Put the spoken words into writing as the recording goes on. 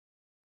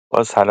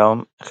با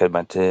سلام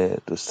خدمت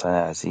دوستان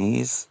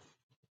عزیز.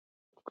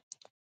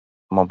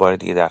 ما بار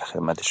دیگه در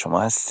خدمت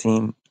شما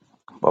هستیم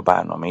با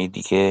برنامه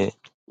دیگه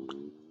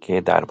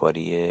که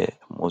درباره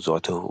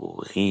موضوعات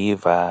حقوقی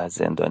و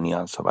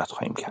زندانیان صحبت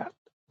خواهیم کرد.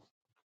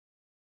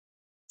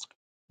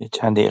 یه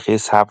چند دقیقه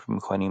صبر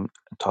میکنیم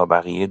تا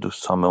بقیه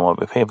دوستان به ما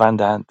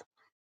بپیوندند.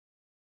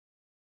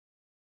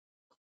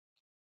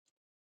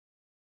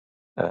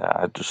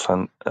 از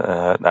دوستان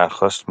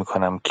درخواست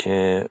میکنم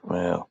که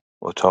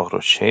اتاق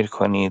رو شیر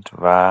کنید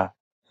و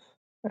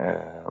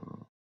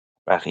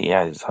بقیه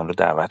عزیزان رو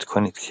دعوت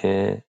کنید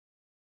که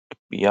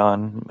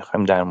بیان.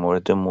 میخوایم در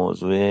مورد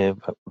موضوع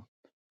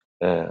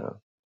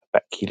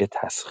وکیل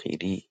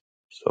تسخیری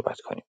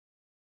صحبت کنیم.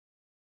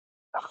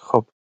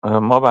 خب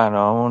ما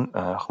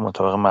برنامه‌مون خب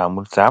مطابق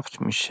معمول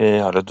ضبط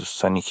میشه. حالا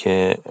دوستانی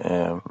که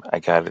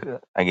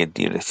اگه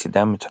دیر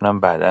رسیدن میتونن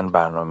بعداً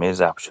برنامه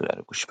ضبط شده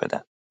رو گوش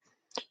بدن.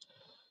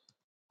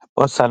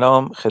 با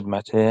سلام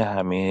خدمت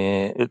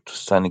همه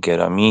دوستان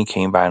گرامی که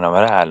این برنامه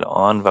رو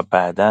الان و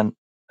بعداً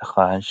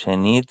خواهند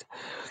شنید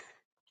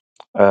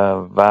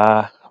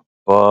و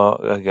با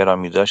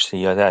گرامی داشت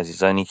یاد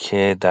عزیزانی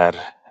که در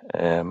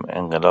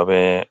انقلاب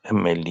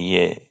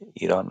ملی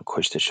ایران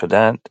کشته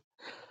شدند.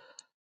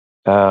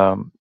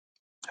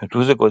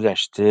 روز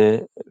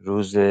گذشته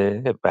روز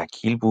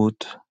وکیل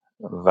بود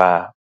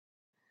و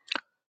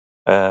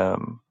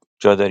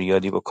جا داره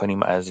یادی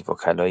بکنیم از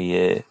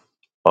وکلای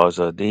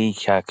آزاده‌ای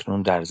که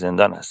اکنون در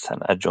زندان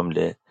هستند، از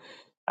جمله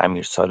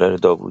امیر سالار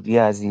داوودی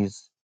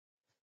عزیز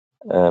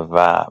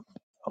و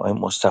آقای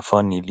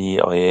مصطفی نیلی،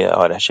 آقای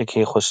آرش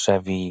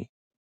کیخسروی،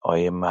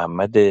 آقای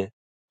محمد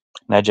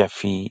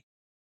نجفی،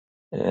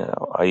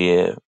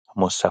 آقای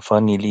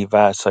مصطفی نیلی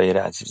و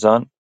سایر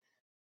عزیزان.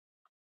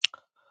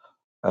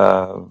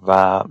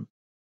 و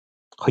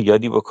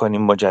یادی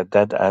بکنیم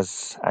مجدد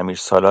از امیر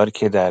سالار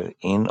که در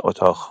این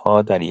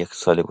اتاقها در 1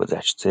 سال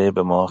گذشته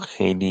به ما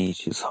خیلی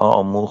چیزها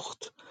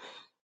آموخت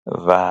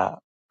و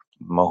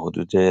ما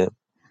حدود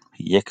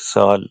 1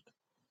 سال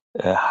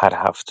هر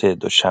هفته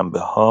دوشنبه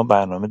ها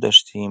برنامه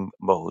داشتیم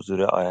با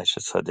حضور آرش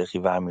صادقی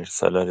و امیر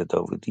سالار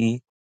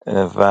داوودی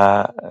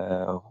و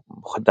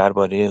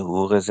درباره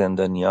حقوق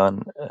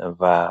زندانیان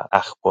و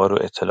اخبار و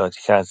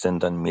اطلاعاتی که از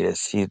زندان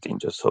میرسید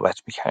اینجا صحبت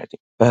میکردیم.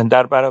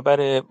 در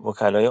برابر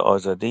وکلای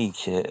آزاده‌ای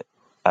که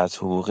از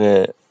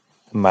حقوق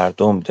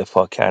مردم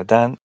دفاع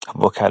کردند،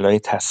 وکلای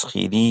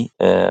تسخیری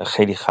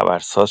خیلی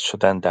خبرساز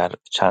شدن در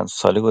چند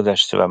سال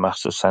گذشته و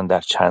مخصوصا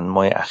در چند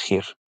ماه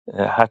اخیر.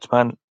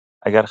 حتما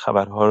اگر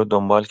خبرها رو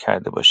دنبال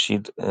کرده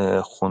باشید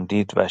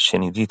خوندید و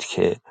شنیدید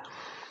که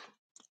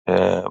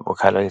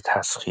وکلای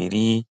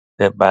تسخیری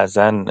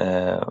بعضا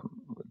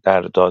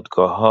در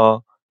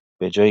دادگاه‌ها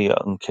به جای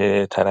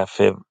آنکه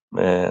طرف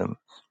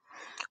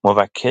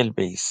موکل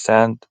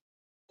بایستند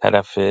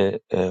طرف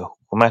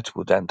حکومت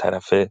بودند،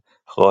 طرف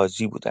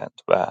قاضی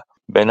بودند و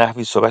به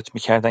نحوی صحبت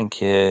میکردن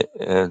که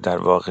در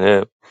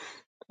واقع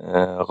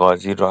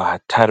قاضی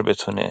راحت تر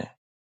بتونه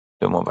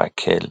به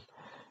موکل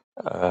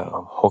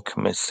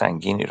حکم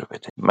سنگینی رو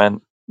بده.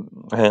 من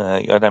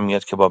یادم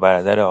میاد که با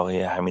برادر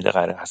آقای حمید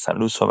قره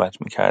حسنلو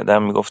صحبت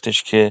میکردم،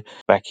 میگفتش که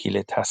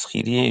وکیل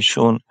تسخیری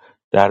ایشون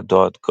در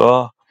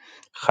دادگاه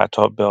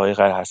خطاب به آقای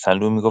قره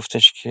حسنلو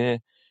میگفتش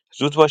که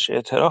زود باش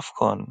اعتراف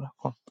کن،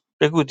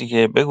 بگو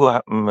دیگه، بگو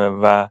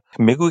و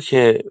بگو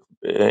که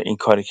این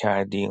کار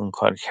کردی اون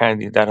کار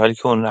کردی، در حالی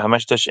که اون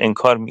همش داشت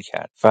انکار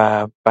میکرد.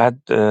 و بعد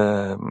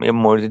یه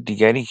مورد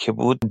دیگری که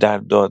بود در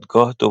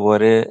دادگاه،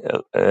 دوباره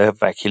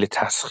وکیل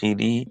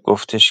تسخیری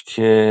گفتش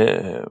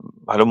که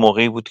حالا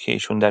موقعی بود که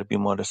ایشون در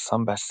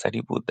بیمارستان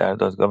بستری بود، در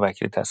دادگاه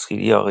وکیل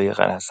تسخیری آقای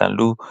قره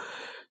حسنلو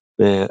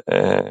به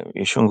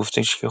ایشون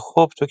گفتش که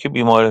خب تو که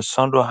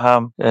بیمارستان رو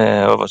هم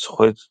واسه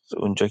خودت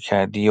اونجا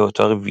کردی،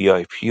 اتاق وی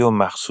آی پی و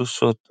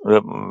مخصوص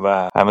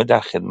و همه در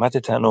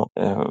خدمتتن، و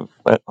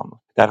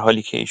در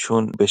حالی که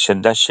ایشون به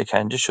شدت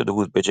شکنجه شده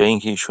بود، به جای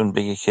اینکه ایشون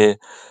بگه که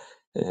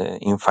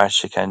این فرد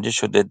شکنجه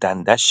شده،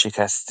 دندش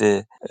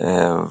شکسته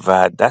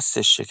و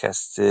دستش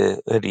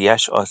شکسته،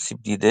 ریش آسیب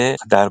دیده،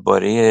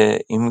 درباره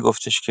این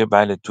میگفتش که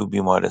بله تو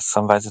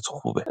بیمارستان وضعیت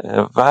خوبه.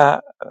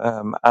 و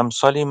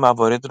امثال این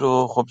موارد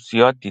رو خب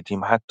زیاد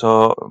دیدیم.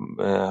 حتی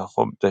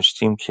خب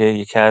داشتیم که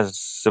یکی از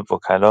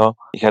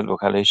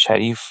وکلای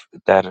شریف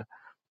در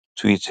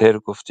توییتر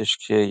گفتش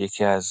که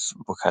یکی از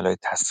وکلای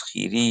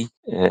تسخیری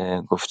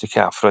گفته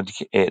که افرادی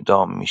که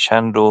اعدام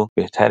میشن رو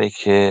بهتره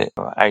که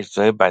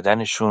اجزای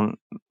بدنشون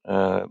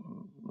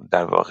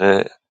در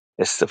واقع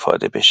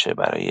استفاده بشه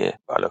برای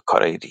حالا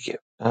کارهای دیگه.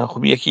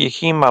 خب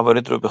یکی این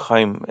موارد رو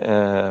بخوایم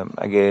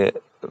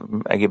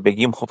اگه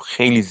بگیم خب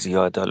خیلی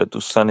زیاده. حالا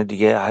دوستان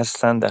دیگه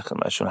هستن، در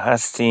خدمتشون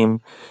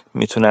هستیم،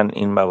 میتونن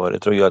این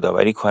موارد رو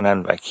یادآوری کنن.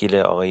 وکیل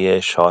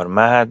آقای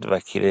شارمد،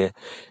 وکیل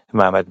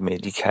محمد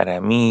مهدی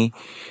کرمی،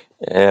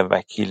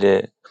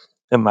 وکیل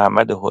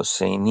محمد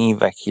حسینی،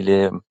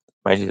 وکیل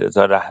مجید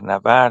رضا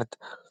رهنورد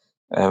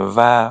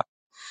و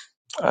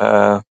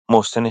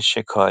محسن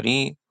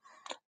شکاری،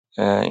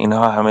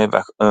 اینها همه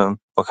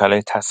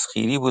وکلای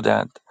تسخیری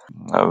بودند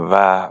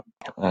و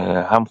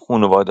هم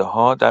خانواده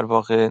ها در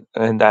واقع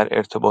در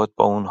ارتباط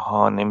با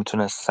اونها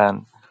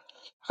نمیتونستن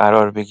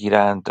قرار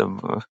بگیرند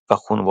و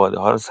خانواده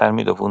ها رو سر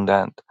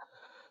میدووندند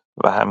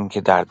و همین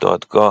که در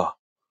دادگاه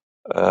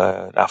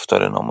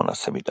رفتار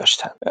نامناسبی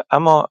داشتند.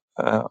 اما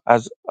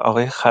از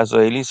آقای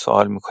خزائلی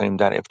سوال میکنیم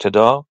در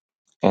ابتدا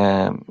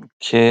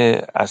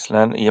که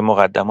اصلا یه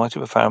مقدماتی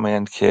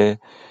بفرمایند که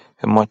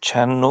ما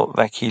چند نوع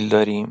وکیل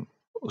داریم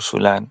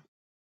اصولاً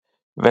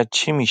و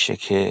چی میشه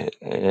که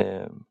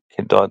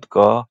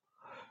دادگاه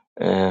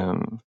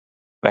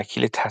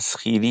وکیل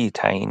تسخیری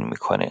تعیین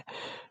میکنه.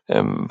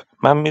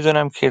 من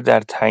میدونم که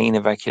در تعیین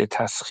وکیل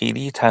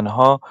تسخیری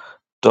تنها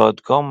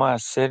دادگاه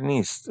مؤثر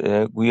نیست.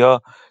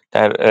 گویا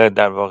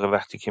در واقع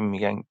وقتی که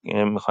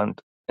میخوان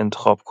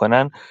انتخاب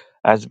کنن،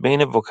 از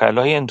بین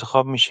وکلای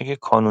انتخاب میشه که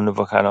کانون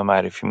وکلا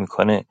معرفی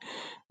میکنه.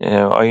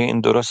 آیا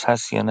این درست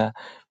هست یا نه؟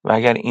 و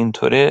اگر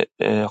اینطوره،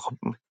 خب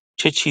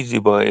چه چیزی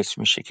باعث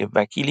میشه که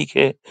وکیلی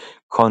که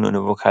کانون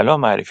وکلا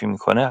معرفی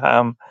میکنه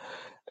هم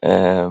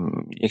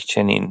یک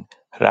چنین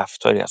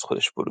رفتاری از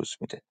خودش بروز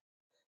میده؟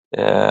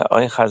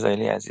 آقای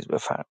خزائلی عزیز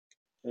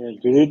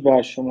بفرمایید. درود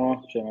بر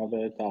شما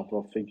جناب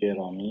طرف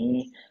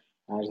گرامی.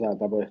 عرض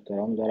ادب و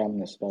احترام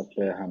دارم نسبت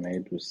به همه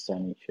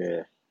دوستانی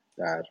که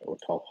در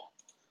اتاق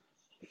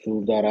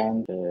حضور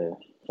دارند،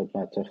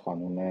 خدمت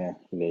خانم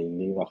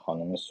لیلی و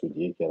خانم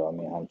سودی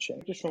گرامی.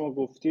 همچنین که شما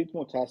گفتید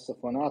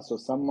متاسفانه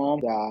اساسا ما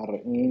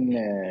در این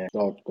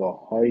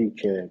دادگاه هایی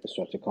که به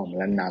صورت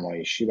کاملا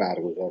نمایشی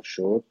برگزار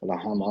شد، حالا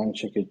هم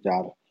آنچه که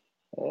در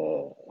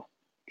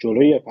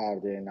جلوی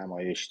پرده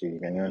نمایش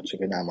دیدیم، یعنی آنچه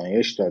که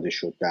نمایش داده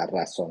شد در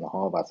رسانه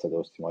ها و صدا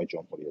و سیمای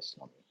جمهوری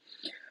اسلامی،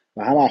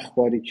 و هم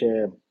اخباری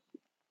که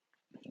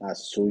از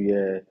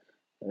سوی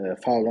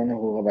فعالان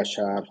حقوق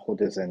بشر،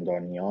 خود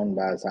زندانیان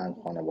و زن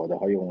خانواده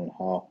های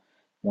اونها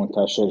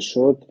منتشر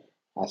شد،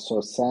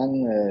 اساساً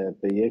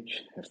به یک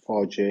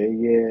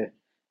فاجعه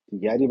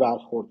دیگری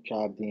برخورد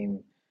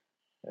کردیم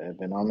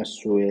به نام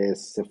سوء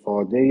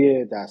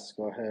استفاده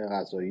دستگاه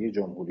قضایی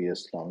جمهوری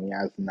اسلامی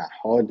از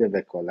نهاد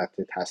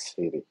وکالت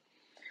تسخیری،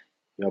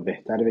 یا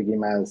بهتر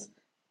بگیم از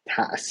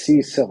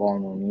تأسیس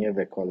قانونی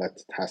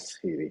وکالت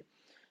تسخیری.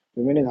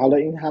 ببینید، حالا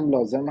این هم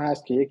لازم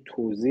هست که یک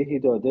توضیحی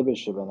داده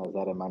بشه به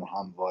نظر من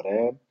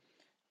همواره،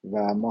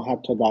 و ما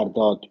حتی در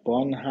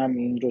دادبان هم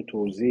این رو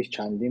توضیح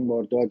چندین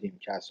بار دادیم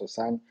که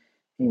اساساً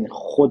این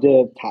خود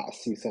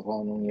تأسیس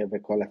قانونی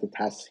وکالت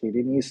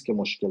تسخیری نیست که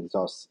مشکل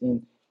زاست.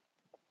 این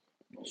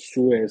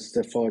سوء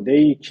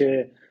استفاده‌ای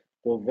که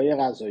قوه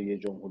قضاییه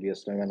جمهوری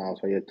اسلامی و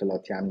نهادهای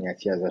اطلاعاتی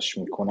امنیتی ازش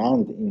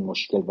میکنند، این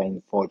مشکل و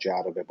این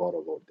فاجعه رو به بار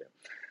آورده.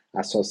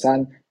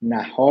 اساساً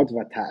نهاد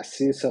و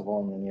تأسیس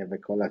قانونی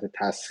وکالت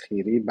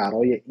تسخیری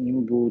برای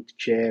این بود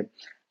که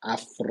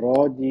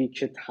افرادی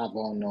که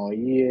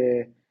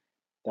توانایی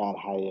در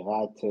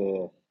حقیقت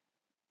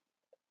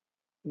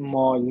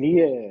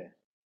مالی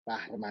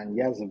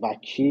بهره‌مندی از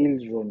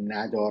وکیل رو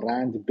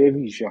ندارند، به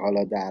ویژه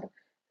حالا در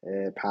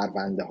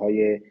پرونده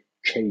های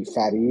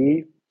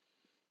کیفری،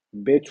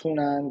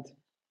 بتونند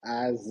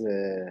از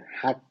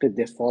حق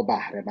دفاع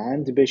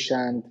بهره‌مند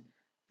بشند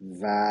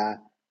و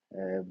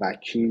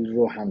وکیل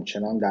رو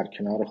همچنان در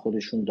کنار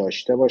خودشون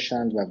داشته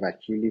باشند و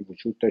وکیلی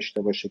وجود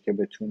داشته باشه که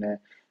بتونه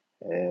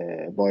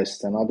با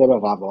استناد به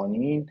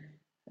قوانین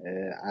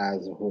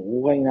از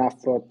حقوق این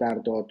افراد در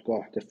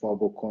دادگاه دفاع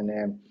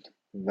بکنه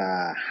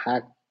و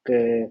حق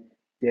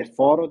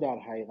دفاع رو در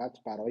حقیقت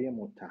برای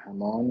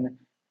متهمان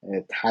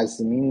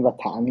تضمین و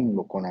تأمین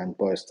بکنند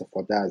با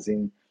استفاده از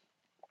این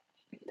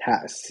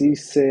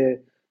تأسیس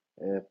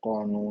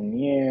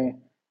قانونی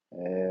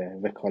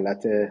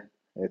وکالت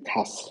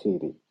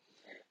تسخیری.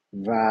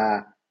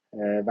 و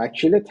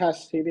وکیل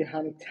تسخیری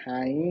هم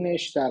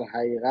تعیینش در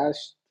حقیقت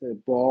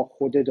با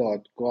خود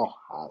دادگاه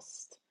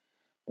هست.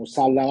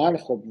 مسلماً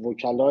خب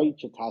وکلایی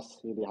که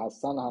تسخیری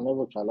هستن همه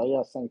وکلایی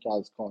هستن که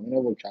از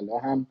قانون وکلا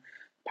هم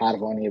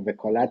پروانه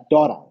وکالت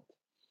دارند،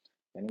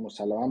 یعنی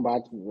مسلماً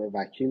باید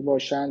وکیل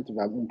باشند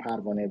و اون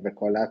پروانه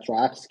وکالت رو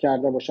اخذ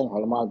کرده باشند.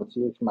 حالا ما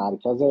البته یک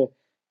مرکز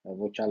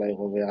وکلای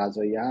قوه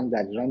قضاییه هم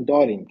در ایران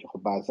داریم که خب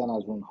بعضا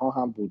از اونها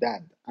هم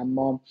بودند،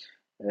 اما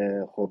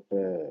خب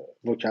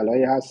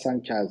وکلایی هستن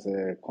که از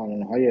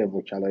کانونهای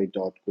وکلای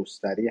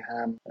دادگستری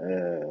هم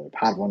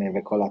پروانه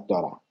وکالت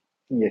دارن.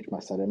 این یک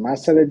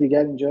مسئله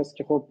دیگر اینجاست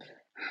که خب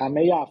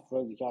همه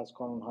افرادی که از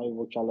کانونهای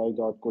وکلای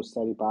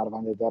دادگستری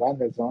پرونده دارن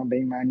لزوما به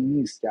این معنی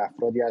نیست که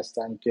افرادی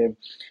هستند که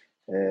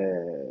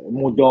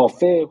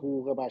مدافع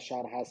حقوق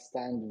بشر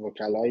هستند،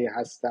 وکلایی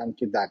هستند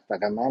که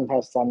دغدغه‌مند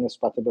هستند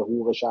نسبت به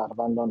حقوق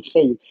شهروندان.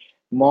 خیر،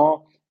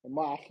 ما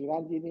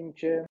اخیراً دیدیم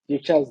که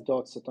یکی از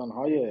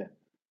دادستان‌های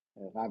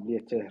قبلی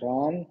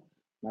تهران،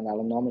 من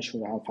الان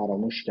نامشون رو هم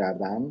فراموش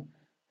کردم،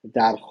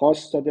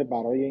 درخواست داده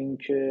برای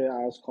اینکه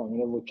از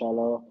کانون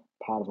وکلا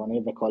پروانه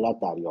وکالت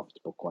دریافت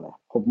بکنه.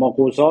 خب ما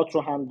قضات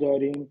رو هم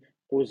داریم،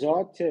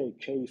 قضات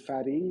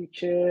کیفری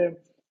که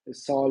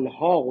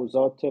سالها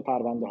قضات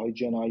پرونده های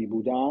جنایی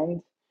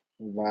بودند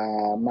و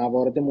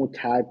موارد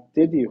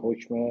متعددی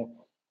حکم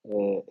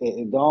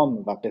اعدام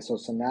و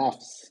قصاص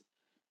نفس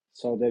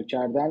صادر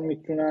کردن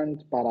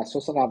میتونند بر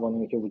اساس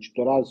قوانینی که وجود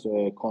داره از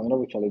کانون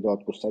وکلای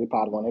دادگستری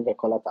پروانه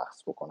وکالت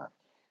اخذ بکنند.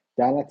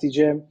 در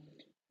نتیجه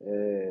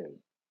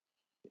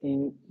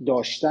این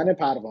داشتن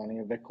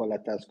پروانه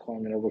وکالت از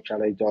کانون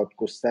وکلای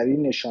دادگستری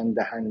نشان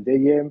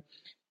دهنده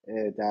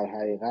در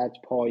حقیقت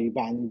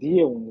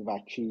پایبندی اون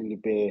وکیل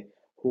به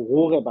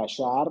حقوق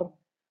بشر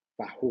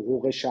و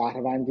حقوق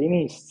شهروندی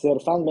نیست،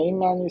 صرفا به این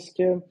معنی است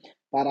که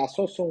بر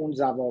اساس اون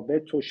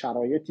ضوابط و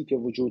شرایطی که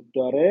وجود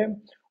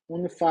داره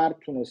اون فرد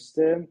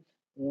تونسته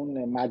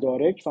اون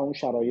مدارک و اون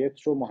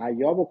شرایط رو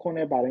مهیا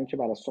بکنه برای اینکه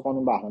بر اساس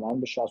قانون بهره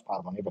مند بشه از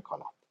پروانه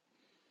وکالت.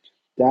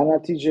 در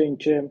نتیجه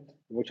اینکه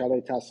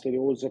وکلای تسخیری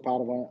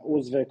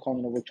عضو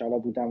کانون وکلا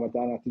بودن و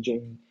در نتیجه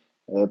این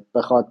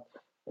بخواد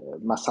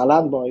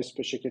مثلا باعث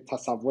بشه که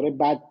تصور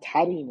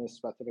بدتری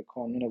نسبت به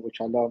کانون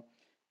وکلا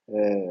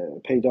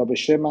پیدا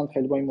بشه، من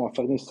خیلی با این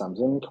موافق نیستم.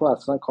 ضمن اینکه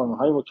اصلا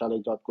کانون‌های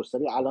وکلای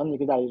دادگستری الان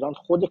دیگه در ایران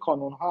خود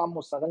کانون‌ها هم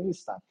مستقل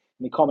نیستن،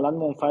 یعنی کاملا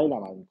منفعل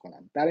عمل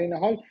میکنن. در این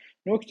حال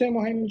نکته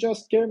مهم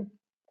اینجاست که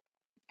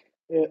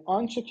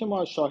آنچه که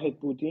ما شاهد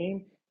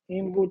بودیم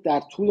این بود در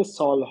طول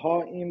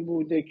سالها این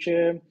بوده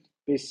که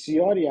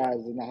بسیاری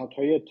از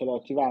نهادهای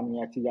اطلاعاتی و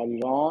امنیتی در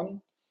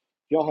ایران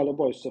یا حالا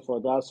با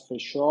استفاده از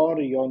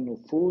فشار یا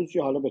نفوذ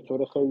یا حالا به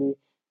طور خیلی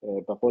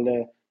به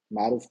قول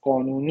معروف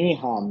قانونی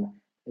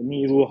هم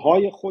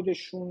نیروهای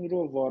خودشون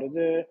رو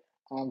وارد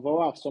انواع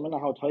و اقسام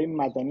نهادهای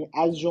مدنی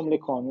از جمله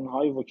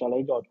کانونهای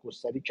وکلای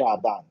دادگستری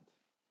کردند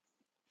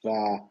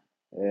و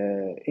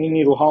این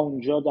نیروها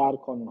اونجا در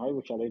کانونهای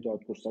وکلای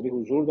دادگستری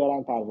حضور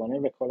دارن، پروانه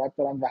وکالت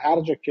دارن و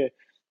هر جا که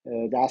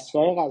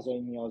دستگاه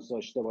قضایی نیاز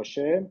داشته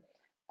باشه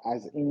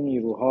از این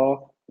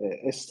نیروها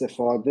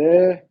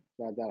استفاده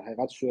و در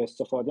حقیقت سوء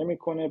استفاده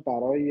میکنه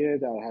برای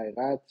در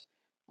حقیقت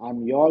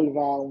امیال و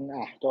اون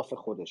اهداف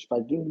خودش. و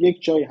این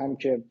یک جایی هم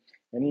که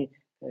یعنی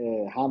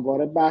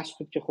همواره بحث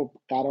بود که خب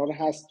قرار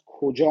هست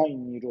کجا این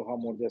نیروها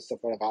مورد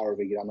استفاده قرار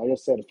بگیرن، آیا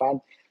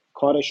صرفاً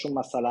کارشون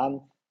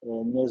مثلا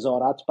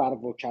نظارت بر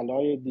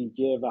وکلای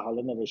دیگه و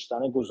حالا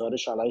نوشتن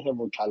گزارش علیه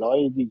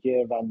وکلای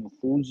دیگه و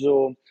نفوذ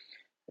و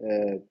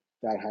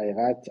در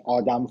حقیقت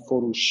آدم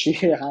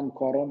فروشی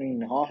همکاران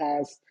اینها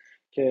هست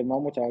که ما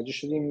متوجه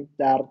شدیم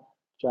در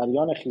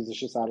جریان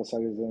خیزش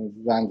سراسری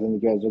زن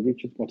زندگی آزادی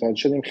که متوجه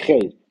شدیم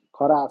خیر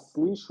کار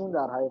اصلیشون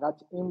در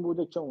حقیقت این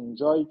بوده که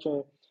اونجایی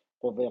که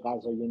قوه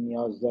قضاییه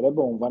نیاز داره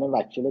به عنوان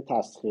وکیل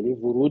تسخیری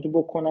ورود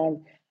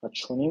بکنن و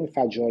چنین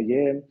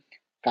فجایع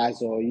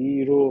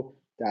قضایی رو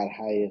در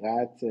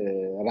حقیقت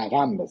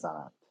رقم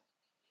بزنند.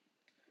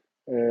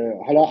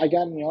 حالا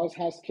اگر نیاز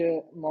هست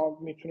که ما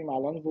میتونیم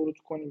الان ورود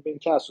کنیم به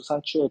اینکه اساساً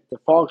چه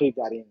اتفاقی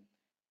در این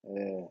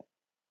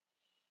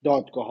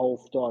دادگاه ها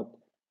افتاد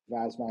و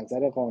از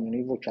منظر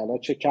قانونی وکلا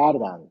چه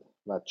کردند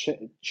و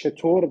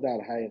چطور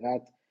در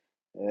حقیقت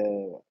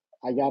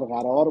اگر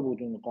قرار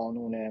بود این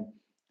قانون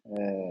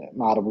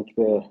مربوط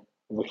به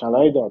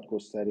وکلای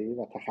دادگستری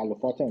و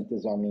تخلفات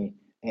انتظامی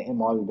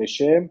اعمال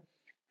بشه،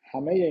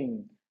 همه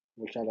این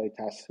وکلای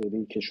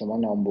تسخیری که شما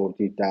نام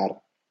بردید در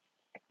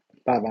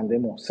پرونده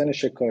محسن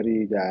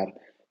شکاری، در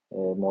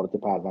مورد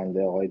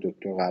پرونده آقای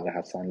دکتر قره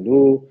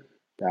حسنلو،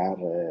 در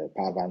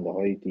پرونده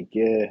های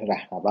دیگه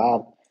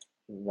رهنورد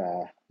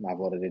و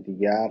موارد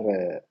دیگر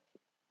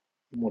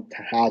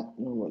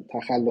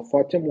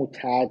تخلفات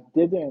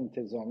متعدد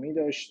انتظامی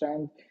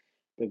داشتند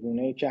به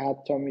گونه‌ای که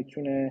حتی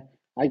میتونه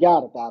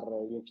اگر در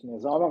یک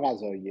نظام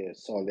قضایی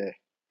صالح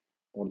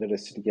مورد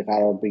رسیدگی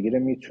قرار بگیره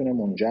میتونه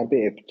منجر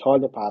به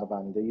ابطال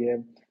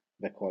پرونده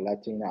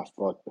وکالت این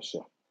افراد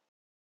بشه.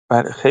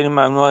 بله، خیلی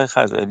ممنون آقای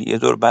خزعلی. یه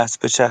دور بحث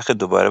به چرخ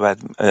دوباره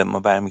بعد ما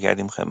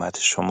برمیگردیم خدمت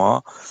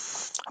شما.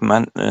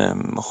 من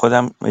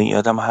خودم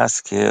یادم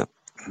هست که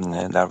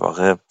در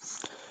واقع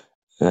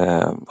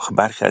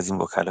برخی از این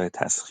وکلای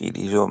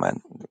تسخیری رو من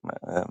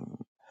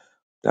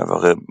در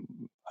واقع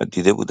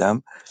دیده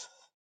بودم،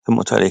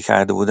 مطالعه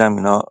کرده بودم.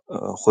 اینا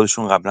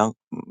خودشون قبلا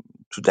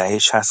تو دهه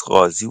 60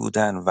 قاضی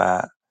بودن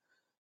و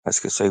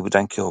از کسایی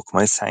بودن که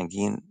حکمای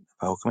سنگین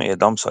و حکم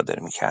اعدام صادر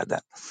میکردن.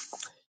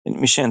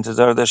 میشه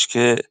انتظار داشت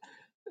که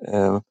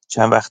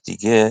چند وقت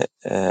دیگه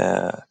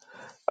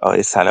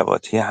آقای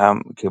صلواتی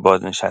هم که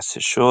بازنشسته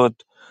شد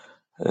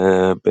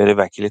بره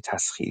وکیل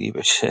تسخیری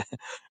بشه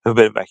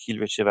بره وکیل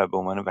بشه و به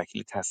عنوان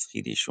وکیل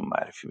تسخیریشون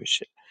معرفی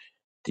بشه.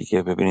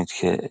 دیگه ببینید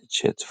که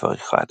چه اتفاقی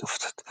خواهد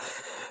افتاد.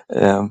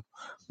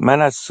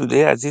 من از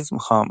سوده عزیز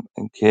میخوام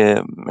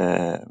که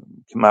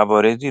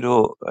مواردی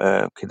رو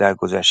که در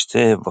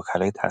گذشته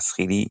وکلای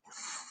تسخیری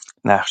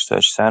نقش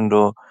داشتن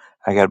رو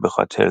اگر به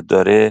خاطر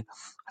داره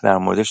در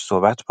موردش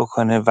صحبت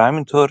بکنه و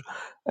همینطور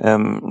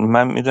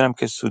من میدونم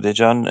که سوده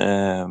جان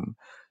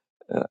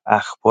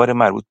اخبار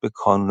مربوط به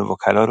کانون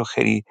وکلا رو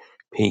خیلی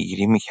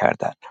پیگیری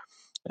میکردن.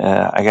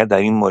 اگر در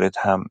این مورد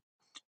هم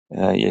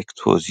یک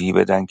توضیح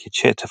بدن که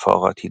چه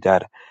اتفاقاتی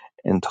در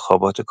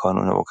انتخابات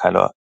کانون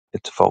وکلا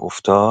اتفاق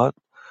افتاد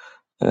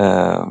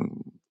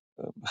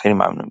خیلی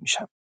ممنون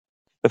میشم.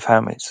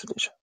 بفرمایید سوده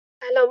جان.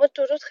 سلام و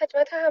درود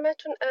خدمت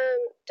همتون.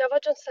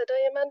 جواد جان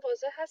صدای من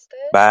واضح هستش؟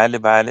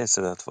 بله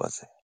صدات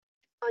واضحه.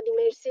 عالی،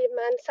 مرسی.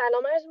 من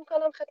سلام عرض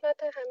میکنم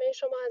خدمت همه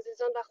شما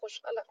عزیزان و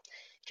خوشحالم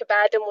که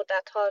بعد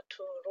مدت ها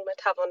تو روم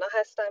توانا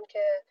هستم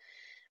که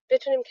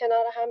بتونیم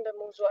کنار هم به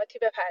موضوعاتی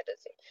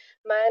بپردازیم.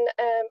 من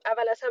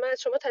اول از همه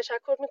از شما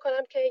تشکر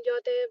میکنم که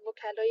یاد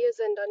وکلای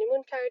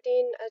زندانیمون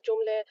کردین، از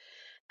جمله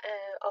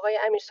آقای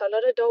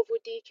امیرسالار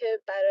داوودی که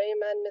برای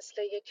من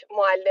مثل یک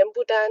معلم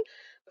بودن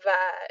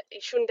و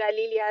ایشون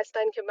دلیلی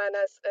هستن که من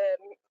از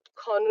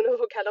کانون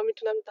وکلا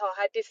میتونم تا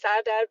حدی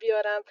سر در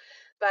بیارم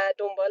و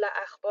دنبال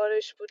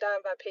اخبارش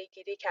بودم و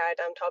پیگیری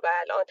کردم تا به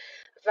الان.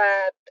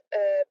 و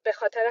به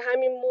خاطر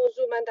همین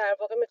موضوع من در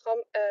واقع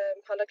میخوام،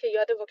 حالا که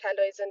یاد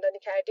وکلای زندانی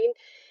کردین،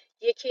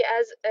 یکی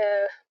از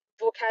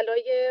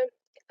وکلای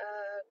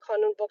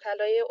کانون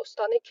وکلای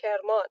استان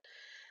کرمان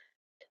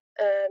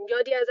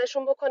یادی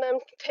ازشون بکنم.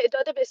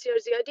 تعداد بسیار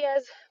زیادی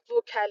از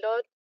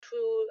وکلا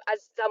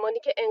از زمانی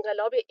که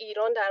انقلاب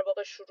ایران در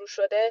واقع شروع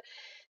شده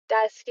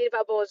دستگیر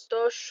و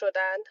بازداشت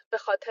شدند به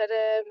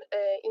خاطر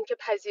اینکه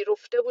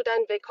پذیرفته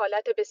بودن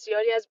وکالت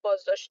بسیاری از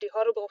بازداشتی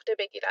ها رو به عهده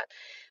بگیرن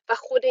و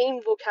خود این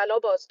وکلا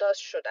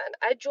بازداشت شدند.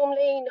 از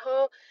جمله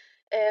اینها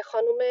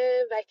خانم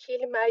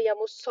وکیل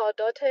مریم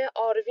السادات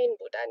آروین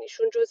بودن.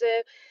 ایشون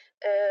جزء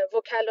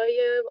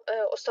وکلای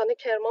استان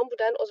کرمان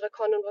بودن، عضو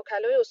کانون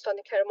وکلای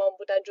استان کرمان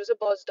بودن، جزء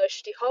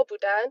بازداشتی ها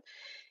بودن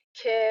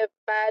که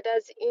بعد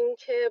از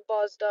اینکه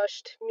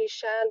بازداشت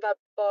میشن و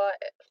با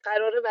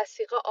قرار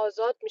وثیقه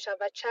آزاد میشن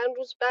و چند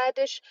روز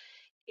بعدش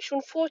ایشون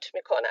فوت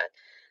میکنن.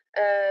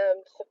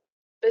 خب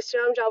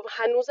بسیارم جواب،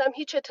 هنوزم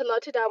هیچ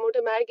اطلاعاتی در مورد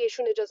مرگ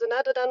ایشون اجازه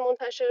ندادن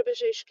منتشر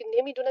بشه. هیچکی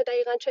نمیدونه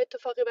دقیقا چه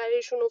اتفاقی برای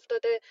ایشون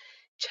افتاده،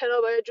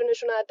 چرا باید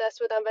جونشون رو از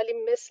دست بدن، ولی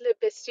مثل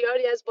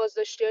بسیاری از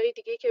بازداشتی‌های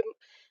دیگه که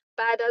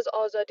بعد از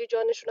آزادی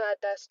جانشون رو از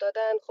دست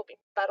دادن، خب این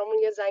برامون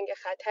یه زنگ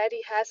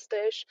خطری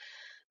هستش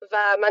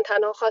و من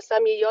تنها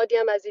خواستم یه یادی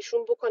هم از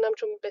ایشون بکنم،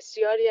 چون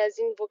بسیاری از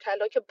این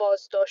وکلا که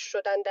بازداشت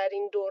شدن در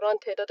این دوران،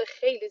 تعداد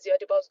خیلی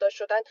زیادی بازداشت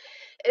شدن،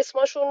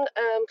 اسمشون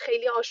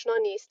خیلی آشنا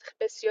نیست،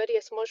 بسیاری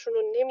اسمشون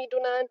رو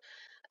نمیدونن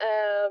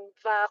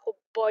و خب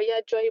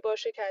باید جایی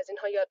باشه که از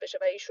اینها یاد بشه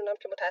و ایشون هم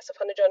که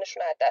متاسفانه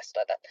جانشون رو از دست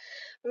دادن.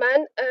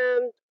 من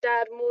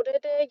در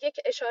مورد یک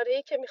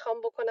اشاره‌ای که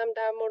میخوام بکنم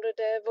در مورد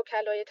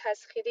وکلای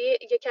تسخیری،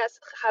 یکی از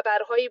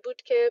خبرهایی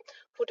بود که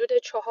حدود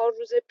 4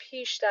 روز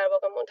پیش در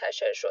واقع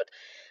منتشر شد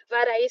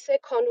و رئیس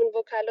کانون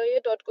وکلای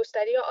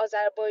دادگستری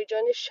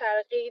آذربایجان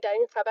شرقی در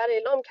این خبر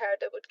اعلام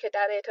کرده بود که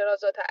در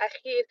اعتراضات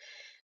اخیر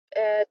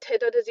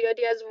تعداد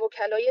زیادی از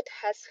وکلای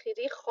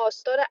تسخیری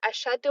خواستار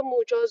اشد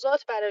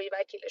مجازات برای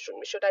وکیلشون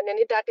می شدن،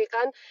 یعنی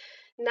دقیقاً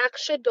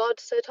نقش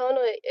دادستان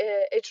رو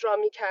اجرا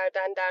می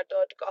کردن در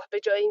دادگاه به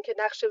جای اینکه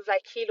نقش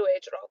وکیل رو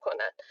اجرا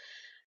کنن.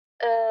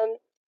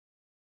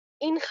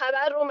 این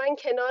خبر رو من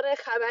کنار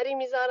خبری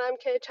میذارم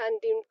که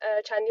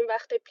چندین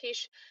وقت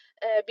پیش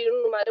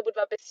بیرون اومده بود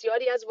و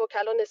بسیاری از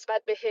وکلا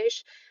نسبت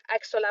بهش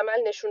عکس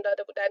العمل نشون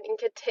داده بودن،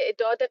 اینکه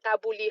تعداد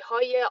قبولی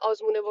های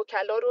آزمون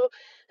وکلا رو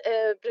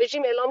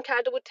رژیم اعلام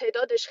کرده بود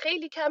تعدادش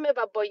خیلی کمه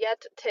و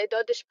باید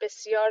تعدادش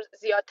بسیار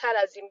زیادتر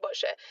از این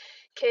باشه،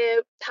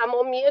 که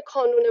تمامی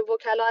کانون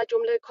وکلا از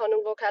جمله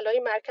کانون وکلای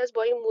مرکز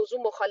با این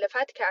موضوع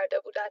مخالفت کرده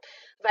بودند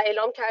و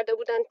اعلام کرده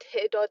بودند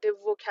تعداد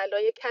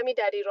وکلای کمی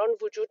در ایران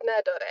وجود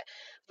نداره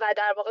و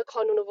در واقع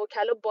کانون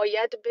وکلا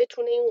باید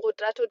بتونه این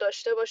قدرت رو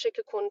داشته باشه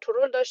که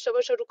کنترل داشته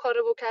باشه رو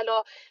کار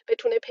وکلا،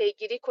 بتونه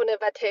پیگیری کنه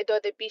و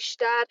تعداد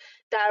بیشتر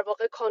در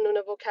واقع کانون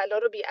وکلا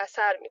رو بی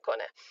اثر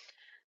میکنه.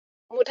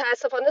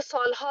 متاسفانه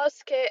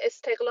سالهاست که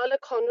استقلال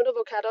کانون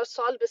وکلا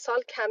سال به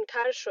سال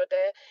کمتر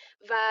شده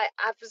و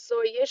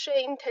افزایش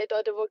این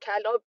تعداد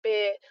وکلا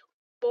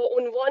با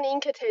عنوان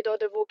اینکه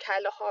تعداد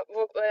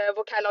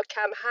وکلا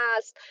کم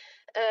هست،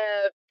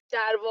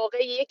 در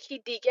واقع یکی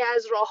دیگه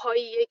از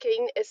راههاییه که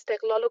این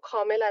استقلال رو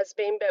کامل از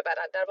بین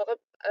ببرن. در واقع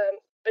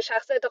به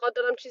شخص اعتقاد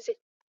دارم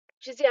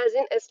چیزی از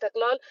این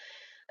استقلال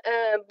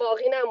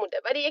باقی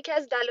نمونده، ولی یکی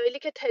از دلایلی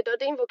که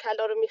تعداد این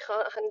وکلا رو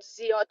میخوان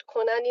زیاد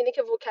کنن اینه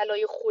که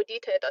وکلای خودی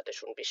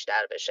تعدادشون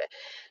بیشتر بشه،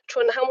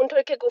 چون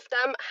همونطور که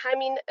گفتم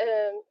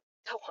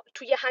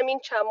توی همین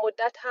چند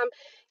مدت هم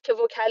که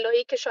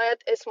وکلایی که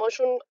شاید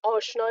اسمشون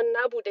آشنا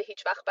نبوده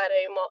هیچ وقت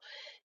برای ما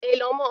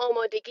اعلام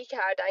آمادگی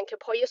کردن که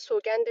پای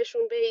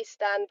سوگندشون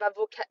بایستن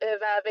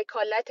و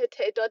وکالت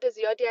تعداد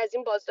زیادی از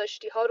این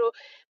بازداشتی ها رو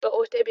به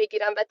عهده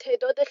بگیرن و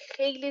تعداد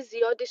خیلی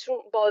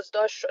زیادشون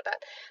بازداشت شدن.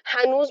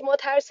 هنوز ما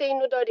ترس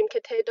اینو داریم که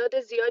تعداد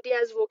زیادی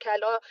از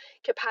وکلا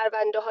که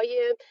پرونده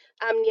های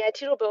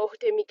امنیتی رو به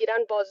عهده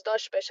میگیرن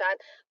بازداشت بشن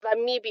و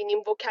میبینیم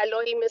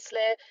وکلایی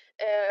مثل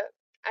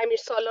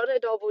امیرسالار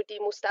داوودی،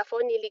 مصطفی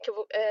نیلی که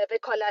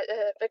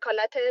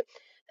وکالت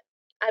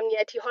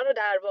امنیتی ها رو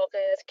در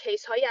واقع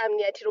کیس های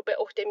امنیتی رو به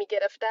عهده می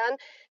گرفتن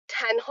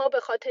تنها به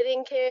خاطر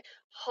اینکه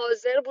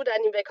حاضر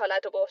بودن این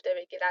وکالت رو به عهده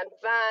بگیرن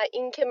و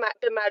اینکه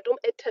به مردم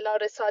اطلاع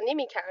رسانی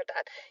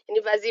میکردن، یعنی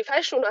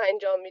وظیفه‌شون رو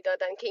انجام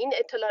میدادن که این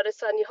اطلاع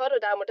رسانی ها رو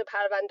در مورد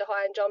پرونده ها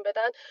انجام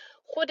بدن،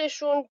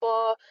 خودشون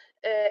با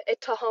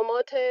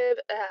اتهامات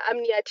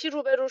امنیتی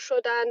روبرو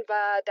شدن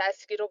و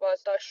دستگیر و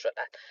بازداشت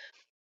شدن.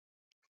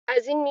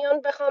 از این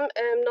میان بخوام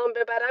نام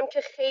ببرم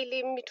که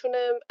خیلی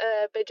میتونه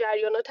به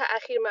جریانات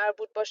اخیر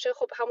مربوط باشه،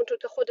 خب همونطور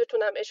که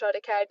خودتونم اشاره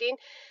کردین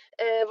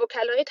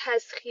وکلای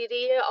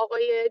تسخیری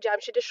آقای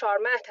جمشید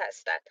شارمهد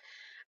هستند.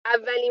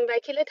 اولین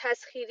وکیل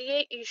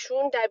تسخیری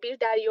ایشون دبیر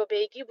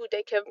دریابیگی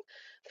بوده که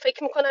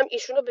فکر میکنم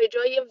ایشون رو به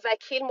جای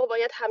وکیل ما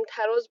باید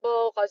همتراز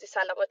با قاضی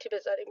صلواتی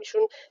بذاریم.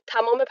 ایشون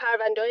تمام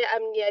پرونده‌های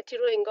امنیتی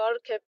رو انگار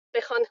که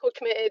بخوان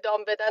حکم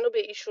اعدام بدن و به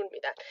ایشون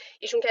میدن.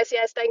 ایشون کسی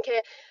هستن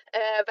که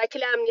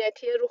وکیل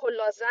امنیتی روح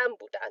لازم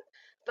بودن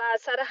و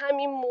سر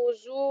همین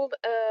موضوع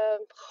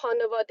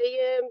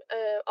خانواده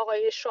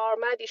آقای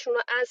شارمد ایشون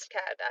رو عزل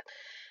کردن.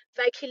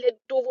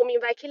 دومین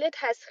وکیل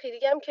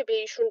تسخیری هم که به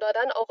ایشون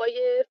دادن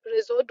آقای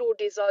رضا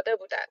دردیزاده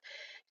بودن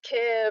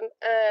که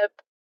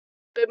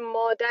به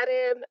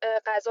مادر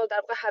قضا در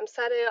واقع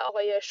همسر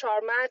آقای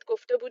شارمد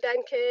گفته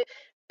بودن که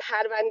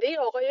پرونده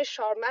آقای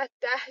شارمد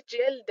 10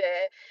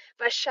 جلده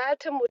و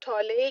شرط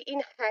مطالعه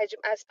این حجم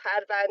از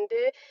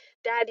پرونده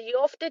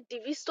دریافت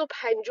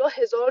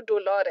 250,000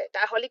 دلاره،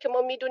 در حالی که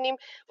ما میدونیم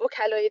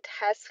وکلای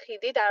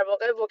تسخیری در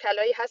واقع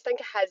وکلایی هستن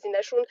که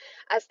هزینهشون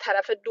از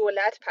طرف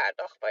دولت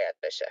پرداخت باید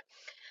بشه.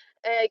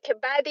 که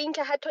بعد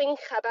اینکه حتی این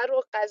خبر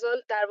رو قضا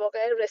در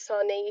واقع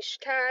رسانه‌ایش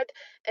کرد،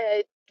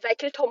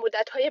 وکیل تا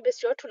مدت‌های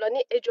بسیار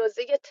طولانی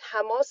اجازه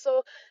تماس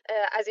رو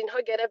از اینها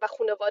گرفت و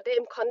خانواده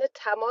امکان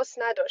تماس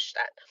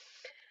نداشتن.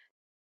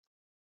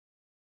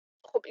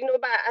 خب اینو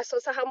بر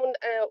اساس همون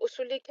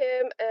اصولی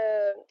که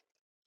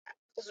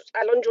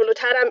الان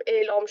جلوتر هم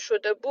اعلام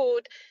شده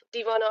بود،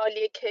 دیوان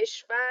عالی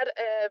کشور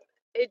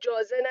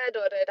اجازه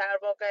نداره در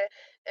واقع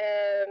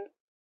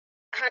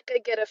حق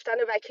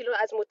گرفتن وکیل رو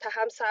از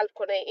متهم سلب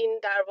کنه. این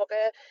در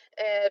واقع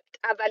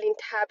اولین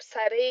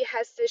تبصره‌ای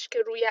هستش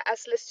که روی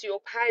اصل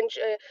 35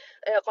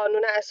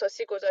 قانون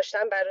اساسی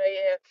گذاشتن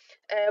برای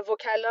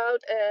وکلا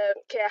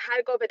که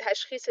هرگاه به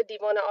تشخیص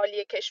دیوان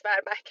عالی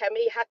کشور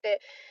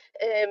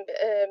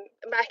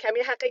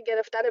محکمه حق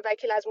گرفتن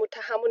وکیل از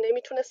متهم رو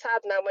نمیتونه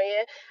سلب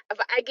نمایه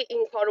و اگه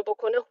این کارو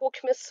بکنه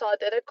حکم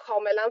صادره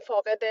کاملا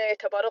فاقد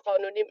اعتبار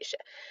قانونی میشه.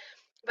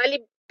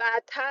 ولی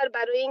بعدتر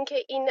برای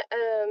اینکه این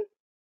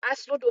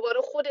اصل رو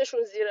دوباره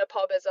خودشون زیر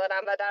پا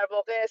بذارن و در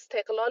واقع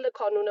استقلال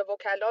کانون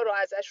وکلا رو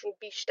ازشون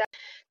بیشتر،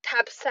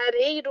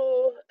 تبصره‌ای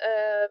رو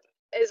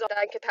اضافه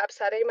کردن که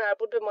تبصره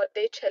مربوط به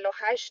ماده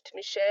 48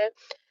 میشه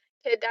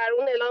که در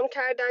اون اعلام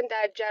کردن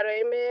در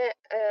جرایم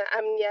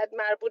امنیت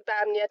مربوط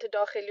به امنیت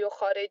داخلی و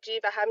خارجی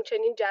و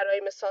همچنین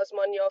جرایم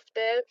سازمان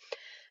یافته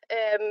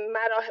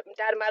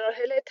در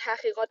مراحل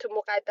تحقیقات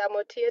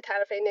مقدماتی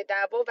طرفین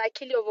دعوا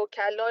وکیل یا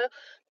وکلا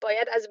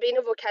باید از بین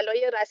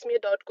وکلای رسمی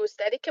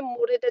دادگستری که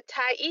مورد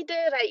تایید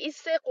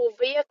رئیس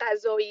قوه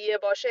قضاییه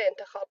باشه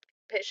انتخاب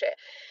بشه.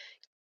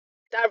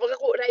 در واقع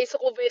رئیس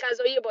قوه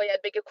قضاییه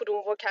باید بگه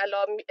کدوم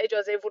وکلا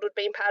اجازه ورود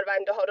به این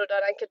پرونده ها رو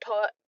دارن که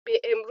تا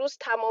به امروز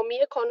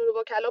تمامی کانون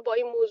وکلا با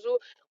این موضوع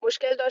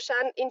مشکل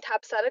داشتن. این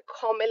تبصره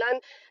کاملا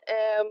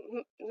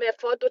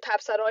مفاد و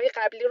تبصره‌های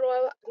قبلی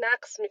رو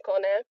نقض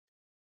میکنه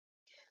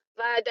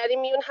و در این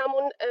میون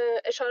همون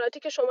اشاراتی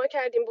که شما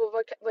کردیم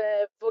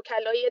به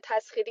وکلای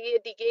تسخیری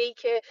دیگه‌ای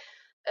که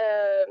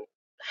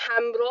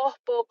همراه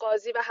با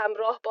قاضی و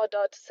همراه با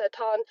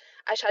دادستان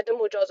اشد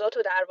مجازات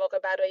رو در واقع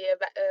برای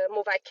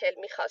موکل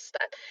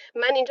میخواستن.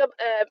 من اینجا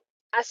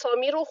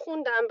اسامی رو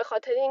خوندم به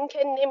خاطر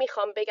اینکه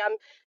نمیخوام بگم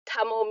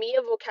تمامی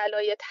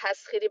وکلای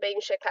تسخیری به این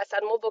شکل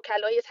هستن. ما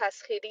وکلای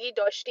تسخیری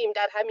داشتیم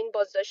در همین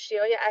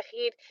بازداشتی‌های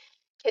اخیر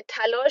که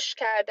تلاش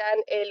کردن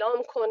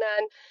اعلام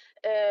کنن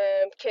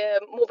که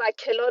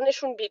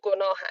موکلانشون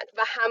بیگناهند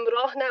و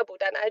همراه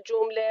نبودن. از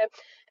جمله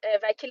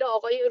وکیل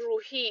آقای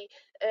روحی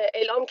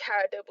اعلام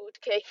کرده بود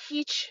که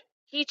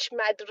هیچ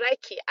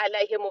مدرکی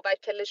علیه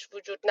موکلش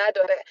وجود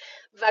نداره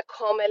و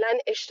کاملا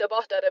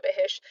اشتباه داره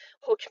بهش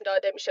حکم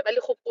داده میشه، ولی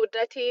خب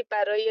قدرتی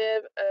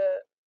برای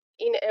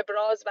این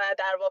ابراز و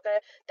در واقع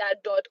در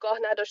دادگاه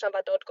نداشتن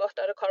و دادگاه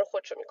داره کار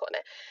خودشو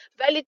میکنه.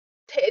 ولی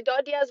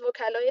تعدادی از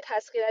وکلای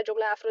تسخیر از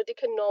جمله افرادی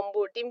که نام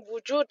بردیم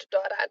وجود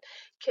دارن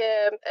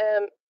که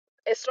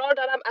اصرار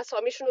دارم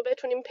اسامیشون رو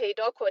بتونیم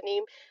پیدا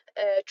کنیم،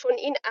 چون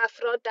این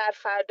افراد در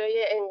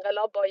فردای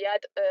انقلاب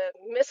باید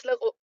مثل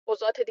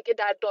قضات دیگه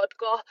در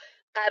دادگاه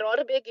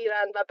قرار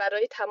بگیرن و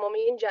برای تمام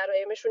این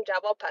جرایمشون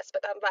جواب پس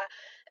بدن. و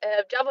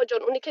جواد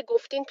جان اونی که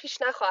گفتین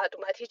پیش نخواهد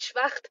اومد. هیچ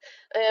وقت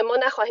ما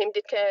نخواهیم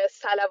دید که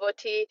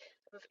صلواتی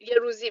یه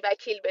روزی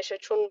وکیل بشه،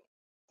 چون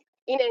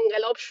این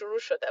انقلاب شروع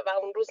شده و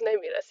اون روز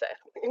نمیرسه.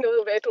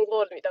 اینو بهتون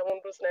قول میدم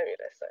اون روز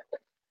نمیرسه.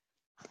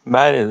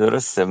 بله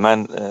درسته.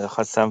 من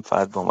خواستم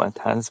فقط به عنوان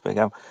طنز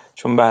بگم،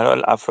 چون به هر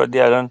حال افرادی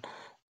الان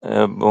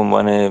به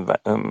عنوان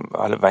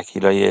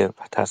وکیلای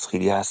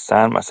تسخیری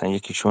هستن. مثلا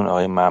یکیشون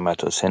آقای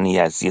محمد حسین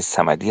یزدی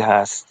صمدی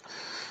هست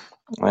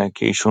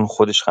که ایشون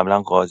خودش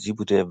قبلا قاضی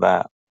بوده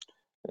و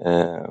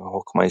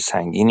حکمای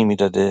سنگینی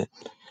میداده.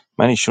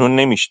 من ایشون رو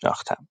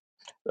نمیشناختم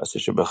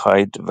راستشو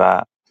بخواید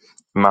و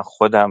من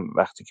خودم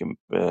وقتی که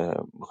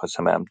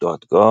میخواستم برم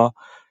دادگاه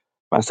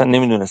مثلا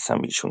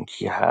نمیدونستم ایشون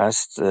کی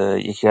هست.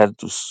 یکی از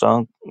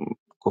دوستان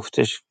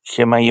گفتش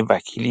که من یه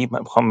وکیلی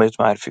میخوام بهت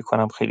معرفی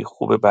کنم خیلی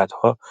خوبه.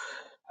 بعدها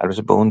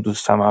البته به اون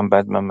دوستم هم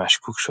بعد من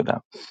مشکوک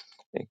شدم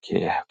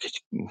که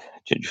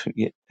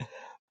چجوریه.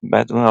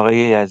 بعد اون آقای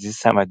یزدی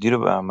صمدی رو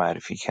به من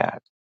معرفی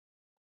کرد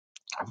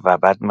و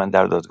بعد من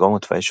در دادگاه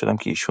متوجه شدم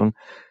که ایشون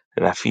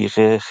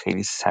رفیق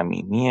خیلی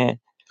صمیمی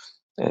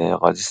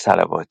قاضی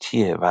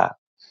صلواتیه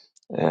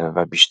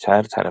و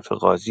بیشتر طرف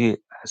قاضی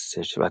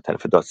هستش و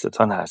طرف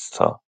دادستان هست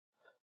تا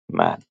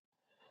من.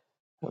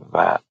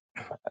 و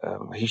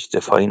هیچ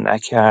دفاعی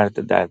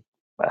نکرد در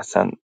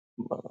اصلا.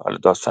 حالا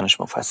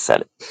داستانش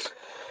مفصله.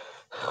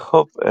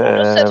 خب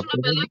درستتون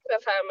رو بلاک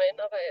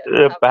بفرمایید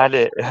آقای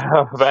بله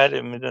عباس.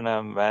 بله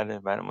میدونم، بله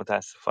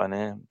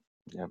متاسفانه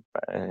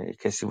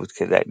کسی بود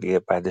که دیگه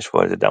بعدش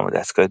وارد دم و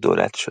دستگاه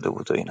دولت شده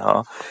بود و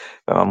اینها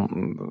و من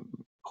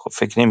خب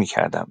فکر نمی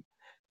کردم،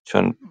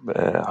 چون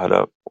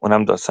حالا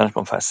اونم داستانش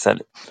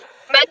مفصله.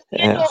 من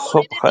یه خب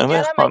مورد خانم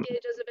دیگرم اگه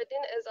اجازه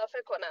بدین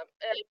اضافه کنم.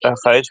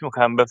 خواهش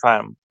میکنم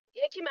بفرم.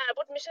 یکی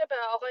مربوط میشه به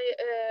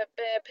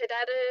به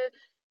پدر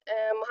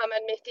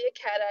محمد مهدی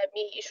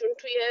کرمی. ایشون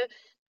توی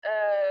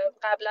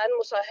قبلا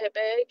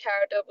مصاحبه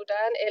کرده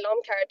بودن،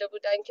 اعلام کرده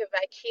بودن که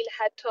وکیل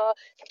حتی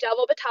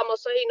جواب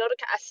تماسای اینا رو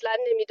که اصلا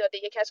نمیداده.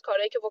 یکی از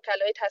کارهایی که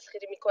وکلای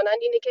تسخیری میکنن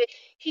اینه که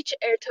هیچ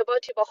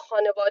ارتباطی با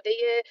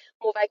خانواده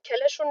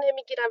موکلشون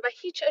نمیگیرن و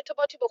هیچ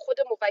ارتباطی با خود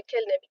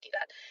موکل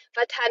نمیگیرن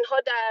و تنها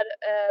در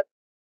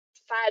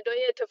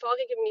فردای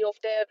اتفاقی که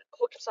میفته،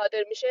 حکم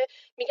صادر میشه،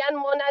 میگن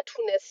ما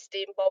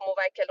نتونستیم با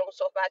موکلمون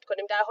صحبت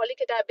کنیم، در حالی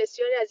که در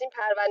بسیاری از این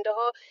پرونده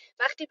ها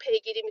وقتی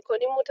پیگیری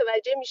میکنیم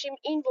متوجه میشیم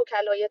این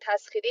وکلای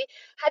تسخیری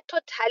حتی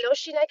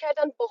تلاشی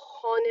نکردن با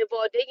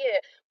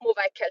خانواده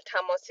موکل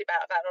تماسی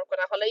برقرار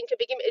کنن. حالا اینکه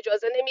بگیم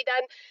اجازه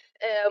نمیدن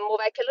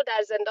موکل رو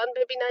در زندان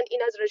ببینن،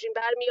 این از رژیم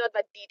برمیاد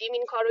و دیدیم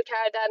این کارو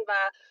کردن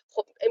و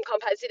خب امکان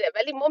پذیره،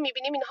 ولی ما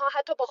میبینیم اینها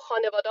حتی با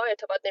خانواده ها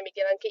ارتباط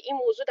نمیگیرن که این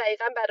موضوع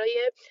دقیقا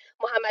برای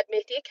محمد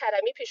مهدی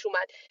کرمی پیش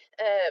اومد.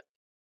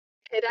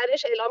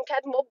 پدرش اعلام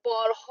کرد ما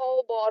بارها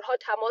و بارها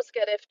تماس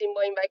گرفتیم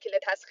با این وکیل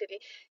تسخیری،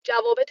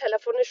 جواب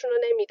تلفنشون رو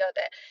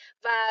نمیداده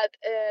و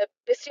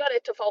بسیار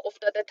اتفاق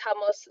افتاده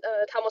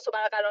تماس رو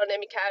برقرار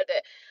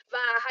نمیکرده و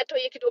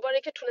حتی یکی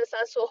دوباره که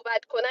تونستن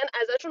صحبت کنن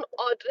ازشون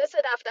آدرس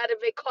دفتر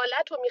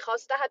وکالت رو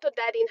میخواسته، حتی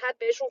در این حد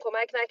بهشون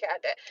کمک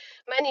نکرده.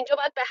 من اینجا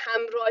باید به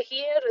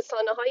همراهی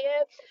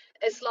رسانه‌های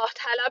اصلاح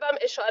طلبم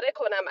اشاره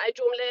کنم، از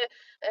جمله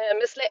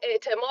مثل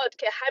اعتماد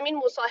که همین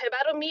مصاحبه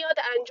رو میاد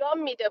انجام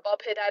میده با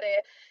پدر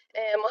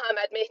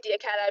محمد مهدی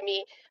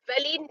کرمی،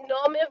 ولی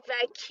نام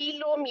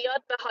وکیل رو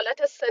میاد به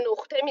حالت سه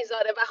نقطه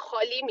میذاره و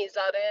خالی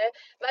میذاره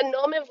و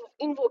نام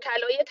این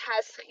وکلای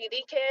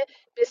تسخیری که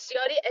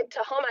بسیاری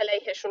اتهام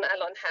علیهشون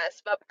الان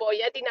هست و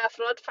باید این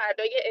افراد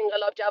فردای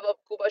انقلاب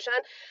جوابگو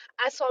باشن،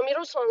 اسامی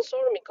رو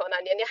سانسور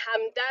میکنن. یعنی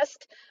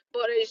همدست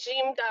با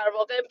رژیم در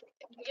واقع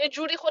یه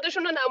جوری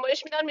خودشون رو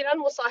نمایش میدن، میرن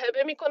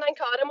مصاحبه میکنن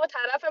که آره ما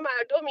طرف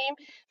مردمیم،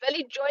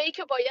 ولی جایی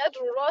که باید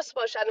رو راست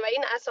باشن و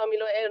این اسامی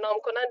رو اعلام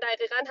کنن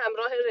دقیقاً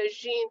همراه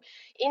رژیم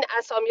این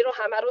اسامی رو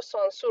همه رو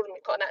سانسور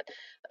میکنن.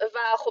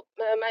 و خب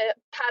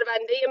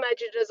پرونده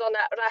مجید رضا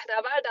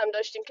رهنوردم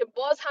داشتیم که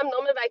باز هم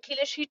نام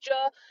وکیلش هیچ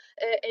جا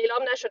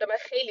اعلام نشده. من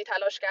خیلی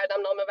تلاش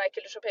کردم نام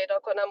وکیلش رو پیدا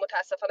کنم،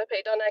 متاسفانه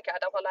پیدا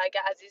نکردم. حالا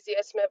اگه عزیزی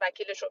اسم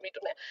وکیلش رو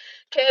میدونه،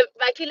 که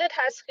وکیل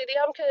تسخیری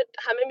هم که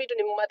همه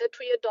میدونیم اومده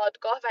توی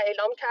دادگاه و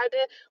اعلام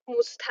کرده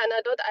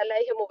مستندات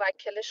علیه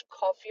موکلش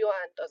کافی و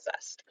اندازه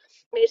است.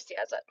 مرسی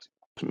ازت.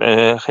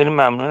 خیلی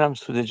ممنونم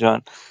سوده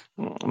جان.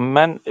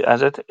 من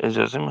ازت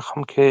اجازه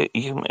میخوام که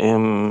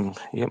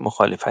یه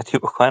مخالفتی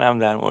بکنم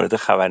در مورد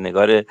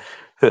خبرنگار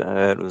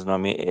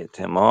روزنامه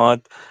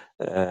اعتماد.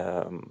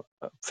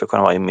 فکر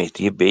کنم آقای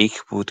مهدی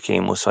بیک بود که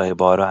این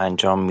مصاحبه ها رو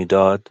انجام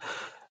میداد.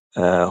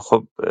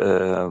 خب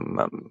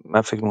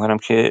من فکر میکنم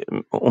که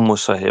اون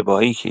مصاحبه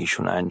هایی که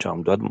ایشون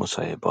انجام داد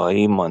مصاحبه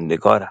هایی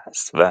ماندگار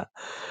هست و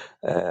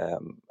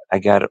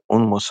اگر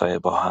اون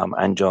مصاحبه ها هم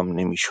انجام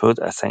نمیشد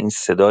اصلا این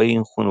صدای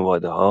این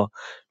خانواده ها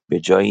به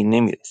جایی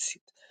نمی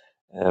رسید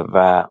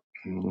و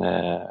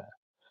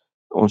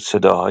اون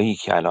صداهایی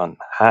که الان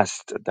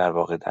هست در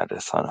واقع در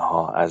رسانه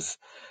ها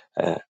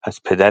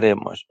از پدر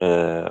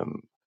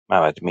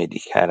محمد مهدی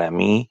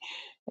کرمی،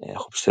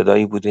 خب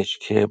صدایی بودش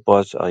که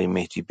باز آقای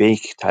مهدی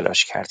بیک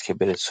تلاش کرد که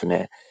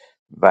برسونه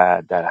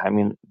و در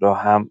همین راه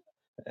هم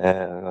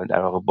در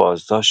واقع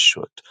بازداشت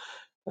شد.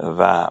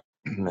 و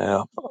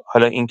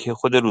حالا اینکه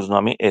خود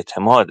روزنامه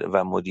اعتماد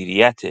و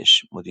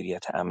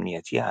مدیریت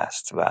امنیتی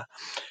هست و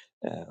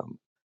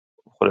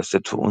خلاصه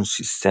تو اون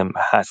سیستم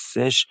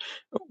هستش،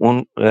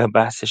 اون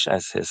بحثش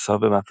از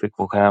حساب من فکر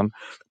میکنم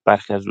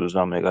برخی از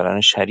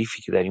روزنامه‌نگاران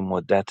شریفی که در این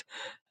مدت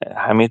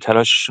همه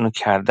تلاششون رو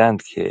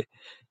کردند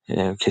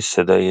که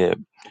صدای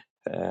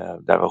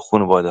در واقع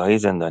خانواده‌های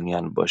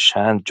زندانیان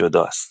باشند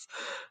جداست.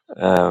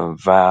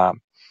 و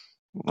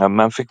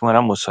من فکر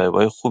میکنم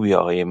مصاحبه‌های خوبی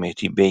آقای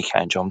مهدی بیک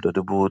انجام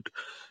داده بود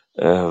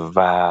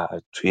و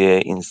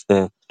توی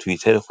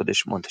توییتر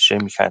خودش منتشر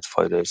میکرد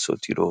فایل‌های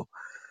صوتی رو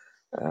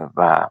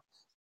و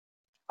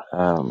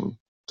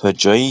تا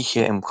جایی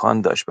که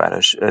امکان داشت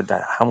براش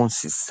در همون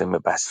سیستم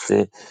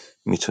بسته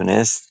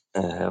میتونست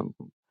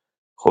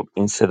خب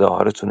این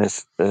صداها رو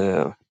تونست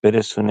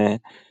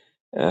برسونه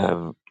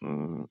اه،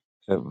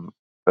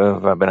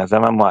 و به نظر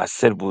من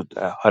مؤثر بود.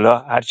 حالا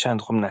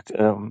هرچند خب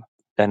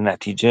در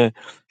نتیجه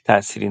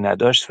تأثیری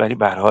نداشت، ولی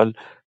به هر حال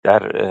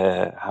در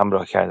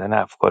همراه کردن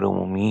افکار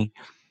عمومی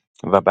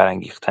و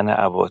برانگیختن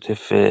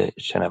عواطف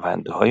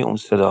شنونده های اون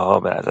صداها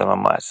به نظر من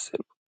مؤثر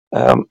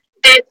بود.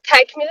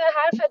 تکمیل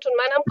حرفتون،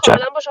 منم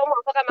کاملا با شما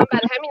موافقم. من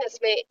برای همین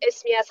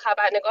اسمی از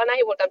خبرنگار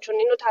نیاوردم، چون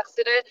اینو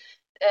تقصیر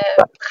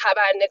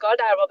خبرنگار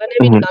در واقع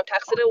نمیدونم،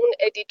 تقصیر اون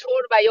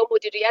ادیتور و یا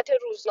مدیریت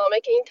روزنامه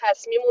که این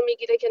تصمیم رو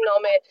میگیره که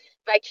نام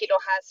وکیل رو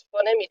حذف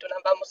کنه نمیدونم،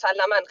 و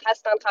مسلما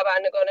هستن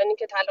خبرنگارانی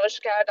که تلاش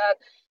کردن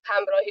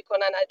همراهی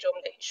کنن، از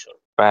جمله ایشون.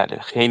 بله،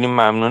 خیلی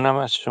ممنونم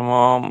از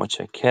شما،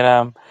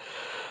 متشکرم.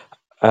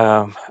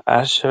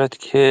 عرض شود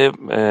که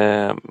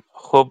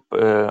خب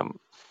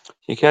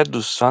یکی از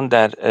دوستان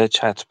در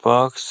چت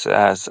باکس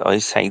از آقای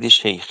سعید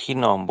شیخی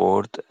نام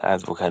برد،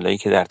 از وکلایی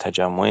که در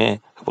تجمع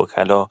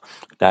وکلا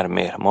در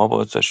مهر ماه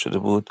بازداشت شده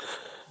بود.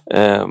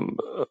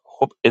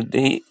 خب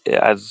عده‌ای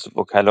از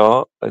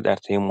وکلا در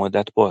طی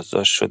مدت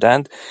بازداشت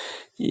شدند.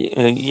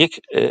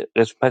 یک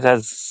قسمت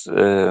از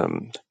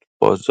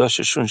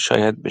بازداشتشون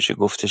شاید بشه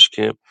گفتش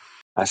که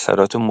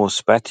اثرات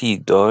مثبتی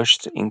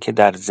داشت، اینکه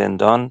در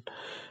زندان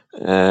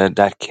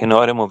در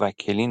کنار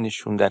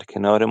موکلینشون، در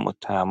کنار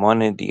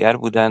متهمان دیگر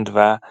بودند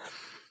و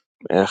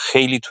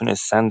خیلی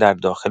تونستن در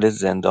داخل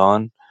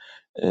زندان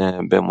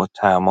به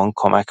متهمان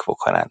کمک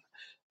بکنن.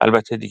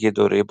 البته دیگه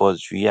دوره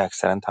بازجویی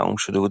اکثرا تموم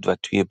شده بود و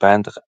توی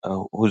بند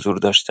حضور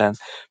داشتن،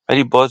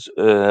 ولی باز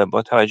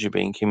با توجه به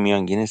اینکه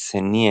میانگین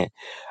سنی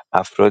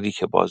افرادی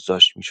که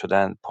بازداشت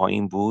میشدن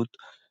پایین بود،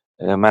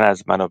 من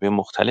از منابع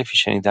مختلفی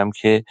شنیدم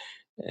که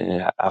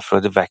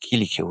افراد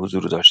وکیلی که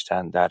حضور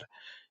داشتن در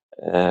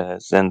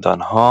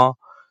زندان‌ها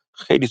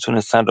خیلی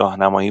تونستن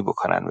راهنمایی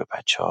بکنن به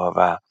بچه‌ها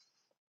و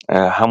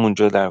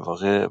همونجا در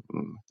واقع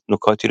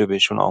نکاتی رو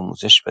بهشون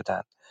آموزش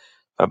بدن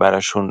و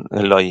براشون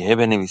لایحه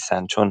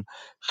بنویسن، چون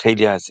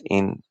خیلی از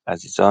این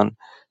عزیزان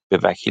به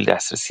وکیل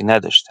دسترسی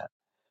نداشتن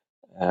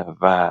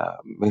و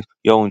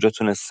یا اونجا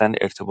تونستن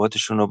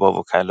ارتباطشون رو با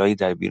وکلایی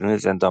در بیرون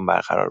زندان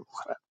برقرار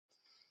بکنن.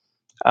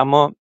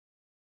 اما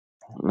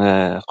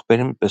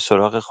بریم به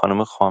سراغ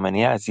خانم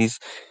خامنه‌ای عزیز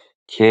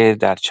که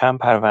در چند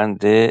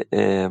پرونده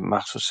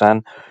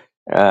مخصوصاً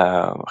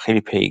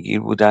خیلی پیگیر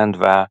بودند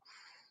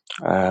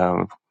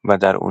و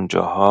در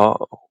اونجاها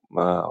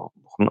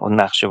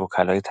اون نقش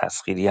وکلای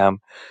تسخیری هم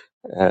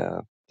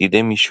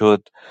دیده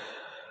میشد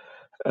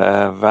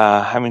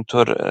و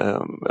همینطور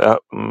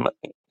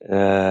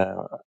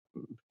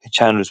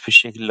چند روز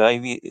پیش یک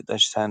لایوی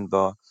داشتن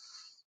با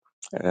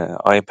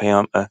آقای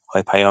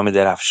پیام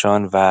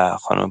درفشان و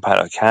خانم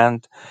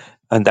پراکند.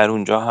 در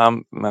اونجا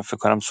هم من فکر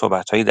کنم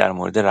صحبت‌هایی در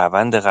مورد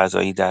روند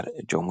قضایی در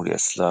جمهوری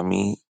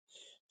اسلامی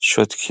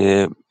شد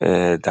که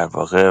در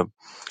واقع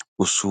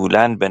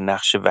اصولاً به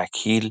نقش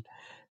وکیل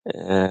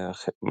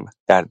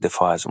در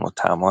دفاع از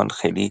متهمان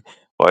خیلی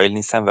قائل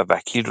نیستن و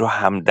وکیل رو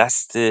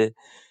همدست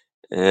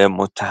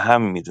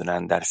متهم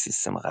میدونن در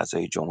سیستم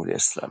قضایی جمهوری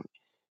اسلامی.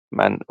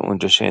 من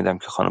اونجا شنیدم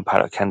که خانم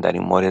پراکند در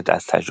این مورد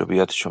از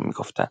تجربیاتشون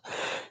میگفتن.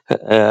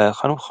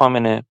 خانم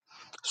خامنه،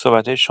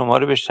 صحبت‌های شما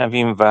رو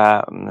بشنویم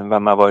و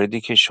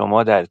مواردی که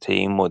شما در طی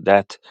این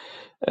مدت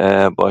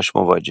باش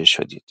مواجه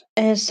شدید.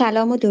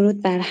 سلام و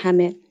درود بر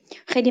همه.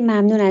 خیلی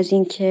ممنون از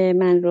این که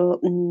من رو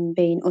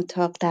به این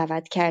اتاق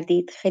دعوت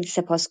کردید. خیلی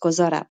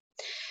سپاسگزارم.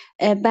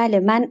 بله،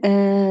 من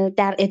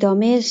در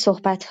ادامه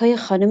صحبت‌های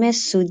خانم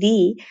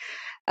سودی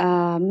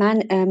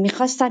من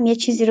میخواستم یه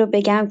چیزی رو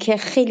بگم که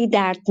خیلی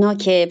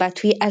دردناکه و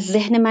توی از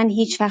ذهن من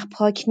هیچ وقت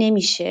پاک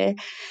نمیشه.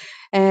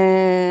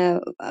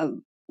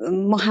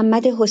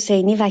 محمد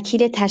حسینی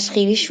وکیل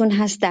تشخیصیشون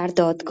هست در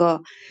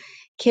دادگاه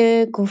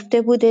که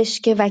گفته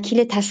بودش که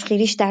وکیل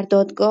تسخیریش در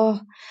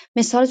دادگاه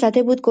مثال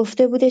زده بود،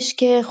 گفته بودش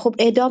که خب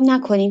اعدام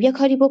نکنیم، یه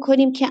کاری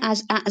بکنیم که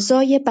از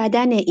اعضای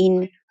بدن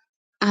این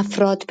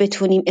افراد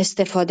بتونیم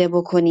استفاده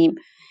بکنیم.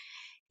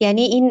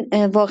 یعنی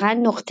این واقعا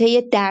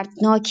نقطه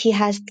دردناکی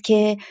هست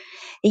که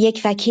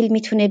یک وکیل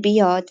میتونه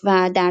بیاد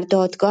و در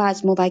دادگاه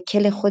از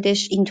موکل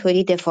خودش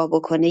اینطوری دفاع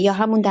بکنه. یا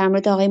همون در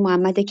مورد آقای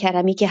محمد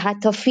کرمی که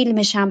حتی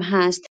فیلمش هم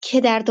هست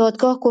که در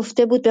دادگاه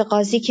گفته بود به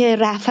قاضی که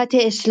رأفت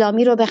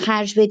اسلامی رو به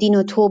خرج بدین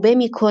و توبه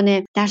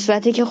میکنه، در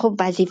صورتی که خب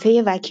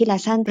وظیفه وکیل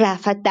اصلا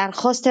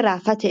درخواست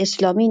رأفت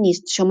اسلامی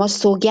نیست. شما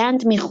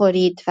سوگند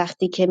میخورید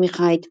وقتی که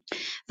میخواید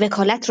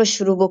وکالت رو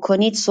شروع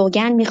بکنید،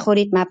 سوگند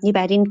میخورید مبنی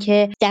بر این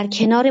که در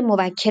کنار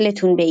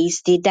موکلتون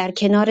بایستید،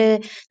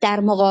 در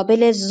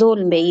مقابل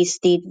ظلم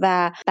بایستید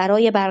و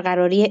برای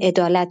برقراری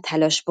عدالت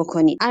تلاش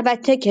بکنید.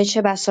 البته که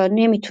چه بسا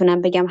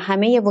نمیتونم بگم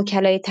همه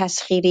وکلای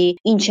تسخیری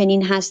این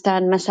چنین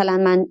هستن. مثلا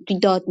من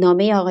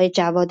دادنامه آقای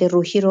جواد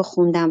روحی رو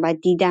خوندم و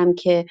دیدم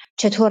که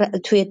چطور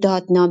توی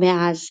دادنامه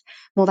از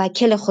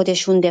موکل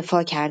خودشون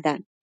دفاع کردن.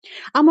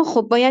 اما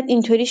خب باید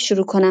اینطوری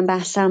شروع کنم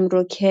بحثم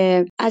رو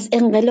که از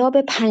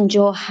انقلاب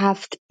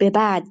 57 به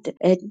بعد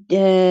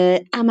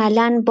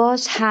عملاً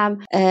باز هم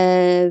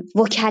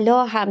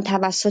وکلا هم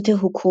توسط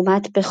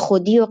حکومت به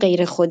خودی و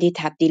غیر خودی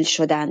تبدیل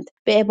شدند.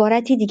 به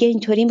عبارتی دیگه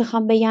اینطوری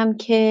میخوام بگم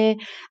که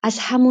از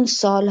همون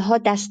سالها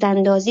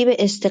دستاندازی به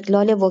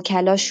استقلال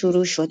وکلا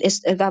شروع شد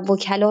و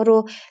وکلا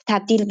رو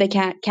تبدیل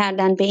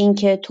کردن به این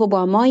که تو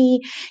با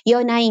مایی،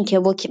 یا نه اینکه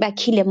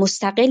وکیل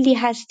مستقلی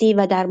هستی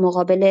و در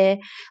مقابل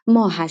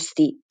ما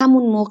هستی.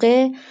 همون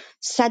موقع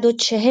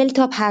 140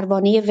 تا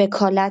پروانه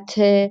وکالت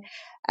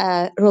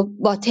رو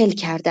باطل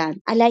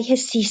کردند. علیه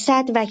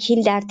 300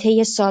 وکیل در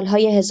طی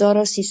سالهای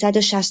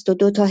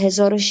 1362 تا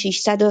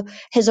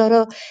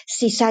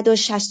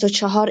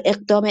 1364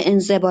 اقدام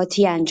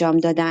انضباطی انجام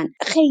دادند.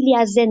 خیلی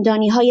از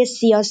زندانی‌های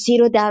سیاسی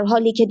رو در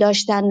حالی که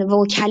داشتن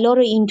وکلا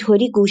رو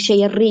اینطوری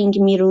گوشه رینگ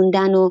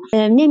میروندن و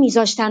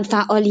نمیذاشتن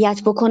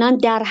فعالیت بکنن،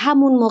 در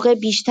همون موقع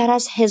بیشتر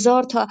از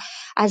 1000 تا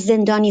از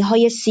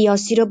زندانی‌های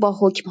سیاسی رو با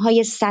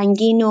حکم‌های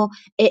سنگین و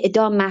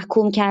اعدام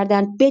محکوم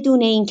کردند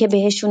بدون اینکه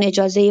بهشون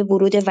اجازه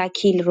ورود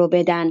وکیل رو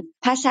بدن.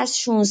 پس از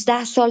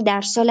 16 سال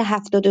در سال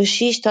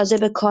 76 تازه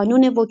به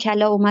کانون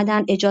وکلا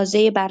اومدن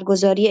اجازه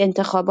برگزاری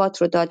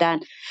انتخابات رو دادن.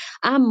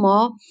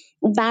 اما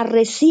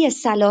بررسی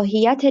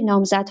صلاحیت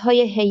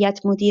نامزدهای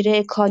هیئت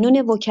مدیره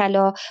کانون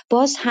وکلا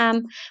باز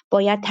هم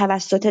باید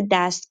توسط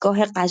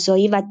دستگاه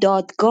قضایی و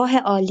دادگاه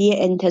عالی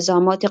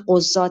انتظامات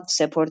قضات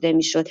سپرده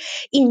میشد.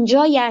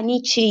 اینجا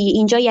یعنی چی؟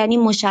 اینجا یعنی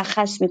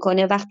مشخص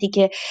میکنه وقتی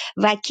که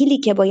وکیلی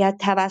که باید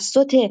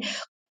توسط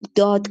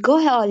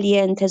دادگاه عالی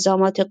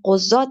انتظامات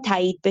قضات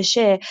تایید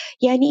بشه،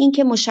 یعنی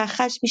اینکه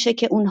مشخص میشه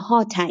که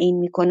اونها تعیین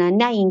میکنن،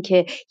 نه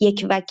اینکه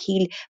یک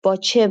وکیل با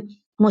چه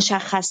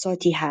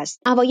مشخصاتی هست.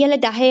 اوایل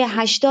دهه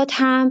 80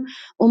 هم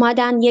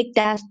اومدن یک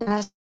دست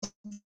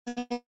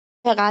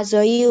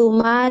قضایی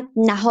اومد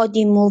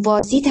نهادی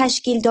موازی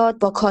تشکیل داد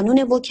با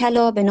کانون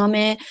وکلا به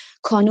نام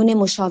کانون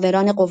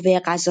مشاوران قوه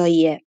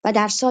قضاییه و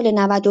در سال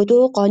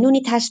 92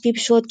 قانونی تصویب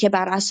شد که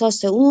بر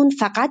اساس اون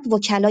فقط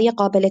وکلای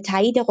قابل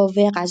تایید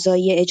قوه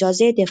قضاییه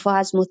اجازه دفاع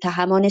از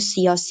متهمان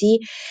سیاسی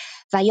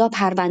و یا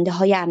پرونده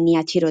های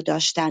امنیتی رو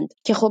داشتند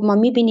که خب ما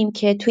میبینیم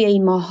که توی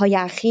این ماه‌های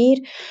اخیر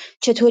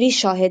چطوری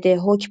شاهد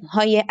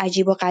حکم‌های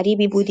عجیب و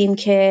غریبی بودیم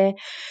که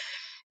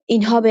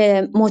اینها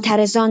به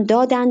معترضان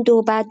دادند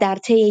و بعد در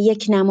طی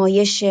یک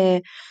نمایش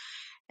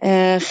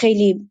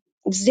خیلی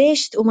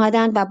زشت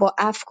اومدن و با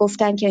عفو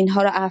گفتن که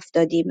اینها رو عفو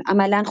دادیم.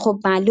 عملا خب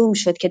معلوم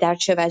شد که در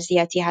چه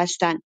وضعیتی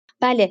هستن.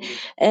 بله،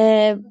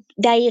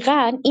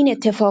 دقیقاً این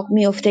اتفاق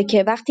میفته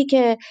که وقتی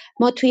که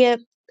ما توی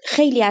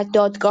خیلی از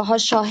دادگاه‌ها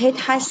شاهد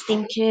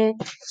هستیم که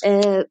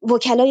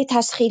وکلای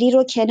تسخیری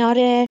رو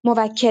کنار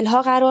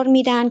موکل‌ها قرار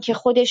میدن که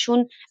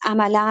خودشون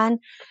عملاً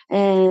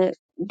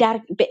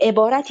به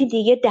عبارت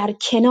دیگه در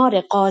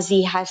کنار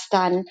قاضی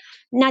هستن،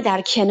 نه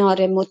در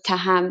کنار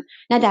متهم،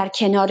 نه در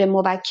کنار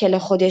موکل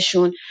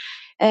خودشون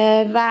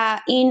و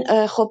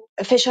این خب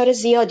فشار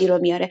زیادی رو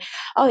میاره.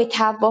 آقای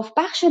طواف،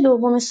 بخش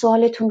دوم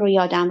سوالتون رو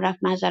یادم رفت،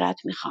 معذرت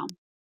میخوام.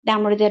 در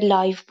مورد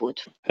لایو بود.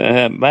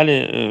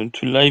 بله،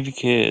 تو لایوی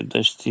که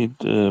داشتید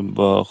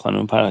با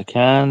خانم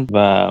پراکند و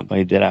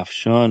آقای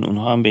درفشان،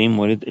 اونها هم به این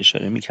مورد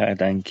اشاره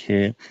میکردن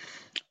که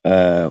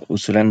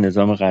اصولا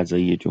نظام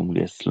قضایی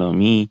جمهوری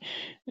اسلامی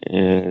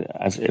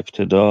از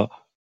ابتدا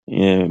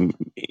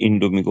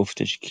این رو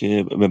میگفتش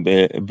که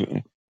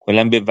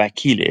کلا به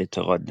وکیل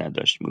اعتقاد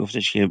نداشت.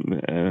 میگفتش که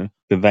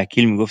به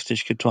وکیل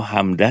میگفتش که تو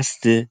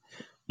همدست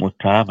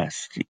متهم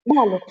هستی.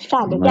 بله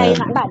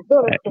دقیقاً، بله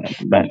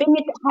درسته. بله.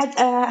 ببینید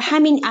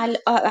همین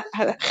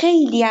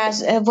خیلی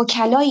از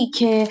وکلایی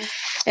که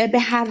به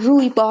هر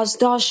روی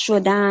بازداشت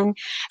شدن،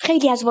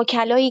 خیلی از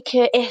وکلایی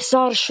که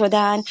احضار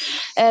شدن،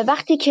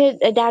 وقتی که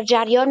در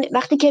جریان،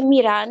 وقتی که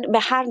میرن به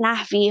هر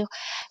نحوی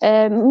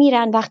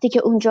میرن، وقتی که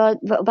اونجا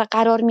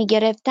قرار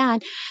میگرفتن،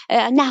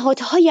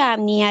 نهادهای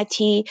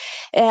امنیتی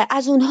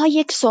از اونها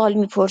یک سوال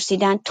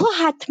میپرسیدن: تو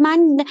حتما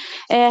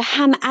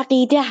هم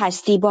عقیده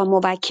هستی با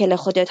موکل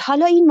خودت؟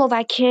 حالا این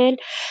موکل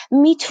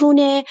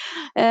میتونه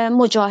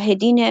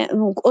مجاهدین،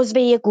 عضو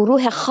یک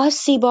گروه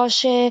خاصی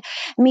باشه،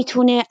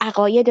 میتونه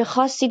عقاید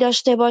خاصی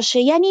داشته باشه،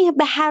 یعنی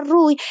به هر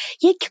روی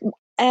یک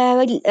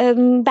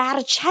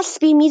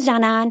برچسبی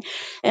میزنن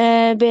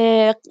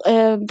به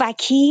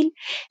وکیل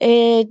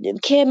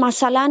که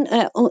مثلا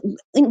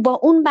با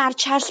اون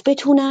برچسب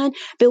بتونن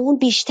به اون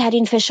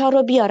بیشترین فشار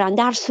رو بیارن،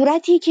 در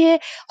صورتی که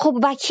خب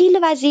وکیل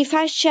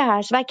وظیفش چه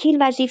هست؟ وکیل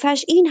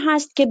وظیفش این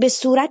هست که به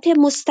صورت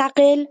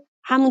مستقل،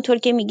 همونطور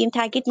که میگیم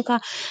تاکید میکنم،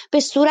 به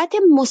صورت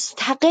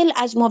مستقل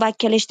از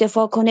موکلش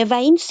دفاع کنه و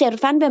این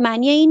صرفاً به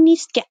معنی این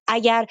نیست که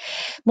اگر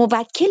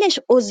موکلش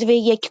عضو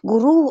یک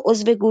گروه،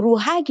 عضو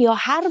گروهک یا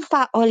هر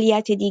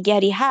فعالیت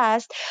دیگری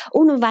هست،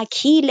 اون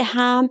وکیل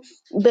هم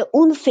به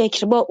اون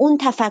فکر، با اون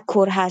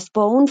تفکر هست،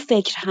 با اون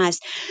فکر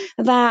هست.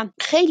 و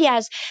خیلی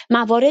از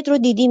موارد رو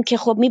دیدیم که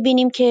خب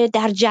میبینیم که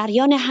در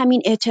جریان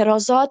همین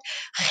اعتراضات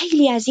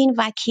خیلی از این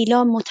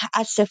وکیلا،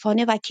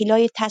 متاسفانه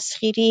وکیلای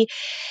تسخیری،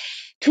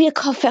 توی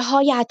کافه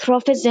های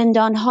اطراف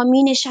زندان ها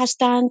می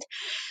نشستند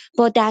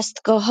با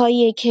دستگاه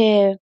هایی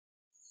که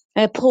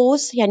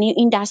پوز، یعنی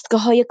این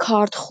دستگاه های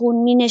کارتخون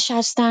می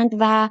نشستند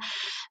و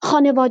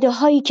خانواده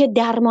هایی که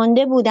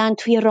درمانده بودند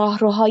توی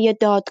راهروهای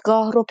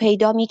دادگاه رو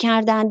پیدا می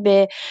کردند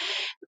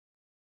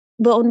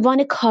به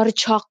عنوان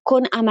کارچاق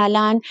کن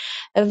عملاً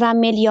و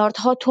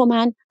میلیاردها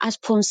تومان، از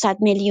 500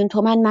 میلیون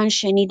تومان من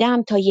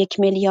شنیدم تا 1.5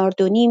 میلیارد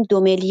 2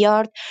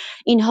 میلیارد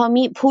اینها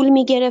پول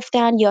می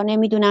گرفتن یا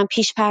نمیدونم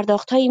پیش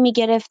پرداخت هایی می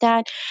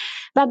گرفتن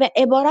و به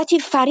عبارتی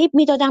فریب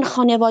می دادن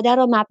خانواده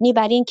رو، مبنی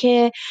بر این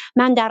که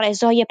من در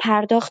ازای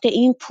پرداخت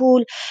این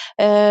پول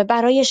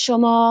برای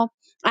شما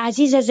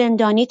عزیز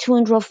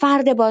زندانیتون رو،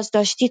 فرد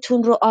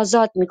بازداشتیتون رو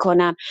آزاد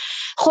میکنم.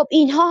 خب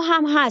اینها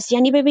هم هست،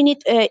 یعنی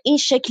ببینید این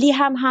شکلی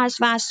هم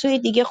هست و از سوی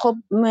دیگه خب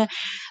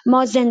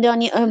ما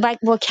زندانی و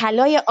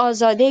وکلای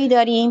آزاده‌ای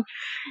داریم،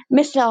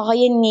 مثل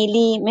آقای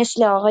نیلی،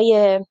 مثل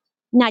آقای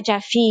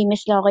نجفی،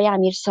 مثل آقای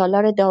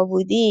امیرسالار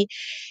داوودی،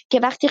 که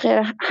وقتی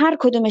هر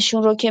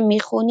کدومشون رو که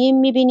میخونیم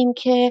میبینیم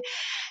که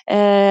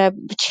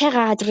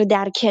چقدر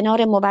در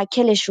کنار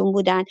موکلشون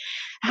بودن.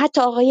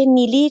 حتی آقای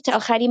نیلی تا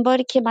آخرین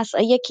باری که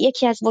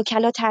یکی از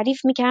وکلا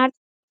تعریف میکرد،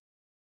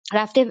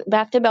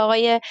 رفته به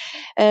آقای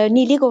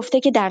نیلی گفته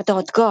که در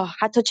دادگاه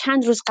حتی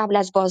چند روز قبل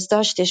از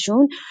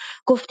بازداشتشون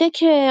گفته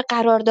که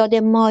قرارداد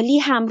مالی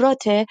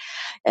همراته.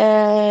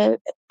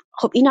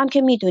 خب این هم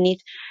که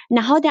میدونید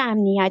نهاد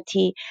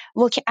امنیتی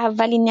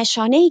اولین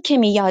نشانه‌ای که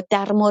میاد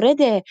در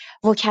مورد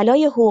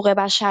وکلای حقوق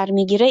بشر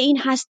میگیره این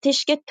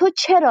هستش که تو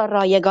چرا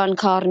رایگان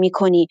کار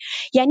میکنی.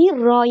 یعنی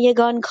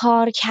رایگان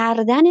کار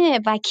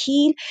کردن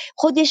وکیل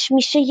خودش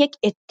میشه یک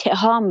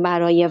اتهام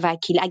برای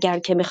وکیل، اگر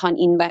که میخوان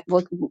این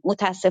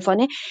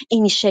متاسفانه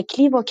این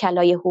شکلی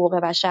وکلای حقوق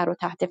بشر رو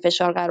تحت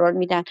فشار قرار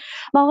میدن.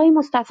 و آقای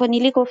مصطفی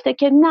نیلی گفته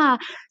که نه،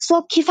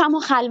 صبح کیفمو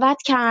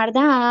خلوت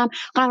کردم،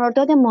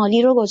 قرارداد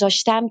مالی رو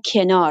گذاشتم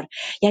کنار.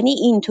 یعنی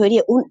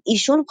اینطوری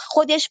ایشون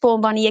خودش به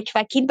عنوان یک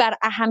وکیل بر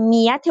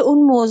اهمیت اون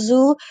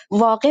موضوع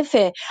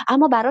واقفه،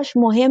 اما براش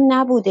مهم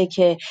نبوده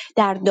که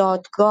در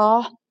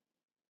دادگاه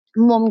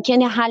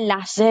ممکنه هر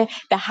لحظه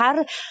به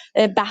هر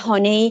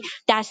بهانه‌ای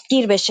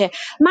دستگیر بشه.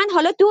 من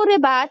حالا دور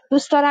بعد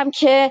دوست دارم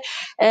که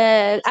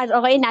از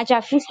آقای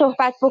نجفی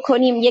صحبت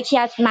بکنیم، یکی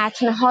از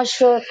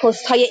متن‌هاش و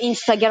پست‌های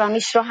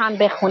اینستاگرامیش رو هم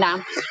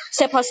بخونم.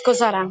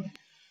 سپاسگزارم.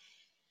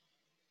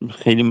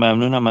 خیلی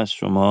ممنونم از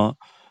شما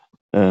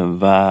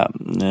و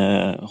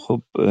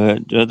خب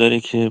جا داره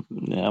که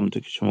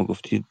همونطور که شما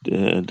گفتید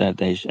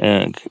در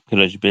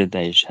راجع به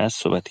دهه 60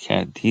 صحبت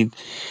کردید،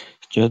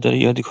 جا داره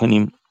یادی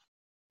کنیم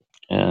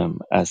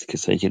از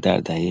کسایی که در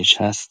دهه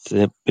 60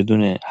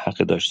 بدون حق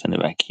داشتن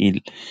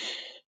وکیل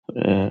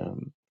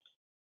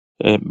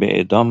به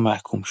اعدام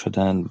محکوم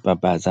شدن و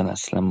بعضا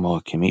اصلا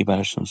محاکمه‌ای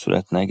براشون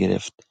صورت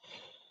نگرفت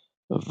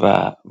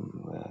و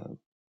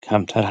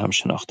کمتر هم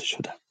شناخته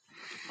شدن.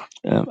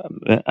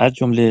 از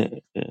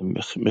جمله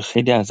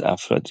خیلی از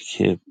افرادی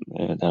که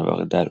در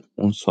واقع در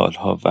اون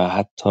سالها و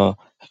حتی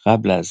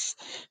قبل از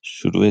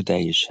شروع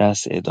دهه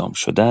 60 اعدام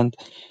شدند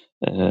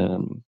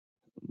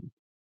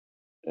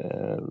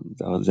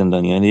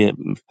زندانیان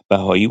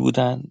بهایی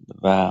بودند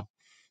و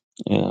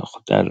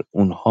خب در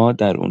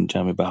اون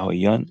جمع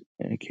بهاییان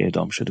که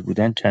اعدام شده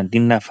بودند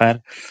چندین نفر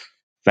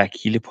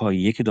وکیل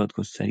پایه که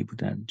دادگستری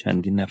بودند،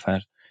 چندین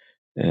نفر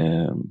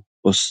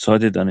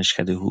استاد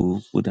دانشکده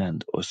حقوق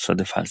بودند،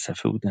 استاد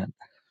فلسفه بودند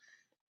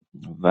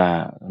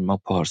و ما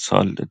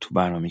پارسال تو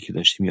برنامه‌ای که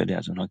داشتیم یادی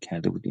از اونها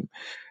کرده بودیم.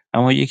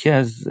 اما یکی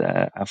از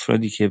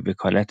افرادی که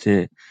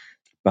وکالت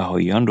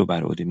بهاییان رو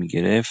بر عهده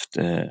می‌گرفت،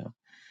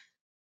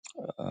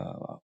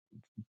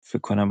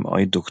 فکر کنم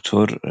آقای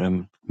دکتر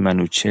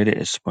منوچهر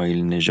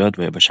اسماعیل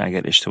نژاد باشه،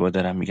 اگر اشتباه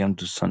دارم میگم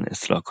دوستان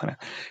اصلاح کنن،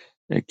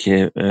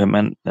 که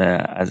من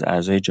از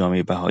اعضای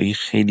جامعه بهایی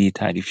خیلی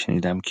تعریف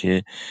شنیدم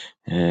که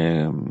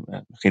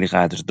خیلی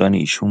قدردان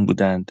ایشون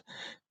بودند.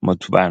 ما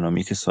تو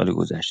برنامه‌ای که سال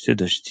گذشته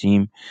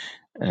داشتیم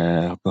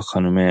با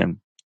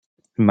خانم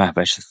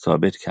مهوش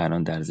ثابت که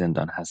الان در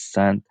زندان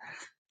هستند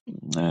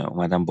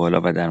اومدن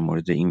بالا و در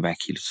مورد این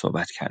وکیل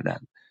صحبت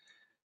کردند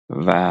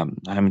و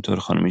همینطور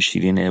خانم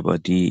شیرین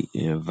عبادی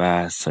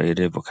و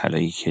سایر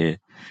وکلایی که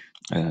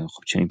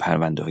خب چنین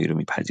پرونده هایی رو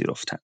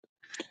میپذیرفتن.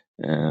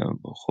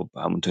 خب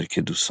همونطور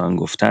که دوستان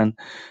گفتن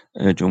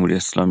جمهوری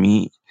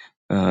اسلامی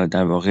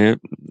در واقع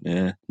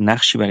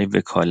نقشی برای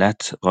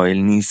وکالت قائل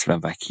نیست و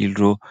وکیل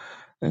رو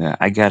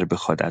اگر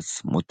بخواد از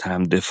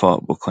متهم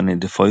دفاع بکنه،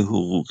 دفاع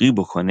حقوقی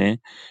بکنه،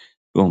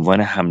 به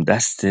عنوان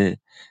همدست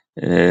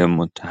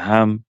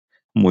متهم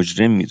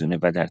مجرم میدونه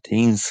و در طی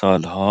این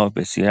سالها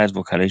بسیار از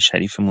وکلای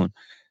شریفمون،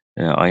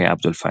 آقای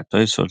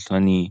عبدالفتاح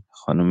سلطانی،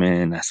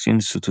 خانم نسرین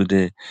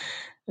ستوده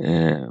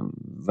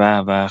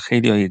و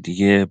خیلی های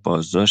دیگه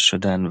بازداشت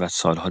شدن و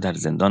سالها در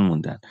زندان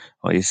موندن،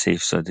 آقای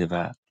سیفزاده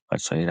و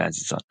سایر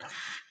عزیزان.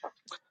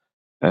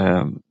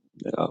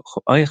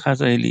 خب آقای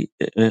خزائلی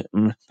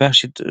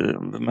بخشید،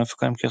 من فکر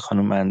کنم که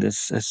خانم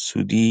مهندس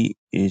سودی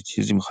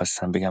چیزی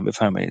میخواستم بگم،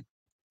 بفرمایید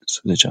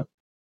سوده جان.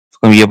 فکر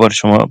کنم یه بار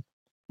شما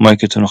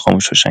مایکتون رو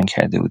خاموش روشن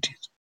کرده بودید.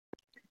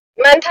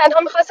 من تنها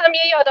میخواستم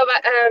یه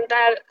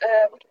در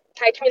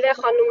تکمیل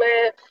خانم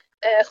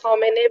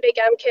خامنه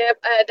بگم که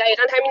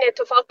دقیقا همین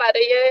اتفاق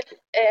برای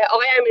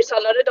آقای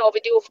امیرسالار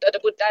داوودی افتاده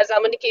بود در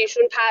زمانی که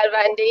ایشون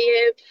پرونده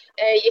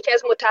یکی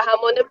از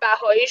متهمان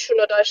بهاییشون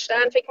رو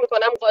داشتن. فکر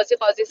میکنم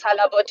قاضی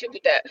صلواتی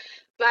بوده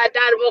و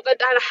در واقع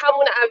در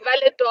همون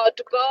اول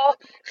دادگاه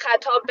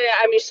خطاب به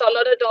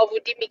امیرسالار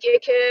داوودی میگه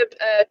که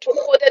تو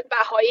خودت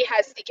بهایی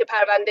هستی که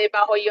پرونده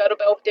بهایی ها رو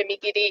به عهده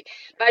میگیری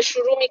و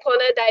شروع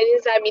میکنه در این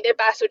زمینه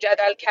بحث و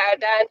جدل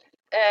کردن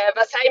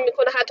و سعی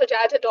میکنه حتی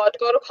جهت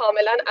دادگاه رو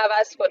کاملا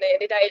عوض کنه.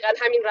 یعنی دقیقا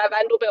همین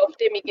روند رو به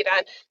عهده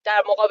میگیرن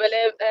در مقابل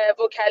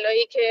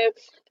وکلایی که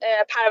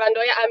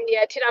پرونده‌های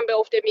امنیتی رو به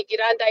عهده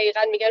میگیرن.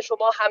 دقیقا میگن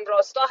شما هم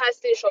راستا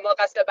هستین، شما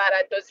قصد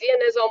براندازی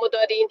نظامو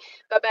دارین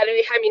و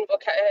برای همین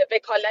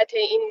وکالت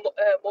این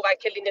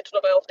موکلینتون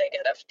رو به عهده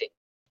گرفتین.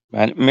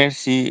 بله،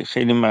 مرسی،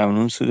 خیلی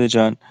ممنون سوده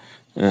جان.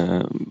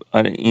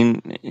 آره،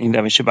 این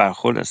روش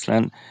برخورد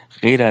اصلا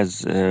غیر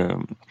از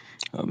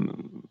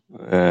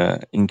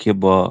اینکه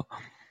با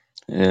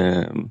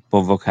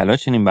وکلا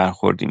چنین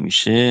برخوردی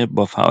میشه،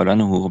 با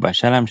فعالان حقوق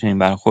بشر هم چنین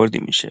برخوردی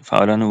میشه.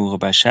 فعالان حقوق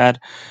بشر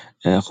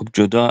خب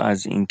جدا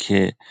از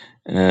اینکه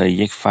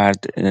یک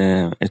فرد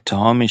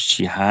اتهامش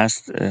چی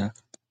هست،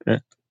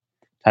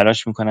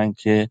 تلاش میکنن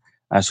که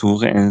از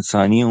حقوق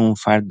انسانی اون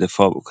فرد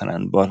دفاع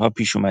بکنن. بارها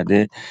پیش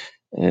اومده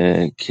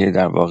که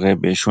در واقع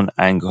بهشون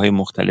انگ‌های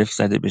مختلف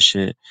زده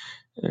بشه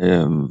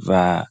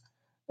و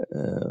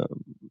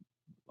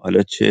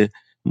حالا چه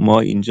ما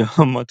اینجا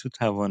ما تو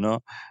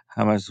توانا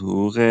هم از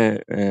حقوق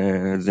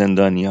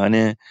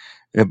زندانیان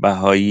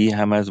بهایی،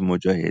 هم از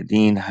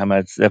مجاهدین، هم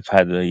از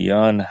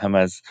فداییان، هم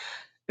از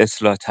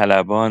اصلاح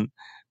طلبان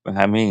و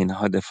همه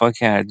اینها دفاع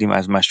کردیم،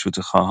 از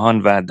مشروطه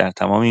خواهان، و در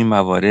تمام این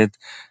موارد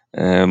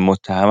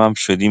متهمم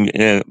شدیم.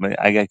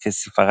 اگر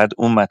کسی فقط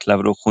اون مطلب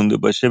رو خونده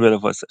باشه،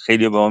 بلافاصله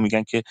خیلی به ما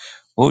میگن که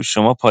او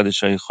شما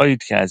پادشاهی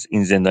خواهید که از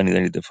این زندانی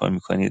دارید دفاع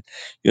میکنید،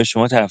 یا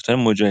شما طرفدار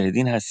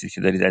مجاهدین هستید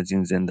که دارید از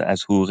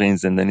از حقوق این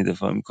زندانی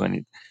دفاع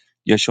میکنید،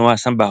 یا شما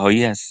اصلا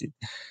بهایی هستید،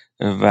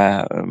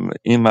 و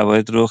این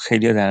موارد رو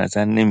خیلی در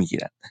نظر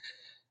نمیگیرن.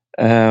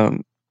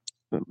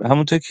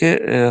 همونطور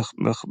که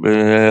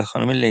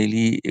خانم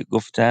لیلی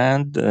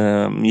گفتند،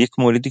 یک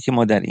موردی که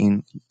ما در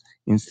این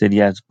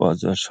سری از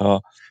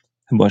بازداشت‌ها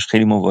باش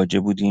خیلی مواجه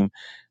بودیم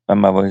و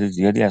موارد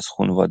زیادی از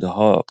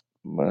خانواده‌ها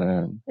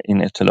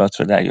این اطلاعات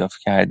رو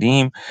دریافت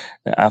کردیم،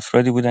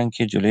 افرادی بودن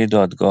که جلوی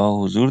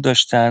دادگاه حضور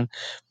داشتن،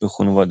 به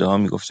خانواده‌ها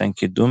میگفتن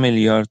که 2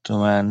 میلیارد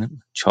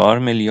تومان، 4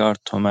 میلیارد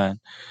تومان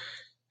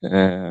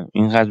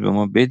اینقدر به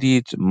ما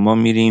بدید، ما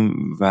میریم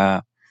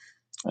و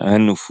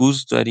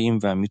نفوذ داریم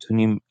و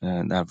میتونیم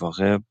در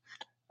واقع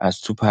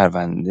از تو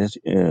پرونده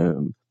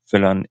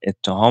فلان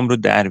اتهام رو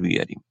در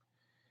بیاریم،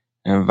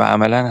 و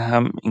عملا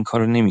هم این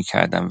کارو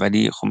نمی‌کردم.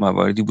 ولی خب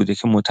مواردی بوده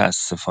که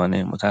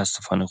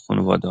متاسفانه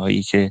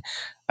خانواده‌هایی که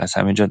از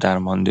همه جا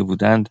درمانده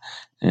بودند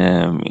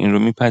این رو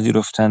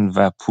میپذیرفتند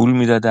و پول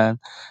میدادند،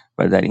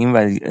 و در این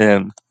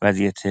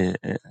وضعیت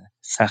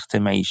سخت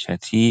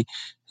معیشتی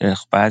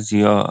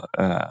بعضیا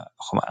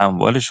خب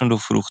اموالشون رو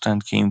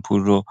فروختند که این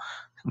پول رو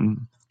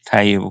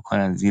تهیه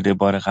بکنن، زیر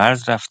بار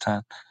قرض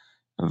رفتن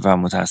و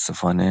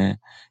متاسفانه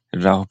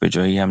راه به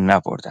جایی هم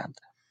نبردند.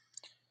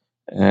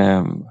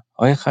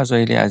 آقای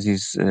خزائلی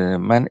عزیز،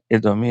 من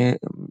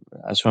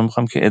از شما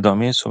میخوام که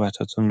ادامه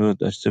صحبتاتون رو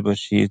داشته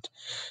باشید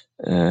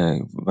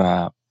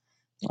و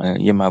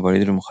یه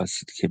مواردی رو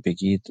میخواستید که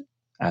بگید،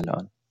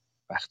 الان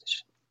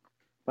وقتشه.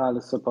 بله،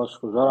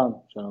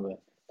 سپاسگزارم جناب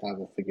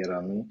طرف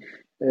گرامی.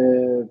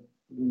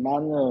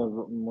 من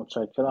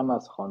متشکرم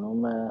از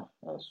خانم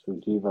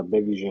سودی و به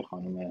ویژه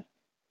خانم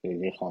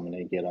لیلی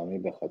خامنه گرامی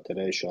به خاطر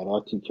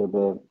اشاراتی که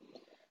به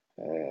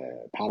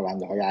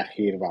پرونده های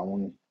اخیر و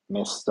اون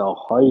مصداق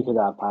هایی که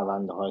در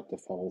پرونده ها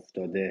اتفاق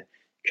افتاده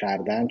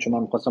کردن، چون من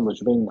میخواستم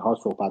راجع به اینها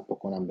صحبت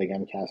بکنم،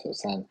 بگم که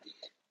اساساً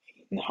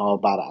اینها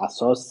بر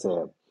اساس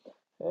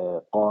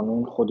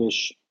قانون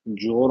خودش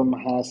جرم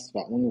هست و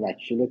اون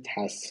وکیل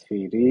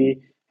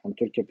تسخیری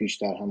همطور که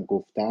پیشتر هم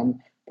گفتم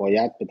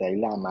باید به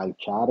دلیل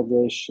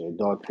عملکردش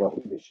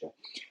دادگاهی بشه.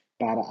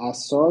 بر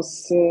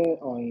اساس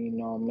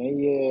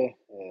آیین‌نامه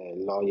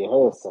لایحه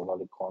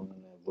استقلال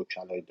کانون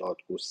وکلای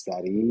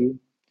دادگستری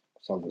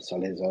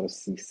سال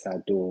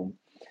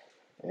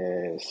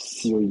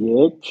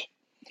 1331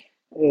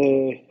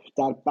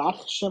 در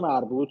بخش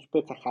مربوط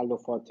به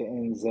تخلفات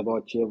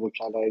انضباطی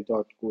وکلای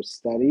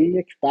دادگستری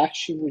یک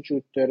بخشی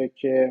وجود داره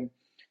که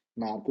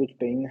مربوط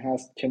به این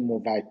هست که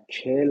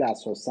موکل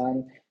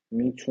اساساً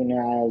میتونه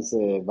از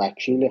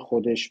وکیل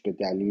خودش به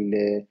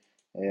دلیل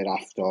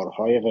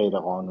رفتارهای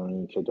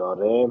غیرقانونی که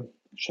داره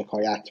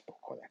شکایت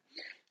بکنه.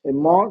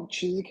 ما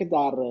چیزی که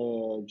در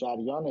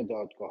جریان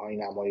دادگاه‌های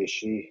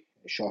نمایشی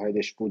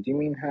شاهدش بودیم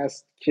این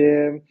هست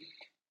که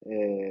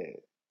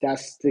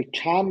دست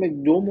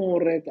کم 2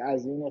 مورد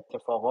از این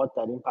اتفاقات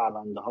در این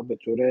پرونده ها به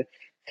طور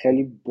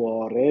خیلی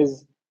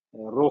بارز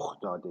رخ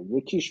داده.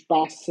 یکیش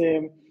بحث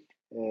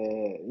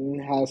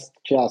این هست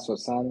که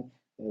اساساً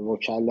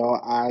وکلا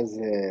از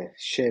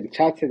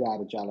شرکت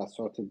در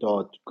جلسات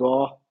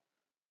دادگاه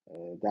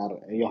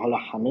یا حالا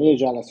همه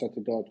جلسات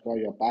دادگاه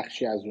یا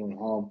بخشی از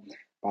اونها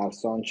بر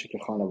اساس آنچه که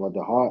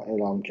خانواده ها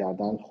اعلام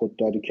کردند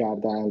خودداری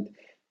کردند،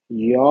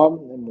 یا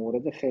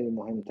مورد خیلی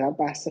مهمتر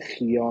بحث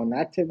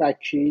خیانت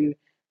وکیل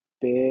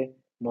به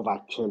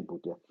موکل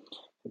بوده.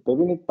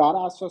 ببینید بر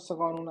اساس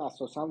قانون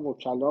اساسا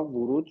وکلا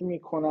ورود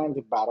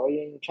میکنند برای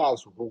اینکه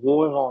از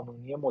حقوق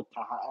قانونی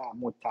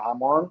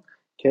متهمان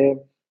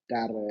که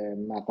در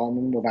مقام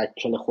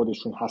موکل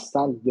خودشون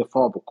هستند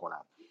دفاع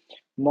بکنند.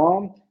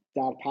 ما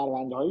در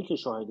پرونده هایی که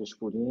شاهدش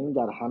بودیم،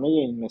 در همه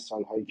این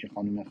مثال هایی که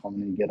خانم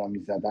خامنه‌ای گرامی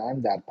زدن،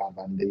 در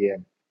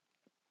پرونده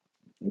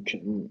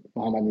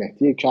محمد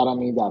مهدی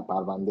کرمی، در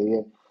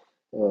پرونده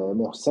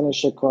محسن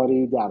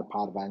شکاری، در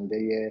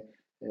پرونده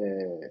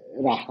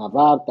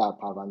رهنورد، در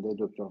پرونده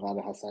دکتر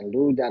قره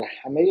حسنلوی، در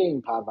همه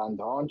این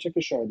پرونده ها آنچه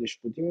که شاهدش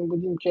بودیم این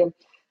بودیم که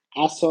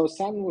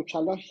اساساً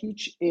وکلا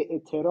هیچ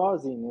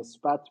اعتراضی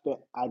نسبت به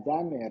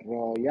عدم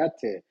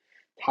رعایت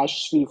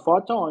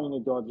تشریفات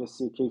آیین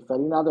دادرسی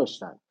کیفری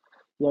نداشتند.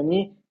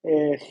 یعنی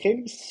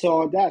خیلی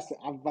ساده است.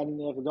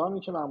 اولین اقدامی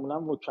که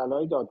معمولا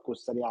وکلای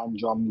دادگستری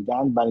انجام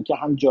میدن برای که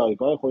هم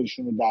جایگاه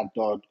خودشون رو در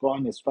دادگاه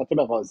نسبت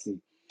به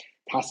قاضی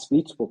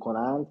تثبیت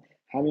بکنند،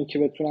 همین که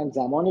بتونن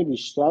زمان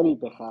بیشتری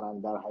بخرن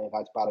در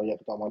حقیقت برای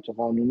اقدامات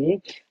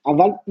قانونی،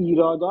 اول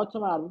ایرادات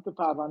مربوط به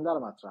پرونده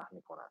رو مطرح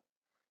میکنن.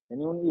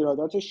 یعنی اون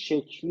ایرادات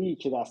شکلی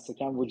که دست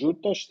کم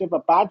وجود داشته و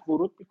بعد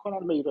ورود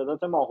میکنن به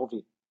ایرادات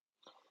ماهوی.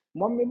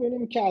 ما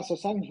میبینیم که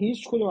اساسا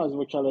هیچ کدوم از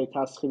وکلای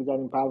تسخیری در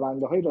این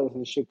پرونده های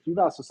ایرادات شکلی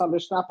رو اساسا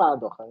بهش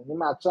نپرداختن، یعنی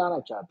مطرح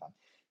نکردن.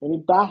 یعنی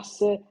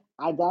بحث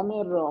عدم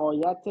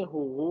رعایت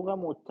حقوق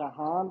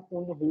متهم،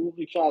 اون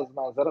حقوقی که از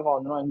منظر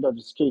قانون آیین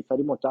دادرسی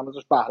کیفری متهم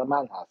ازش بهره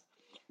مند هست،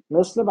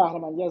 مثل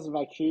بهره‌مندی از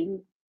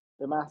وکیل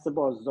به محض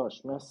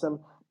بازداشت،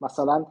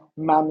 مثلا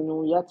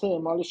ممنوعیت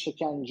اعمال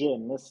شکنجه،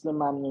 مثل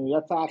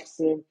ممنوعیت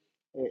اخذ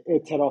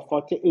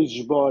اعترافات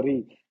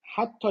اجباری.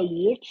 حتی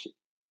یک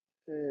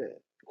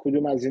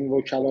کدوم از این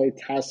وکلای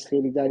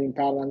تسخیری در این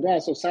پرونده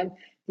اساساً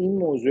این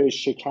موضوع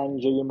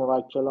شکنجه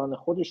موکلان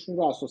خودشون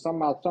رو اساساً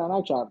مطرح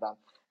نکردن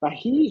و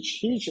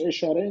هیچ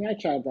اشاره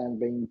نکردن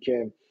به این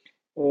که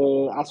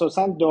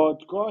اساساً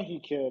دادگاهی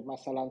که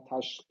مثلا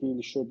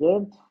تشکیل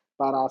شده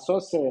بر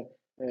اساس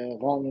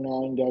قانون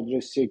آیین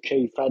دادرسی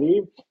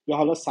کیفری یا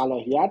حالا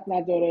صلاحیت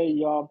نداره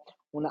یا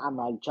اون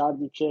عمل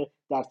کردی که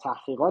در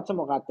تحقیقات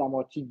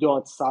مقدماتی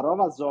دادسرا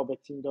و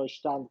ضابطین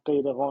داشتن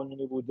غیر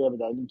قانونی بوده، به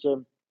دلیلی که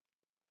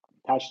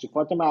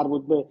تشریفات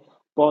مربوط به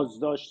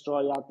بازداشت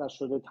رعایت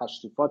نشده،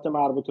 تشریفات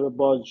مربوط به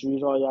بازجویی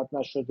رعایت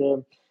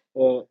نشده،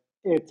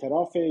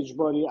 اعتراف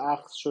اجباری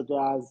اخذ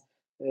شده از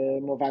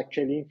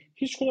موکلین.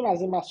 هیچ کدوم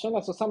از این مسائل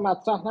اساسا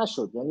مطرح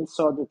نشد. یعنی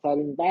ساده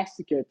ترین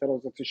بحثی که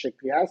اعتراضات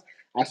شکلی هست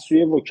از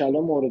سوی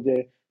وکلا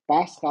مورد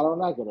بحث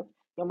قرار نگرفت.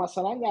 یا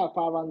مثلا در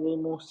پرونده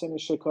محسن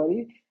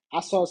شکاری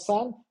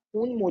اساسا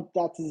اون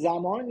مدت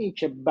زمانی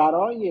که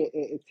برای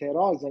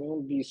اعتراض، یعنی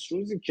اون 20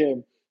 روزی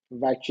که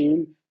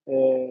وکیل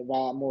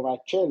و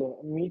موکل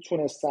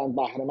میتونستن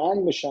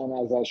بهره‌مند بشن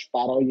ازش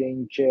برای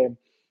اینکه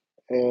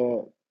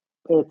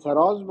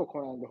اعتراض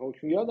بکنن به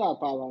حکم، یا در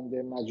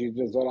پرونده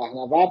مجید رضا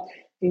رهنورد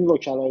این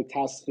وکلای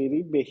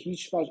تسخیری به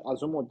هیچ وجه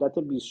از اون مدت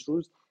 20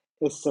 روز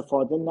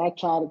استفاده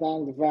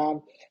نکردند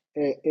و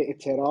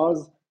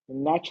اعتراض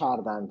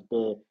نکردند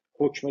به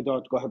حکم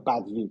دادگاه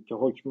بدوی که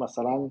حکم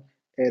مثلا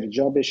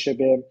ارجاع بشه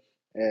به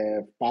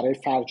برای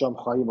فرجام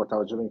خواهی با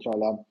توجه به اینکه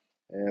حالا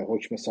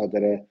حکم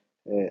صادر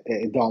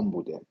اعدام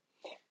بوده.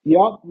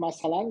 یا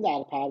مثلا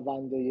در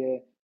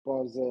پرونده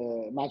باز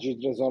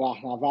مجید رضا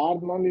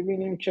رهنورد ما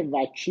میبینیم که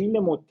وکیل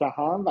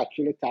متهم،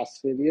 وکیل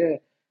تسخیری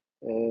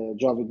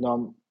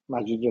جاویدنام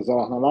مجید رضا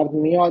رهنورد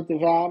میاد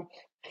و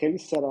خیلی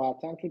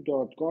صراحتاً تو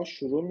دادگاه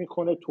شروع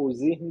میکنه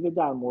توضیح میده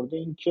در مورد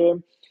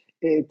اینکه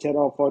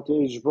اعترافات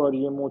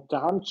اجباری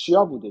متهم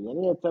چیا بوده.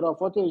 یعنی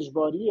اعترافات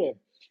اجباری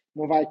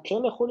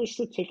موکل خودش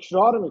رو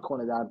تکرار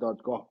میکنه در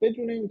دادگاه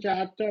بدون اینکه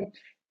حتی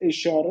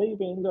اشاره‌ای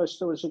به این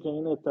داشته باشه که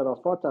این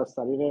اعترافات از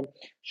طریق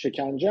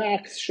شکنجه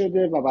عکس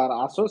شده و بر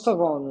اساس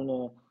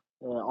قانون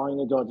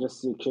آیین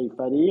دادرسی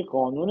کیفری،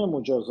 قانون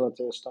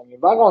مجازات اسلامی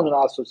و قانون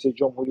اساسی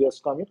جمهوری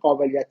اسلامی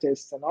قابلیت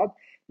استناد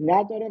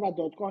نداره و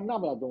دادگاه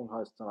نباید به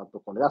اونها استناد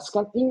بکنه.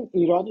 اصلا این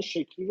ایراد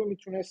شکلی رو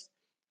میتونست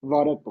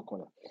وارد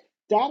بکنه.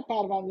 در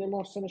پرونده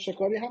محسن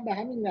شکاری هم به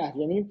همین نحو،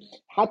 یعنی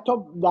حتی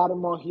در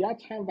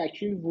ماهیت هم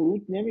وکیل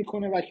ورود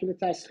نمیکنه، وکیل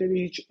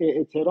تسخیری هیچ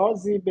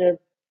اعتراضی به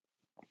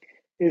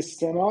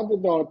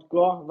استناد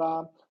دادگاه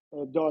و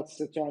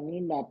دادستانی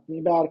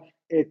مبنی بر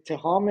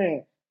اتهام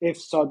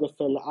افساد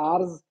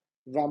فی‌الارض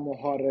و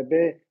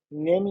محاربه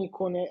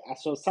نمیکنه،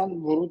 اساساً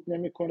ورود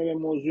نمیکنه به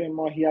موضوع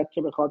ماهیت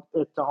که بخواد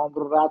اتهام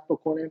رو رد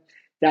بکنه.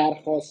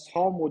 درخواست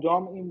ها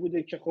مدام این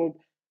بوده که خب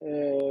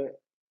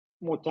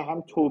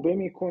متهم توبه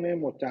میکنه،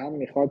 متهم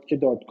میخواد که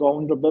دادگاه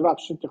اون رو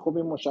ببخشه، که خب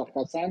این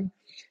مشخصاً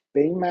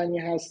به این معنی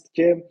هست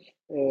که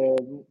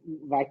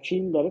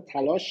وکیل داره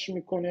تلاش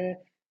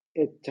میکنه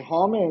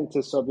اتهام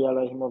انتصابی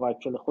علیه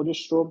موکل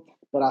خودش رو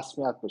به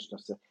رسمیت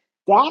بشناسه.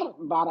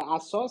 بر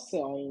اساس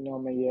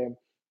آیین‌نامه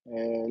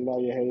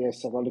لایحه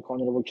استقلال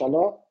کانون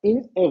وکلا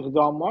این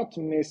اقدامات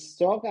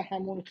مصداق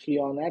همون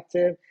خیانت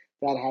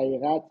در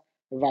حقیقت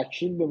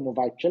وکیل به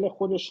موکل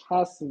خودش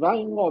هست و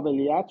این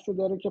قابلیت رو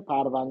داره که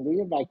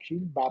پرونده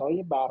وکیل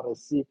برای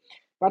بررسی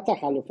و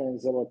تخلف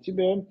انضباطی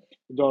به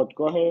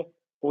دادگاه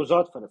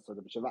قضات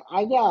فرستاده بشه. و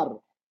اگر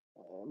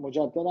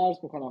مجدد عرض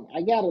میکنم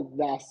اگر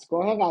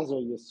دستگاه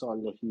قضایی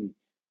صالحی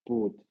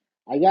بود،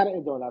 اگر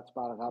عدالت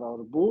برقرار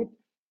بود،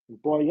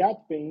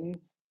 باید به این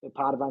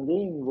پرونده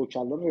این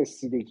وکلا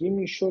رسیدگی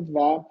میشد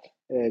و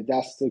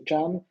دست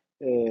کم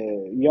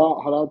یا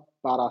حالا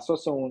بر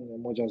اساس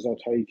اون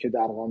مجازات هایی که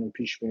در قانون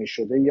پیش بینی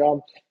شده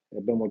یا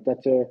به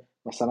مدت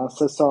مثلا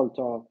 3 سال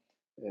تا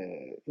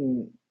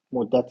این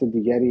مدت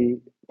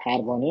دیگری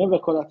پروانه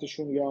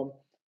وکالتشون یا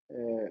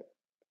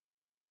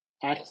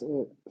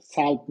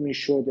سلب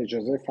میشد،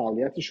 اجازه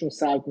فعالیتشون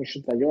سلب میشد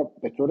و یا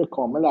به طور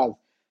کامل از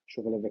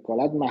شغل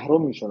وکالت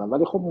محروم میشدن.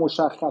 ولی خب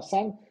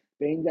مشخصا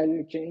به این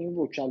دلیل که این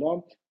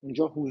وکلا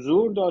اونجا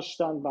حضور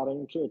داشتند برای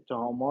اینکه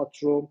اتهامات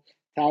رو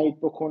تایید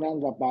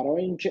بکنند و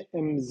برای اینکه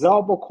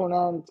امضا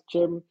بکنند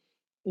که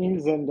این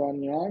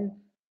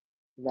زندانیان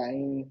و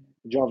این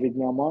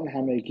جاویدنامان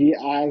همگی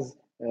از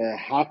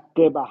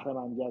حق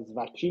بهره‌مندی از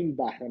وکیل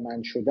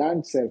بهره‌مند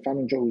شدند، صرفا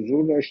اونجا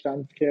حضور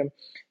داشتند که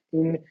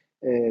این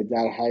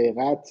در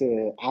حقیقت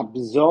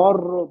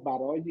ابزار رو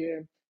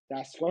برای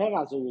دستگاه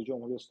قضایی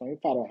جمهوری اسلامی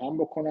فراهم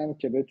بکنن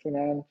که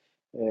بتونن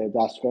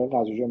دستگاه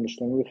قضایی جمهوری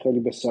اسلامی خیلی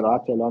به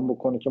صراحت اعلام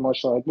بکنه که ما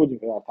شاهد بودیم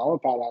که در تمام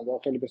پرونده‌ها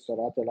خیلی به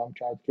صراحت اعلام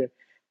کرد که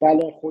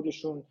بله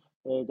خودشون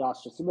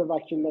دسترسی به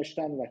وکیل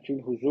داشتن،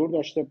 وکیل حضور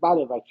داشته،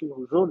 بله وکیل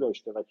حضور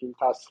داشته، وکیل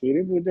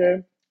تسخیری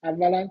بوده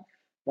اولا،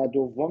 و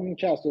دوم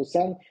اینکه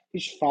اساساً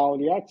هیچ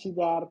فعالیتی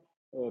در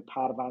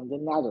پرونده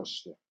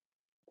نداشته.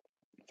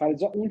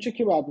 فلذا اونچه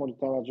که باید مورد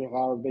توجه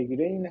قرار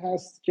بگیره این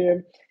هست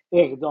که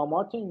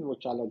اقدامات این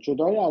وکلا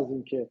جدای از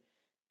اینکه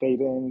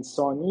غیر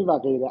انسانی و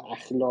غیر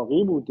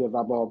اخلاقی بوده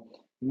و با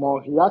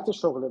ماهیت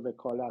شغل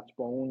وکالت،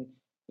 با اون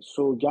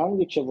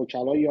سوگندی که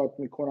وکلا یاد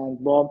میکنند،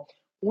 با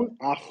اون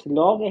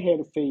اخلاق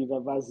حرفه‌ای و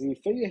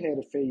وظیفه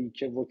حرفه‌ای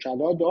که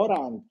وکلا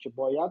دارند که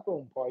باید به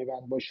اون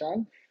پایبند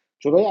باشند،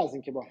 جدای از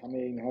اینکه با همه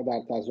اینها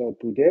در تضاد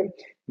بوده،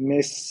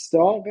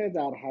 مصداق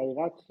در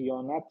حقیقت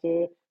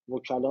خیانت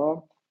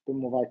وکلا به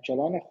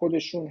موکلان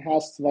خودشون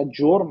هست و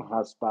جرم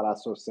هست بر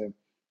اساس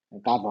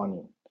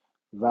قوانین.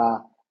 و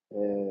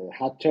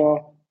حتی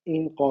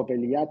این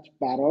قابلیت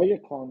برای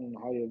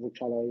کانونهای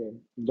وکلای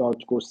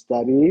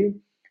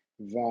دادگستری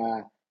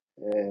و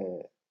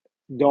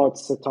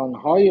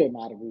دادستانهای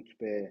مربوط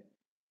به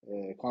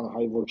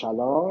کانونهای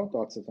وکلا،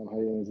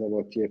 دادستانهای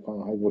انضباطی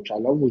کانونهای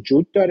وکلا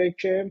وجود داره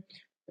که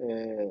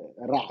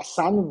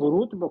رأساً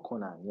ورود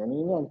بکنن. یعنی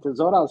این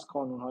انتظار از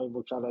کانونهای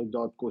وکلای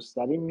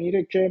دادگستری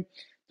میره که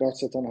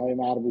دادستانهای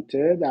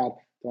مربوطه در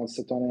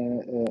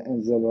دادستان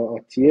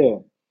انضباطی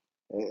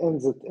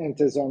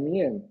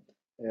انتظامی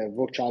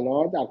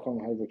وکلا در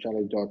کانونهای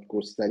وکلای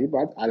دادگستری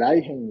باید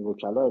علیه این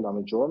وکلا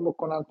اعلام جرم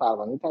بکنن،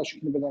 پرونده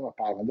تشکیل بدن و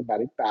پرونده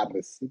برای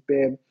بررسی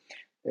به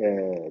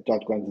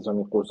دادگاه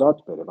انتظامی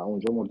قضات بره و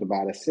اونجا مورد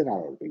بررسی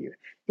قرار بگیره.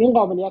 این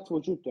قابلیت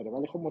وجود داره،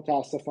 ولی خب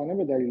متاسفانه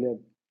به دلیل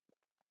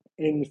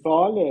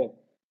انفعال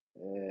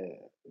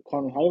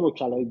کانونهای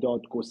وکلای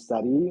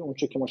دادگستری،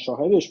 اونچه که ما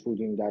شاهدش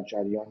بودیم در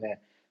جریان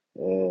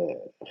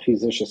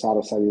خیزش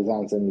سراسری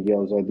زن زندگی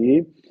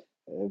آزادی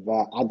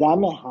و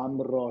عدم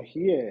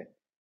همراهی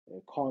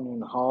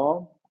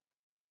کانونها،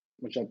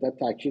 مجدد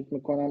تاکید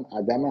میکنم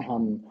عدم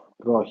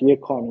همراهی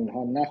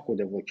کانونها، نه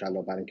خود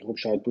وکلا، برای اینکه خب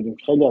شاهد بودیم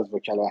خیلی از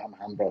وکلا هم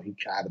همراهی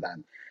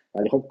کردن،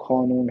 ولی خب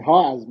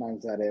کانونها از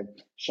منظر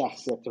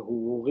شخصیت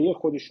حقوقی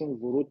خودشون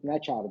ورود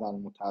نکردن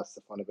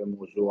متاسفانه به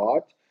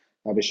موضوعات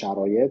و به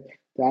شرایط.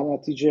 در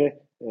نتیجه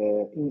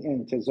این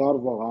انتظار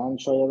واقعا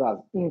شاید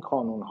از این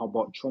کانونها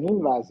با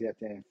چنین وضعیت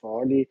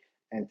انفعالی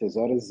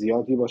انتظار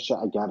زیادی باشه،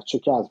 اگرچه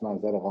که از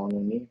منظر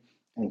قانونی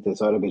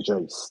انتظار به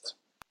جایی است.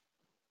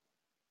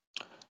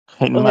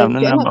 خیلی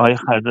ممنونم آقای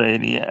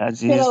خضائری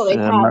عزیز.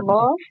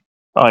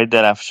 آقای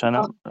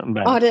درفشانم.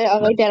 آره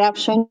آقای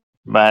درفشان.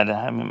 بله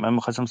همین، من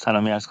میخواستم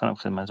سلامی عرض کنم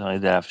خدمت آقای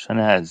درفشان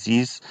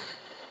عزیز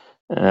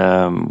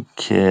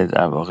که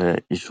در واقع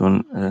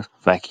ایشون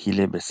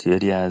وکیل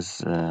بسیاری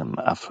از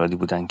افرادی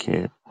بودن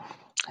که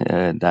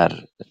در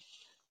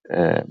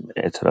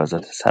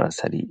اعتراضات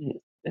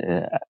سراسری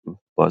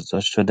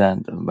بازداشت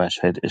شدند و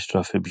شاید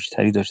اشراف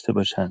بیشتری داشته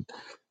باشند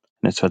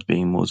نسبت به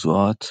این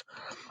موضوعات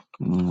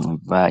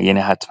و یعنی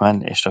حتما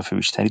اشراف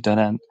بیشتری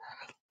دارند.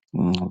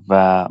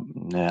 و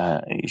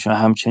ایشون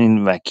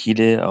همچنین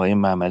وکیل آقای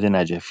محمد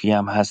نجفی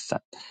هم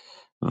هستند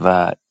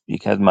و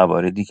یکی از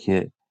مواردی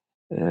که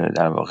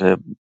در واقع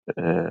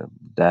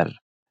در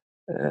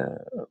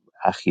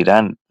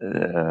اخیراً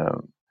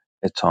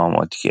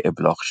اتهاماتی که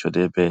ابلاغ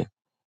شده به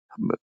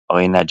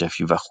آقای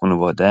نجفی و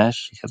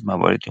خانواده‌اش، یکی از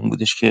موارد این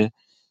بودش که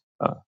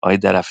آقای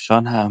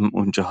درفشان هم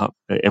اونجا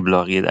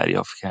ابلاغیه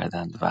دریافت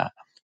کردند و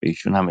به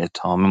ایشون هم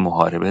اتهام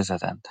محاربه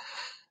زدند.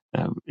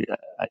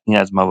 این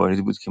از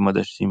مواردی بود که ما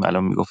داشتیم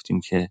الان میگفتیم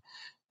که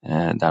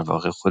در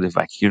واقع خود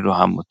وکیل رو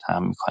هم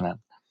متهم میکنن.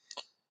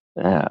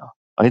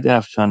 آقای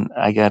درفشان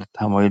اگر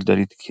تمایل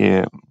دارید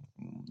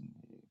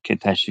که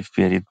تشریف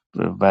بیارید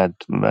و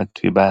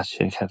توی بحث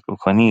شرکت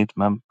بکنید،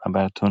 من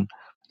براتون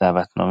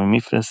دعوتنامه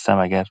میفرستم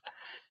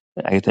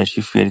اگر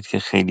تشریف بیارید که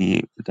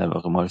خیلی در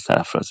واقع ما رو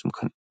سرافراز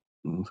میکنیم.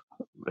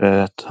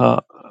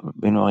 تا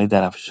به این آقای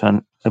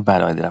درفشان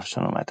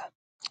اومدن.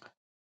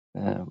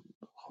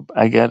 خب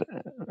اگر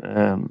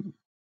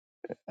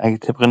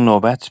طبق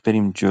نوبت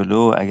بریم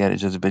جلو، اگر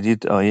اجازه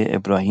بدید آقای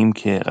ابراهیم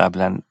که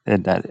قبلا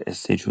در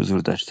استیج حضور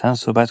داشتن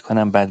صحبت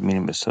کنم، بعد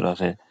میریم به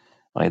سراغ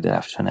آقای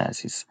درفشان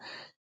عزیز.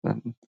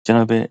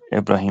 جناب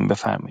ابراهیم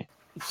بفرمایید.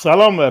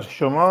 سلام بر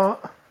شما.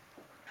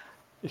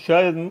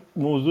 شاید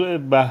موضوع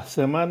بحث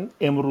من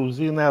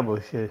امروزی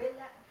نباشه،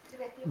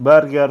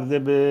 برگرده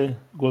به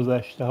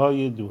گذشته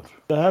های دور.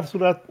 در هر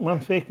صورت من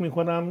فکر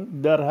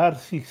میکنم در هر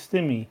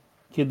سیستمی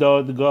که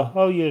دادگاه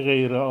های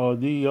غیر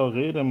عادی یا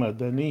غیر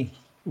مدنی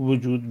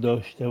وجود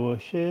داشته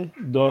باشه،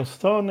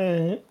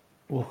 داستان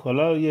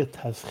وکلای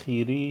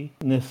تسخیری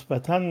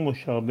نسبتاً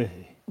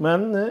مشابهه.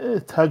 من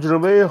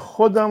تجربه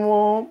خودم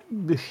رو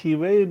به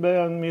شیوهی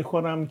بیان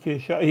میکنم که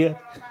شاید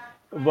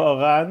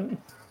واقعاً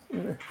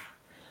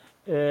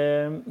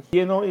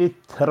یه نوع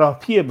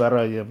تراپی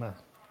برای من،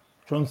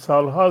 چون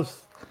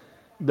سالهاست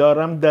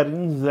دارم در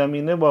این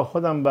زمینه با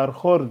خودم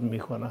برخورد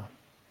میکنم.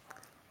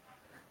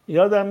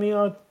 یادم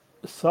میاد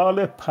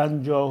سال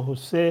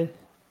 53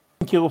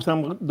 که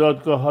گفتم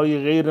دادگاه های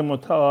غیر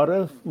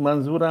متعارف،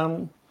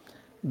 منظورم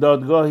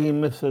دادگاهی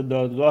مثل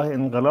دادگاه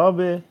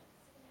انقلاب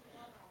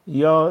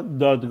یا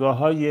دادگاه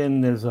های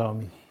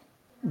نظامی.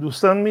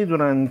 دوستان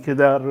میدونن که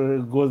در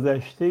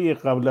گذشته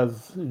قبل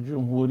از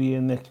جمهوری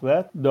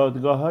نکبت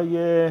دادگاه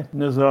های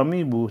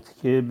نظامی بود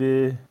که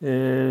به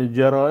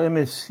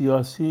جرائم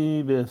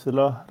سیاسی به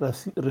اصطلاح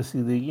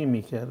رسیدگی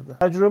میکردن.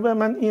 تجربه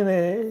من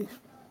اینه،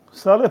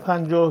 سال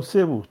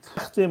 53 بود،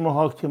 وقت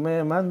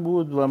محاکمه من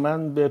بود و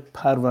من به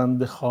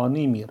پرونده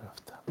خوانی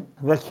میرفتم.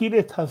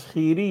 وکیل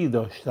تسخیری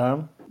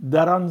داشتم.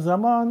 در آن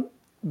زمان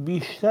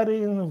بیشتر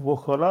این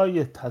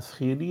وکلای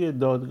تسخیری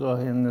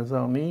دادگاه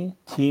نظامی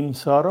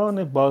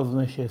تیمساران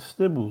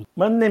بازنشسته بود.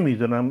 من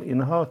نمیدونم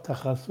اینها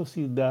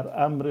تخصصی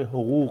در امر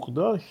حقوق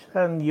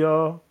داشتن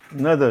یا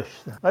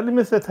نداشتن، ولی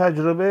مثل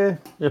تجربه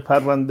به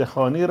پرونده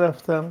خوانی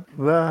رفتم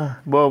و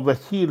با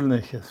وکیل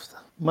نشستم.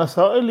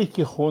 مسائلی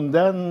که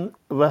خوندن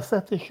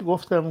وسطش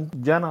گفتم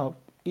جناب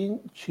این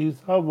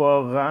چیزها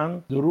واقعا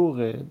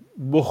دروغه،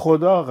 به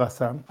خدا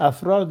قسم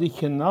افرادی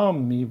که نام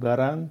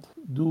میبرند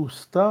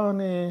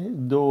دوستان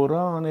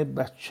دوران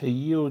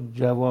بچگی و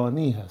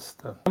جوانی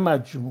هستند،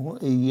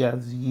 مجموعی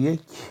از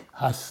یک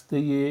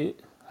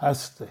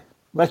هسته.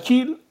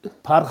 وکیل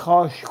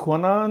پرخاش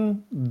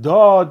کنان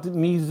داد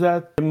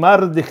میزد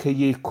مرد که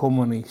یک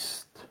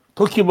کمونیست،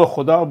 تو که به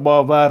خدا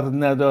باور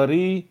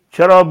نداری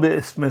چرا به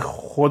اسم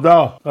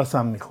خدا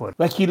قسم میخوری؟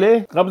 وکیله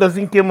قبل از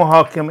اینکه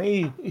محاکمه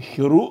ای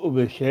شروع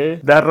بشه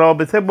در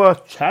رابطه با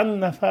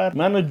چند نفر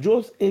منو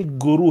جزء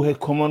گروه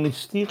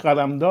کمونیستی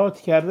قلمداد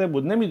کرده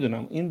بود.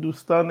 نمیدونم این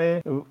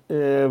دوستان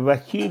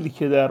وکیل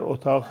که در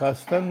اتاق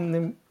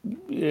هستن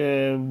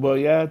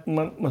باید،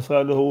 من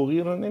مسائل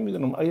حقوقی رو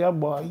نمیدونم، آیا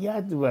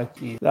باید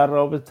وکیل در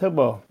رابطه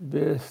با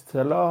به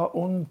اصطلاح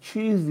اون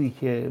چیزی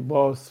که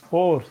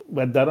بازپرس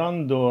و در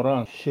آن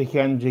دوران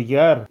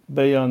شکنجهگر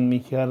بیان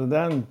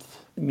میکردند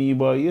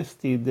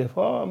میبایستی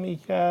دفاع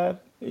میکرد،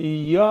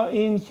 یا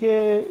این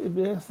که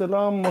به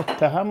اصطلاح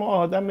متهم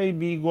آدم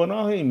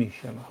بیگناهی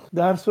میشناخت؟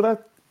 در صورت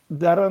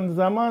در آن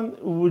زمان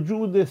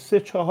وجود 3-4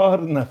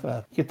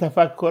 نفر که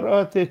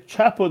تفکرات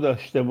چپ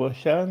داشته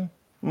باشن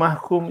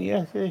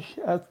محکومیتش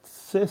از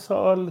 3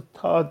 سال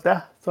تا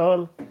 10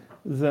 سال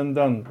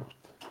زندان بود.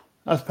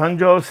 از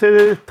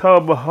 53 تا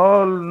به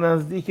حال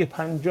نزدیک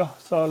 50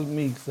 سال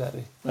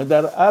میگذره و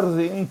در عرض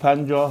این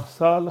 50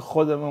 سال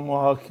خودم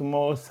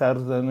محاکمه و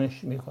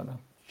سرزنش میکنم.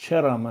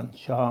 چرا من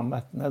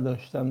شهامت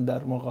نداشتم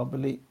در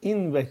مقابل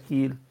این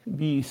وکیل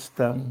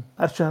بیستم؟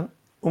 هرچند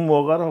اون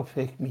موقع رو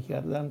فکر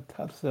میکردم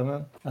ترس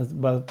من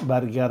از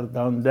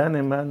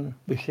برگرداندن من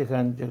به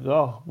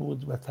شکنجهگاه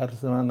بود و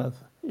ترس من از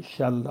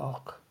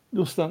شلاق.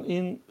 دوستان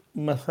این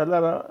مسئله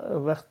را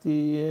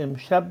وقتی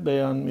امشب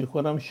بیان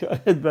میکنم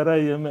شاید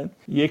برای من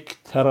یک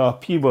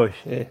تراپی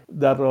باشه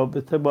در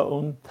رابطه با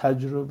اون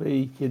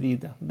تجربه‌ای که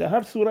دیدم. در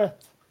هر صورت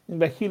این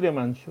وکیل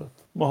من شد،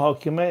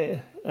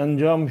 محاکمه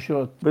انجام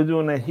شد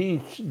بدون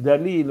هیچ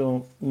دلیل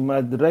و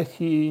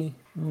مدرکی،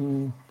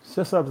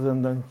 3 سال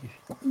زندان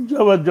کشید.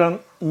 جواد جان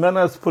من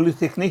از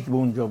پلیتکنیک به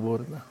اونجا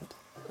بردم.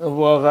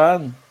 واقعا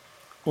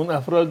اون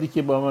افرادی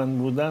که با من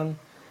بودن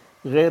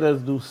غیر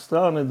از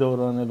دوستان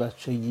دوران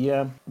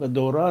بچگیم و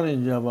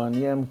دوران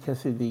جوانیم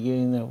کسی دیگه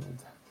ای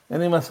نبودن.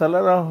 یعنی مسئله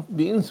را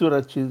به این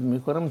صورت چیز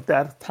میکنم،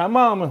 در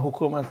تمام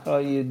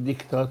حکومت‌های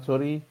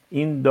دیکتاتوری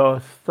این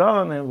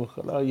داستان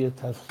وکلای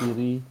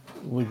تسخیری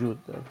وجود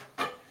داره.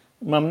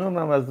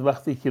 ممنونم از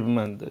وقتی که به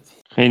من دادی.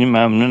 خیلی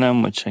ممنونم،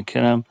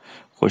 متشکرم.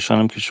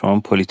 خوشحالم که شما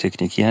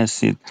پلی‌تکنیکی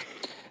هستید.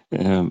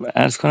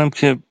 عرض کنم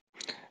که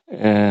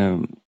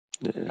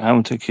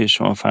همونطور که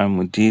شما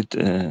فرمودید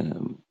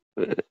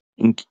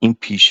این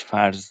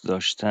پیش‌فرض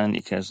داشتن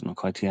یکی از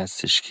نکاتی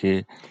هستش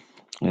که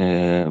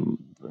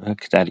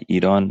که در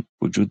ایران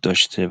وجود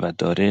داشته و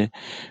داره.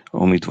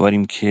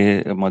 امیدواریم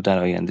که ما در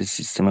آینده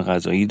سیستم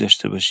قضایی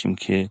داشته باشیم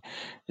که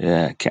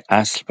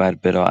اصل بر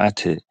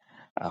براءت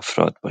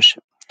افراد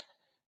باشه.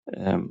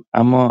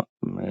 اما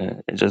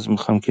اجازه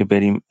میخوام که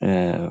بریم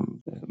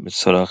به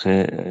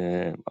سراغ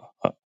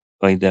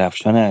آقای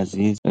درفشان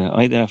عزیز.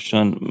 آقای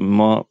درفشان،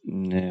 ما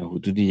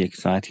حدود 1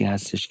 ساعتی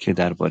هستش که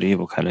درباره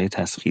وکلای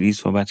تسخیری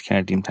صحبت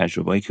کردیم،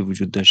 تجربه‌ای که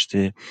وجود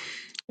داشته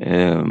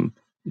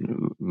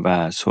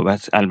و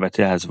صحبت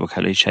البته از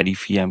وکلای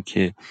شریفی هم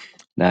که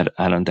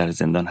الان در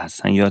زندان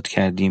هستن یاد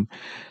کردیم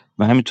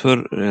و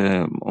همینطور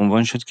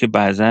عنوان شد که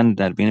بعضا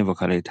در بین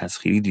وکلای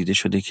تسخیری دیده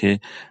شده که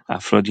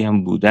افرادی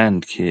هم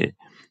بودند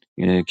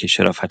که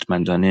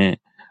شرافتمندانه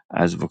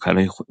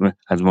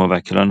از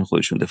موکلان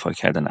خودشون دفاع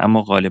کردن،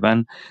 اما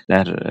غالبا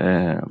در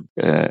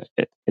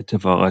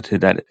اتفاقات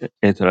در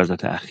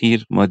اعتراضات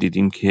اخیر ما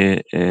دیدیم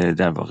که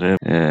در واقع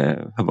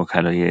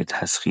وکلای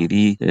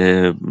تسخیری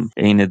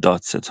عین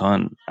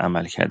دادستان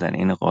عمل کردن،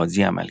 عین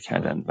قاضی عمل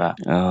کردن و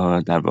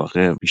در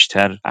واقع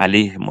بیشتر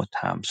علیه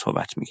متهم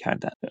صحبت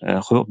میکردن.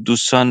 خب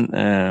دوستان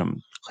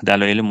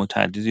دلایل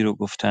متعددی رو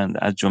گفتند،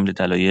 از جمله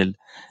دلایل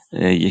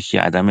یکی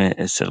عدم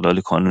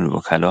استقلال کانون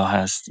وکلا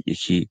هست،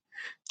 یکی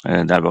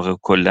در واقع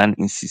کلا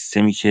این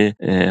سیستمی که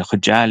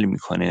خود جعل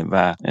میکنه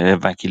و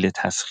وکیل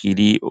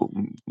تسخیری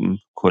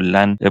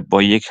کلا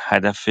با یک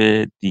هدف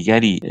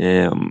دیگری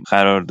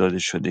قرار داده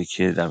شده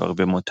که در واقع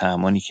به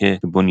متهمانی که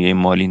بنیه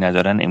مالی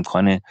ندارن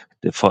امکان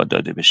دفاع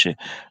داده بشه،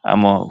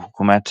 اما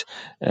حکومت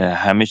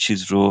همه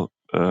چیز رو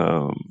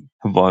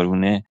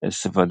وارونه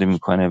استفاده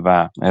میکنه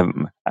و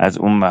از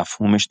اون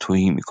مفهومش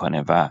توهی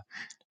میکنه و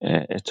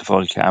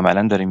اتفاقی که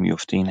عملا داره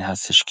میفته این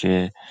هستش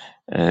که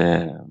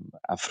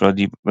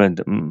افرادی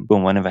به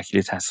عنوان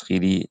وکیل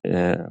تسخیری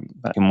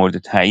که مورد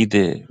تایید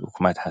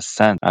حکومت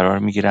هستند قرار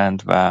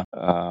میگیرند و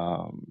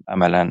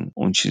عملا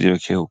اون چیزی رو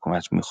که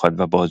حکومت میخواد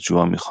و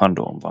بازجوها میخوان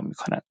رو عنوان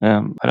میکنند.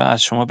 حالا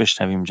از شما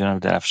بشنویم جناب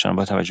درفشان،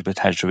 با توجه به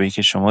تجربه‌ای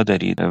که شما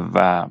دارید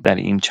و در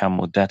این چند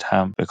مدت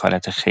هم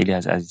وکالت خیلی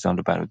از عزیزان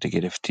رو بر عهده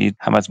گرفتید،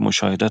 هم از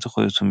مشاهدات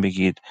خودتون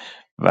بگید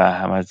و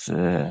هم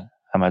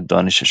از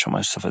دانش شما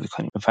استفاده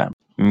کنیم. بفرمایید.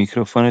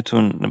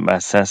 میکروفونتون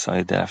بسته است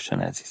آقای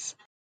درفشان عزیز.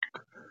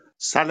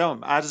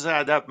 سلام، عرض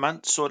ادب. من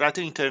سرعت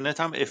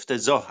اینترنتم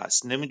افتضاح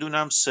هست،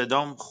 نمیدونم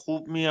صدام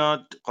خوب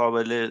میاد،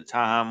 قابل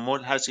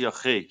تحمل هست یا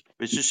خیر؟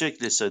 به چه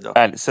شکل صدا؟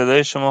 بله،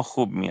 صدای شما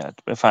خوب میاد،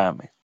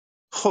 بفرمایید.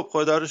 خب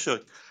خدا رو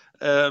شکر.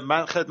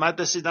 من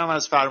خدمت رسیدم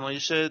از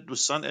فرمایش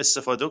دوستان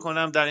استفاده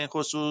کنم، در این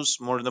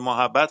خصوص مورد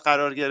محبت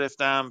قرار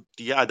گرفتم،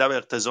 دیگه ادب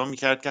اقتضا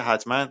میکرد که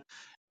حتما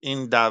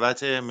این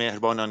دعوت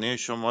مهربانانه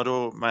شما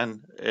رو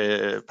من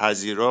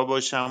پذیرا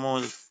باشم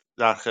و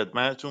در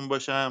خدمتتون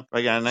باشم،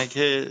 وگرنه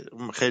که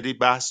خیلی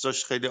بحث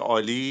داشت خیلی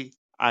عالی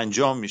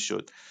انجام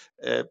میشد.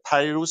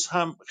 پریروز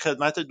هم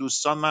خدمت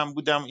دوستان من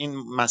بودم، این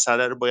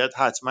مسئله رو باید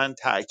حتما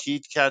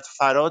تأکید کرد،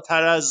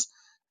 فراتر از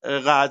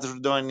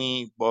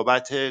قدردانی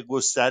بابت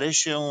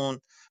گسترش اون،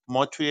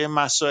 ما توی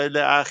مسائل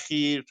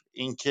اخیر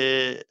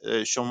اینکه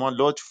شما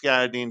لطف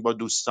کردین با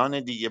دوستان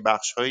دیگه،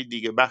 بخش‌های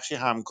دیگه، بخشی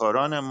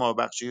همکاران ما،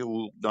 بخشی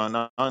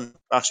حقوقدانان،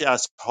 بخشی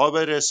اصحاب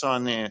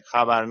رسانه،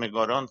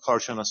 خبرنگاران،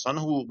 کارشناسان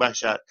حقوق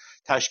بشر،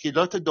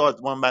 تشکیلات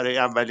دادمان برای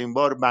اولین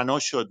بار بنا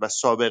شد و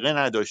سابقه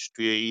نداشت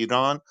توی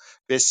ایران،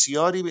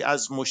 بسیاری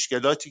از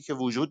مشکلاتی که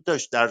وجود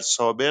داشت در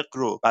سابق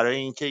رو برای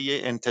اینکه یه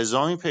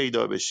انتظامی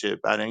پیدا بشه،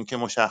 برای اینکه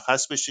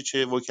مشخص بشه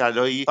چه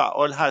وکلایی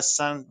فعال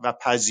هستن و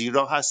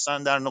پذیرا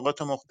هستن در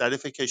نقاط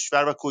مختلف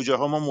کشور و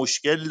کجاها ما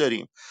مشکل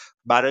داریم،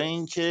 برای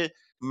اینکه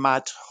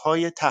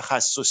متن‌های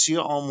تخصصی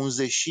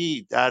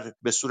آموزشی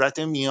به صورت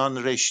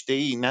میان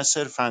رشته‌ای، نه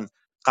صرفاً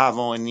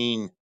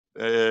قوانین،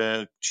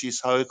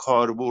 چیزهای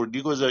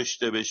کاربردی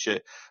گذاشته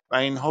بشه و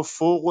اینها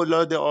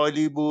فوق‌العاده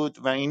عالی بود.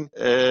 و این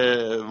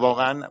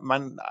واقعا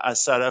من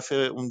از طرف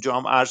اونجا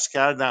هم عرض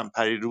کردم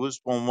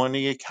پریروز، به عنوان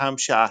یک هم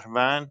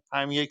شهروند،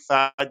 هم یک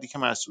فردی که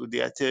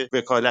مسئولیت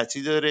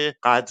وکالتی داره،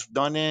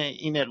 قدردان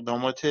این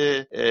اقدامات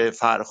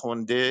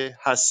فرخنده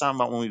هستم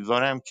و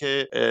امیدوارم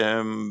که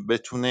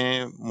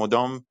بتونه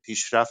مدام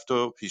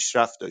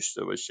پیشرفت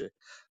داشته باشه.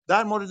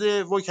 در مورد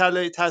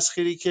وکلای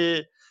تسخیری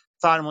که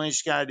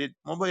فرمایش کردید،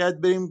 ما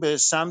باید بریم به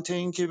سمت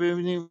این که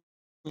ببینیم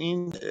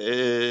این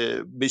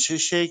به چه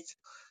شکل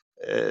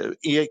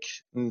یک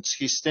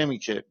سیستمی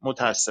که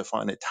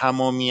متاسفانه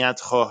تمامیت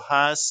خواه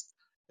هست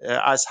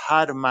از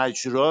هر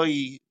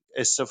مجرایی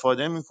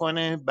استفاده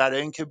میکنه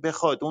برای اینکه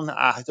بخواد اون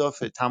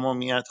اهداف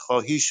تمامیت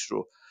خواهیش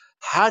رو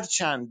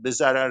هرچند به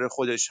ضرر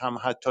خودش هم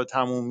حتی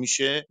تموم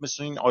میشه،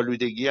 مثل این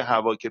آلودگی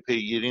هوا که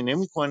پیگیری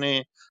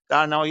نمیکنه،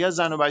 در نهایت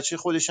زن و بچه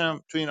خودش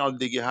هم تو این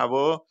آلودگی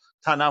هوا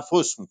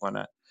تنفس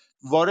میکنن،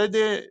 وارد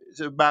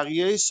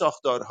بقیه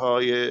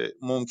ساختارهای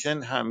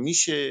ممکن هم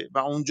میشه و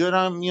اونجا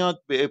هم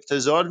میاد به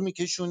ابتذال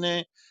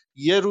میکشونه.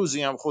 یه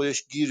روزی هم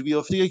خودش گیر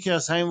بیافته، یکی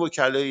از همین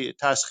وکلای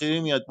تسخیری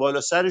میاد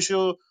بالا سرش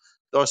و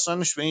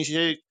داستانش به این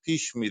شکل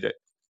پیش میره.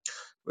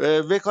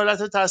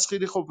 وکالت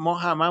تسخیری خب ما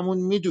هممون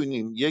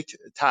میدونیم یک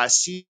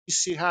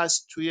تأسیسی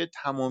هست توی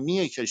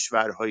تمامی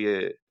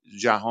کشورهای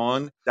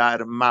جهان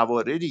در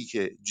مواردی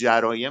که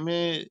جرایم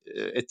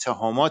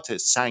اتهامات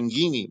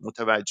سنگینی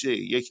متوجه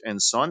یک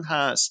انسان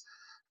هست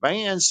و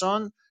این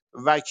انسان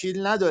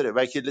وکیل نداره،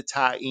 وکیل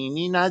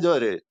تعیینی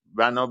نداره،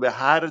 بنا به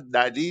هر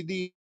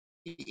دلیلی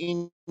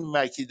این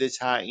وکیل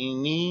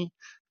تعیینی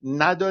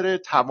نداره،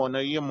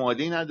 توانایی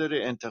مالی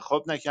نداره،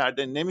 انتخاب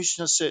نکرده،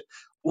 نمیشناسه.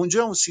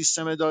 اونجا اون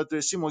سیستم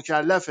دادرسی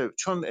مکلفه،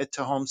 چون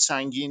اتهام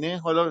سنگینه.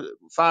 حالا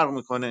فرق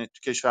میکنه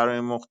تو کشورهای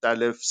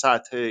مختلف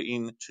سطح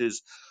این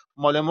چیز.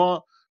 مال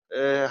ما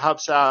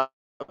حبس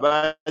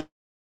ابد،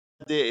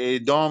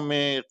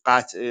 اعدام،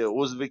 قطع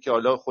عضو که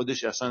حالا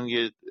خودش اصلا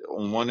یه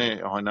عنوان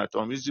اهانت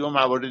آمیزی و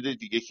موارد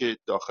دیگه که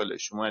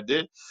داخلش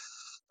اومده.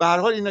 به هر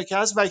حال اینا که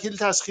هست، وکیل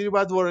تسخیری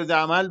باید وارد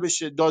عمل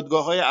بشه.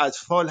 دادگاه‌های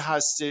اطفال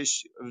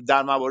هستش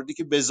در مواردی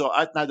که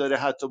بضاعت نداره،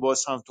 حتی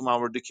باز هم تو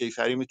موارد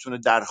کیفری میتونه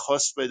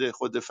درخواست بده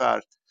خود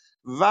فرد.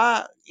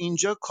 و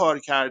اینجا کار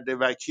کرده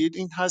وکیل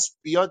این هست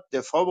بیاد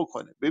دفاع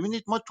بکنه.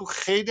 ببینید ما تو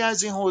خیلی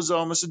از این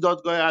حوزه‌ها، مثل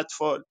دادگاه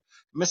اطفال،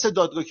 مثل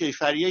دادگاه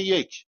کیفری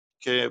یک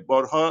که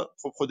بارها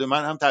خب خود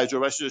من هم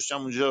تجربهش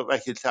داشتم، اونجا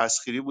وکیل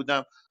تسخیری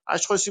بودم،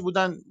 اشخاصی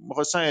بودن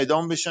می‌خواستن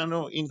اعدام بشن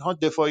و اینها،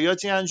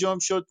 دفاعیاتی انجام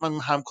شد، من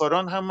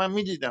همکاران هم من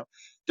می‌دیدم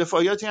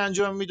دفاعیاتی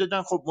انجام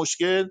میدادن، خب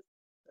مشکل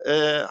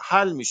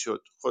حل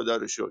میشد خدا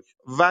رو شکر.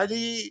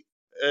 ولی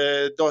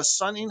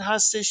داستان این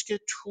هستش که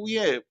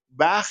توی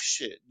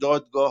بخش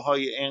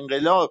دادگاه‌های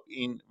انقلاب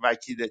این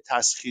وکیل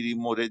تسخیری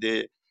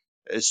مورد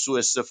سوء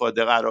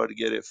استفاده قرار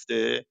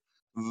گرفته.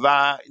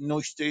 و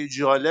نکته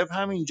جالب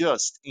هم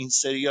اینجاست، این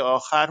سری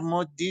آخر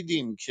ما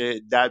دیدیم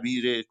که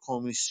دبیر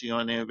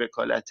کمیسیون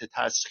وکالت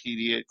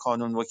تسخیری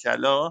کانون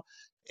وکلا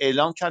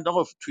اعلام کرد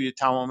آقا توی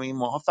تمام این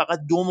ماها فقط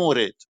 2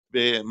 مورد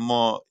به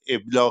ما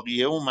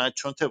ابلاغیه اومد،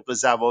 چون طبق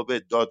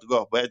ضوابط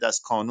دادگاه باید از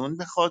کانون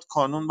بخواد،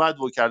 کانون باید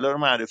وکلا رو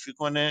معرفی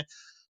کنه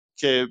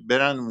که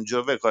برن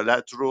اونجا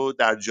وکالت رو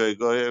در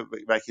جایگاه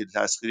وکیل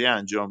تسخیری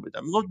انجام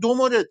بدن. میگم 2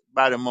 مورد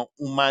برای ما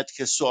اومد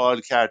که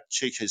سوال کرد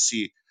چه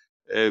کسی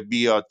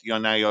بیاد یا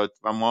نیاد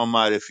و ما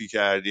معرفی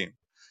کردیم.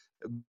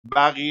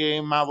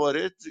 بقیه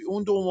موارد،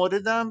 اون 2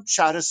 مورد هم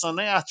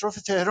شهرستان‌های اطراف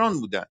تهران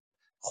بودن.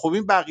 خب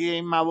این بقیه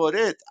این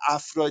موارد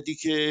افرادی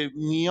که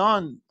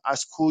میان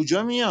از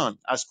کجا میان،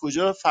 از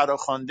کجا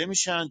فراخوانده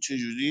میشن،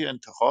 چجوری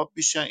انتخاب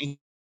میشن، این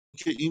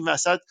که این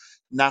وسط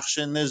نقش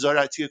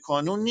نظارتی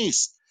کانون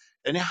نیست.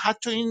 یعنی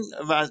حتی این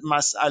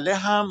مسئله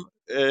هم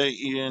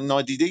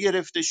نادیده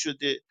گرفته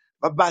شده.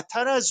 و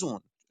بدتر از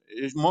اون،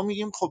 ما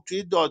میگیم خب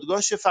توی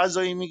دادگاه چه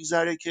فضایی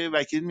میگذره که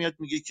وکیل میاد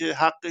میگه که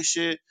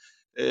حقشه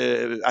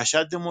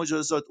اشد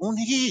مجازات، اون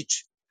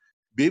هیچ.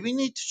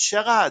 ببینید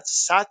چقدر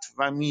سطح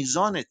و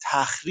میزان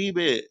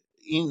تخریب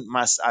این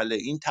مسئله،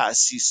 این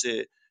تأسیس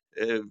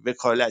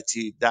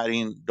وکالتی در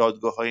این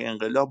دادگاه های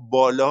انقلاب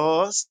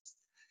بالاست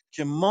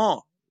که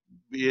ما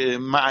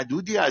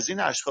معدودی از این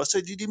اشخاص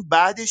دیدیم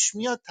بعدش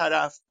میاد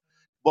طرف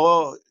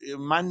با،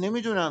 من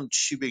نمیدونم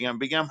چی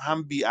بگم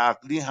هم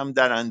بیعقلی، هم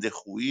درنده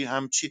خویی،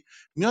 هم چی،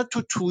 میاد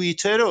تو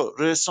توییتر و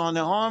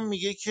رسانه ها هم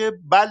میگه که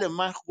بله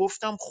من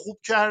گفتم خوب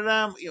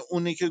کردم،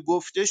 اونی که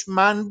گفتش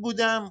من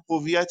بودم،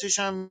 هویتش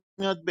هم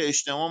میاد به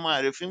اجتماع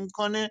معرفی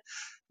میکنه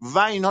و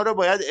اینا رو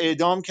باید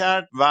اعدام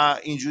کرد و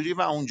اینجوری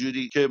و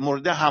اونجوری، که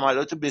مورد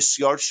حملات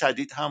بسیار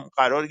شدید هم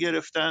قرار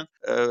گرفتن.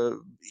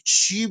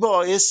 چی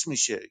باعث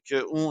میشه که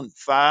اون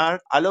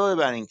فرد علاوه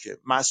بر این که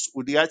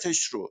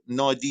مسئولیتش رو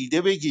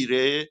نادیده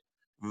بگیره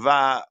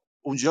و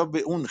اونجا به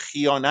اون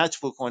خیانت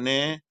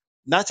بکنه،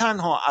 نه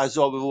تنها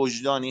عذاب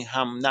وجدانی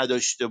هم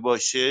نداشته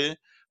باشه،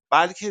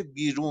 بلکه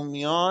بیرون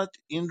میاد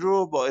این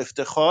رو با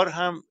افتخار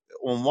هم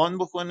عنوان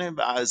بکنه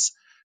و از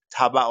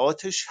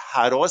تبعاتش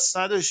هراس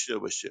نداشته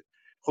باشه؟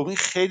 خب این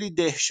خیلی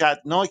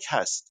دهشتناک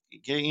هست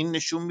که این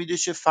نشون میده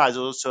چه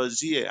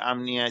فضاسازی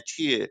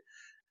امنیتی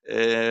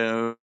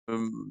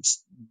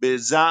به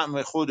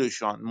زعم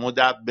خودشان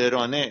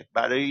مدبرانه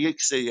برای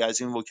یک سری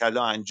از این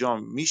وکلا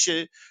انجام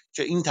میشه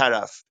که این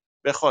طرف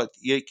بخواد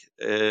یک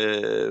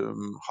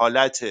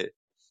حالت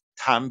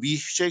تنبیه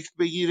شکل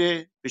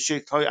بگیره به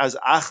شکل‌های از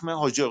اخم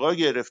حاج آقا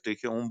گرفته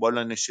که اون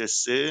بالا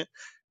نشسته،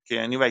 که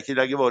یعنی وکیل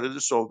اگه وارد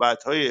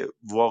صحبت‌های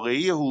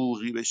واقعی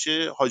حقوقی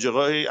بشه، حاج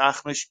آقای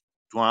اخمش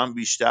تو هم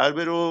بیشتر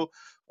بره و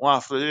اون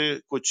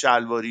افراد کت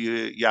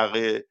شلواری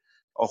یقه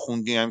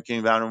آخوندی هم که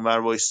این ور اون ور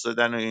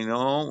وایستادن و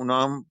اینا،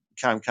 اونا هم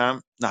کم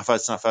کم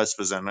نفس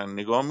بزنن،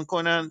 نگاه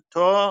میکنن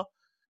تا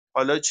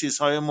حالا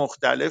چیزهای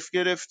مختلف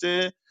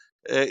گرفته.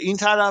 این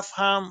طرف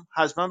هم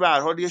حتما به هر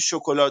حال یه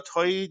شکلات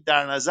هایی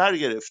در نظر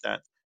گرفتن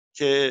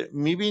که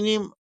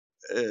میبینیم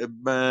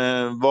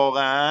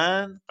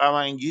واقعا غم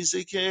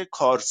انگیزه که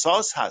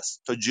کارساز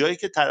هست تا جایی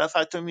که طرف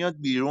حتی میاد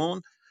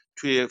بیرون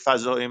توی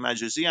فضای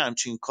مجازی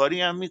همچین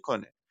کاری هم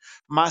میکنه.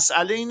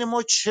 مسئله اینه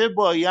ما چه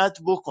باید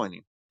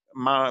بکنیم.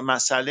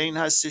 مسئله این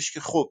هستش که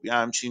خب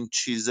همچین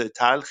چیز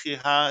تلخی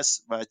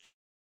هست و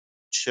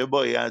چه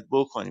باید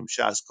بکنیم،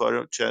 چه از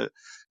کار چه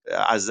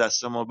از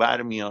دست ما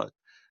برمیاد.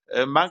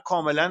 من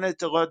کاملا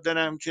اعتقاد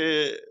دارم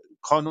که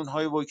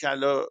کانون‌های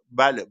وکلا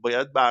بله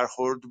باید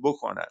برخورد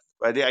بکنن،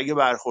 ولی اگه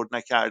برخورد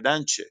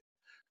نکردن چه؟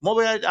 ما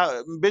باید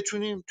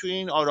بتونیم توی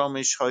این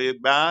آرامش‌های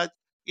بعد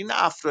این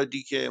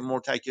افرادی که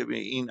مرتکب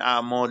این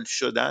اعمال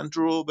شدند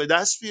رو به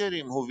دست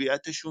بیاریم،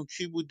 هویتشون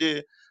کی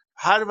بوده.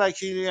 هر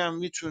وکیلی هم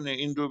میتونه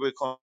این رو به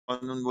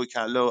قانون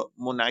وکلا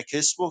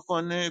منعکس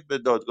بکنه، به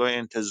دادگاه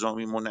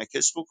انتظامی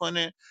منعکس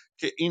بکنه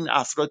که این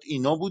افراد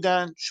اینا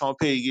بودن، شما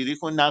پیگیری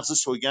کن، نقض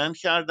سوگند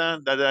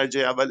کردن، در درجه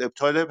اول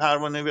ابطال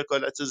پروانه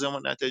وکالت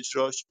ضمانت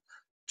اجراش،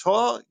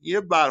 تا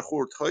یه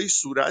برخوردهایی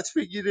صورت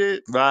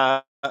بگیره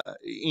و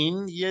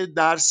این یه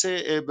درس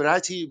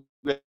عبرتی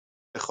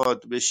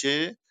بخواد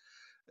بشه.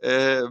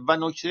 و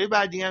نکته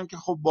بعدی هم که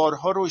خب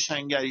بارها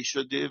روشنگری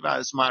شده و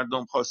از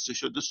مردم خواسته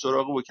شده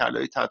سراغ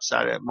وکلای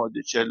تبصره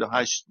ماده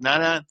 48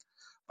 نرن،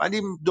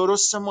 ولی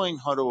درسته ما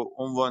اینها رو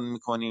عنوان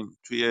میکنیم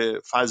توی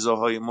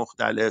فضاهای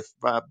مختلف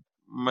و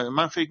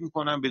من فکر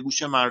میکنم به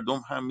گوش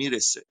مردم هم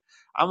میرسه،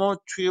 اما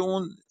توی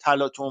اون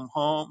تلاطم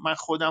ها من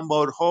خودم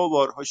بارها و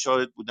بارها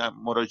شاهد بودم،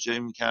 مراجعه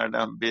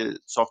میکردم به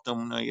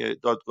ساختمان‌های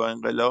دادگاه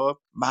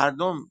انقلاب،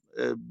 مردم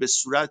به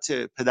صورت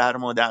پدر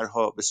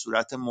مادرها به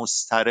صورت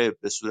مضطرب،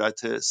 به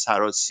صورت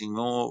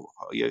سراسیمه و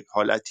یک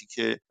حالتی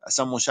که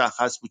اصلا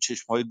مشخص بود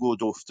چشم‌های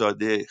گود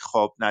افتاده،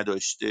 خواب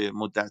نداشته،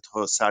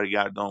 مدت‌ها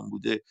سرگردان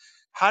بوده،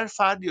 هر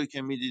فردی رو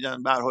که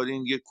میدیدن به هر حال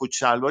این یه کت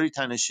شلواری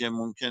تنشه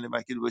ممکنه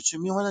وکیل باشه،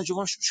 میومدن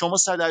شما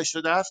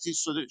 187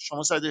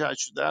 شما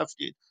 187.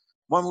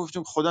 ما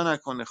میگفتیم خدا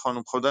نکنه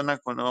خانم، خدا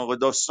نکنه آقا،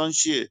 داستان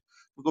چیه؟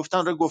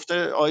 میگفتن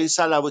گفته آقای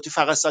صلواتی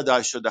فقط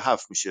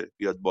 187 میشه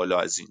بیاد بالا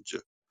از اینجا،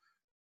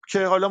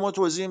 که حالا ما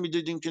توضیح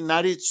میدادیم که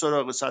نرید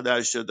سراغ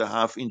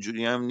 187،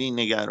 اینجوری هم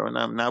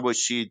نگرانم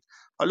نباشید.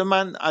 حالا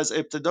من از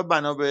ابتدا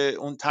بنا به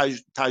اون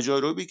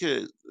تجاربی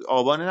که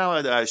آبان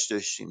 98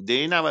 داشتیم،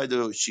 دی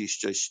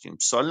 96 داشتیم،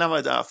 سال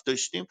 97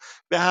 داشتیم،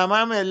 به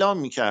همه اعلام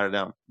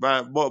میکردم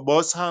و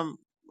باز هم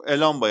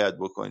اعلام باید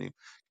بکنیم،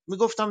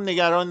 میگفتم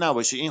نگران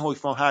نباشه، این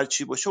حکم هر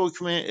چی باشه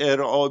حکم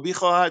ارعابی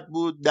خواهد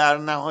بود، در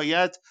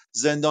نهایت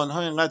زندان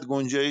ها اینقدر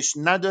گنجایش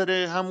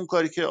نداره، همون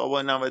کاری که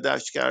آبان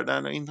 98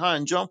 کردن و اینها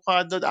انجام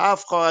خواهد داد،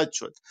 عفو خواهد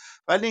شد.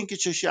 ولی اینکه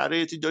چه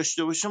شرایطی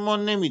داشته باشه ما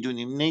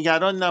نمیدونیم،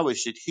 نگران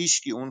نباشید،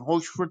 هیچکی اون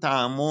حکم رو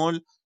تحمل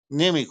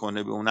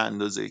نمیکنه به اون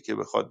اندازه‌ای که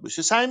بخواد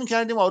باشه. سعی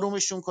میکردیم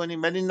آرومشون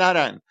کنیم ولی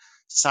نرن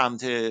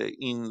سمت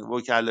این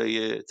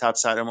وکلای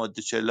تبصره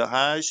ماده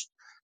 48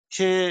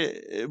 که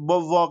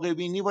با واقع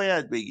بینی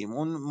باید بگیم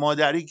اون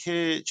مادری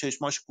که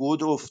چشماش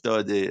گود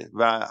افتاده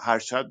و هر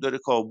شب داره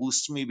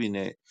کابوس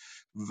میبینه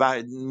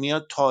و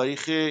میاد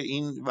تاریخ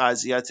این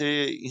وضعیت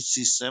این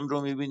سیستم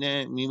رو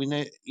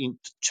میبینه این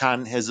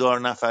چند هزار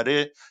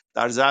نفره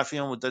در ظرف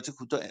یه مدت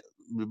کوتاه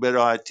به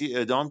راحتی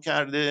اعدام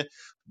کرده،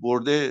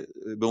 برده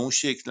به اون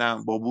شکل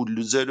هم با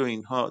بولدوزر و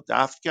اینها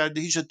دفن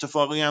کرده، هیچ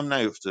اتفاقی هم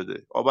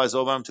نیفتاده، آب از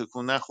آب هم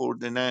تکون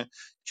نخورده، نه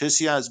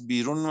کسی از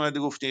بیرون اومده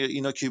گفته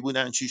اینا کی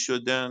بودن چی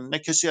شدن، نه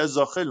کسی از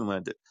داخل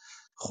اومده.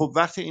 خب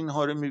وقتی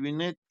اینها رو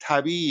میبینه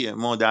طبیعیه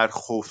مادر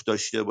خوف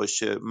داشته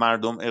باشه،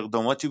 مردم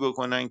اقداماتی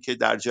بکنن که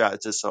در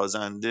جهت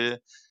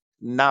سازنده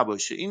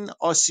نباشه. این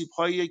آسیب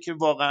هاییه که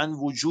واقعا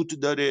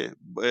وجود داره،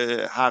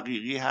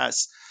 حقیقی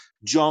هست.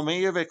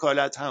 جامعه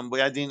وکالت هم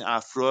باید این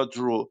افراد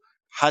رو،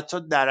 حتی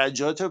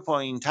درجات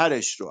پایین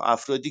ترش رو،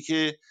 افرادی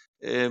که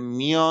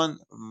میان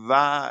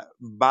و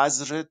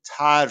بذر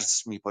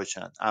ترس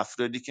میپاشن،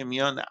 افرادی که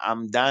میان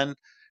عمدن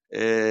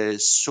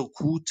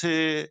سکوت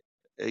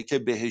که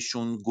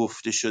بهشون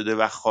گفته شده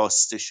و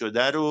خواسته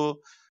شده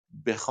رو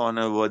به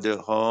خانواده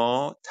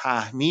ها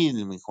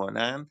تحمیل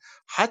میکنن،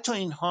 حتی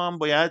اینها هم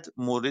باید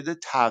مورد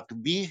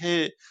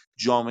تقبیح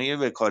جامعه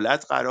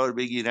وکالت قرار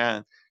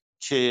بگیرن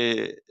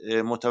که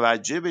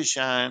متوجه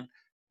بشن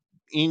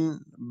این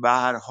به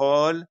هر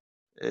حال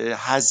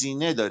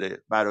هزینه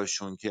داره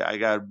براشون که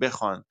اگر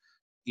بخوان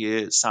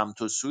یه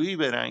سمت و سویی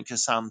برن که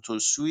سمت و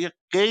سوی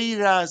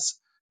غیر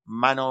از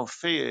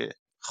منافع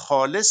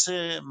خالص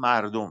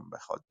مردم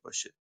بخواد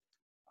باشه.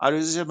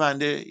 عرض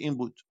بنده این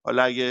بود،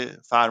 حالا اگه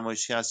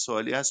فرمایشی از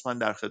سوالی هست من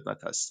در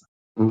خدمت هستم.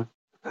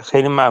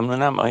 خیلی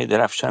ممنونم آقای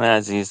درفشان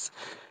عزیز.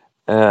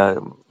 اه،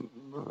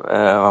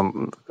 اه،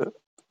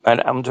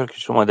 بله، همونطور که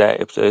شما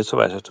در ابتدای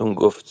صحبتاتون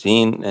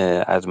گفتین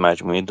از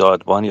مجموعه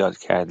دادبان یاد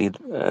کردید.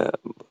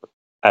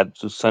 از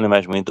دوستان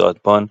مجموعه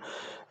دادبان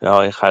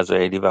آقای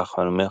خزائلی و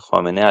خانم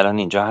خامنه الان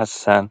اینجا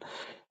هستن.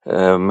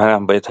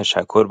 منم باید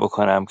تشکر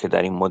بکنم که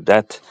در این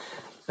مدت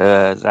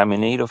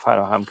زمینه ای رو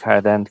فراهم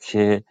کردند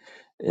که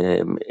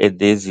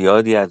عده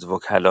زیادی از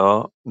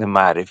وکلا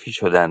معرفی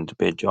شدند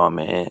به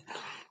جامعه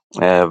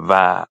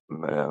و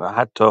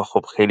حتی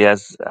خب خیلی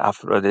از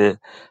افراد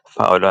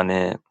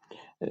فعالان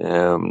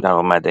در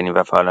واقع مدنی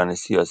و فعالان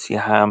سیاسی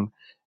هم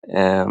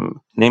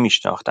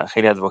نمیشناختن.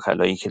 خیلی از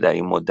وکلایی که در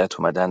این مدت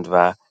اومدند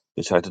و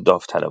به صورت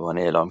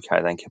داوطلبانه اعلام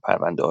کردند که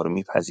پرونده ها رو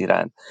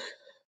میپذیرند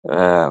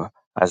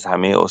از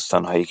همه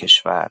استانهای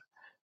کشور.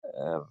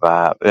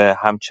 و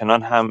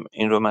همچنان هم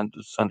این رو من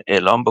دوستان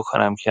اعلام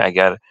بکنم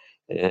که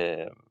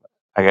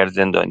اگر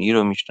زندانی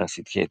رو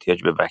میشناسید که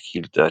احتیاج به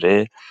وکیل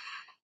داره،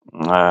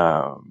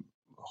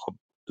 خب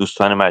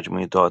دوستان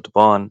مجموعه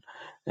دادبان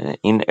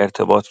این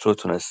ارتباط رو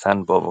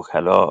تونستن با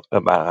وکلا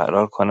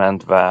برقرار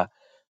کنند و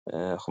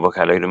خب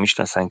وکلایی رو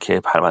میشناسن که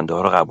پرونده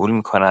ها رو قبول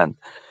میکنند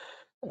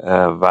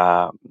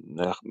و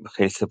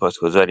خیلی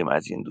سپاسگزاریم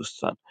از این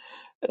دوستان.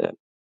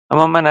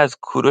 اما من از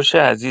کوروش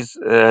عزیز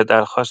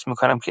درخواست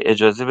میکنم که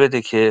اجازه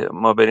بده که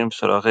ما بریم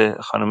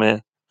سراغ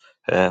خانم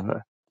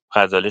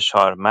غزاله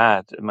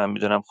شارمد. من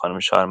میدونم خانم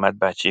شارمد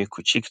بچه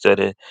کوچیک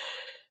داره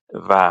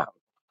و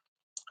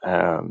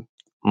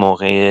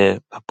موقع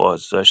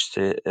بازداشت،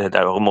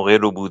 در واقع موقع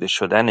ربوده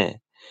شدن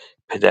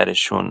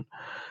پدرشون،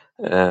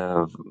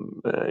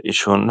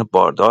 ایشون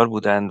باردار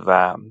بودند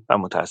و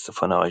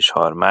متاسفانه آقای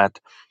شارمد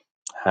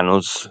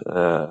هنوز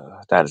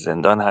در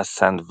زندان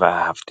هستند و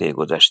هفته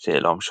گذشته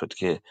اعلام شد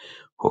که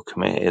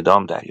حکم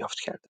اعدام دریافت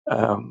کرد.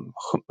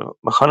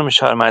 خانم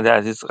شارمده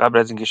عزیز، قبل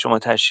از اینکه شما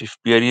تشریف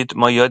بیارید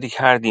ما یادی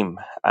کردیم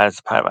از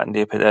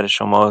پرونده پدر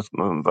شما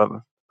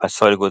و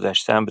سال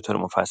گذشته هم به طور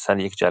مفصل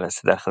یک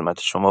جلسه در خدمت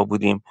شما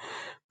بودیم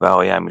و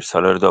آقای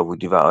امیرسالار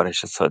داوودی و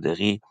آرش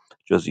صادقی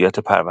جزئیات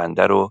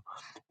پرونده رو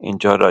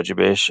اینجا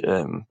راجبش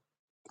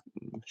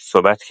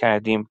صحبت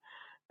کردیم.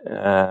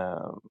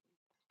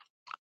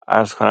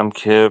 عرض کنم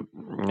که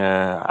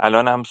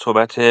الان هم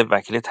صحبت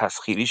وکیل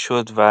تسخیری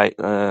شد و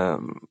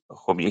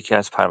خب یکی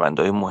از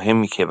پرونده‌های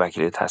مهمی که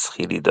وکیل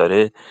تسخیری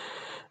داره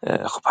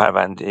خب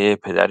پرونده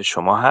پدر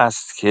شما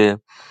هست که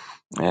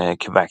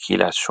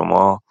وکیل از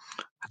شما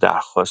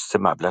درخواست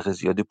مبلغ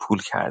زیادی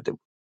پول کرده بود.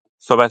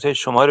 صحبت‌های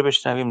شما رو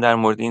بشنویم در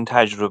مورد این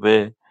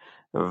تجربه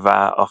و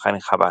آخرین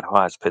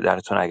خبرها از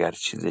پدرتون، اگر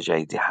چیز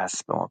جدیدی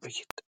هست به ما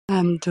بگید.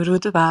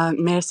 درود و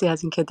مرسی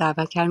از اینکه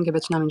دعوت کردیم که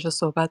بتونم اینجا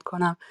صحبت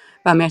کنم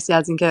و مرسی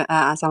از اینکه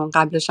از همون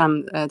قبلش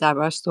هم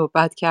دربارش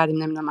صحبت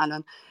کردیم. نمیدونم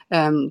الان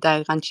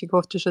دقیقا چی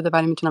گفته شده،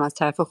 ولی میتونم از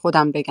طرف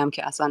خودم بگم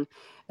که اصلا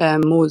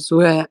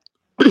موضوع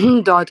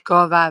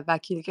دادگاه و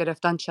وکیل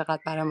گرفتن چقدر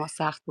برای ما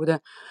سخت بوده.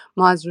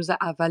 ما از روز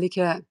اولی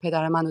که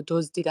پدر منو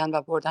دزدیدن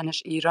و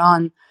بردنش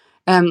ایران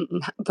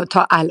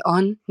تا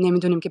الان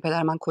نمیدونیم که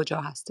پدر من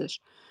کجا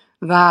هستش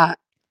و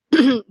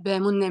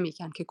بهمون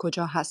نمیگن که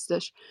کجا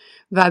هستش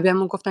و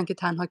بهمون گفتن که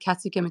تنها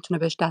کسی که میتونه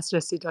بهش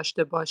دسترسی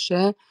داشته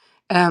باشه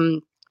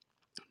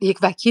یک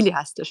وکیلی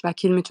هستش.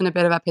 وکیل میتونه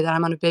بره و پدر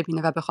منو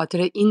ببینه و به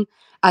خاطر این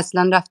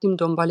اصلا رفتیم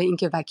دنبال این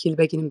که وکیل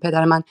بگیریم.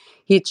 پدر من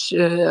هیچ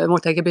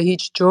مرتکب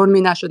هیچ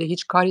جرمی نشده،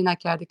 هیچ کاری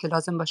نکرده که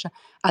لازم باشه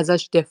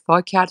ازش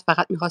دفاع کرد.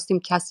 فقط میخواستیم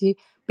کسی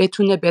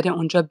بتونه بره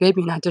اونجا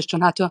ببیندش،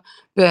 چون حتی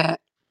به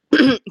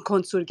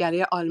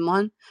کنسولگری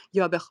آلمان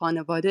یا به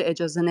خانواده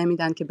اجازه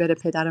نمیدن که بره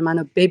پدر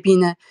منو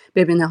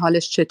ببینه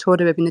حالش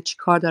چطوره، ببینه چی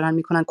کار دارن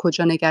میکنن،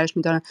 کجا نگرش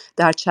میدارن،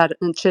 در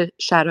چه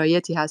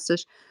شرایطی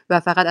هستش. و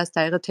فقط از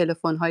طریق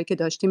تلفن هایی که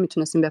داشتیم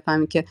میتونستیم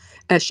بفهمیم که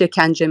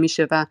شکنجه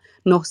میشه و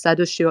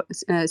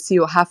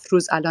 937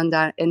 روز الان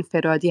در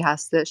انفرادی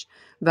هستش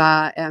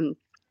و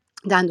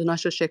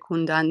دندوناشو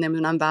شکوندن،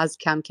 نمیدونم وزن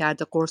کم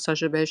کرده،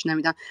 قرصاشو بهش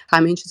نمیدن.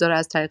 همه این چیزا رو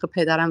از طریق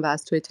پدرم و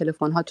از توی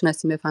تلفن ها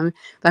تونستیم بفهمیم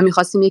و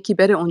میخواستیم یکی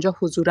بره اونجا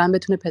حضوراً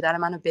بتونه پدر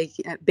منو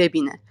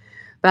ببینه.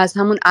 و از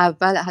همون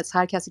اول از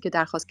هر کسی که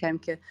درخواست کردیم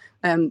که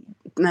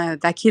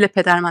وکیل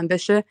پدر من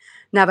بشه،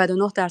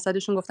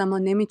 99%شون گفتن ما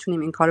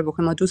نمیتونیم این کارو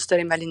بکنیم، ما دوست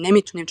داریم ولی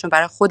نمیتونیم، چون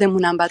برای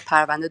خودمونم بعد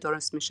پرونده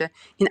درست میشه.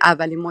 این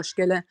اولین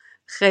مشکل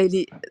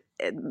خیلی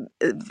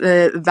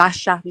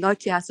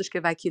وحشتناکی هستش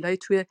که وکیلای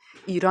توی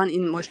ایران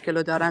این مشکل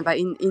رو دارن و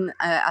این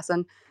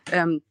اصلا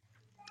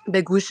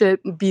به گوش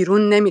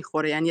بیرون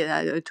نمیخوره. یعنی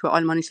تو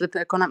آلمانی شده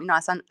فکر کنم اینو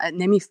اصلا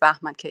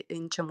نمیفهمن که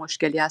این چه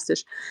مشکلی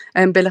هستش.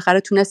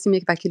 بالاخره تونستیم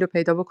یک وکیل رو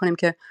پیدا بکنیم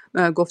که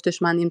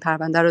گفتش من این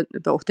پرونده رو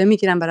به عهده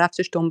میگیرم و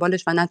رفتش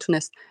دنبالش و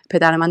نتونست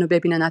پدر منو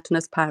ببینه،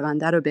 نتونست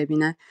پرونده رو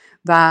ببینه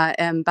و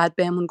بعد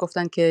بهمون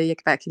گفتن که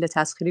یک وکیل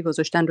تسخیری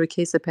گذاشتن روی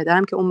کیس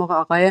پدرم که اون موقع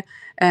آقای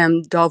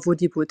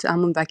داوودی بود،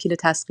 همون وکیل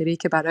تسخیری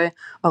که برای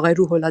آقای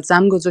روح الله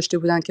زم گذاشته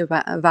بودن که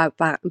و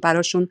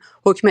براشون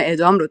حکم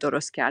اعدام رو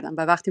درست کردن.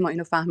 و وقتی ما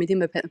اینو فهمیدیم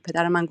به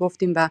پدر من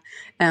گفتیم و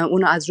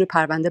اونو از روی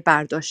پرونده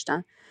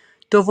برداشتن.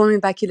 دومین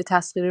وکیل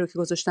تسخیری رو که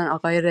گذاشتن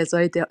آقای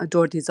رضای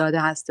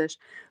دردیزاده هستش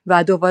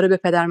و دوباره به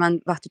پدر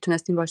من وقتی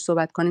تونستیم باش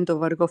صحبت کنیم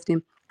دوباره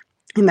گفتیم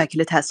این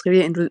وکیل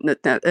تسخیری این رو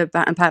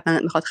پرونده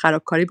میخواد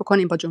خرابکاری بکنه،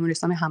 این با جمهوری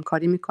اسلامی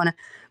همکاری میکنه.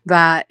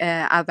 و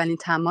اولین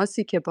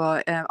تماسی که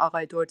با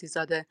آقای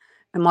دردیزاده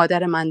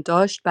مادر من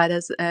داشت بعد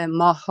از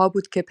ماه‌ها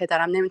بود که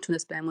پدرم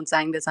نمیتونست بهمون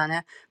زنگ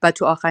بزنه و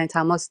تو آخرین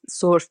تماس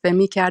سرفه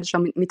میکردش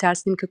و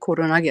میترسیدیم که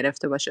کرونا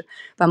گرفته باشه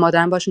و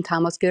مادرم باشون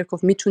تماس گرفت،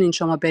 گفت میتونین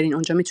شما برین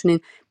اونجا، میتونین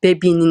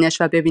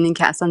ببینینش و ببینین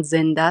که اصلا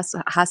زنده است،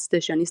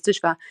 هستش یا نیستش.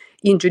 و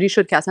اینجوری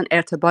شد که اصلا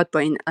ارتباط با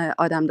این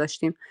آدم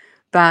داشتیم.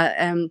 و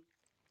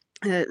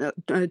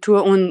تو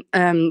اون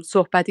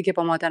صحبتی که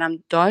با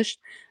مادرم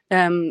داشت،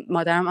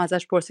 مادرم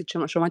ازش پرسید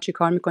شما چی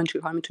کار میکنین، چی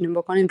کار میتونین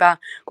بکنین و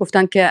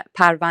گفتن که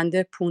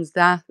پرونده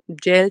 15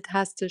 جلد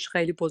هستش،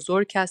 خیلی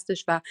بزرگ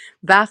هستش و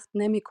وقت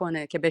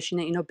نمیکنه که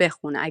بشینه اینو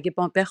بخونه. اگه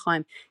ما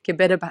بخوایم که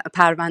بره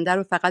پرونده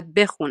رو فقط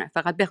بخونه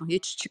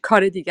هیچ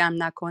کار دیگه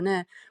هم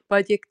نکنه،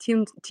 باید یک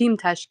تیم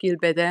تشکیل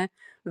بده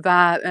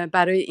و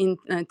برای این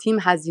تیم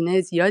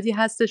هزینه زیادی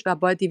هستش و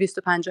باید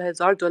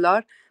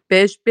 $250,000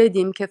 بهش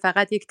بدیم که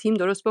فقط یک تیم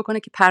درست بکنه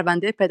که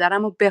پرونده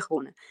پدرم رو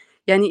بخونه.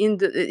 یعنی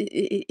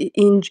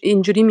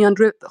اینجوری میان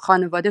روی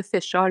خانواده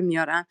فشار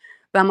میارن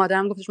و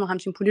مادرم گفتش ما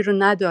همچین پولی رو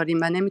نداریم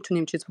و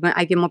نمیتونیم چیز بکنیم.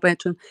 اگه ما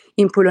بهتون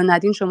این پول رو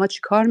ندیم شما چی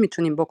کار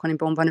میتونیم بکنیم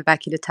به عنوان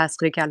وکیل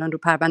تسخیری که الان رو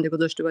پرونده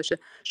گذاشته باشه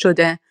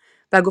شده؟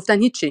 و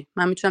گفتن هیچی،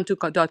 من میتونم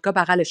تو دادگاه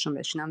بغلشون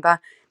بشینم. و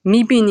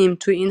میبینیم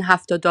تو این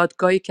 7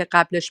 دادگاهی که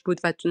قبلش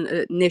بود و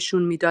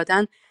نشون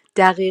میدادن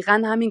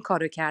دقیقا همین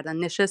کارو کردن،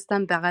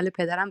 نشستن بغل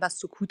پدرم و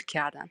سکوت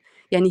کردن.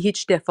 یعنی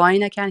هیچ دفاعی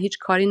نکردن، هیچ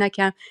کاری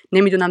نکردن.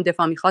 نمیدونم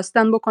دفاع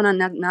میخواستن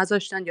بکنن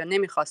نذاشتن یا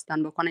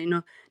نمیخواستن بکنن،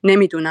 اینو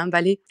نمیدونم،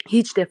 ولی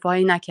هیچ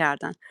دفاعی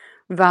نکردن.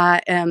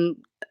 و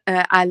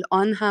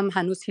الان هم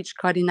هنوز هیچ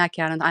کاری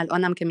نکردن.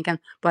 الان هم که میگن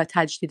باید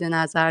تجدید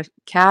نظر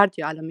کرد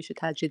یا الان میشه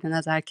تجدید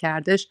نظر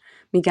کردش،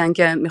 میگن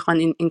که میخوان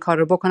این کار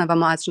رو بکنن و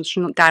ما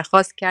ازشون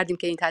درخواست کردیم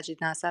که این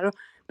تجدید نظر رو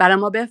برای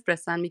ما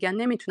بفرستن. میگن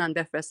نمیتونن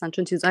بفرستن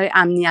چون چیزهای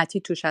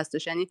امنیتی توش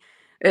هستش. یعنی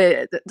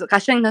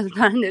قشنگ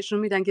دارن نشون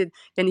میدن که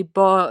یعنی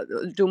با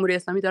جمهوری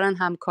اسلامی دارن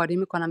همکاری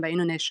میکنن و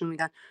اینو نشون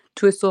میدن.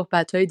 توی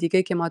صحبت‌های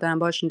دیگه که مادرم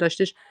باشون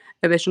داشتش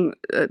بهشون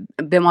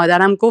به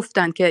مادرم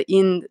گفتن که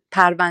این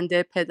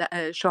پرونده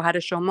شوهر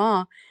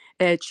شما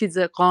چیز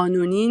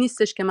قانونی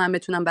نیستش که من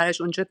بتونم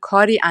برایش اونجا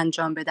کاری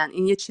انجام بدن،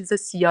 این یه چیز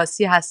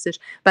سیاسی هستش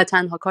و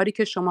تنها کاری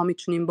که شما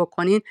میتونین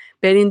بکنین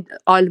برین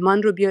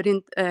آلمان رو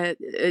بیارین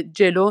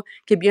جلو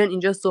که بیان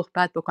اینجا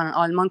صحبت بکنن.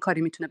 آلمان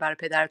کاری میتونه برای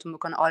پدرتون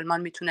بکنه،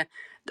 آلمان میتونه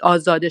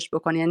آزادش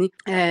بکنه. یعنی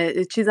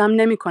چیزم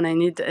نمیکنه،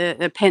 یعنی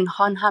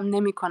پنهان هم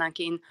نمیکنن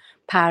که این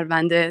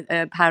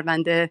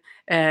پرونده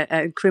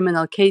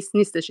کریمینال کیس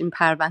نیستش، این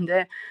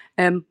پرونده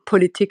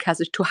پلیتیک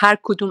هستش. تو هر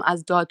کدوم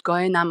از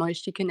دادگاه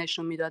نمایشی که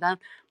نشون میدادن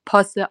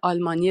پاس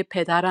آلمانی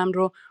پدرم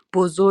رو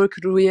بزرگ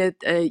روی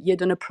یه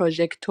دونه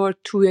پروژکتور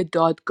توی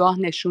دادگاه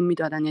نشون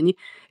میدادن. یعنی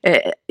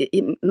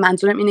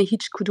منظورم اینه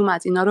هیچ کدوم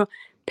از اینا رو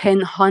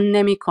پنهان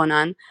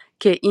نمیکنن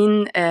که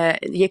این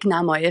یک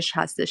نمایش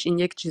هستش، این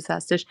یک چیز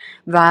هستش.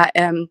 و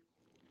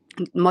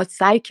ما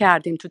سعی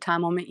کردیم تو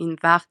تمام این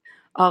وقت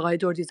آقای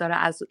دردیزا رو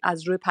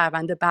از روی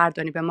پرونده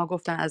برداریم. به ما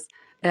گفتن از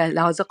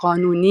لحاظ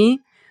قانونی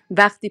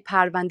وقتی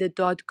پرونده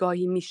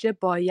دادگاهی میشه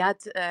باید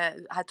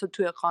حتی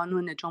توی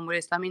قانون جمهوری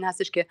اسلامی این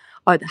هستش که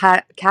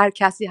هر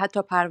کسی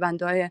حتی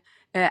پرونده‌های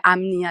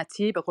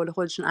امنیتی به قول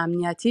خودشون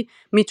امنیتی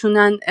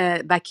میتونن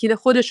وکیل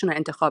خودشون رو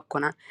انتخاب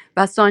کنن.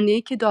 و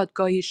ثانیه‌ای که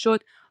دادگاهی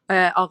شد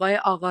آقای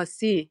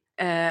آقاسی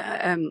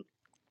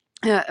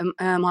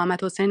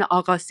محمد حسین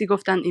آقاسی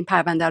گفتن این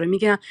پرونده رو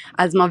میگیرن،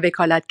 از ما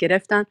وکالت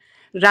گرفتن،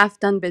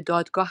 رفتن به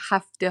دادگاه،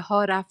 هفته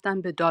ها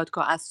رفتن به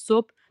دادگاه از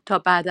صبح تا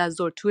بعد از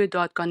ظهر توی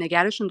دادگاه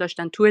نگرشون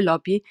داشتن، توی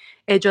لابی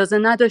اجازه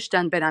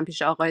نداشتن برن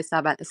پیش آقای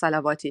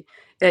صلواتی،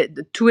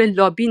 توی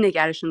لابی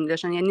نگرشون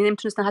داشتن. یعنی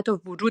نمیتونستن حتی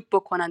ورود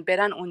بکنن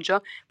برن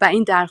اونجا و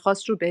این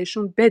درخواست رو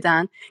بهشون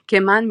بدن که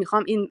من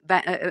میخوام این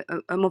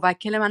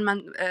موکل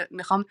من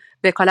میخوام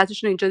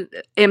وکالتشون اینجا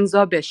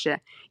امضا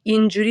بشه.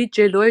 اینجوری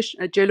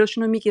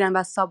جلوشون رو میگیرن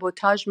و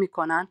سابوتاژ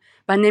میکنن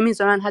و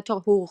نمیذارن حتی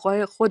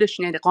حقوقای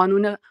خودشون، یعنی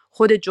قانون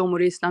خود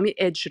جمهوری اسلامی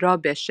اجرا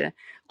بشه.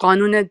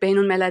 قانون بین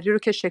المللی رو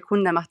که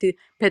شکوندن وقتی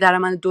پدر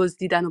من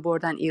دزدیدن و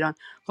بردن ایران،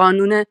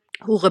 قانون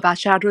حقوق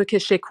بشر رو که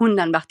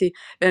شکوندن وقتی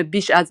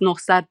بیش از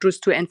 900 روز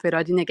تو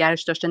انفرادی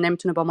نگرش داشته،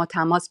 نمیتونه با ما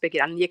تماس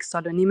بگیره. 1.5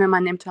 سال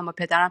من نمیتونم با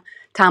پدرم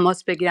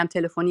تماس بگیرم،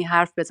 تلفنی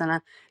حرف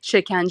بزنن،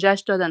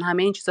 شکنجهش دادن.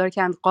 همه این چیزا رو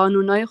که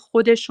قانونای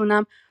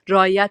خودشونم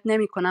رعایت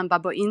نمیکنن و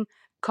با این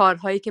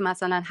کارهایی که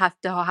مثلا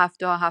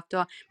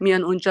هفته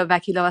میان اونجا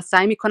وکیلا و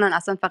سعی میکنن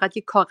اصلا فقط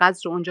یک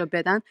کاغذ رو اونجا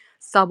بدن،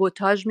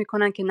 سابوتاژ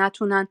میکنن که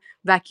نتونن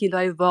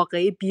وکیلای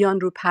واقعی بیان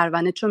رو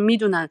پرونده، چون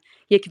میدونن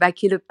یک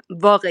وکیل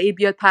واقعی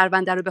بیاد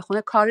پرونده رو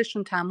بخونه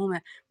کارشون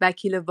تمومه.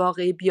 وکیل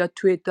واقعی بیاد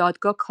توی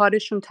دادگاه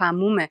کارشون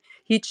تمومه،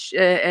 هیچ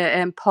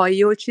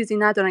پایه و چیزی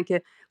ندارن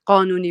که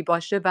قانونی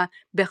باشه و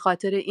به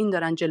خاطر این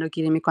دارن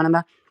جلوگیری میکنن.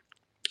 و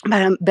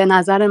به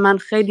نظر من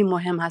خیلی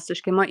مهم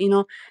هستش که ما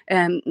اینو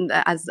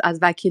از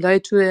وکیلای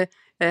توی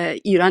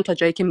ایران تا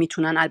جایی که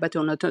میتونن، البته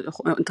اونا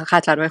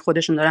خطرهای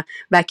خودشون دارن،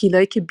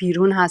 وکیلایی که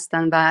بیرون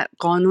هستن و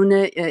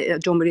قانون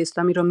جمهوری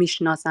اسلامی رو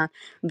میشناسن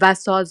و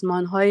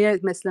سازمان‌های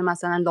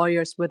مثلا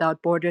Lawyers Without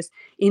Borders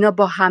اینا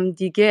با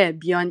همدیگه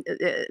بیان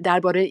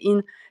درباره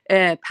این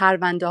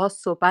پرونده ها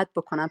صحبت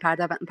بکنن.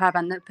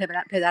 پرونده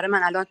پدر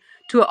من الان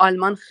تو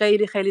آلمان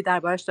خیلی خیلی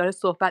دربارش داره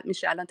صحبت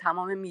میشه، الان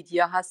تمام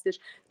میدیا هستش،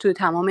 تو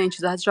تمام این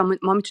چیزا هستش.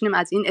 ما میتونیم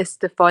از این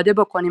استفاده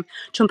بکنیم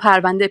چون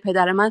پرونده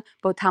پدر من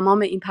با تمام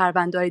این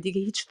پرونده‌های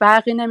دیگه هیچ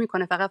فرقی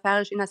نمیکنه. فقط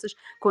فرقش این هستش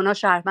که اونا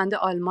شهروند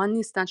آلمان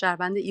نیستن،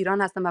 شهروند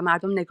ایران هستن و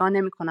مردم نگاه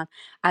نمیکنن.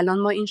 الان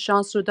ما این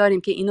شانس رو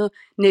داریم که اینو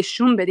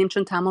نشون بدیم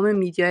چون تمام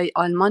میدیای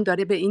آلمان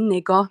داره به این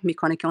نگاه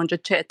میکنه که اونجا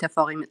چه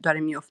اتفاقی داره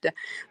میفته.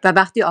 و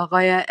وقتی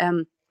آقای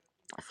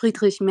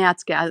فریدریش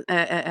مرز که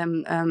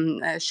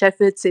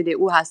شف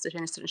CDU هستش،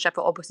 یعنی شف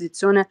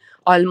اپوزیسیون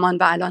آلمان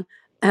و الان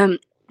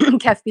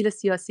کفیل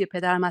سیاسی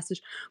پدرم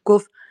هستش،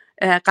 گفت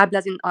قبل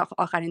از این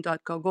آخرین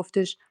دادگاه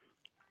گفتش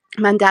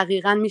من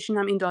دقیقاً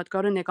میشینم این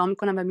دادگاه رو نگاه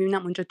میکنم و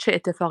میبینم اونجا چه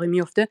اتفاقی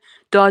میفته.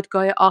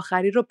 دادگاه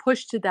آخری رو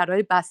پشت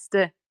درای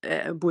بسته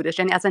بودش،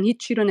 یعنی اصلا هیچ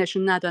چی رو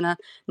نشون ندادن،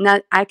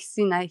 نه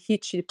عکسی نه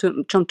هیچی.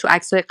 چون تو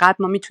عکسای قبل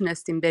ما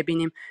میتونستیم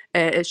ببینیم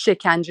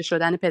شکنجه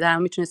شدن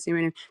پدرم، میتونستیم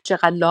ببینیم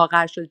چقدر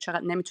لاغر شده،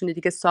 چقدر نمیتونه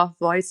دیگه صاف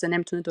وایسه،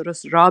 نمیتونه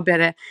درست راه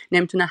بره،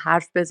 نمیتونه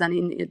حرف بزنه،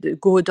 این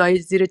گودای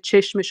زیر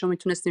چشمش رو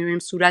میتونستیم ببینیم،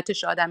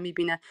 صورتش آدم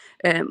میبینه.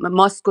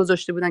 ماسک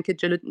گذاشته بودن که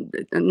جلو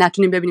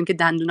نتونیم ببینیم که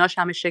دندوناش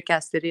همه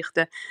شکسته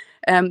ریخته.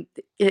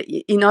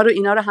 اینا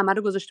رو همه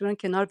رو گذاشته بودن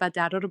کنار و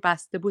درا رو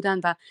بسته بودن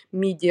و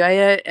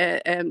میدیای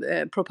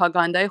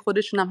پروپاگاندای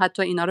خودشون هم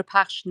حتی اینا رو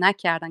پخش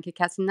نکردن که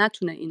کسی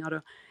نتونه اینا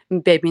رو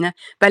ببینه.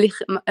 ولی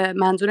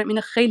منظورم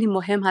اینه خیلی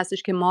مهم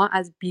هستش که ما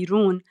از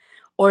بیرون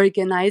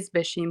organize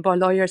بشیم با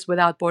Lawyers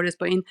Without Borders،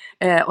 با این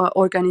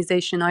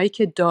ارگانیزیشن هایی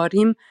که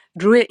داریم،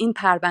 روی این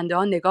پرونده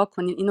ها نگاه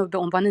کنیم، اینو به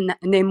عنوان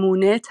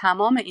نمونه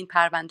تمام این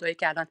پرونده هایی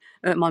که الان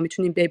ما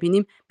میتونیم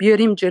ببینیم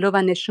بیاریم جلو و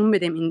نشون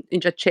بدیم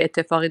اینجا چه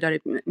اتفاقی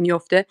داره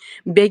میفته.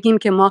 بگیم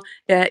که ما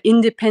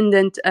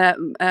independent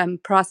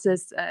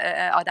process،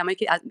 آدمایی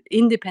که از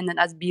independent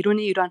از بیرون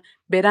ایران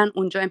برن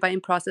اونجا و این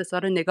پروسس ها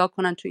رو نگاه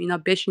کنن، تو اینا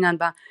بشینن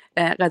و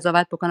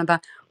قضاوت بکنن. و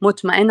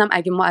مطمئنم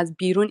اگه ما از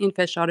بیرون این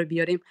فشار رو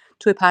بیاریم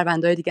توی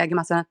پرونده‌های دیگه، اگه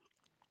مثلا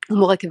اون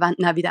موقع که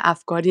نوید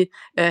افکاری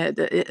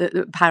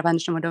پرونده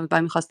شما رو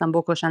و میخواستن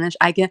بکشنش،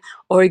 اگه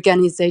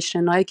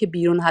ارگانیزیشن هایی که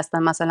بیرون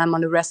هستن مثلا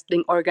مال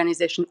رسلینگ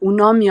ارگانیزیشن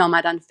اونا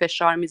میامدن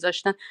فشار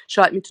میذاشتن،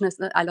 شاید میتونست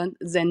الان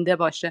زنده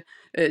باشه.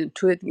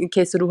 تو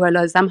کیس روح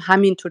لازم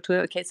همینطور،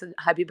 تو کیس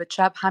حبیب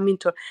چپ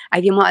همینطور.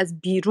 اگه ما از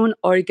بیرون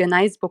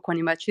ارگانایز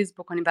بکنیم و چیز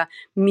بکنیم و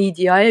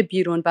میدیای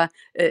بیرون و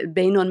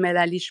بین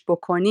المللیش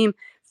بکنیم،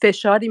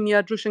 فشاری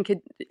میاد روشون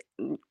که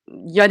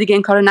یا دیگه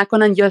این کارو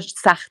نکنن یا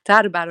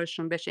سخت‌تر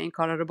براشون بشه این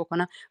کارا رو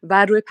بکنن.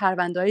 و روی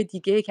پرونده‌های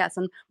دیگه‌ای که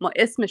اصلا ما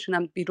اسمشون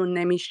هم بیرون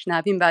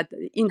نمیشنویم و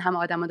این همه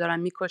آدمو دارن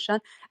میکشن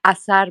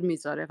اثر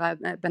میذاره. و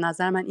به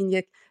نظر من این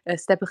یک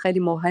استپ خیلی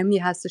مهمی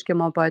هستش که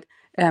ما باید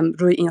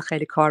روی این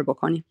خیلی کار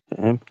بکنیم.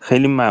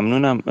 خیلی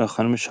ممنونم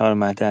خانم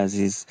شارمهد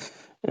عزیز.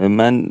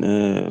 من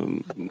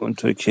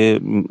اونطور که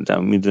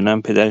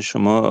میدونم پدر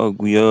شما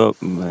گویا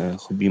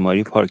خب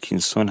بیماری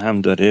پارکینسون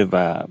هم داره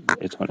و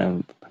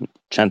احتمالاً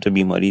چند تا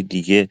بیماری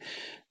دیگه.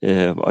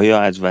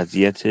 آیا از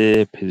وضعیت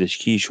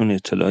پزشکی ایشون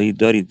اطلاعی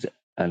دارید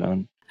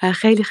الان؟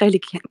 خیلی خیلی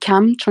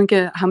کم، چون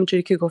که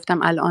همونجوری که گفتم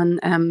الان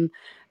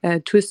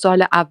توی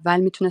سال اول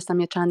میتونستم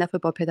یه چند دفعه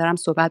با پدرم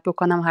صحبت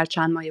بکنم، هر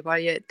چند ماه یه بار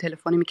یه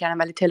تلفنی میکردم،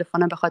 ولی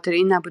تلفنم به خاطر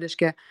این نبودش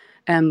که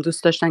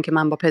دوست داشتن که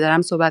من با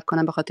پدرم صحبت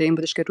کنم، به خاطر این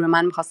بودش که روی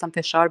من میخواستم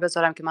فشار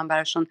بذارم که من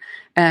براشون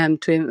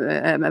توی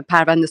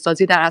پرونده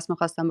سازی در اصل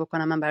میخواستم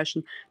بکنم، من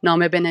براشون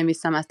نامه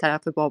بنویسم از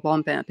طرف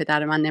بابام،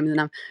 پدر من،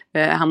 نمیدونم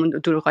همون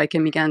دروغایی که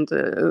میگن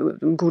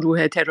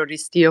گروه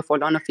تروریستی و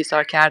فلان و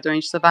فیسار کرد و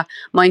این چیزا، و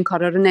ما این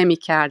کارا رو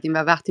نمی‌کردیم. و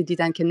وقتی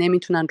دیدن که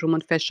نمیتونن رومون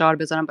فشار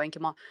بذارن، با اینکه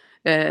ما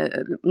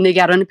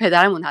نگران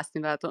پدرمون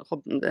هستیم و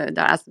خب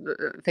در اصل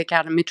فکر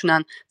کردم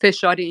میتونن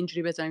فشاری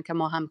اینجوری بذاریم که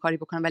ما همکاری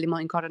بکنیم، ولی ما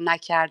این کار رو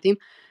نکردیم.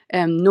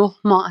 9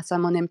 ماه اصلا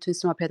ما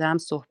نمیتونستیم با پدرم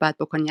صحبت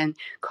بکنیم، یعنی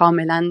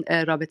کاملا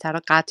رابطه رو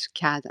قطع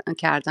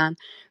کردن.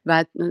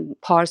 و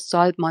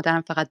پارسال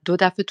مادرم فقط 2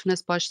 دفعه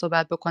تونست باش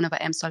صحبت بکنه و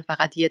امسال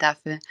فقط 1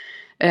 دفعه.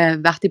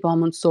 وقتی با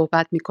همون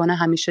صحبت میکنه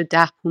همیشه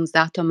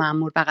 10-15 تا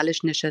مأمور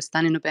بغلش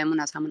نشستن، اینو بهمون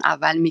از همون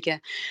اول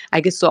میگه.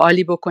 اگه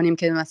سوالی بکنیم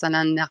که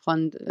مثلا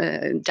نخوان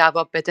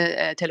جواب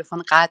بده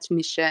تلفن قطع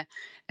میشه.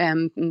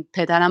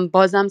 پدرم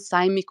بازم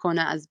سعی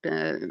میکنه از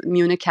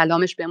میونه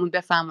کلامش بهمون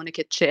بفهمونه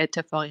که چه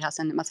اتفاقی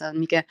هست.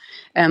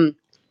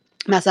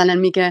 مثلا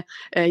میگه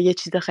یه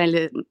چیز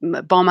خیلی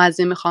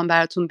بامزه میخوام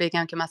براتون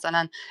بگم که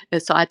مثلا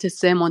ساعت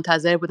 3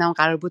 منتظر بودم،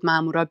 قرار بود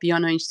مامورا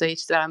بیان و این چیزا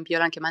برام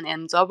بیارن که من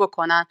امضا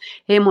بکنم.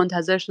 هی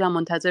منتظر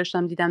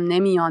شدم دیدم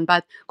نمیان.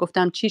 بعد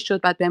گفتم چی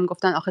شد؟ بعد بهم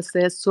گفتن آخه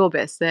 3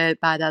 صبح، 3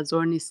 بعد از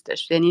ظهر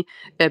نیستش. یعنی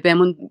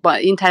بهمون با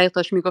این طریق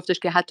داشت میگفتش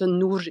که حتی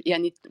نور،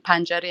 یعنی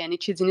پنجره، یعنی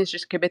چیزی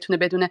نیستش که بتونه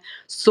بدونه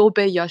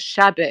صبح یا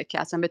شبه،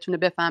 که اصلا بتونه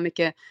بفهمه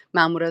که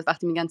مامورا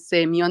وقتی میگن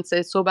 3 میان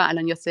 3 صبح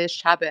الان یا 3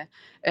 شبه.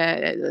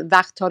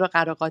 وقت‌ها رو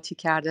قراقاتی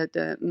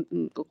کرده،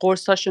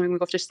 قرصاشو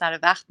میگفتش سر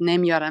وقت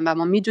نمیارن. و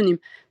ما میدونیم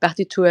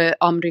وقتی تو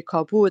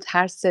آمریکا بود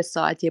هر 3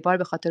 ساعت یه بار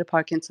به خاطر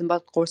پارکینسون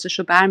با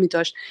قرصشو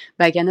برمی‌داشت،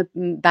 وگرنه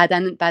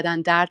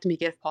بدن درد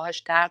میگرفت، پاهاش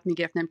درد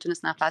میگرفت،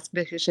 نمیتونست نفس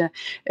بکشه،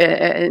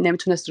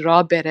 نمیتونست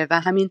راه بره. و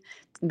همین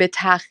به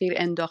تأخیر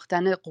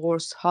انداختن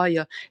قرص‌ها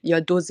یا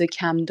دوز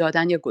کم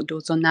دادن یا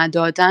دوز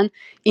ندادن،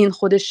 این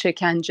خودش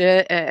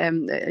شکنجه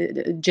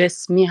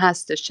جسمی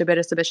هستش، چه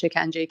برسه به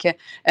شکنجه‌ای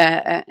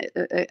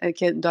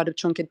که داره.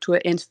 چون که تو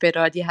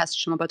انفرادی هست،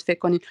 شما باید فکر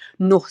کنین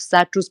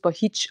 900 روز با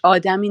هیچ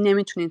آدمی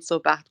نمیتونین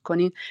صحبت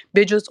کنین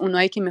به جز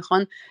اونایی که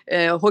میخوان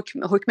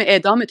حکم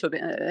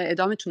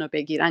اعدامتون رو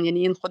بگیرن. یعنی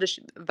این خودش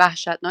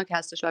وحشتناک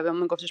هستش. و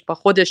بهمون گفتش با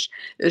خودش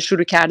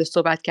شروع کرده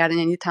صحبت کردن،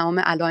 یعنی تمام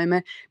علائم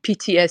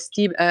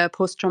PTSD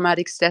Post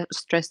Traumatic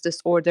Stress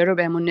Disorder رو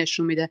بهمون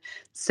نشون میده.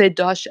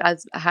 صداش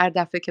از هر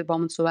دفعه که با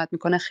من صحبت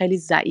میکنه خیلی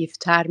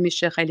ضعیفتر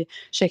میشه، خیلی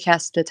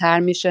شکسته تر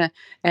میشه،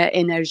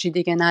 انرژی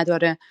دیگه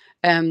نداره.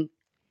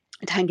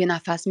 تنگ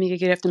نفس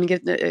گرفته، میگه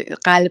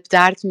قلب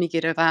درد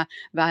میگیره و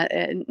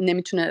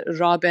نمیتونه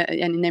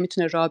یعنی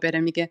نمیتونه راه بره.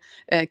 میگه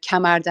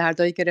کمر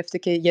دردایی گرفته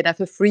که یه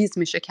دفعه فریز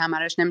میشه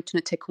کمرش،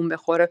 نمیتونه تکون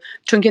بخوره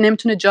چون که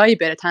نمیتونه جایی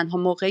بره. تنها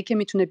موقعی که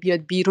میتونه بیاد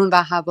بیرون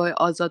و هوای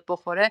آزاد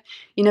بخوره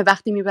اینه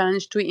وقتی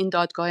میبرنش توی این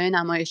دادگاه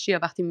نمایشی یا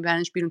وقتی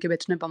میبرنش بیرون که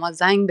بتونه با ما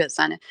زنگ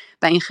بزنه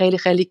و این خیلی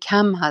خیلی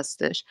کم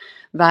هستش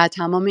و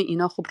تمام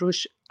اینا خب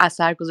روش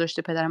اثر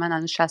گذاشته. پدر من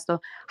الان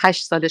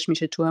 68 سالش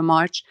میشه تو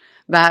مارچ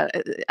و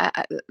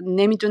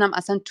نمیدونم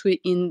اصلا توی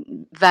این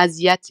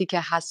وضعیتی که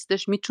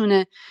هستش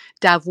میتونه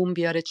دووم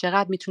بیاره،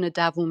 چقدر میتونه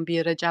دووم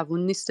بیاره.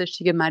 جوون نیستش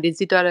دیگه،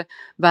 مریضی داره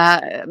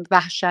و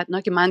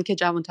وحشتناک. من که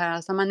جوان‌تر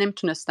هستم من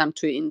نمیتونستم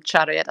توی این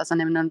شرایط، اصلا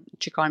نمیدونم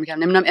چی کار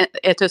میکردم. نمیدونم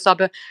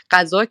اعتصاب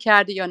غذا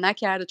کرده یا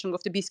نکرده چون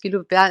گفته 20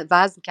 کیلو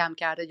وزن کم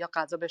کرده، یا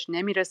غذا بهش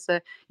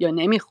نمیرسه یا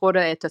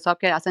نمیخوره،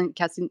 اعتصاب کرده. اصلا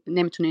کسی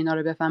نمیتونه اینا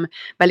رو بفهمه،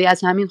 ولی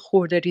از همین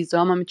خورده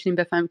ریزا ما میتونیم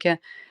بفهمیم که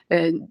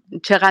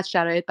چقدر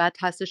شرایط بد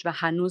هستش و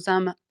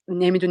هنوزم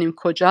نمیدونیم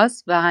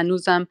کجاست و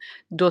هنوزم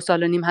 2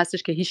 سال و نیم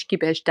هستش که هیچکی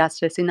بهش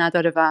دسترسی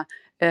نداره و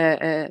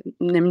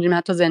نمیدونیم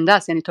حتی زنده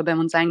است. یعنی تا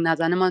بهمون زنگ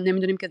نزنه ما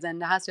نمیدونیم که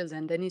زنده هست یا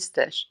زنده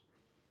نیستش.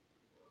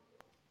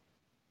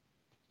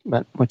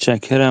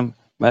 متشکرم.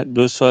 من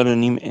 2 سال و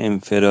نیم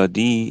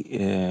انفرادی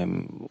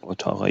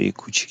اتاقای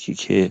کوچیکی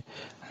که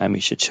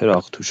همیشه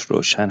چراغ توش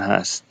روشن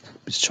هست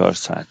 24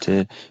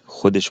 ساعته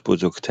خودش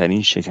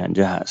بزرگترین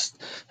شکنجه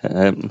هست.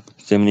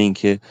 ضمن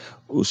اینکه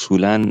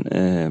اصولا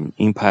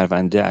این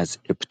پرونده از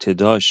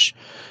ابتداش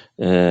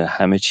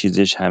همه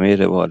چیزش، همه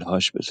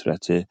روالهاش به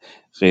صورت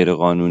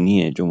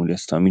غیرقانونی جمهوری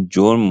اسلامی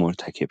جرم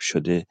مرتکب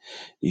شده.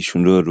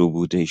 ایشون رو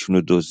ربوده، ایشون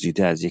رو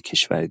دزدیده از یک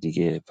کشور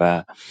دیگه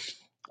و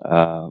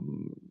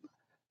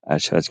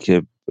هرچند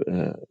که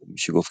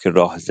میشه گفت که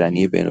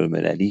راهزنی بین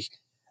المللی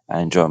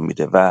انجام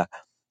میده و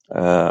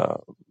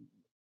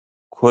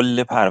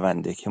کل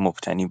پرونده که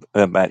مبتنی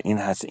بر این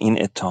هست،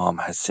 این اتهام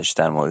هستش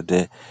در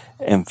مورد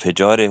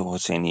انفجار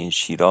حسینی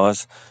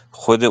شیراز.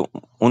 خود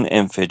اون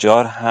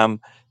انفجار هم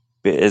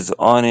به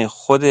اذعان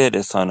خود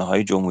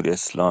رسانه‌های جمهوری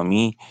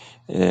اسلامی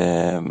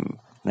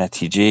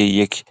نتیجه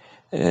یک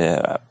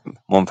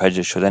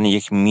منفجر شدن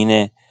یک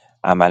مین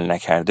عمل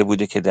نکرده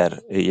بوده که در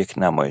یک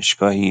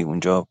نمایشگاهی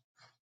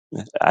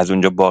از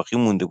اونجا باقی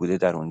مونده بوده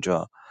در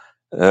اونجا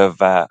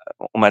و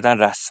اومدن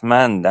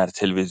رسما در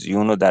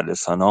تلویزیون و در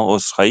رسانه‌ها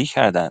عذرخواهی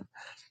کردن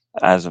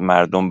از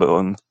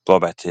مردم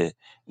بابت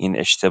این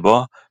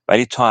اشتباه،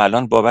 ولی تا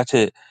الان بابت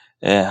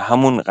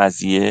همون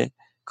قضیه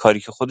کاری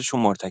که خودشون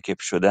مرتکب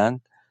شدن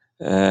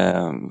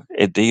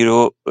عده‌ای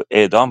رو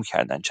اعدام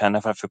کردن. چند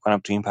نفر فکر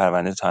کنم تو این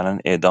پرونده تا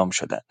الان اعدام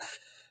شدن.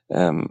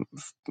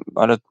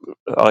 حالا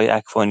آقای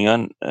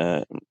اکوانیان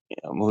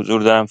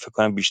حضور دارم فکر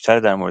کنم بیشتر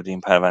در مورد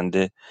این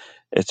پرونده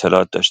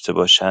اطلاعات داشته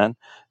باشن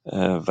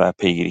و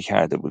پیگیری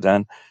کرده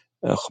بودن.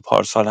 خب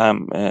پارسال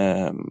هم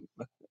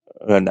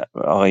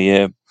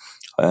آقای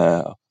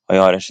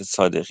آرش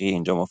صادقی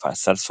اینجا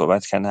مفصل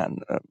صحبت کردن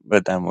و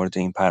در مورد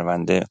این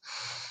پرونده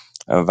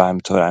و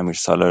همینطور امیر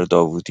سالار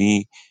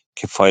داوودی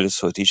که فایل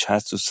صوتیش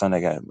هست. دوستان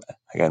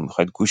اگر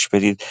میخواید گوش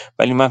بدید.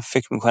 ولی من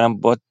فکر میکنم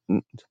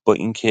با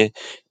اینکه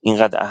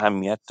اینقدر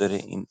اهمیت داره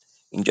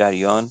این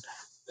جریان،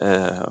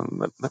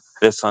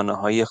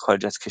 رسانه‌های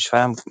خارج از کشور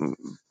هم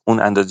اون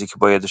اندازی که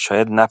باید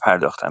شاید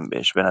نپرداختن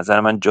بهش. به نظر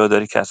من جا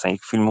داره که اصلا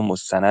یک فیلم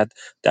مستند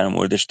در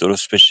موردش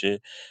درست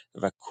بشه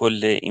و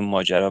کل این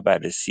ماجرا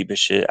بررسی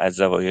بشه از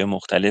زوایای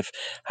مختلف.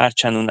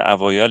 هرچند اون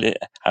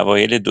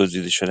اوایل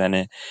دزدیده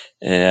شدن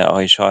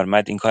آقای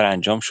شارمد این کار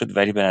انجام شد،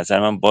 ولی به نظر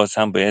من باز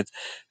هم باید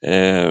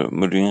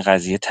روی این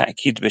قضیه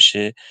تأکید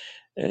بشه،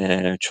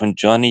 چون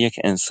جان یک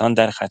انسان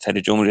در خطر.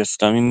 جمهوری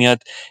اسلامی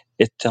میاد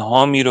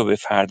اتهامی رو به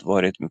فرد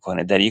وارد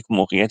میکنه، در یک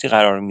موقعیتی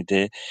قرار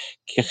میده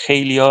که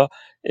خیلیا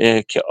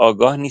که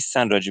آگاه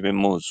نیستن راجع به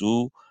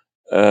موضوع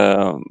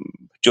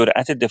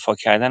جرأت دفاع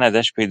کردن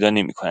ازش پیدا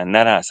نمیکنن،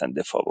 نره اصلا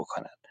دفاع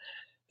بکنن،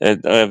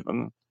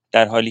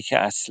 در حالی که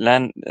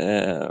اصلا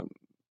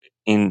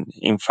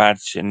این فرد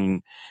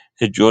چنین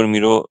جرمی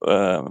رو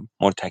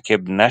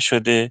مرتکب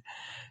نشده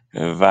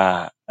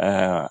و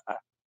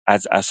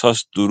از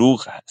اساس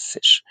دروغ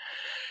هستش.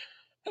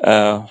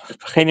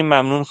 خیلی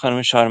ممنون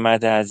خانم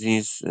شارمد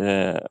عزیز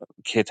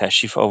که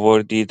تشریف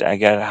آوردید.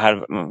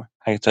 اگر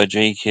تا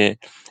جایی که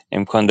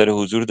امکان داره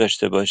حضور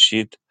داشته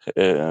باشید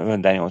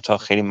در این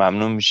اتاق خیلی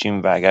ممنون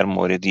میشیم و اگر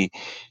موردی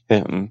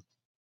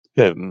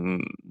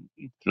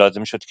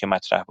لازم شد که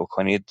مطرح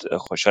بکنید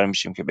خوشحال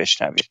میشیم که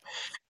بشنویم.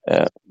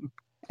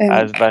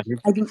 از بقیه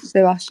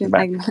ببخشید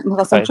اگه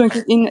می‌خواستم، چون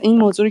که این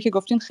موضوعی که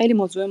گفتین خیلی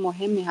موضوع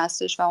مهمی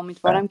هستش و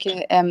امیدوارم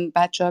که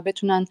بچه‌ها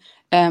بتونن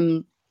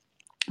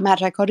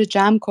مدرک‌ها رو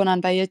جمع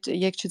کنن و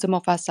یک چیز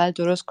مفصل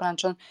درست کنن.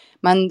 چون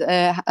من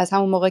از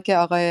همون موقع که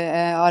آقای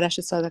آرش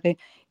صادقی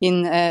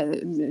این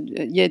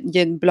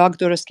یه بلاگ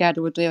درست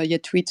کرده بود یا یه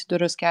توییت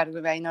درست کرده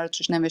بود و اینا رو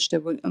توش نوشته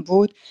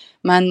بود،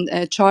 من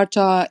 4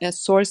 تا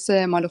سورس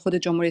مال خود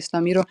جمهوری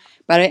اسلامی رو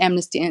برای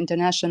امنستی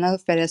اینترنشنال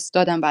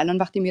فرستادم و الان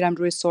وقتی میرم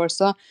روی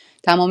سورس‌ها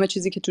تمام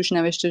چیزی که توش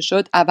نوشته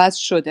شد عوض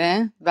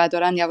شده و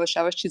دارن یواش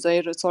یواش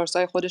چیزای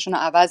سورس‌های خودشون رو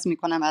عوض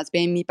میکنن، از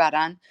بین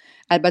میبرن.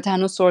 البته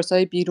هنوز سورس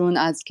های بیرون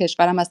از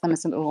کشورم هستن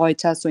مثل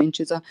قایتس و این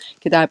چیزا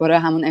که درباره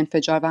همون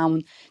انفجار و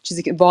همون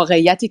چیزی که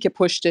واقعیتی که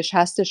پشتش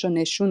هستش رو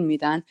نشون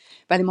میدن،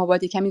 ولی ما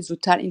باید کمی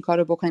زودتر این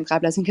کارو بکنیم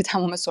قبل از اینکه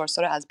تمام سورس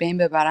ها رو از بین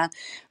ببرن.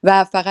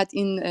 و فقط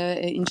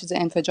این چیز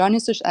انفجار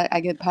نیستش.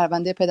 اگه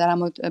پرونده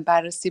پدرم رو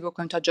بررسی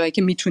بکنیم تا جایی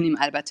که میتونیم،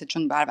 البته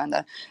چون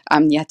پرونده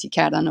امنیتی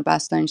کردن و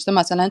بستن نیست.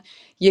 مثلا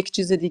یک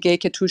چیز دیگه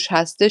که توش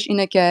هستش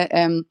اینه که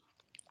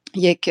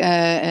یک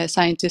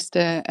ساینتیست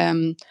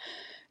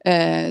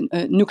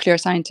نوکلیر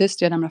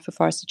ساینتیست، یادم رفت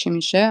فارسی چی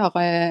میشه،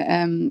 آقای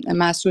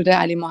مسعود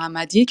علی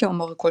محمدی که اون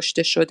موقع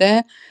کشته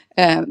شده.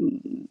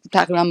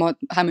 تقریبا ما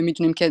همه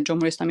میدونیم که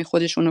جمهوری اسلامی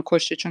خودش اونو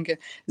کشته چون که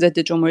ضد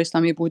جمهوری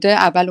اسلامی بوده.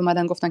 اول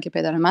اومدن گفتن که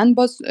پدر من،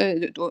 باز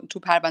تو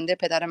پرونده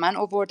پدر من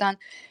آوردن.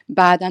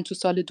 بعدن تو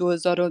سال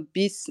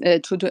 2020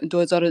 تو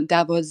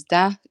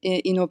 2012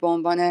 اینو به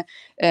عنوان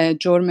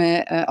جرم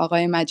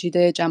آقای مجید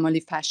جمالی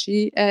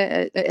فشی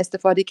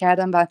استفاده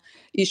کردن و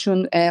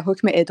ایشون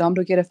حکم اعدام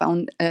رو گرفت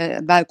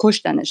و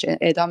کشتنش،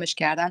 اعدامش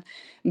کردن.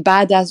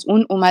 بعد از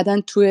اون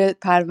اومدن توی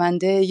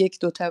پرونده یک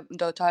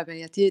دو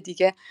تابعیتی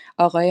دیگه،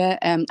 آقای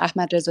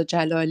احمد رضا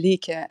جلالی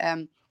که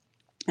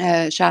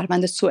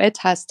شهروند سوئد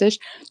هستش،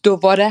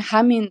 دوباره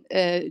همین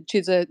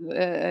چیز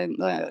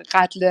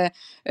قتل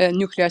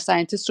نیوکلیر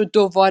ساینتیست رو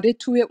دوباره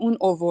توی اون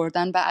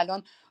آوردن و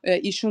الان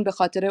ایشون به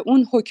خاطر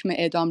اون حکم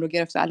اعدام رو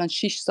گرفته. الان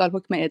 6 سال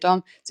حکم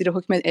اعدام، زیر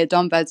حکم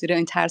اعدام و زیر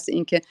این ترس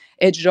این که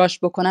اجراش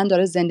بکنن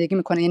داره زندگی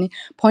میکنه. یعنی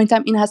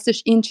پوینتم این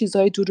هستش این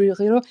چیزهای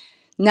دروغی رو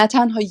نه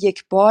تنها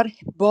یک بار،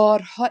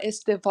 بارها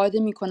استفاده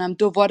میکنم،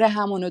 دوباره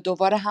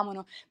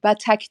همونو و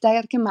تک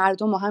که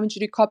مردم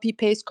همینجوری کاپی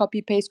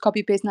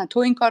پیست، نه تو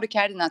این کارو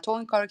کردی، نه تو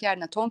این کارو کردی،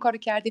 نه تو اون کارو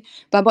کردی،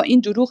 و با این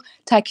دروغ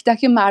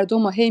تک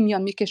مردم رو هی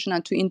میان میکشونن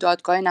تو این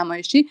دادگاه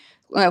نمایشی،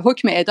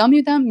 حکم اعدام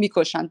میدن،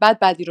 میکشن، بعد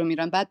بعدی رو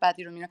میرن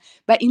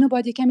و اینو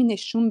باید کمی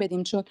نشون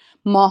بدیم، چون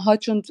ماها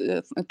چون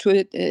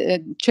تو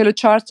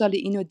 44 سال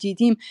اینو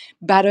دیدیم،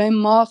 برای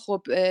ما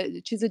خب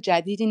چیز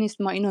جدیدی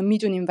نیست، ما اینو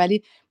میدونیم،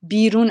 ولی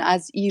بیرون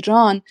از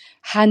ایران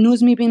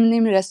هنوز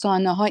میبینیم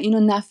رسانه ها اینو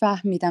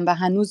نفهمیدن و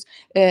هنوز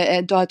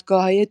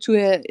دادگاه‌های توی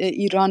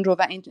ایران رو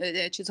و این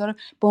چیزها رو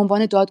به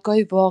عنوان دادگاه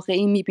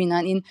واقعی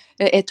میبینن، این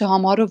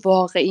اتهام ها رو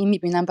واقعی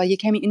میبینن و یه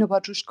کمی اینو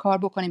باید روش کار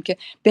بکنیم که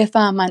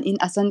بفهمن این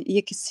اصلا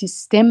یک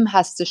سیستم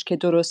هستش که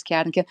درست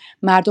کردن که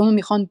مردم رو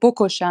میخوان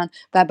بکشن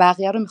و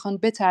بقیه رو میخوان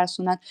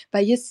بترسونن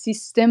و یه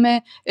سیستم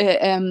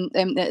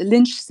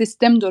لینچ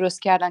سیستم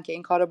درست کردن که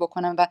این کار رو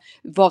بکنن و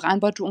واقعا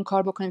باید رو اون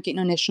کار بکنیم که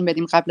اینو نشون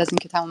بدیم قبل از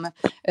اینکه تمام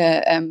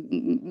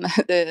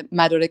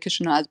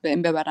مدارکشون رو از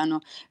بین ببرن و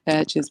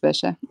چیز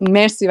بشه.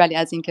 مرسی ولی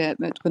از اینکه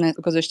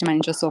گذاشتی من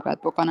اینجا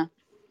صحبت بکنم.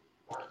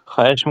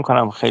 خواهش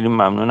میکنم، خیلی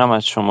ممنونم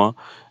از شما.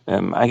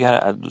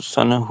 اگر از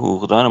دوستان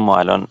حقوقدان ما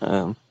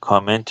الان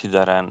کامنتی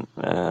دارن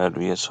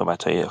روی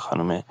صحبت‌های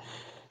خانم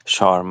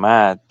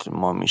شارمد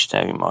ما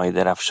میشنویم. آقای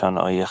درفشان،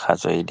 آقای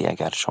خزایلی،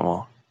 اگر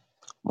شما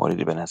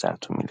موردی به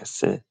نظرتون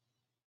میرسه.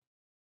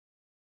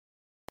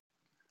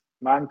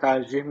 من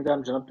ترجیح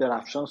میدم جناب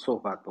درفشان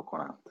صحبت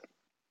بکنند.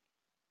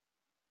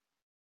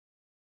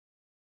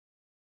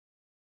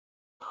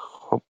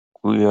 خب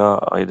گویا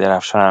آقای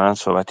درفشان الان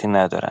صحبتی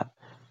ندارن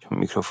چون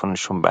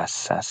میکروفونشون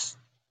بسته است.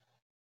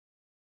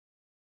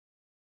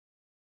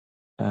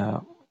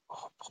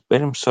 خب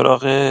بریم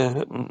سراغ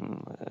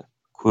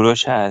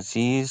کوروش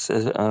عزیز،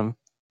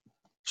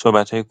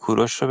 صحبت‌های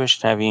کوروش رو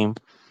بشنویم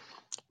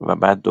و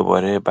بعد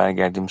دوباره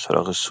برگردیم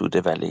سراغ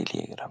سوده و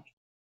لیلی گرامی.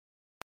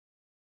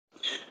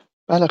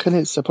 بله،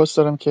 خیلی سپاس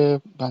دارم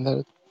که بنده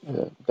رو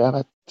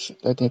دعوت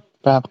دادید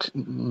و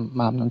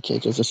ممنون که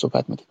اجازه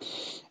صحبت میدید.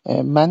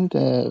 من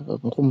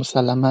خب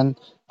مسلما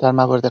در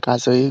موارد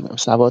قضایی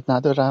سواد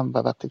ندارم و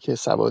وقتی که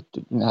سواد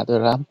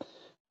ندارم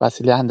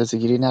وسیله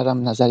اندازه‌گیری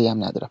ندارم، نظری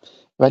هم ندارم،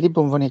 ولی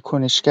به عنوان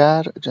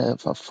کنشگر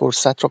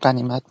فرصت رو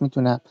غنیمت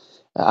میدونم.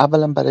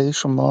 اولا برای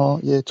شما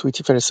یه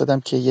توییتی فرستادم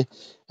که یه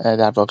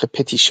در واقع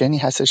پتیشنی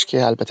هستش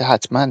که البته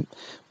حتما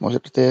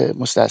مورد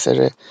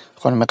مستثر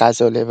خانم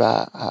غزاله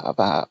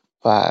و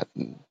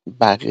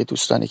بقیه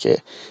دوستانی که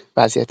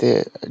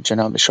وضعیت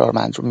جناب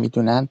شارمند رو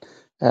میدونن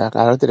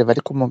قرار داره،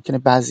 ولی خب ممکنه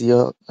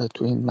بعضیا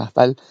تو این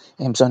محفل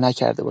امضا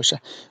نکرده باشن.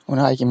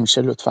 اونا اگه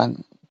میشه لطفاً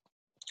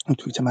اون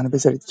توییت منو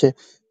بذارید که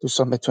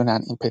دوستان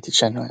بتونن این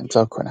پتیشن رو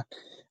امضا کنن.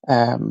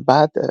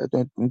 بعد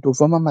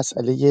دوم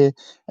مسئله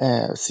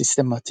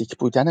سیستماتیک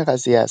بودن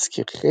قضیه است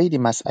که خیلی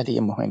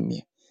مسئله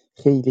مهمیه،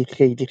 خیلی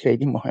خیلی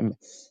خیلی مهمه.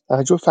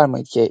 توجه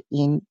فرمایید که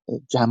این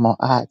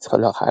جماعت،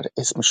 حالا هر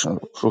اسمشون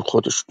رو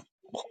خودش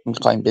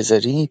میخوایم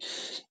بذاری،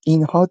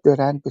 اینها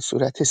دارن به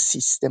صورت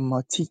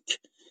سیستماتیک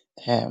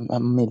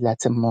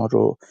ملت ما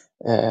رو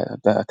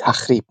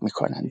تخریب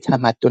میکنن،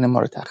 تمدن ما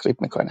رو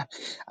تخریب میکنن.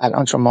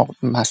 الان شما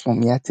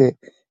مسمومیت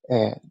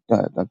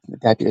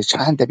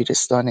چند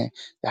دبیرستان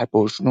در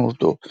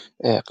برجنورد و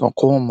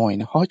قم و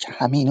اینها که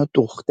همه اینا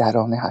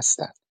دخترانه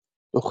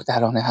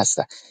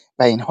هستن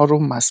و اینها رو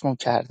مسموم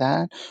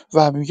کردن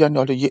و میگن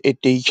حالا یه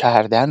عده‌ای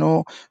کردن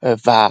و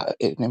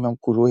نمیدونم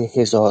گروه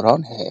هزار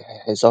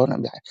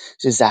نمیدونم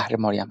زهر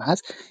ماریم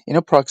هست.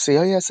 اینا پراکسی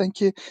هایی هستن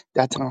که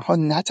در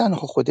نه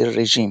تنها خود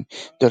رژیم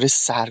داره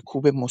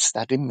سرکوب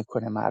مستقیم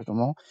میکنه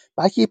مردمو،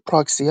 بلکه یه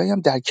پراکسی هایی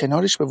هم در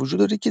کنارش به وجود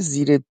داره که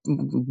زیر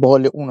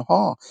بال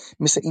اونها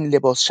مثل این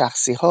لباس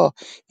شخصی ها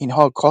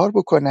اینها کار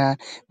بکنن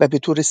و به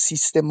طور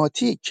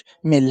سیستماتیک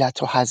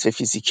ملت رو حذف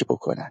فیزیکی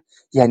بکنن.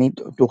 یعنی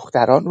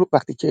دختران رو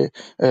وقتی که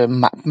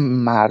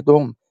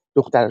مردم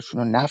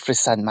دخترشون رو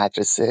نفرستن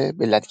مدرسه،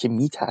 ملت که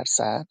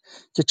میترسن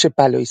که چه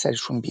بلایی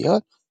سرشون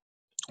بیاد،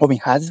 خب این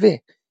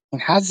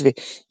حذفه.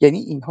 یعنی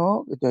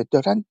اینها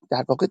دارن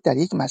در واقع در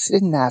یک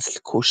مسیر نسل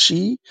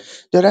کشی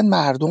دارن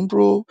مردم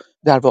رو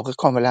در واقع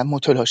کاملا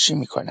متلاشی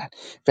میکنن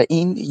و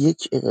این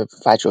یک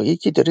فجایعی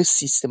که داره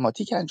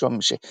سیستماتیک انجام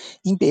میشه.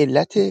 این به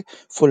علت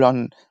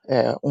فلان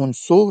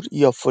عنصر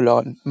یا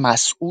فلان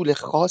مسئول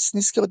خاص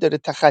نیست که داره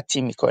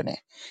تخطی میکنه،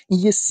 این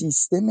یه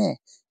سیستمه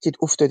که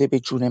افتاده به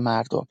جون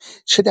مردم،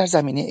 چه در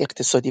زمینه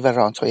اقتصادی و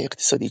رانت‌های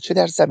اقتصادی، چه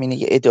در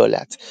زمینه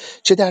عدالت،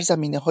 چه در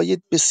زمینه‌های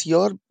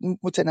بسیار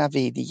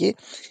متنوع دیگه.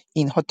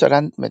 اینها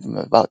دارن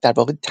در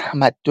واقع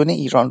تمدن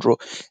ایران رو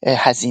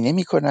هزینه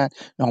میکنن،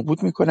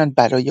 نابود میکنن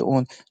برای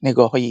اون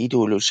نگاه‌های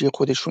ایدئولوژی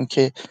خودشون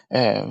که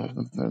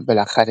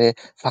بالاخره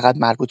فقط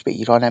مربوط به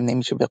ایران هم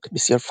نمیشه،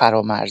 بسیار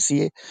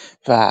فرامرزیه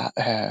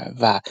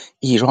و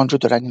ایران رو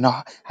دارن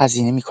اینا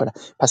هزینه میکنن.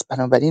 پس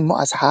بنابراین ما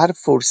از هر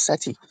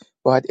فرصتی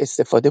باید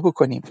استفاده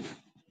بکنیم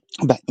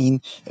و این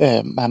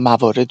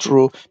موارد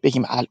رو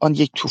بگیم. الان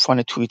یک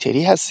طوفان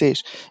توییتری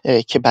هستش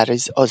که برای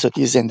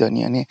آزادی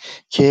زندانیانه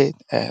که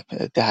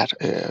در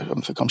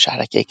فکر کنم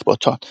شهرک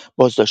اکباتان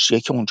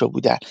بازداشتی‌هایی که اونجا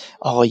بودن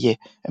آقای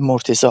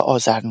مرتضی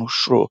آذرنوش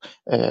رو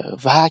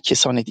و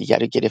کسان دیگر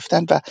رو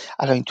گرفتن و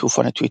الان این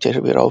طوفان توییتری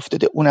رو به راه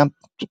افتاده. اونم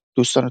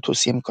دوستان رو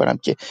توصیه میکنم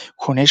که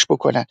کنش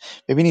بکنن.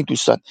 ببینید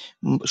دوستان،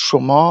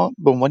 شما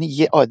به عنوان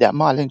یه آدم،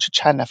 ما الان اینجا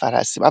چند نفر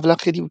هستیم، اولا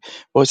خیلی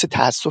باعث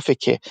تاسفه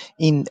که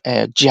این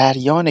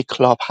جریان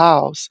کلاب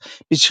هاوس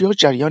بسیار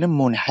جریان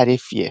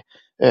منحرفیه،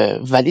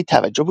 ولی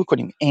توجه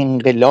بکنیم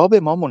انقلاب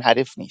ما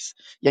منحرف نیست.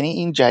 یعنی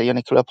این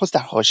جریان کلاب هاوس در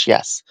حاشیه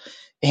است،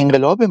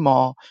 انقلاب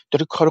ما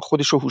داره کار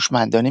خودش رو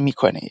هوشمندانه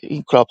میکنه.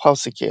 این کلاب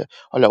هاوسی که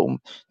حالا اون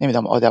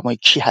نمیدونم آدمای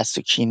کی هست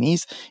و کی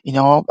نیست،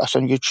 اینا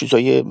اصلا یه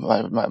چیزای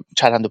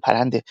چرند و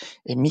پرنده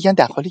میگن،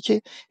 در حالی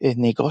که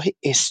نگاه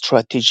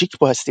استراتژیک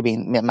بایستی به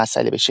این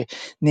مسئله بشه.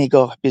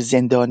 نگاه به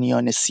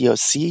زندانیان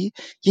سیاسی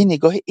یه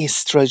نگاه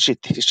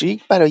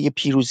استراتژیک برای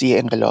پیروزی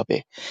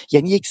انقلابه.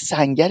 یعنی یک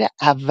سنگر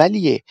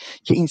اولیه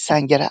که این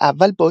سنگر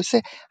اول باعث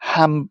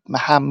هم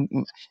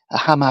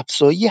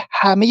افزایی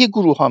همه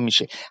گروه ها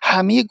میشه.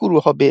 همه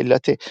گروه ها به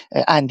علت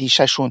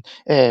اندیششون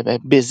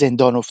به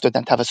زندان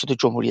افتادن توسط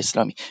جمهوری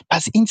اسلامی.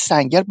 پس این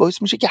سنگر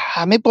باعث میشه که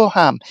همه با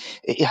هم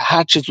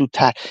هر چه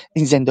زودتر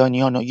این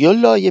زندانیان رو یا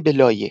لایه به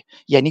لایه،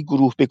 یعنی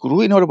گروه به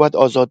گروه اینا رو باید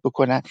آزاد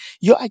بکنن،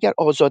 یا اگر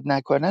آزاد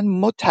نکنن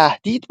ما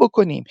تهدید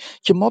بکنیم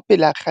که ما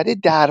بالاخره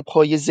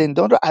درپای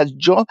زندان رو از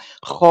جا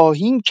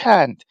خواهیم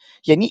کند.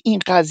 یعنی این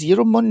قضیه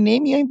رو ما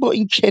نمیایم با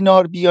این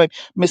کنار بیایم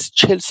مثل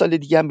 40 سال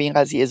دیگه هم به این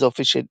قضیه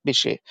اضافه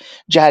بشه.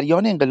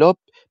 جریان انقلاب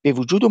به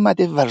وجود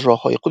اومده و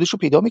راههای خودش رو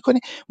پیدا میکنه،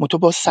 منتها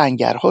با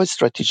سنگرها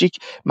استراتژیک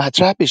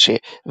مطرح بشه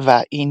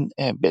و این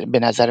به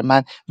نظر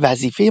من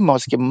وظیفه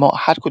ماست که ما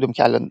هر کدوم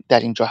که الان در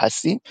اینجا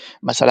هستیم،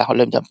 مثلا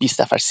حالا میگم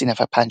 20 نفر 30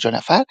 نفر 50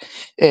 نفر،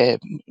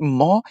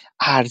 ما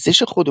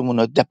ارزش خودمون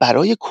رو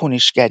برای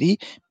کنشگری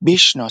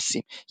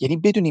بشناسیم. یعنی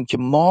بدونیم که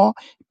ما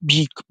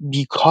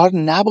بیکار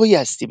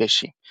نبایستی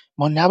بشیم،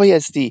 ما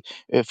نبایستی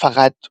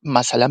فقط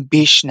مثلا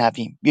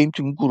بشنویم، بیایم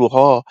تو این گروه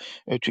ها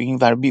تو این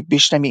ور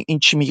بشنویم این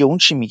چی میگه اون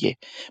چی میگه.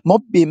 ما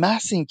به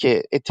محض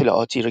اینکه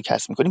اطلاعاتی رو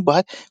کسب میکنیم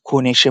باید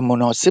کنش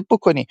مناسب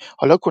بکنیم.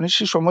 حالا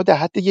کنش شما در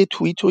حد یه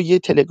توییت و یه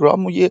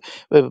تلگرام و یه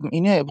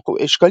اینه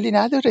اشکالی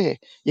نداره.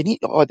 یعنی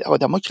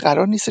آدما که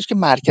قرار نیستش که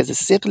مرکز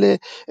ثقل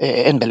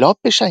انقلاب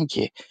بشن،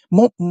 که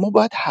ما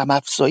باید هم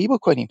افزایی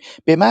بکنیم.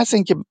 به محض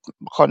اینکه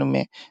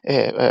خانم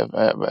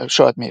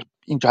شادمهر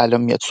اینجا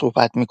الان میاد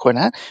صحبت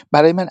میکنن،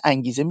 برای من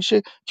انگیزه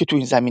میشه که تو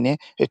این زمینه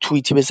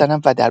توییتی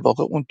بزنم و در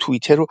واقع اون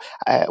توییتر رو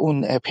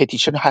اون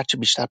پتیشن رو هرچه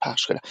بیشتر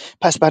پخش کنم.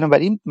 پس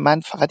بنابراین من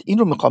فقط این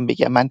رو میخوام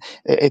بگم، من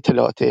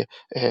اطلاعات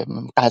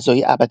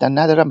قضایی ابدا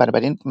ندارم،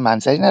 بنابراین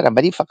منظری ندارم،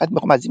 ولی فقط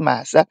میخوام از این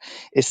محضر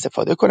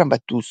استفاده کنم و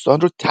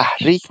دوستان رو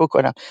تحریک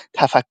بکنم،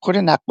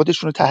 تفکر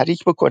نقادشون رو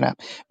تحریک بکنم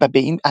و به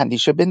این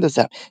اندیشه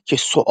بندازم که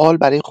سوال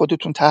برای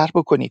خودتون طرح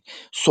بکنید.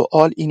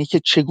 سوال اینه که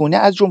چگونه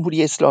از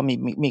جمهوری اسلامی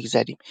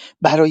میگذریم.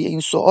 برای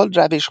این سوال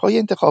روش‌های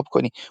انتخاب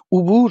کنید.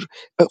 عبور،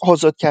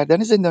 آزاد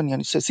کردن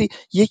زندانیان سیاسی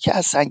یکی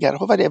از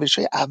سنگرها و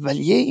روش‌های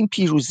اولیه این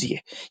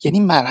پیروزیه. یعنی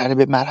مرحله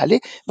به مرحله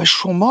و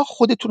شما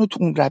خودتون رو تو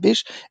اون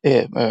روش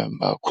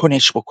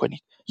کنش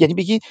بکنید. یعنی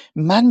بگید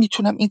من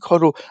میتونم این کار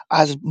رو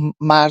از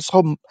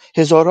مرزها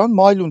هزاران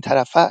مایل اون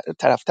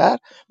طرفتر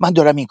من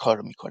دارم این کار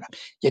رو میکنم.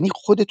 یعنی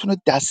خودتون رو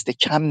دست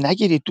کم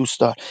نگیرید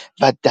دوستان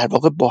و در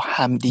واقع با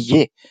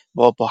همدیگه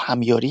با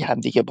همیاری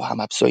همدیگه، با هم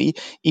افزایی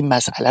این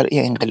مسئله رو،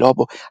 این انقلاب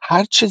رو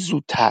هر چه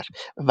زودتر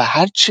و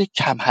هر چه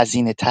کم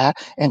هزینه تر،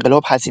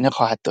 انقلاب هزینه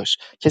خواهد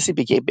داشت. کسی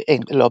بگه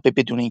انقلاب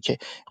بدون اینکه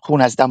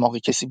خون از دماغ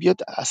کسی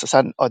بیاد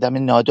اساسا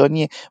آدم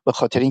نادانیه، به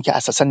خاطر اینکه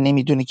اساسا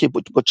نمیدونه که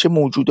با چه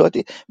موجودات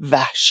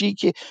وحشی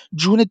که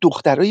جون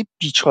دخترای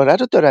بیچاره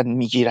رو دارن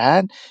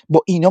میگیرن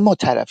با اینا ما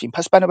طرفیم.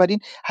 پس بنابراین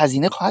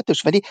هزینه خواهد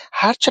داشت، ولی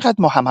هر چقدر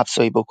ما هم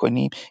افزایی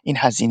بکنیم این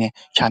هزینه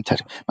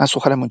کمتره. من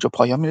سخنم اونجا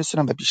پایان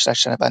میرسونم و بیشتر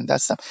شنونده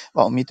هستم و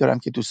امید دارم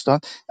که دوستان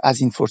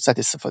از این فرصت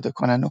استفاده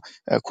کنن و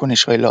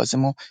کنش‌های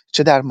لازم و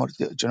چه در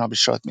مورد جناب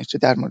شادمهر، چه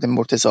در مورد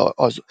مرتضی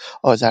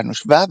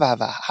آذرنوش و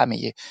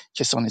همه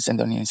کسان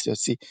زندانیان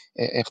سیاسی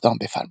اقدام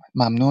بفرمایید.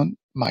 ممنون.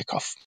 مایک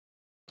آف.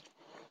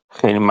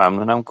 خیلی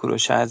ممنونم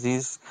کوروش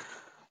عزیز.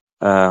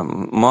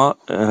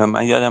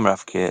 من یادم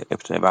رفت که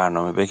ابتدای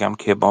برنامه بگم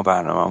که ما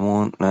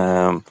برنامه‌مون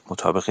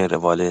مطابق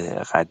روال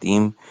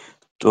قدیم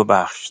 2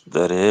 بخش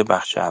داره.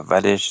 بخش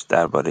اولش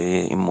درباره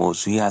این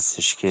موضوعی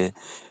هستش که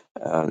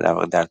در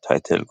واقع در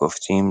تایتل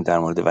گفتیم، در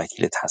مورد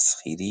وکیل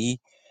تسخیری.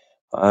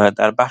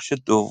 در بخش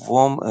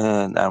دوم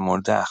در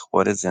مورد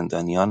اخبار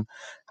زندانیان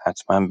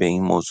حتما به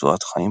این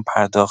موضوعات خواهیم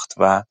پرداخت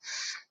و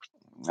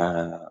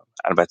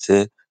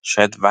البته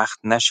شاید وقت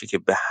نشه که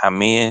به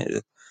همه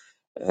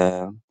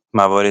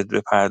موارد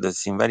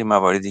بپردازیم، ولی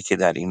مواردی که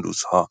در این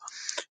روزها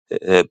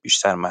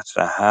بیشتر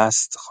مطرح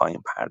هست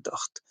خواهیم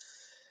پرداخت.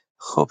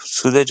 خب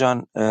سوده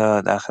جان،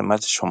 در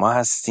خدمت شما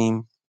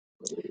هستیم.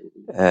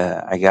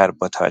 اگر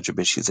با توجه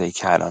به چیزایی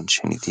که الان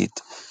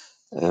شنیدید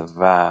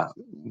و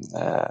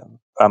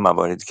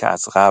مواردی که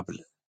از قبل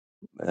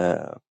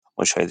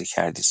مشاهده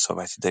کردید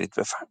صحبتی دارید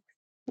بفرمایید.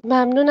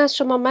 ممنون از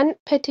شما. من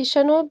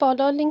پتیشن رو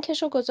بالا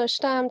لینکش رو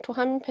گذاشتم تو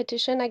همین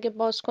پتیشن، اگه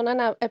باز کنن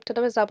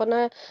ابتدا به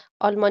زبان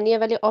آلمانیه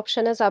ولی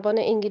آپشن زبان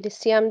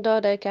انگلیسی هم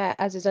داره که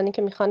عزیزانی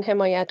که میخوان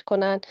حمایت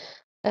کنن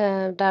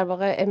در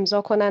واقع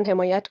امضا کنن،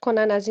 حمایت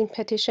کنن از این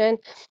پتیشن.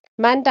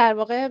 من در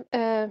واقع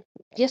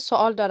یه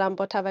سوال دارم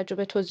با توجه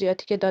به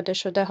توضیحاتی که داده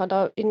شده.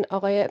 حالا این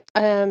آقای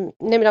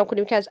نمیدونم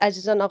کدوم که از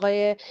عزیزان،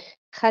 آقای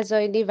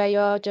خزائلی و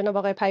یا جناب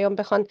آقای پیام،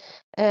 بخوان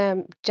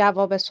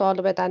جواب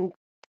سوالو بدن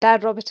در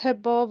رابطه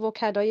با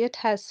وکلای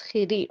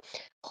تسخیری.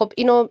 خب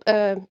اینو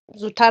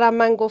زودترم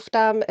من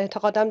گفتم،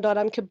 اعتقادم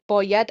دارم که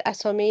باید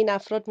اسامی این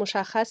افراد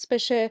مشخص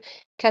بشه،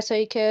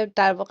 کسایی که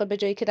در واقع به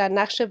جایی که در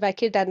نقش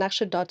وکیل در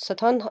نقش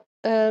دادستان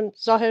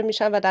ظاهر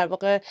میشن و در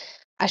واقع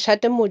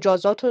اشد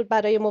مجازات رو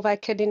برای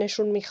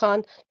موکلینشون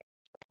میخوان.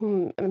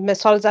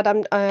 مثال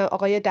زدم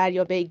آقای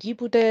دریابیگی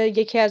بوده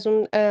یکی از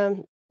اون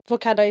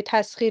وکلای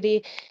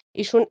تسخیری.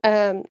 ایشون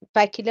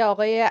وکیل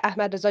آقای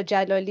احمدرضا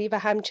جلالی و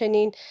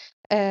همچنین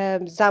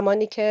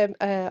زمانی که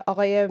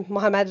آقای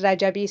محمد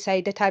رجبی،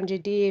 سعید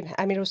تمجیدی،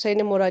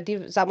 امیرحسین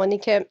مرادی زمانی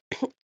که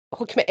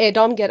حکم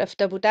اعدام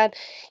گرفته بودن،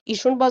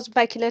 ایشون باز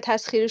وکیل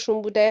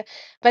تسخیرشون بوده.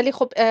 ولی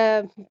خب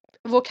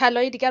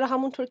وکلای دیگر رو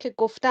همونطور که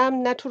گفتم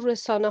نه تو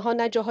رسانه ها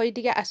نه جاهای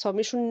دیگه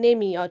اسامیشون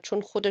نمیاد،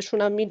 چون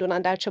خودشون هم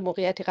میدونن در چه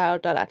موقعیتی قرار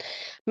دارن.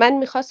 من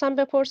میخواستم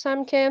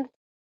بپرسم که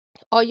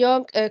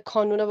آیا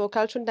کانون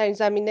وکلا، چون در این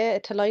زمینه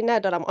اطلاعی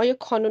ندارم، آیا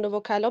کانون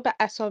وکلا به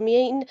اسامی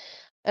این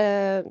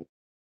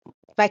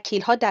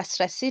وکیل ها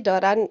دسترسی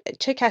دارن؟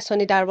 چه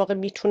کسانی در واقع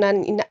میتونن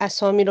این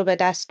اسامی رو به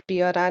دست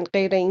بیارن،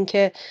 غیر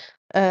اینکه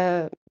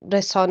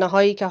رسانه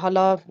هایی که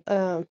حالا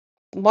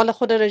مال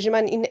خود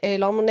رژیمن این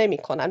اعلامو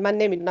نمیکنن؟ من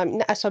نمیدونم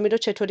این اسامی رو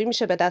چطوری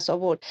میشه به دست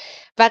آورد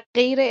و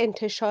غیر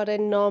انتشار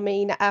نام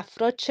این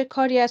افراد چه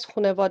کاری از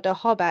خانواده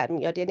ها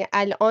برمیاد؟ یعنی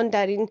الان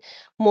در این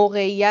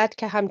موقعیت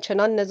که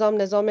همچنان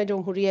نظام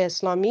جمهوری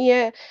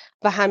اسلامیه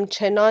و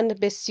همچنان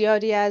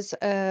بسیاری از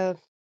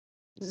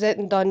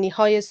زندانی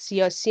های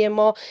سیاسی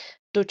ما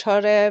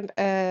دچار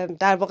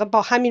در واقع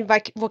با همین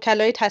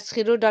وکلای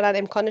تسخیر رو دارن،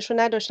 امکانش رو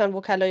نداشتن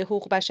وکلای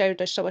حقوق بشری رو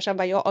داشته باشن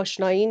و یا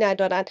آشنایی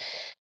ندارن.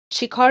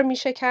 چی کار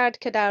میشه کرد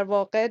که در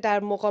واقع در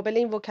مقابل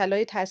این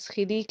وکلای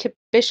تسخیری که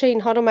بشه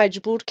اینها رو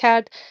مجبور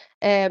کرد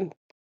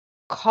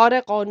کار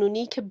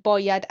قانونی که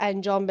باید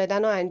انجام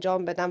بدن و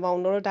انجام بدن و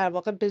اونا رو در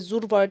واقع به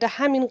زور وارد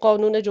همین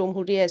قانون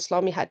جمهوری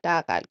اسلامی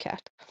حداقل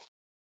کرد؟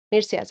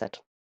 مرسی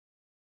ازتون.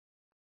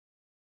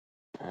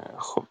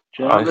 خب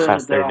آقای جناب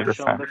خزائلی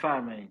درخشان بفرمایید.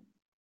 بفرمایید.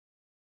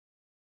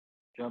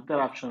 جناب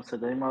درخشان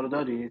صدای ما رو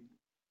دارید؟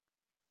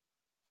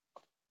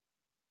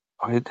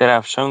 آقای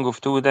درفشان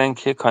گفته بودن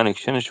که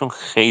کانکشنشون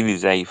خیلی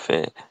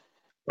ضعیفه،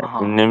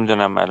 آها،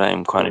 نمیدونم الان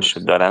امکانش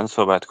رو درست. دارن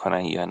صحبت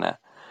کنن یا نه،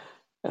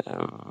 بله.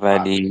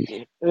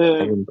 ولی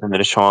اگه امکان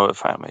داره شما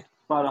بفرمایید.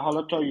 برای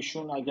حالا تا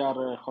ایشون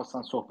اگر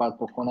خواستن صحبت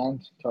بکنن،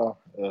 تا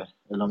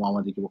اعلام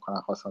آمادگی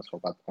بکنن خواستن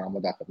صحبت بکنن، ما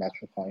در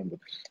خدمتشون خواهیم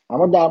بود.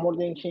 اما در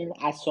مورد اینکه این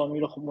اسامی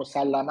رو، خب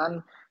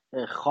مسلما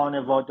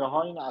خانواده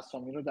ها این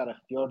اسامی رو در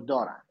اختیار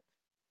دارن.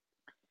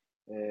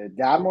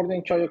 در مورد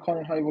اینکه آیا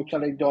کانون های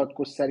وکلای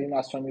دادگستری این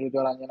اسامی رو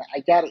دارن یا نه،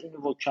 اگر این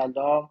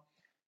وکلا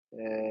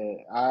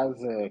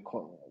از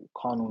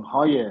کانون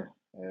های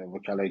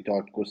وکلای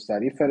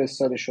دادگستری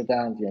فرستاده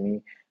شدند،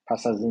 یعنی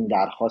پس از این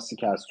درخواستی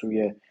که از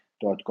سوی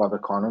دادگاه به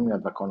کانون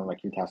میاد و کانون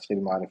وکیل تسخیری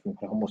معرفی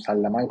میکنه،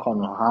 مسلما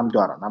کانون ها هم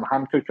دارن.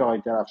 همونطور که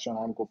آقای درفشان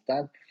هم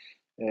گفتن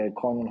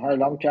کانون‌ها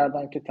اعلام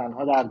کردند که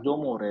تنها در 2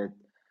 مورد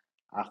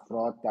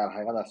افراد در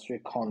حقیقت از سوی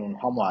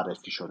کانون‌ها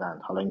معرفی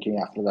شدند. حالا اینکه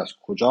این افراد از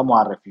کجا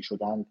معرفی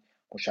شدند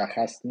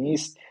مشخص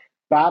نیست.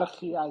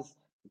 برخی از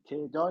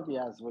تعدادی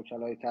از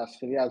وکلای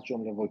تسخیری از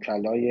جمله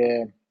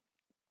وکلای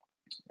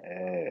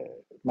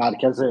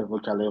مرکز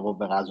وکلای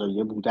قوه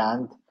قضاییه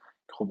بودند.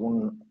 خب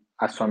اون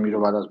اسامی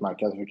رو بعد از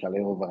مرکز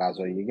وکلای قوه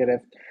قضاییه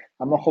گرفت.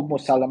 اما خب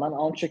مسلما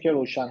آنچه که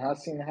روشن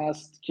هست این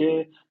هست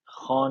که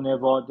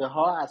خانواده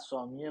ها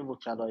اسامی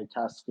وکلای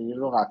تسخیری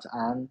رو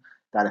قطعا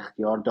در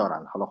اختیار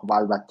دارن. حالا خب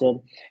البته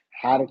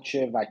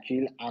هرچه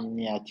وکیل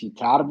امنیتی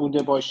تر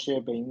بوده باشه،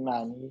 به این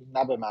معنی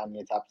نه به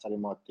معنی تبصره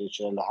ماده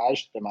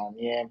 48، به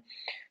معنی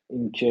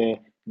اینکه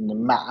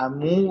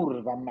مأمور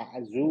و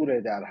معذور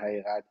در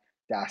حقیقت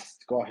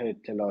دستگاه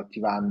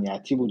اطلاعاتی و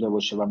امنیتی بوده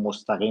باشه و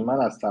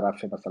مستقیما از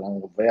طرف مثلا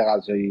قوه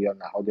قضاییه یا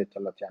نهاد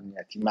اطلاعاتی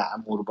امنیتی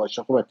مأمور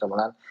باشه، خب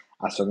احتمالاً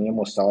اسامی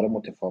مستعار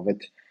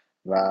متفاوت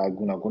و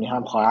گوناگونی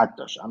هم خواهد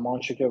داشت. اما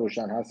آنچه که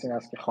روشن هست این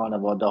است که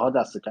خانواده ها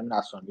دست کم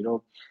اسامی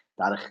رو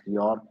در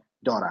اختیار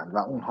دارند و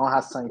اونها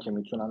هستن که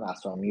میتونن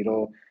اسامی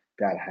رو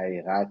در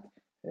حقیقت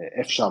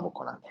افشا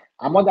بکنن.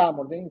 اما در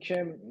مورد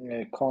اینکه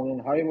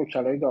کانون‌های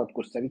وکلای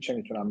دادگستری چه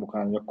میتونن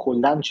بکنن یا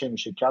کلاً چه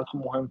میشه کرد، خب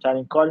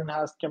مهمترین کار این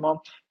هست که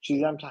ما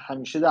چیزی هم که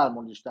همیشه در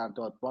موردش در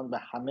دادبان به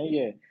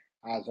همه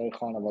اعضای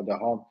خانواده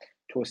ها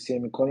توصیه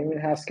میکنیم این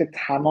هست که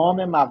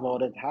تمام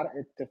موارد، هر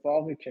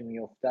اتفاقی که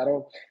میفته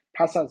رو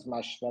پس از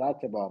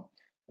مشورت با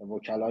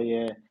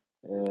وکلای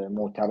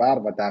معتبر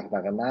و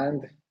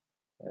دغدغه‌مند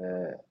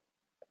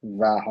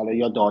و حالا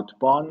یا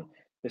دادبان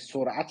به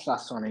سرعت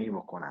رسانه‌ای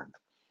بکنند.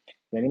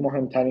 یعنی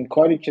مهمترین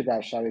کاری که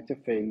در شرایط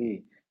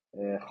فعلی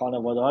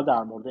خانواده ها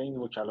در مورد این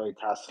وکلای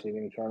تسخیری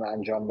میتونن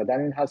انجام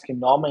بدن این هست که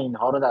نام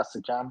اینها رو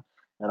دست کم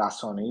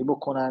رسانه‌ای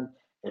بکنن،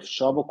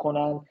 افشا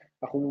بکنن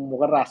و خب اون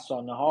موقع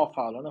رسانه ها،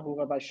 فعالان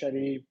حقوق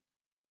بشری،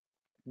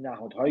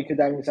 نهادهایی که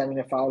در این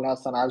زمینه فعال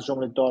هستن از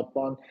جمله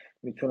دادبان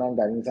میتونن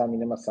در این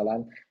زمینه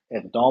مثلا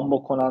اقدام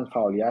بکنن،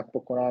 فعالیت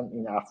بکنن،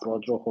 این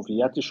افراد رو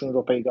هویتشون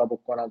رو پیدا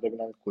بکنن،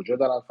 ببینن کجا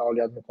دارن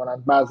فعالیت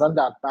میکنن. بعضا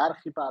در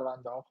برخی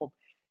پرونده ها خب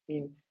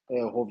این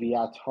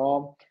هویت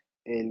ها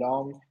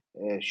اعلام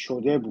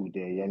شده بوده،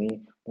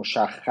 یعنی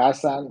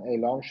مشخصا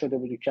اعلام شده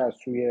بوده که از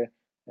سوی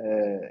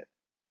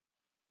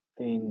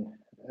این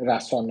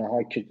رسانه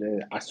ها که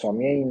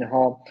اسامی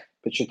اینها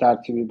به چه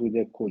ترتیبی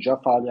بوده، کجا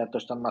فعالیت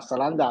داشتن.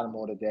 مثلا در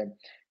مورد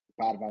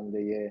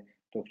پرونده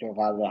دکتر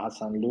قره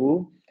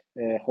حسنلو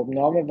خب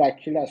نام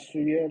وکیل از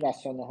سوی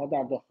رسانه ها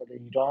در داخل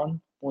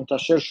ایران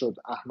منتشر شد.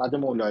 احمد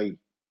مولایی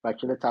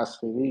وکیل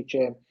تسخیری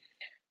که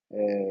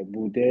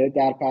بوده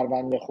در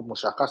پرونده، خب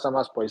مشخص هم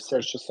از پای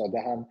سرچ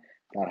ساده هم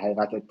در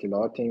حقیقت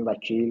اطلاعات این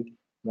وکیل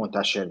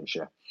منتشر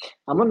میشه.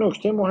 اما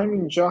نکته مهم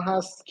اینجا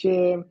هست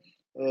که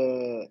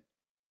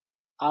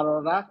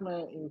علیرغم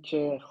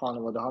اینکه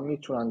خانواده ها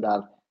میتونن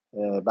در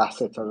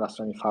بحث اطلاع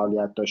رسانی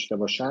فعالیت داشته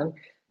باشن،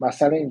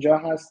 مسئله اینجا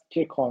هست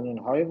که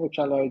کانون‌های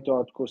وکلای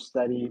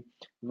دادگستری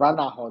و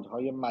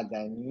نهادهای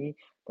مدنی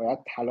باید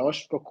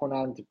تلاش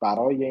بکنند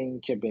برای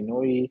اینکه به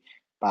نوعی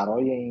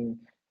برای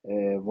این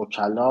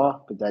وکلا،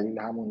 به دلیل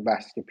همون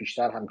بحثی که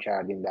پیشتر هم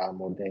کردیم در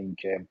مورد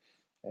اینکه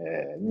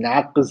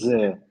نقض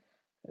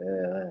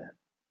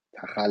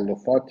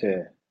تخلفات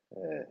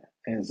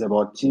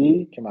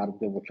انضباطی که مربوط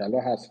به وکلا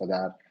هست و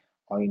در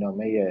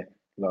آیین‌نامه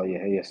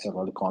لایحه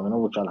استقلال کانون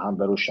وکلا هم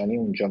به روشنی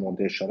اونجا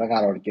مورد اشاره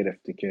قرار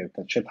گرفته که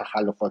چه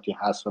تخلفاتی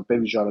هست و به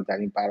ویژه در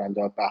این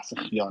پرونده بحث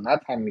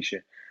خیانت هم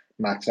میشه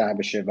مطرح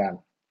بشه و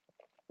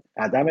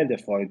عدم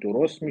دفاع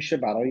درست میشه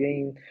برای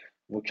این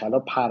وکلا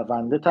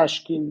پرونده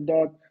تشکیل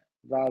داد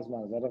و از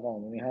منظر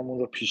قانونی همون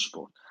رو پیش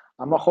برد.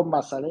 اما خب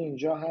مسئله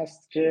اینجا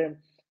هست که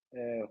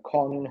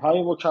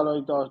کانون‌های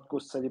وکلای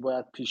دادگستری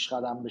باید پیش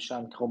قدم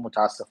بشن که خب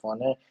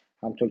متاسفانه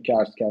همطور که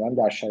عرض کردم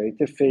در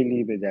شرایط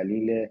فعلی به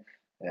دلیل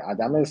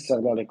عدم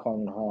استقلال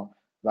کانون‌ها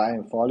و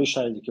انفعال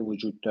شرایطی که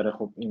وجود داره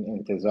خب این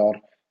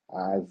انتظار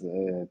از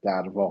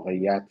در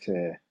واقعیت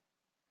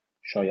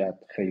شاید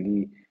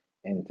خیلی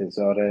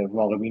انتظار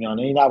واقع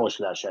بینانه‌ای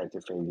نباشه در شرایط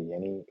فعلی.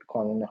 یعنی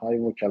کانون‌های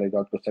وکلای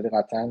دادگستری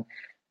قطعاً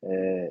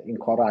این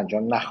کار رو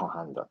انجام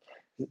نخواهند داد.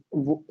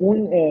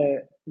 اون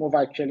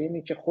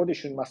موکلینی که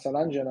خودشون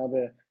مثلا جناب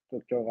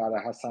دکتر قره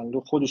حسنلو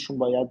خودشون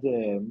باید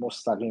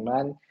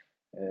مستقیما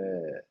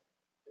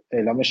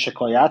اعلام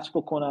شکایت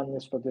بکنن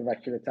نسبت به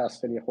وکیل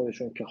تسخیری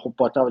خودشون که خب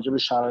با توجه به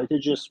شرایط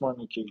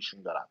جسمانی که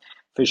ایشون دارن،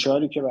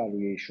 فشاری که بر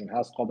روی ایشون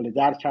هست، قابل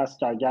درک هست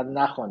که اگر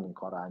نخوان این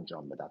کار رو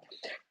انجام بدن.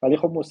 ولی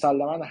خب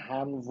مسلما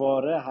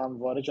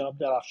همواره جناب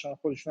درفشان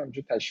خودشون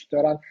همینجور تشریف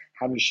دارن.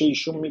 همیشه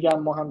ایشون میگن،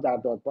 ما هم در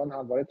دادبان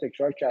همواره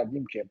تکرار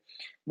کردیم که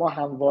ما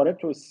همواره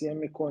توصیه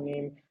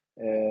میکنیم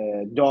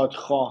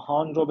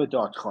دادخواهان رو به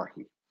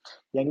دادخواهی،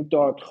 یعنی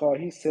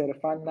دادخواهی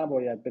صرفا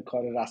نباید به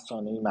کار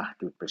رسانه‌ای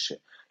محدود بشه.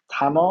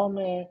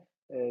 تمام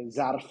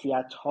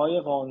ظرفیت‌های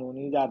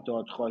قانونی در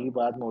دادخواهی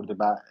باید مورد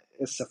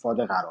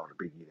استفاده قرار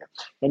بگیره.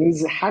 یعنی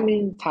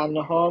همین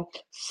تنها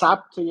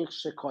ثبت یک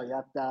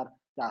شکایت در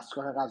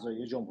دستگاه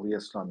قضایی جمهوری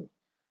اسلامی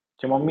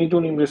که ما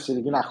میدونیم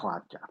رسیدگی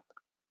نخواهد کرد،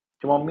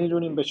 که ما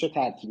میدونیم به چه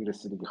ترتیبی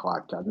رسیدگی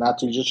خواهد کرد،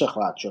 نتیجه چه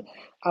خواهد شد.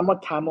 اما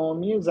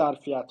تمامی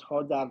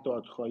ظرفیت‌ها در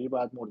دادخواهی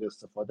باید مورد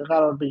استفاده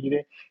قرار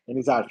بگیره،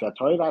 یعنی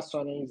ظرفیت‌های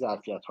رسانه‌ای،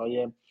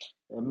 ظرفیت‌های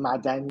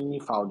مدنی،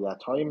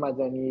 فعالیت‌های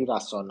مدنی،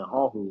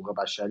 رسانه‌ها، حقوق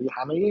بشری،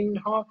 همه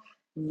اینها،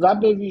 و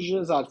به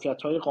ویژه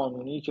ظرفیت‌های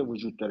قانونی که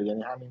وجود داره،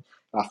 یعنی همین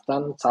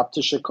رفتن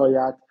ثبت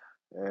شکایت،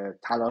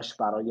 تلاش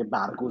برای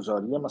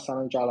برگزاری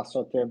مثلا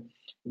جلسات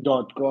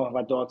دادگاه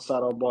و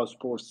دادسرا،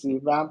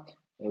 بازپرسی و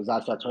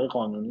ظرفیت‌های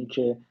قانونی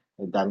که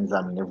در این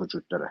زمینه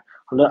وجود داره.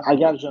 حالا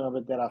اگر جناب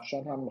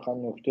درفشان هم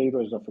میخوان نکته‌ای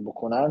رو اضافه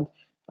بکنند،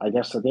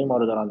 اگر صدای ما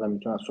رو دارند و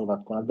میتونن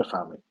صحبت کنند،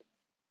 بفرمایید.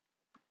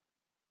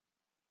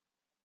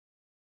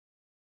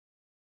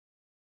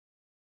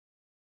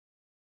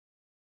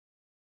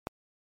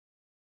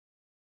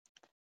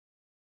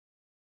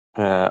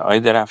 آقای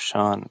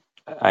درفشان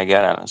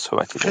اگر الان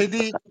صحبتی دارید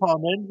خیلی بفرمایید.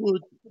 کامل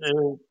بود.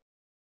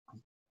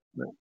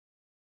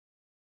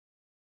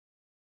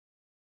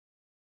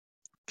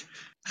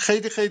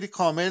 خیلی خیلی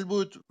کامل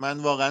بود. من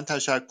واقعا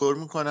تشکر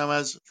میکنم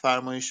از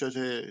فرمایشات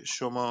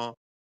شما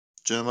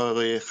جناب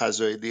آقای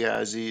خزایلی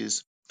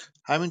عزیز.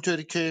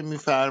 همینطوری که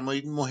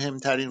میفرمایید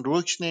مهمترین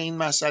رکن این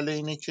مسئله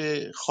اینه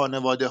که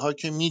خانواده ها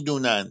که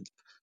میدونند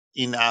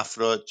این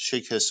افراد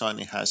چه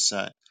کسانی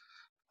هستند،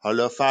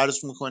 حالا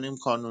فرض میکنیم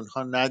کانون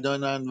ها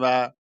ندانند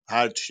و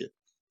هرچه،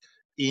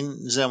 این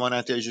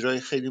ضمانت اجرای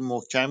خیلی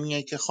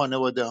محکمیه که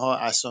خانواده ها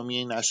اسامی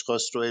این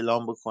اشخاص رو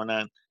اعلام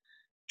بکنن.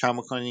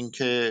 کماکان این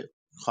که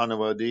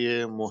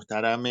خانواده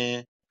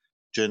محترم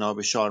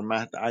جناب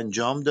شارمهد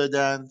انجام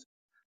دادند.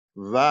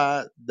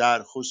 و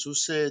در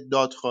خصوص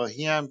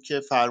دادخواهی هم که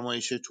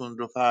فرمایشتون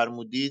رو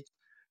فرمودید،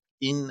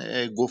 این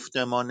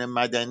گفتمان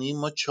مدنی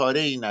ما چاره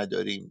ای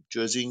نداریم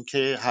جز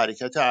اینکه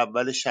حرکت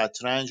اول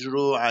شطرنج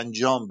رو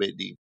انجام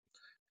بدیم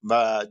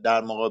و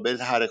در مقابل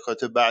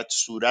حرکات بعد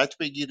صورت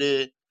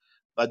بگیره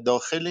و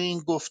داخل این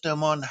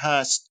گفتمان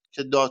هست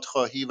که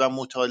دادخواهی و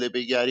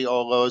مطالبه گری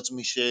آغاز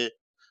میشه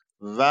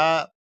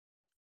و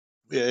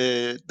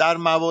در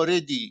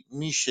مواردی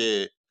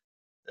میشه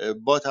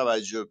با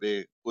توجه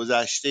به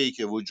گذشته‌ای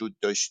که وجود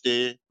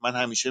داشته، من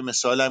همیشه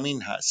مثالم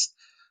این هست،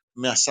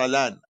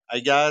 مثلا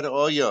اگر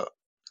آیا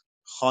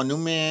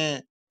خانم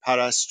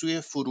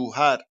پرستوی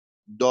فروهر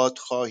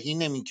دادخواهی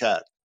نمی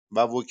کرد و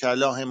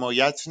وکلا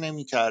حمایت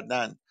نمی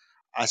کردن،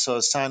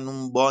 اساساً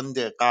اون باند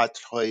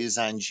قتل های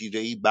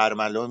زنجیره‌ای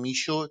برملا می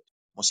شد؟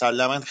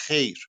 مسلماً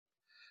خیر.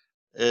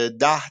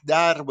 10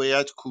 در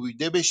باید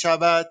کوبیده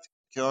بشود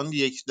که آن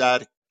یک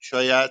در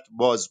شاید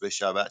باز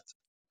بشود.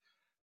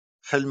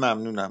 خیلی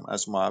ممنونم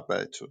از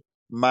محبتتون.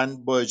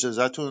 من با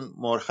اجازهتون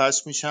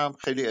مرخص میشم.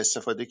 خیلی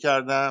استفاده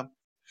کردم.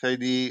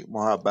 خیلی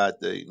محبت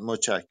دارین.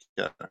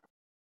 متشکرم.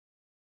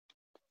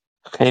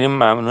 خیلی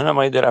ممنونم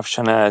آقای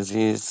درفشان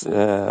عزیز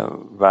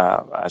و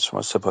از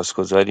شما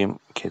سپاسگزاریم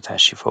که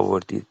تشریف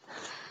آوردید.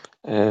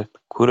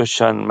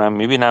 کوروشان من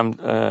میبینم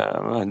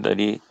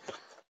داری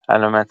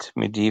علامت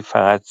میدی،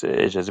 فقط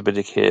اجازه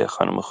بده که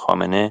خانم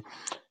خامنه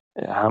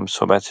هم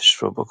صحبتش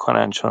رو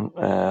بکنن، چون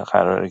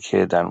قراره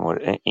که در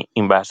مورد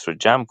این بحث رو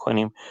جمع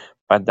کنیم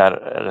و در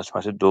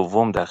قسمت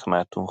دوم در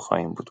خدمتتون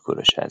خواهیم بود.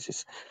 کوروش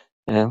عزیز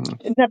نه،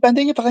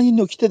 بنده فقط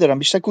یه نکته دارم،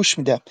 بیشتر گوش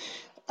میدم.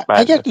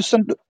 اگر بله،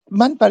 دوستان،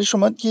 من برای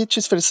شما یه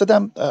چیز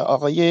فرستادم،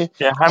 آقای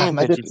همین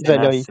احمد پتیشن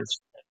ولایی. هستش.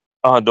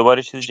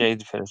 دوباره چیز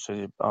جدید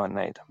فرستادی؟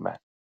 نیدم. بله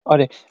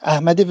آره،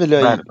 احمد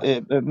ولایی.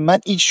 بله بله. من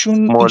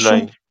ایشون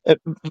مولایی.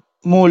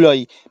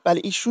 مولایی،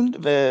 بله، ایشون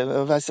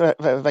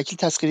وکیل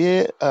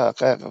تسخیری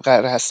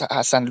قرار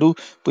حسنلو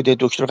بوده،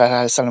 دکتر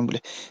قرار حسنلو بوده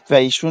و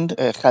ایشون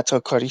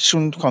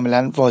خطاکاریشون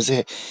کاملا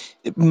واضحه.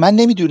 من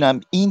نمیدونم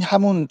این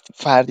همون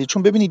فردی،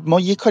 چون ببینید ما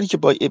یه کاری که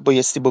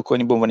بایستی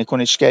بکنیم به عنوان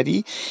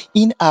کنشگری،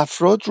 این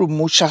افراد رو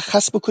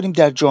مشخص بکنیم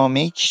در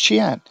جامعه چی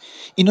هن.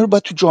 اینا رو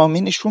باید تو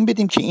جامعه نشون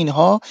بدیم که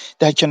اینها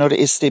در کنار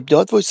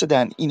استبداد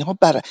وایسادن، اینها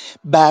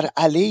بر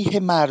علیه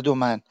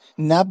مردمن،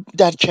 نه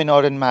در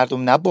کنار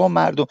مردم، نه با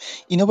مردم.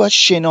 اینا باید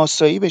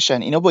شناسایی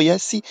بشن، اینا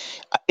بایستی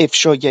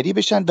افشاگری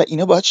بشن و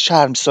اینا باید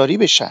شرمساری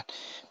بشن.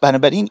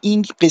 بنابراین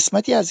این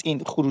قسمتی از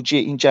این خروجی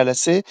این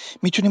جلسه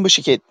میتونیم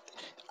باشه که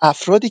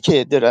افرادی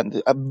که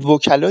دارن،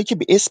 وکلایی که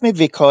به اسم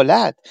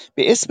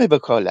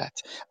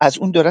وکالت از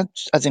اون دارن،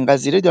 از این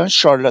قضیه دارن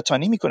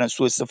شارلاتانی میکنن،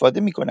 سوء استفاده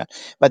میکنن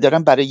و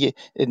دارن برای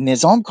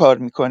نظام کار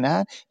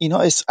میکنن، اینا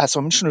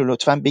اسامیشون رو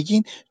لطفاً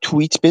بگین،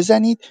 توییت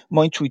بزنید،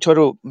 ما این توییت ها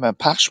رو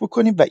پخش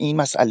بکنیم و این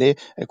مسئله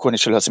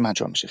کنش لازم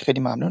انجام میشه. خیلی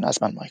ممنون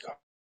از من مایکا.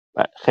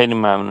 خیلی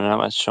ممنونم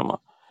از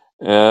شما.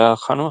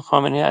 خانم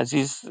خامنه‌ای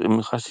عزیز،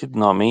 میخواستید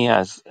نامه ای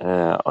از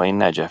آقای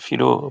نجفی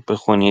رو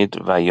بخونید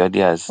و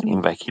یادی از این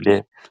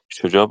وکیل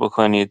شجاع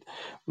بکنید.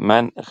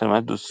 من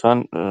خدمت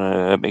دوستان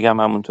بگم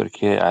همونطور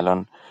که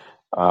الان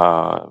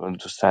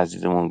دوست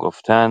عزیزمون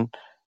گفتن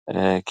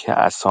که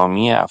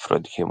اسامی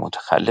افرادی که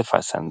متخلف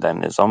هستن در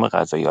نظام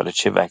قضایی، حالا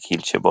چه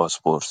وکیل، چه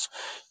بازپرس،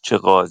 چه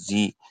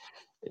قاضی،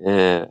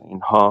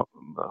 اینها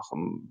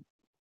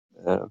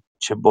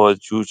چه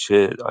بازجو،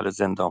 چه حالا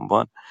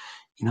زندانبان،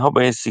 اینها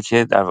بایستی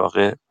که در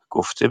واقع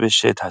گفته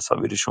بشه،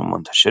 تصاویرشون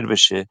منتشر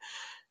بشه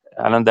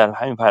الان در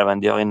همین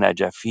پرونده آقای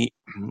نجفی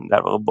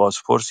در واقع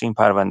بازپرس این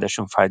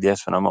پروندهشون فردی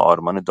است به نام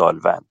آرمان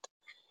دالوند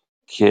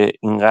که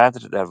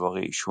اینقدر در واقع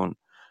ایشون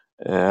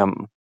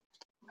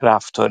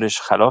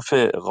رفتارش خلاف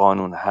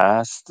قانون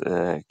هست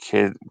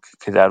که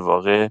در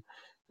واقع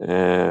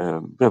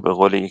به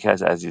قول یکی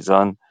از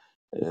عزیزان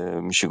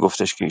میشه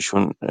گفتش که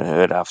ایشون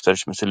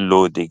رفتارش مثل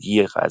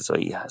لودگی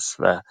قضایی هست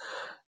و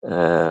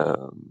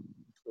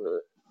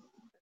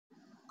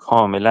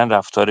کاملا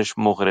رفتارش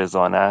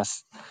مغرضانه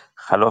است،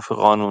 خلاف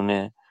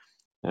قانونه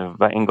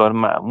و انگار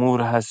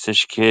مأمور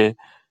هستش که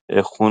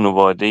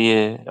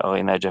خانواده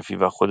آقای نجفی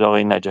و خود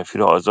آقای نجفی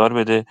رو آزار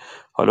بده.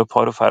 حالا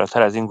پا رو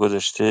فراتر از این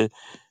گذاشته،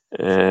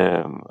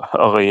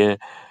 آقای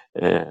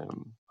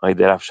آقای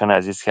درفشان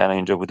عزیز که الان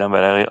اینجا بودن،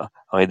 برای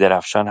آقای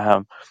درفشان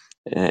هم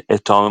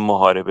اتهام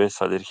محاربه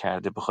صادر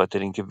کرده به خاطر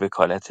اینکه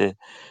وکالت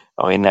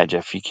آقای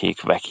نجفی که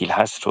یک وکیل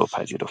هست رو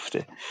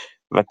پذیرفته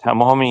و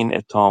تمام این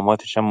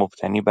اتهاماتش هم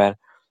مبتنی بر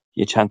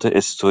یه چند تا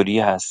استوری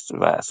هست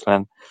و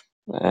اصلا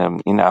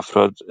این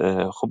افراد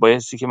خب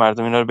بایستی که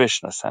مردم اینا رو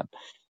بشناسن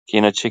که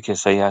اینا چه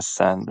کسایی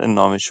هستن،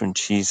 نامشون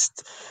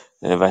چیست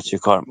و چه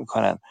کار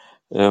میکنن.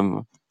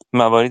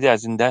 مواردی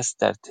از این دست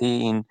در طی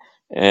این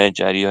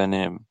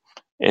جریان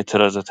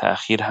اعتراض و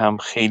تأخیر هم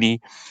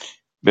خیلی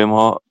به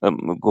ما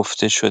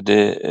گفته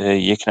شده.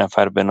 یک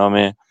نفر به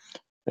نام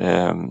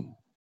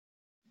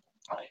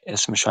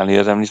اسمش الان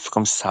یادم نیست، فکر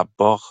کنم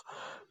صباغ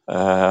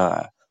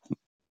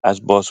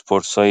از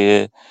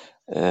بازپرسای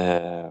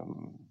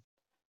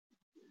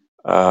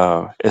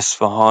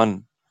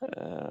اصفهان،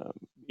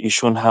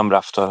 ایشون هم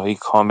رفتارهایی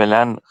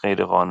کاملا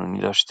غیر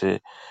قانونی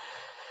داشته.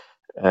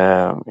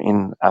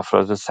 این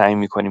افراد رو سعی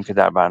میکنیم که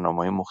در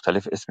برنامه‌های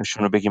مختلف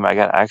اسمشون رو بگیم،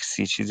 اگر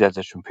عکسی چیزی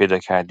ازشون پیدا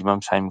کردیم هم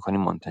سعی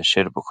میکنیم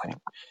منتشر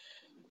بکنیم.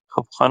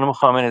 خب خانم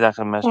خامنه‌ای در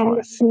خدمت شما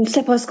هستیم.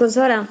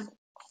 سپاسگزارم.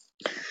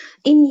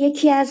 این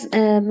یکی از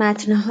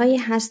متن‌هایی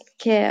هست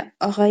که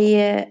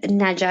آقای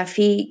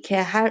نجفی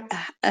که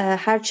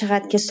هر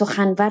چقدر که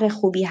سخنور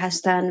خوبی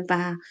هستن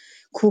و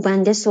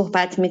کوبنده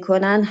صحبت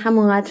میکنن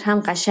همونقدر هم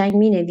قشنگ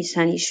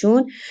مینویسن.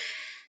 ایشون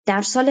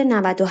در سال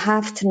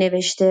 97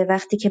 نوشته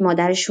وقتی که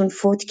مادرشون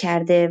فوت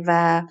کرده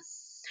و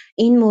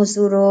این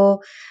موضوع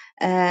رو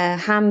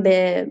هم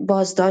به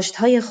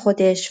بازداشت‌های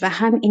خودش و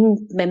هم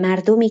این به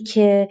مردمی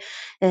که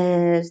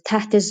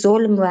تحت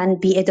ظلم و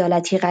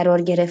بی‌عدالتی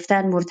قرار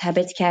گرفتن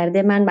مرتبط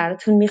کرده. من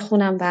براتون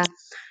میخونم و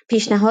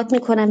پیشنهاد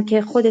میکنم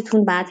که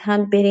خودتون بعد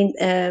هم برین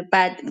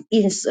بعد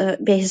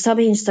به حساب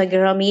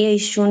اینستاگرامی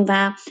ایشون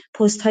و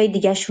پست های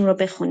دیگه شون رو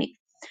بخونید.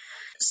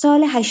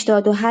 سال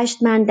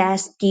 88 من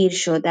دستگیر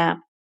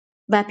شدم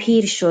و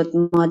پیر شد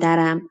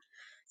مادرم،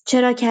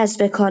 چرا که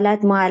از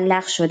وکالت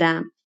معلق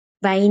شدم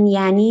و این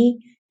یعنی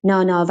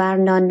نانآور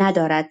نان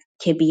ندارد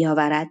که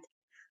بیاورد.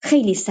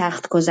 خیلی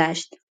سخت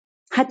گذشت.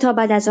 حتی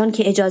بعد از آن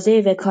که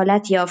اجازه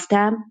وکالت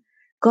یافتم،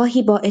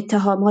 گاهی با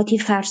اتهاماتی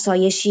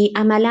فرسایشی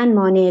عملاً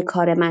مانع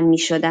کار من می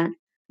شدن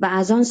و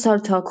از آن سال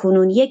تا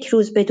کنون یک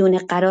روز بدون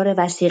قرار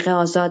وثیقه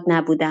آزاد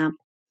نبودم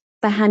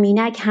و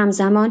همینک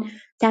همزمان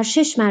در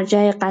 6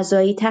 مرجع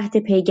قضایی تحت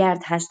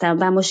پیگرد هستم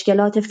و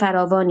مشکلات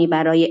فراوانی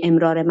برای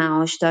امرار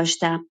معاش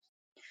داشتم.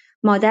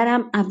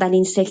 مادرم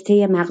اولین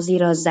سکته مغزی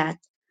را زد.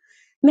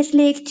 مثل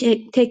یک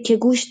تکه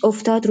گوشت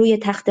افتاد روی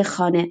تخت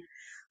خانه.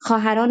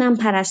 خواهرانم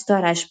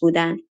پرستارش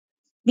بودند.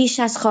 بیش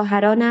از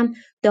خواهرانم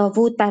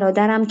داوود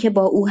برادرم که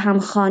با او هم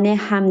خانه،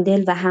 هم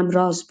دل و هم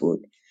راز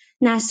بود.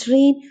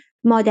 نسرین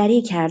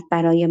مادری کرد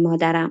برای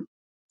مادرم.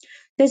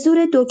 به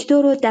زور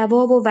دکتر و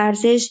دوا و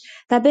ورزش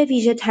و به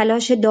ویژه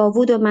تلاش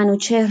داوود و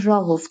منوچهر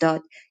راه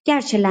افتاد،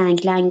 گرچه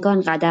لنگ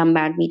لنگان قدم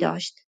بر می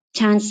داشت.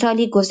 چند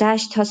سالی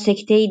گذشت تا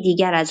سکته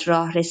دیگر از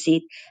راه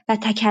رسید و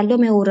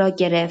تکلم او را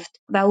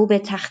گرفت و او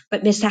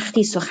به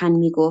سختی سخن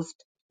می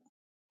گفت.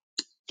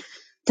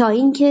 تا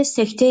اینکه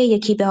سکته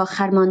یکی به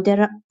آخر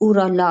مانده او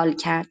را لال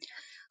کرد.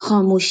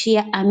 خاموشی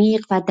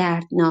عمیق و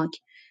دردناک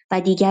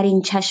و دیگر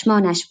این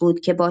چشمانش بود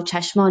که با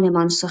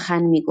چشمانمان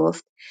سخن می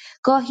گفت.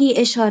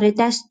 گاهی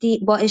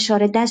با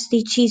اشاره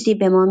دستی چیزی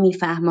به ما می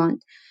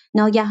فهماند.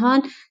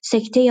 ناگهان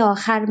سکته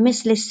آخر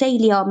مثل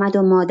سیلی آمد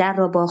و مادر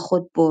را با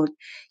خود برد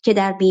که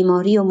در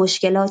بیماری و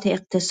مشکلات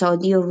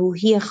اقتصادی و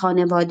روحی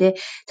خانواده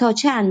تا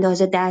چه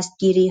اندازه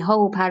دستگیری ها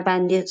و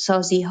پرونده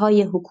سازی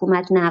های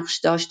حکومت نقش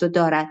داشت و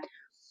دارد.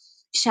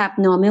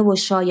 شبنامه و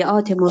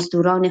شایعات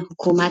مزدوران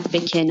حکومت به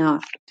کنار.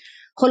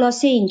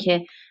 خلاصه این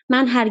که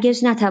من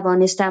هرگز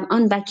نتوانستم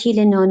آن وکیل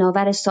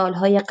نانآور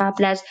سالهای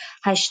قبل از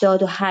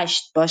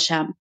 88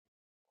 باشم.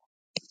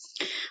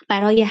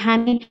 برای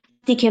همین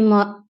وقتی که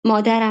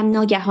مادرم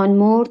ناگهان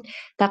مرد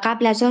و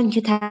قبل از آن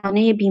که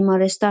ترانه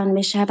بیمارستان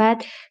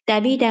بشود،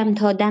 دویدم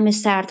تا دم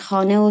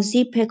سردخانه و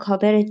زیپ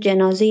کاور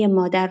جنازه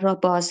مادر را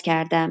باز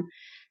کردم.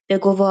 به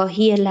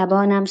گواهی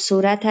لبانم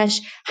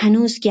صورتش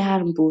هنوز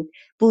گرم بود.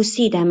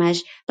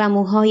 بوسیدمش و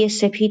موهای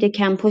سپید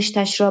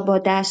کمپشتش را با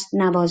دست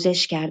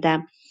نوازش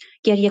کردم.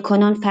 گریه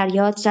کنان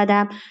فریاد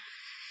زدم: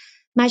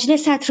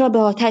 مجلست را به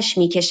آتش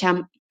می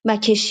کشم و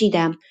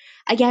کشیدم.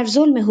 اگر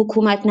ظلم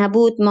حکومت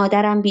نبود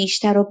مادرم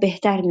بیشتر و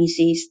بهتر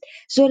میزیست.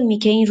 ظلمی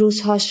که این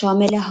روزها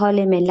شامل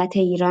حال ملت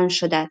ایران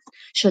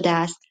شده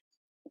است.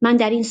 من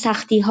در این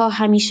سختی‌ها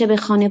همیشه به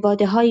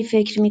خانواده‌هایی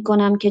فکر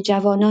می‌کنم که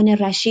جوانان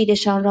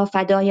رشیدشان را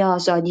فدای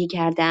آزادی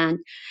کردند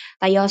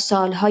و یا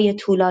سالهای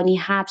طولانی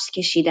حبس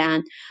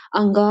کشیدند.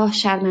 آنگاه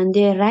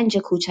شرمنده رنج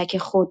کوچک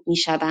خود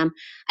می‌شوم.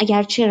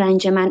 اگرچه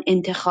رنج من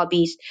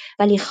انتخابی است،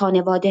 ولی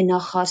خانواده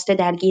ناخواسته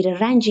درگیر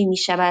رنجی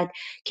می‌شود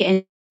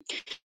که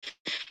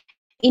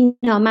این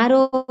نامه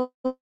رو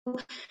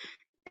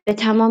به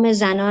تمام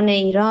زنان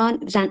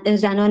ایران،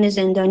 زنان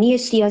زندانی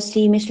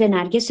سیاسی مثل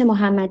نرگس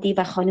محمدی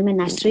و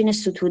خانم نسرین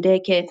ستوده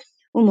که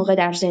اون موقع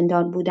در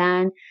زندان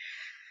بودن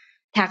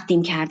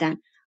تقدیم کردن.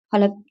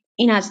 حالا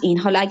این از این.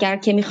 حالا اگر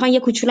که میخوان یه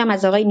کوچولم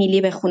از آقای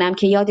نیلی بخونم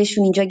که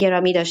یادشون اینجا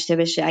گرامی داشته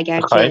بشه،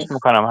 اگر خواهش که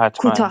میکنم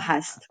حتما. کوتاه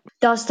هست.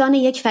 داستان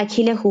یک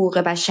وکیل حقوق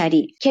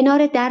بشری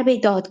کنار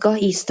درب دادگاه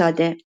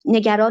ایستاده،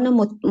 نگران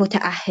و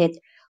متعهد.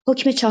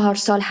 حکم 4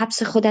 سال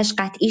حبس خودش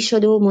قطعی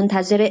شده و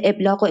منتظر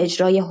ابلاغ و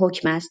اجرای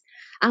حکم است.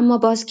 اما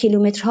باز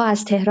کیلومترها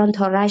از تهران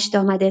تا رشت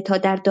آمده تا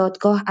در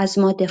دادگاه از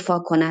ما دفاع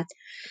کند.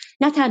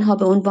 نه تنها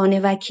به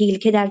عنوان وکیل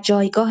که در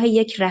جایگاه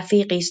یک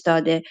رفیق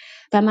ایستاده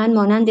و من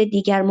مانند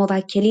دیگر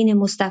موکلین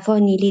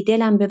مصطفی نیلی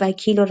دلم به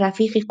وکیل و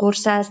رفیقی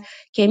قرص است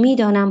که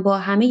می‌دانم با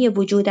همه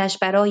وجودش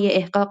برای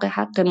احقاق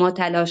حق ما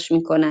تلاش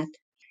می‌کند.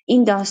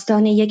 این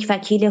داستان یک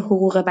وکیل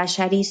حقوق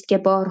بشری است که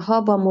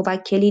بارها با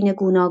موکلین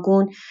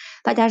گوناگون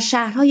و در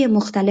شهرهای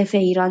مختلف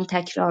ایران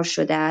تکرار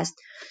شده است.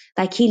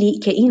 وکیلی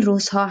که این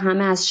روزها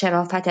همه از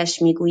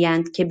شرافتش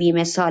می‌گویند که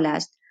بی‌مثال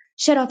است.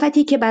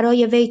 شرافتی که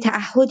برای وی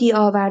تعهدی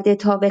آورده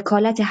تا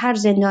وکالت هر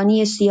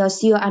زندانی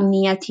سیاسی و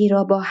امنیتی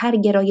را با هر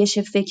گرایش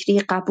فکری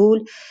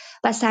قبول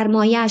و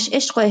سرمایه‌اش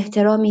عشق و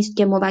احترامی است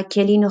که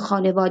موکلین و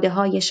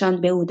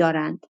خانواده‌هایشان به او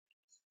دارند.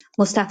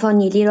 مصطفی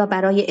نیلی را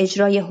برای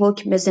اجرای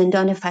حکم به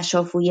زندان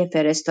فشافویه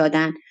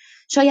فرستادند.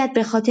 شاید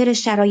به خاطر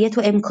شرایط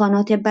و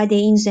امکانات بد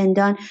این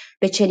زندان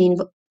به چنین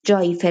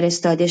جایی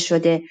فرستاده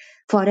شده،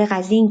 فارغ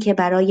از این که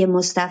برای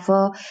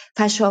مصطفی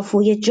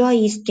فشافویه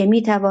جایی است که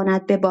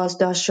میتواند به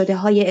بازداشت شده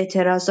های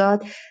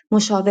اعتراضات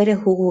مشاور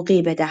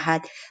حقوقی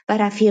بدهد و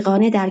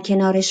رفیقانه در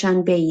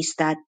کنارشان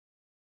بایستد.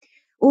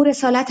 او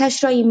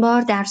رسالتش را این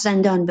بار در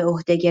زندان به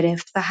عهده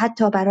گرفت و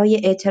حتی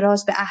برای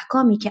اعتراض به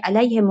احکامی که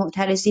علیه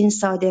معترضین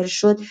صادر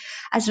شد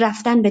از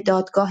رفتن به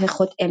دادگاه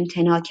خود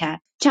امتناع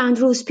کرد. چند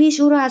روز پیش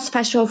او را از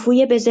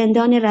فشافویه به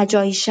زندان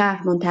رجایی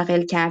شهر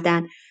منتقل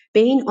کردند به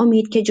این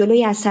امید که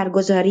جلوی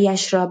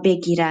اثرگذاریش را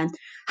بگیرند.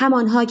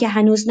 همانها که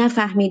هنوز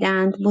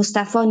نفهمیدند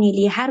مصطفی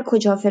نیلی هر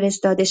کجا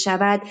فرستاده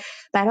شود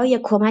برای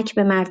کمک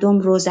به مردم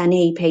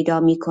روزنه‌ای پیدا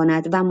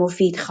می‌کند و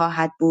مفید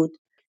خواهد بود.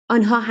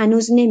 آنها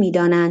هنوز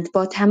نمی‌دانند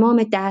با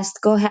تمام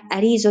دستگاه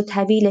عریض و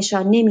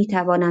طویلشان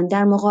نمی‌توانند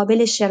در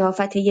مقابل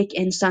شرافت یک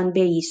انسان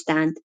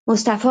بایستند.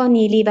 مصطفی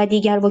نیلی و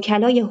دیگر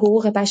وکلای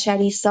حقوق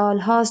بشری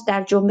سالهاست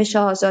در جنبش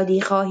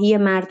آزادیخواهی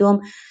مردم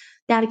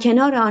در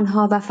کنار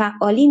آنها و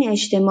فعالین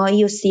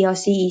اجتماعی و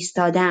سیاسی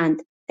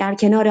ایستادند. در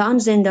کنار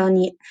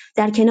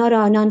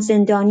آنان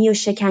زندانی و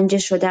شکنجه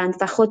شدند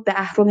و خود به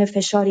اهرم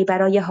فشاری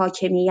برای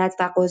حاکمیت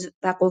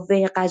و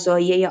قوه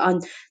قضاییه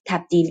آن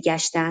تبدیل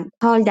گشتند.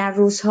 حال در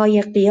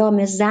روزهای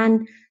قیام زن،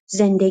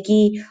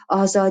 زندگی،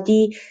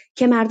 آزادی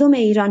که مردم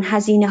ایران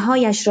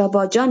هزینه‌هایش را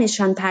با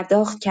جانشان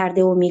پرداخت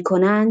کرده و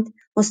می‌کنند،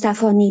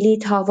 مصطفی نیلی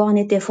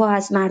تاوان دفاع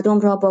از مردم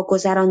را با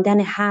گذراندن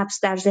حبس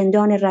در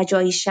زندان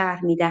رجایی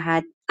شهر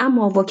می‌دهد.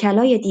 اما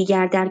وکلای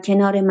دیگر در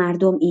کنار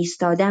مردم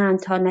ایستادند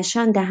تا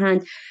نشان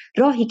دهند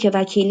راهی که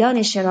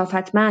وکیلان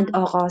شرافتمند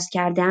آغاز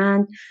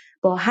کردند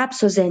با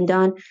حبس و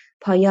زندان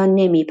پایان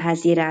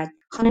نمیپذیرد.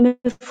 خانم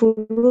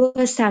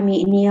فروغ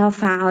سمیع‌نیا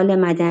فعال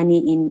مدنی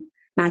این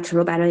متن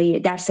رو برای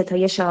در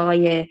ستایش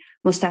آقای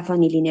مصطفی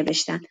نیلی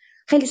نوشتن.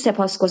 خیلی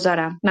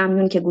سپاسگزارم.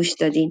 ممنون که گوش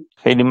دادین.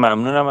 خیلی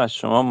ممنونم از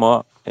شما.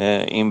 ما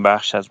این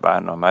بخش از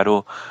برنامه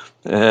رو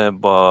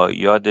با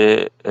یاد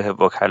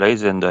وکلای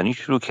زندانی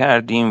شروع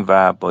کردیم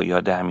و با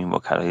یاد همین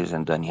وکلای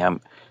زندانی هم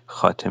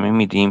خاتمه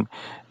میدیم.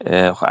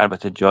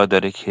 البته جا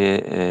داره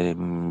که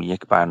یک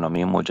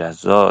برنامه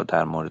مجزا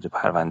در مورد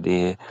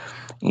پرونده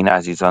این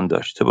عزیزان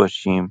داشته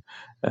باشیم.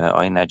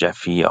 آقای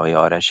نجفی، آقای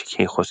آرش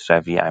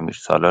کیخسروی، امیر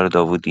سالار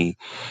داوودی،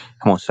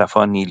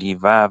 مصطفی نیلی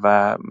و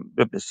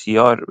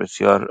بسیار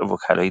بسیار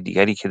وکلای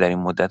دیگری که در این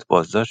مدت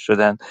بازداشت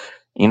شدند.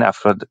 این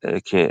افراد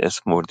که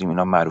اسم بردیم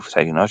اینا معروف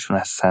ترین هاشون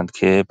هستند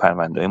که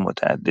پرونده‌های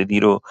متعددی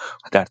رو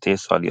در طی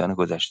سالیان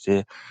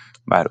گذشته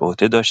بر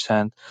عهده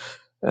داشتند.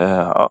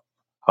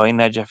 آقای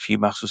نجفی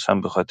مخصوصا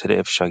به خاطر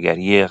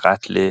افشاگری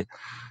قتل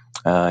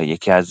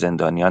یکی از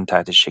زندانیان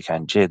تحت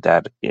شکنجه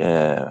در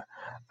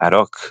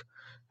عراق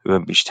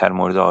بیشتر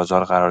مورد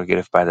آزار قرار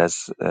گرفت بعد از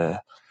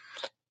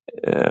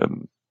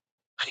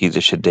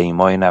خیزش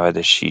دیمای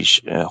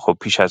 96. خب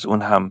پیش از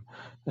اون هم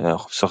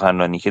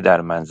سخنرانی که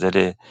در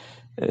منزل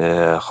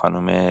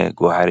خانم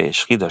گوهر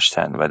عشقی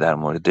داشتن و در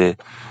مورد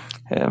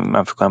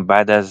من فکر کنم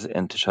بعد از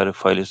انتشار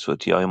فایل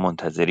صوتی های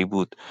منتظری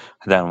بود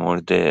در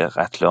مورد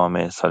قتل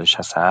عام سال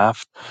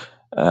 67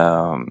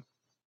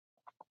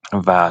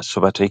 و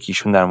صحبت‌هایی که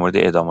ایشون در مورد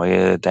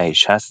اعدام‌های دهه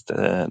 60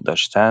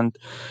 داشتند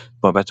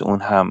بابت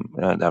اون هم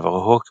در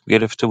واقع حکم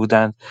گرفته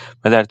بودند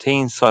و در طی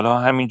این سال‌ها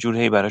همین جور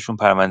هی براشون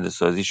پرونده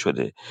سازی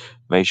شده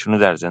و ایشونو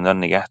در زندان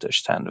نگه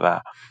داشتند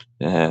و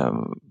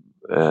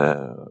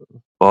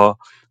با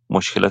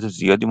مشکلات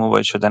زیادی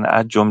مواجه شدن،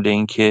 از جمله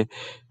اینکه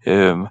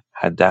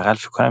حداقل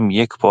فکر کنم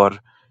 1 بار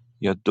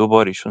یا 2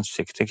 بار ایشون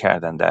سکته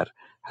کردن در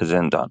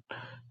زندان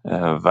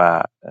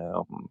و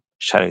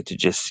شرایط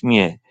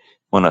جسمی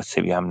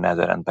مناسبی هم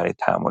ندارن برای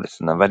تحمل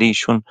زندان، ولی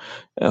ایشون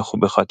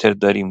خوب به خاطر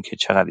داریم که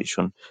چقدر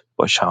ایشون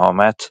با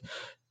شهامت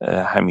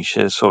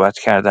همیشه صحبت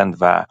کردند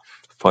و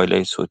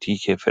فایل‌های صوتی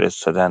که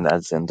فرستادند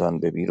از زندان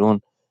به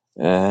بیرون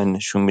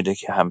نشون میده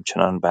که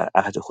همچنان بر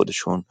عهد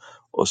خودشون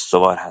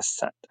استوار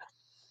هستند.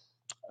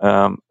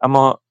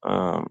 اما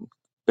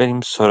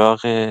بریم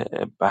سراغ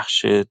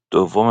بخش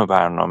دوم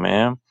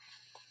برنامه.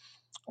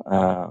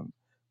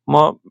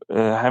 ما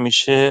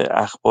همیشه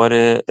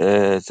اخبار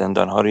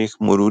زندان‌ها رو یک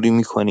مروری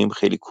می‌کنیم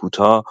خیلی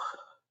کوتاه.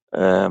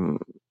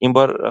 این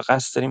بار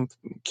قصد داریم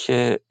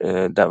که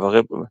در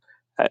واقع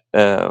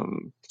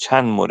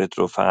چند مورد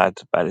رو فقط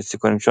بررسی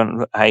کنیم،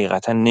 چون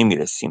حقیقتا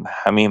نمیرسیم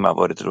همه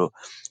موارد رو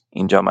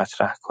اینجا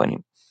مطرح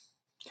کنیم.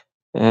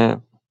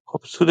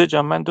 خب سوده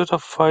جان، من 2 تا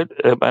فایل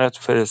برات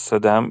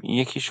فرستادم،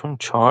 یکیشون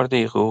 4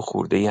 دقیقه و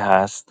خورده‌ای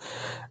هست.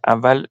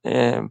 اول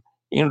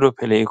این رو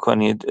پلی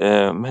کنید.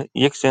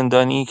 یک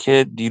زندانی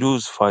که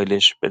دیروز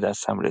فایلش به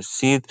دستم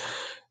رسید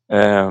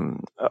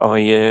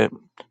آقای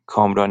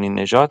کامرانی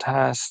نژاد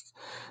هست،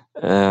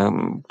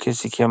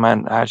 کسی که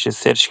من هرچه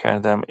سرچ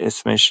کردم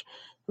اسمش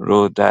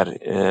رو در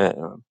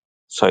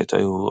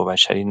سایت‌های حقوق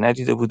بشری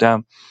ندیده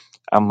بودم،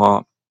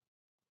 اما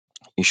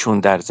ایشون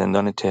در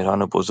زندان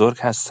تهران بزرگ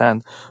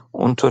هستند.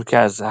 اونطور که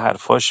از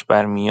حرفاش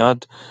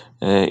برمیاد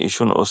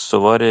ایشون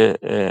استوار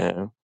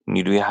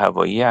نیروی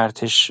هوایی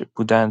ارتش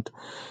بودند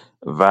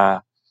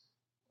و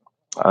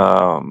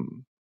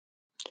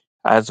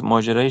از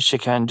ماجرای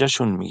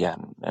شکنجهشون میگن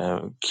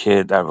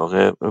که در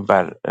واقع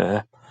بر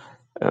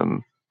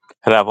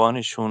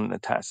روانشون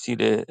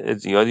تأثیر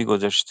زیادی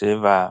گذاشته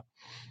و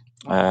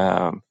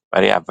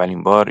برای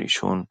اولین بار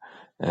ایشون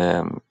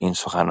این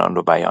سخنان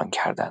رو بیان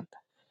کردند.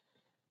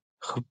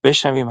 خب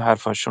بشنویم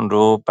حرفاشون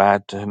رو،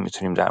 بعد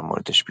میتونیم در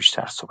موردش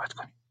بیشتر صحبت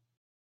کنیم.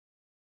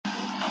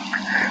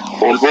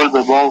 بلبل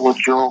به باغ و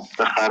جو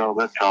به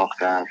خرابه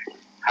تاخته است.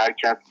 هر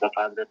کس به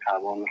قدر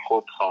توان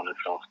خود خانه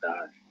ساخته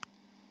است.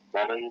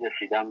 برای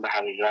رسیدن به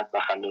حقیقت و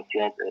خلاصی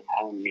از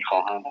ابهام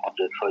میخواهم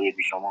آدرس‌های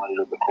بیشماری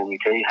رو به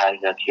کمیته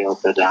حقیقتیاب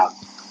بدهم.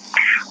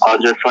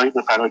 آدرس‌هایی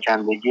به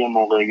پراکندگی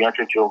موقعیت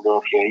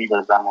جغرافیایی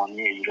و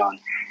زمانی ایران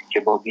که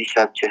با بیش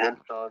از 40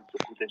 سال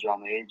سقوط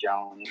جامعه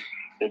جهانی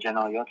به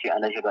جنایاتی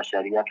علیه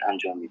بشریت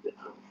انجام میده.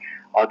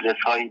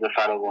 آدرس‌هایی به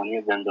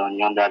فراوانی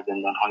زندانیان در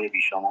زندان‌های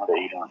بیشمار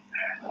ایران.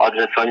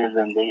 آدرس‌های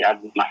زنده‌ای از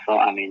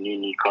مهسا امینی،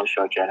 نیکا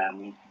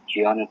شاکرمی،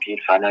 کیان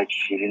پیرفلک،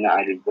 شیرین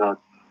علیزاد،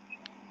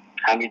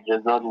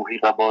 حمیدرضا روحی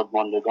و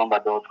بازماندگان و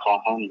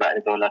دادخواهان و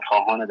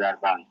عدالتخواهان در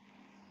بند.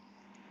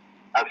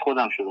 از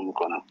خودم شروع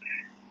میکنم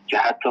که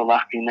حتی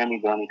وقتی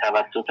نمیدانی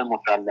توسط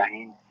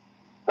مسلحین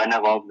و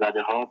نقاب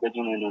زده ها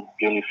بدون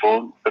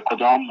یونیفرم به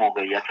کدام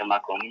موقعیت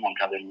مکانی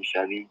منتقل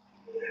میشوی،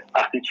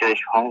 وقتی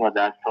چشم ها و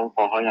دست ها و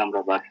پاهایم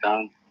را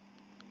بستند،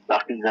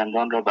 وقتی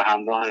زندان را به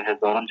همراه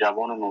هزاران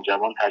جوان و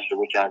نوجوان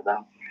تجربه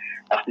کردم،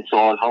 وقتی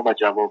سوال ها و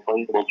جواب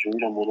های رجوعی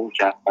را مرور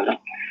کردم،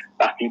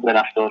 وقتی به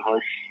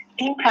رفتارهای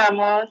این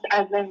تماس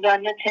از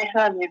زندانی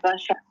تهران می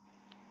باشد،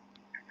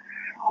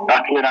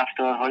 وقتی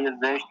رفتارهای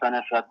زشت و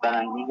نفرت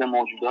برانگیز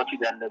موجوداتی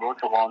در لباس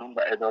قانون و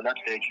عدالت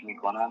فکر می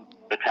کنم،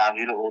 به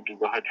تغییر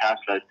اردوگاه ترس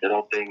و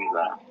اضطراب پی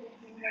میبرم.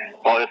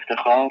 با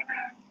افتخار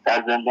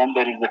در زندان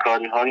به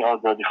ریزه‌کاری‌های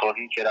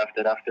آزادی‌خواهی که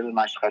رفته رفته به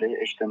مشغله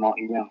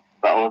اجتماعی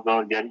و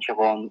آزارگری که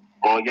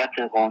غایت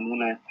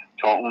قانون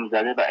طاعون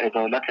زده و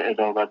عدالت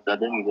عداوت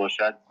زده می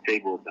باشد پی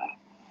بردم.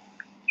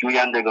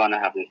 جویندگان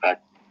حقیقت،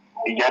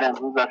 دیگر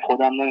امروز از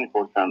خودم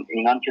نمی‌پرسم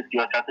اینان که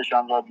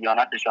سیاستشان را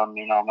دیانتشان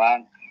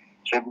می‌نامند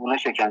چگونه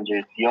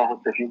شکنجه سیاه و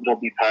سفید را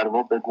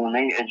بی‌پروا به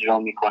گونه‌ای اجرا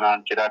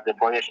می‌کنند که رد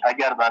پایش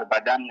اگر بر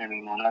بدن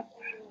نمی‌ماند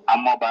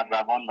اما بر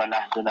روان و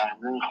لحظه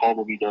لحظه خواب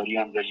و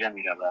بیداریم رژه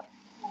می‌رود.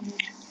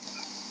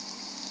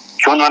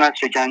 چون من از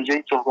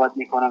شکنجه‌ای صحبت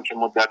می‌کنم که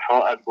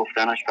مدت‌ها از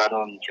گفتنش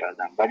فرار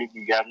می‌کردم، ولی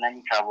دیگر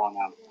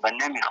نمی‌توانم و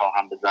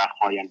نمی‌خواهم به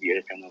زخم‌هایم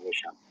بی‌اعتنا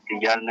باشم.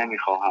 دیگر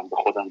نمی‌خواهم به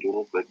خودم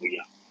دروغ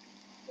بگویم.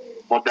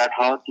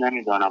 مدت‌ها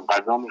نمی‌دانم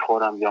غذا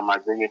می‌خورم یا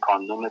مزه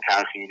کاندوم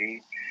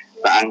تأخیری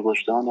و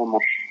انگشتان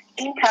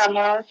این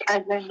تماس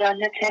از زندان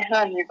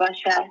تهران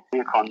میباشد.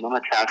 کاندوم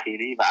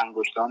تأخیری و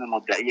انگشتان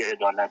مدعی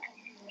عدالت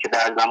که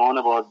در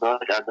زمان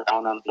بازداشت از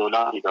زمان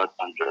دولت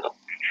میدادند را.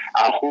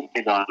 اما خوب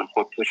می‌دانم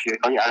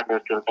خودکشی‌های از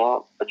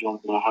ارتفاع و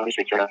جنبش‌های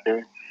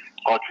شکسته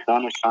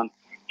قاتلانشان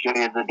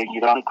جایزه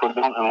بگیران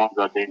کدام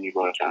امامزاده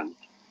میباشند.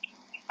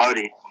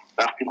 آری،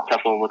 وقتی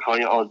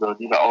تفاوت‌های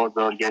آزادی و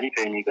آزارگری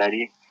پی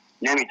میبری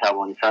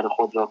نمیتوانی سر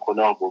خود را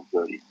کلاه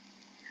بگذاری.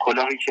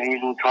 کلاهی که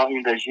این روزها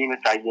این رژیم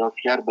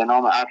سیاسیگر به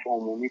نام عفو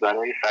عمومی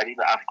برای فریب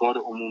افکار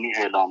عمومی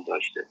اعلام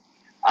داشته.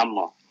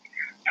 اما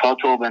تا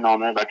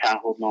توبه‌نامه و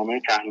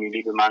تعهدنامه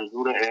تحمیلی به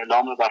منظور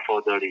اعلام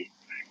وفاداری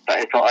و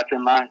اطاعت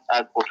محض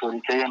از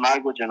اتوریته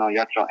مرگ و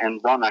جنایت را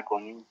امضا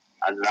نکنیم،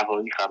 از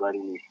رهایی خبری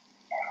نیست.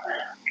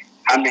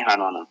 هم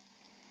میهنانم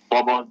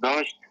با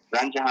بازداشت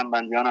رنج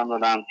همبندیانم را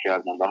لمس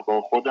کردم و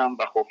با خودم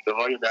و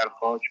خفته‌های در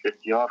خاک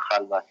بسیار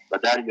خلوت و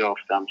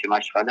دریافتم که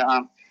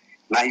مشغله‌ام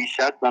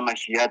معیشت و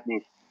مشیت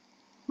نیست.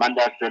 من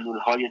در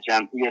سلول‌های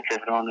جمعی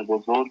تهران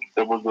بزرگ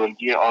به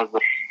بزرگی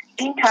آزاد.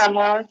 این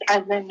تماس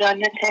از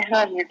زندان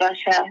تهران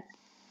میباشد.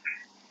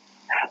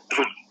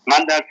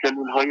 من در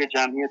سلول‌های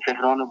جمعی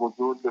تهران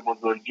بزرگ به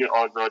بزرگی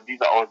آزادی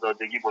و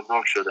آزادگی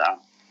بزرگ شدم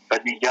و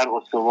دیگر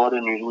استوار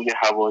نیروی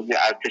هوایی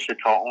ارتش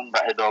طاعون و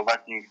عداوت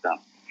نیستم،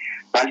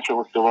 بلکه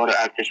استوار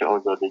ارتش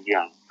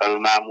آزادگی‌ام و به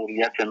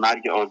مأموریت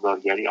مرگ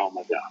آزارگری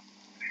آمده‌ام.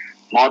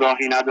 ما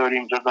راهی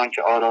نداریم جز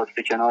آنکه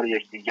آراسته کنار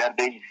یکدیگر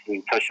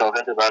بایستیم تا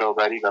شاهد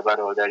برابری و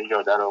برادری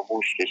را در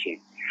آغوش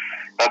کشیم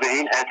و به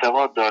این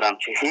اعتقاد دارم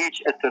که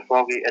هیچ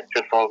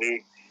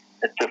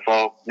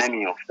اتفاق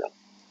نمی‌افتد.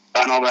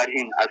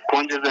 بنابراین از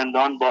کنج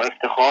زندان با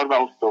افتخار و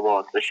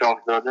استوار به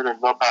شاهزاده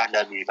رضا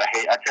پهلوی و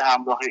هیئت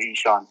همراه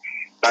ایشان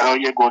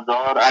برای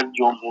گذار از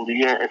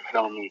جمهوری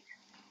اسلامی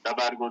و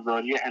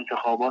برگزاری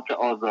انتخابات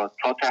آزاد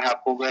تا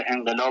تحقق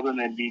انقلاب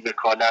ملی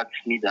وکالت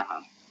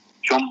می‌دهم،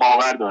 چون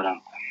باور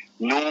دارم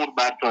نور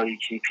بر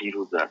تاریکی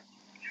پیروز است.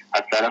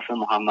 از طرف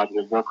محمد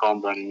رضا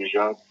کامرانی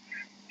نژاد،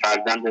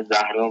 فرزند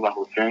زهرا و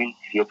حسین،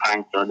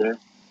 35 ساله،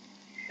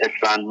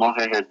 اسفند ماه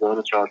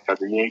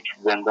 1401،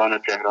 زندان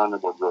تهران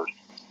بزرگ.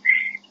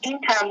 این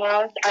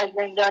تماس از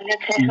زندان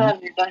تهران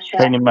میباشد.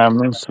 خیلی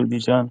ممنون سودی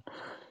جان.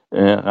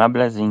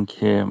 قبل از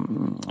اینکه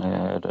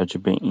راجع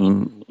به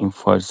این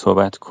فایل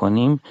صحبت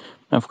کنیم،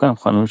 من فکر کنم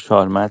خانم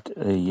شارمد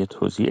یه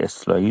توضیح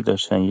اصلاحی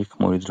داشتن،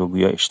 یک مورد رو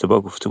گویا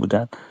اشتباه گفته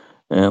بودن،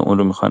 اون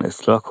رو میخوان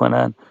اصلاح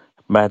کنن،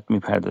 بعد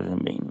میپردازیم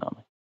به این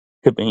نامه،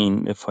 به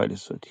این فایل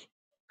صوتی.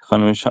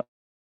 خانم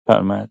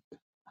شارمد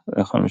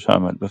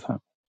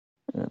بفهم.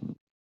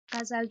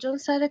 غزل جان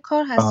سر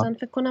کار هستن،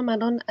 فکر کنم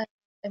الان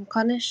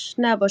امکانش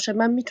نباشه.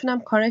 من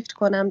میتونم کارکت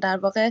کنم، در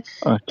واقع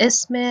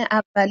اسم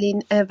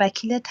اولین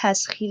وکیل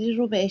تسخیری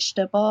رو به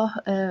اشتباه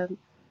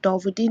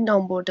داوودی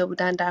نام برده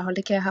بودن، در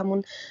حالی که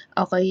همون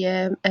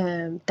آقای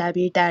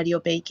دبیر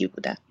دریابیگی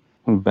بودن.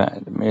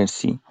 بله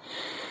مرسی.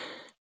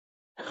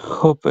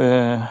 خب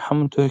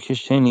همونطور که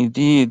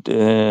شنیدید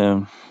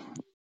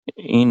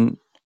این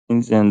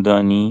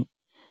زندانی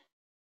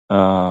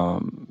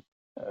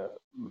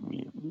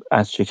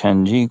از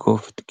شکنجه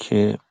گفت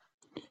که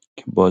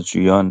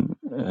بازجویان،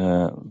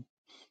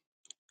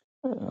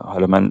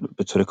 حالا من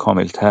به طور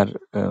کاملتر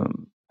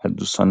از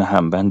دوستان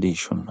همبند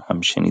ایشون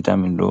هم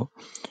شنیدم این رو،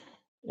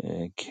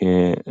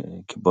 که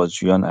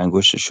بازجویان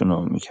انگشتشون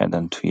رو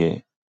میکردن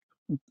توی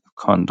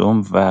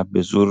کاندوم و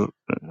به زور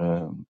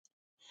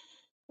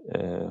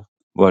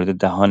وارد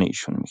دهان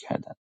ایشون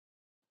میکردن.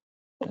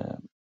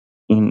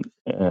 این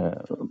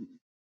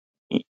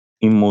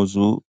این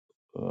موضوع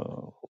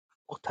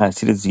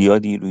تاثیر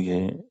زیادی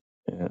روی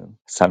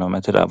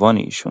سلامت روان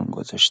ایشون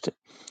گذاشته.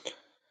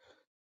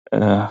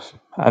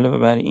 علاوه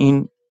بر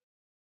این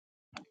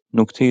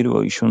نکته رو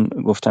ایشون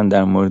گفتن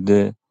در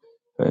مورد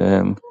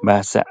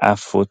بحث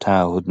عفو و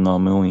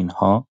تعهدنامه و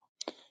اینها،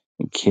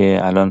 که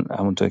الان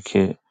همونطور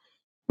که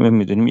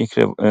میدونیم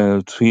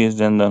توی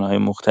زندان‌های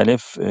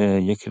مختلف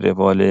یک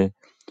روال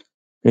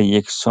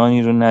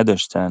یکسانی رو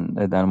نداشتن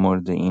در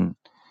مورد این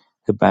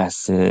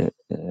بحث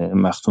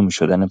مختوم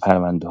شدن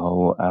پرونده ها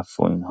و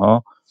عفو و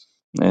اینها.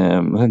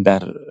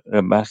 در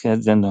برخی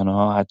از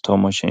زندان‌ها حتی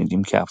ما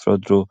شنیدیم که افراد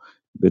رو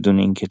بدون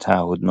اینکه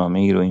تعهدنامه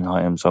ای رو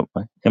اینها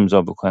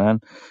امضا بکنن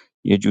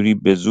یه جوری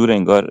به زور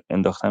انگار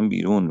انداختن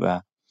بیرون و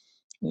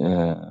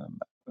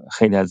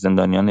خیلی از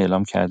زندانیان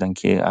اعلام کردن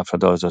که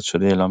افراد آزاد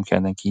شده اعلام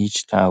کردن که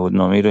هیچ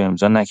تعهدنامه ای رو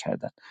امضا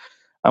نکردن.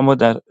 اما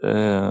در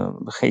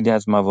خیلی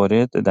از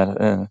موارد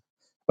در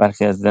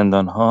برخی از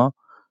زندان‌ها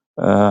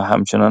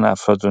همچنان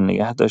افراد رو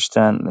نگه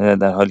داشتن،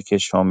 در حالی که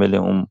شامل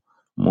اون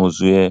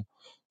موضوع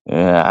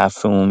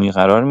عفو عمومی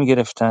قرار می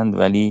گرفتند،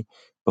 ولی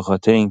به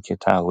خاطر اینکه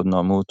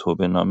تعهدنامه و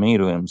توبه‌نامه ای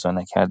رو امضا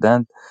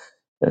نکردند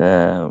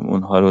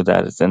اونها رو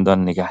در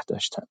زندان نگه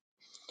داشتند.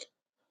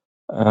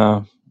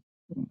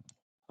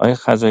 آقای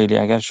خزایلی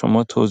اگر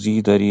شما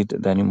توضیحی دارید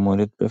در این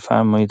مورد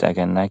بفرمایید،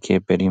 اگر نه که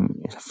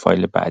بریم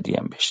فایل بعدی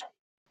هم بشه.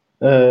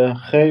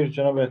 خیر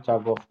جناب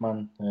طباخ،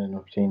 من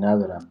نکته‌ای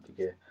ندارم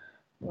دیگه.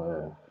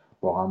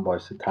 واقعا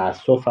باعث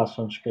تأسف هست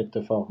آنچه که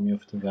اتفاق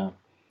میفته و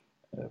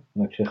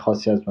نکته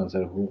خاصی از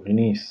منظر حقوقی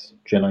نیست،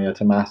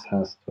 جنایت محض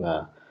هست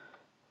و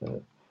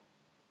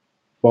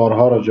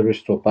بارها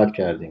راجبش صحبت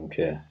کردیم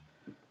که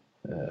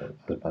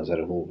از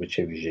منظر حقوقی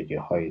چه ویژگی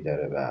هایی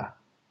داره و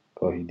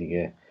گاهی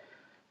دیگه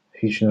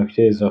هیچ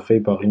نکته اضافه‌ای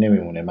باقی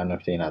نمیمونه. من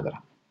نکته‌ای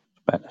ندارم.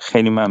 بله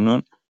خیلی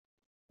ممنون.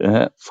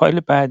 فایل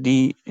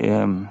بعدی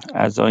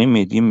از آقای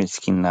مهدی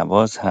مسکین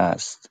نواز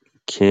هست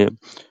که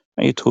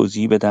من یه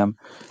توضیح بدم.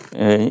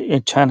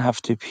 چند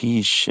هفته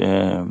پیش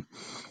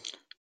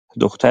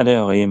دختر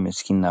آقای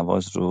مسکین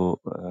نواز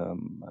رو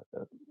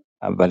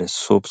اول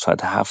صبح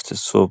ساعت 7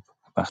 صبح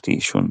وقتی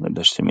ایشون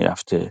داشته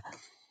میرفته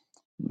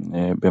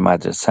به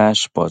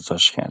مدرسهش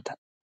بازداشت کردن.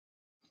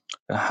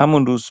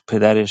 همون روز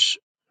پدرش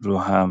رو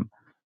هم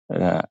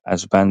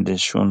از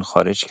بندشون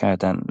خارج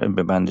کردن،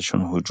 به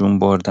بندشون هجوم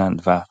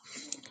بردند و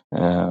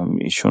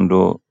ایشون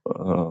رو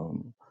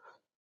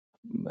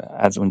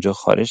از اونجا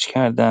خارج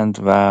کردند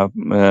و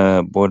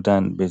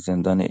بردن به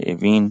زندان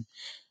اوین،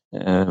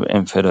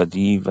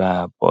 انفرادی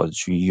و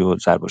بازجویی و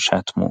ضرب و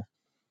شتم و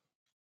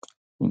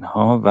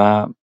اینها.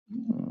 و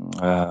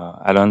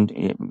الان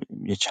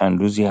یه چند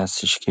روزی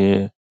هستش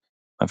که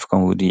من فکر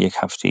کنم حدود یک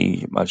هفته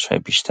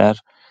شاید بیشتر،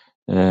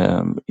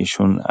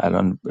 ایشون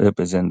الان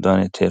به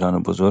زندان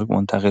تهران بزرگ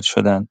منتقل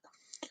شدن.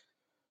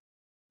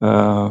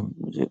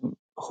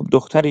 خب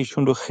دختر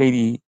ایشون رو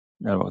خیلی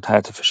در واقع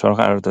تحت فشار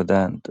قرار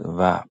دادند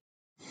و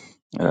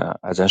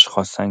ازش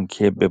خواستن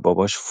که به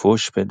باباش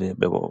فحش بده،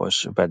 به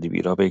باباش بدی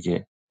بیرا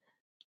بگه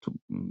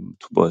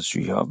تو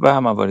بازجویی ها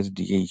و موارد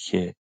دیگه ای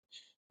که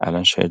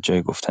الان شاید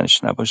جای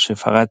گفتنش نباشه.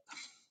 فقط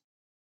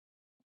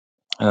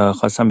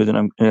خواستم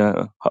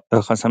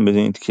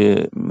بدونید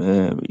که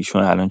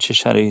ایشون الان چه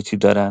شرایطی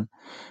دارن.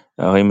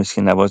 آقای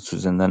مسکین نواز تو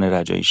زندان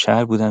رجایی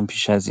شهر بودن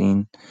پیش از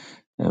این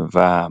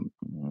و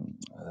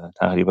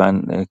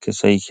تقریبا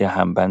کسایی که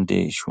همبند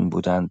ایشون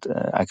بودند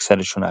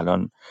اکثرشون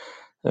الان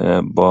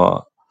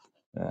با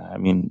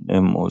همین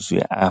موضوع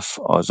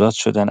عفو آزاد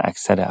شدن.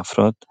 اکثر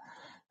افراد،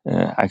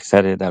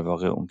 اکثر در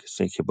واقع اون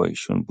کسایی که با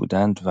ایشون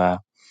بودند و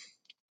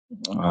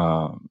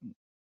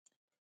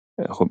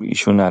خب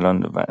ایشون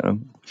الان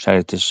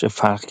شرایطش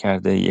فرق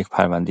کرده، یک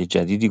پرونده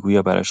جدیدی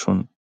گویا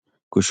براشون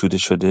گشوده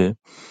شده.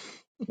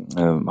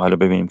 حالا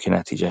ببینیم که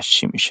نتیجهش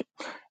چی میشه.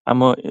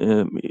 اما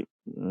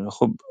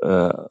خب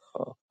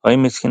آقای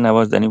مسکین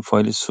نواز در این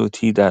فایل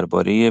صوتی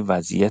درباره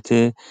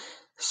وضعیت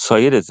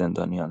سایر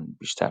زندانیان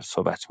بیشتر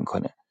صحبت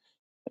میکنه.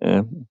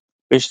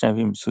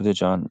 بشنویم سوده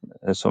جان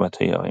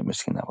صحبت‌های آقای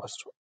مسکین نواز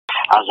رو.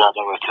 از ادب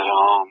و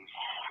احترام،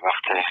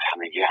 وقت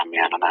همگی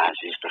همیهنان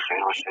عزیز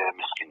بخیر باشه.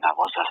 مسکین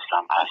نواز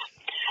هستم از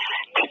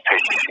تیپ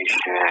 6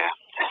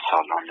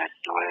 سالن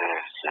 2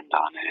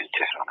 زندان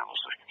تهران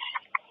بزرگ.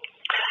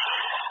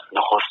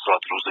 نخست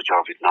روز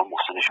جاویدنام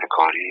محسن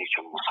شکاری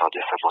که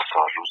مصادف با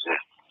سالروز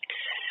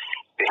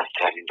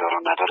بهترین دار و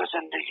ندار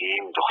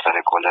زندگیم،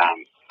 دختر گلم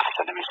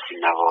اصل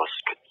مسکین نواز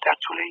که در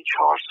طول این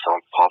 4 سال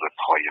پا به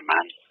پای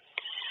من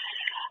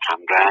هم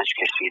رنج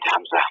کشید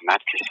هم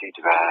زحمت کشید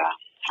و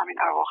همین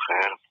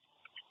اواخر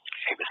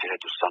که بسیار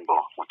دوستان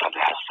با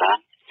مطلع هستن،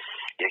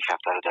 یک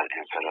هفته رو در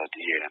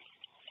انفرادی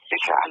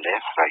یک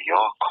الف و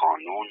یا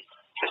کانون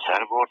به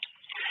سر برد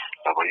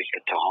و با یک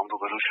اتهام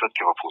روبرو شد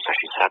که با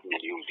 500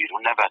 میلیون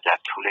بیرونه و در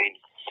طول این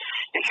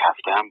یک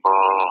هفته هم با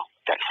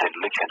در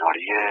سلول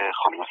کناری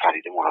خانم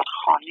فرید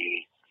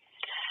مرادخانی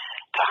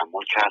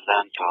تحمل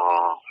کردن تا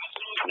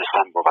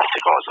تونستن با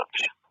وثیقه آزاد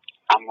بشن.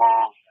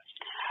 اما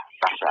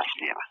بحث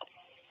اصلی من،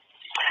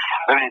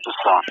 ببینید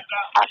دوستان،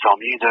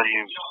 اسامی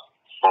داریم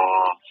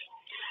با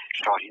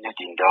شاهین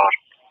دیندار،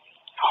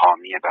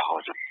 حامی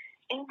بهادر.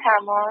 این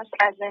تماس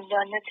از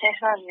زندان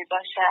تهران می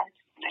باشد.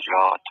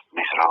 نجات،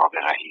 مهراب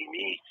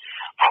رحیمی،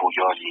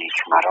 پویا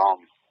لیکمرام،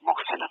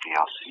 محسن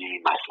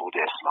قیاسی، مسعود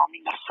اسلامی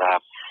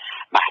نسب،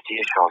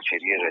 مهدی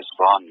شاکری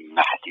رضوان،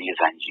 مهدی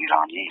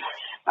زنجیرانی،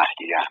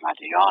 مهدی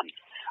احمدیان،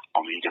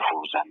 امید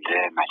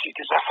فروزنده، مجید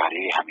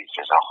ظفری، حمید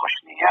رضا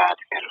خوشنیت،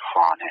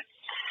 عرفان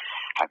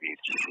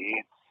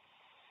حبیبچی،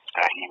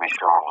 رحیم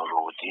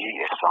شاهرودی،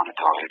 احسان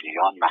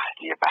طاهریان،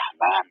 مهدی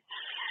بهمن،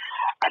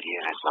 علی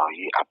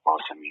رضایی،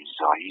 عباس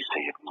میرزایی،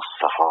 سید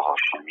مصطفی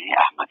هاشمی،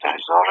 احمد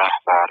رضا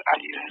رهبر،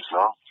 علی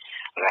رضا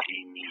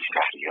رحیمی،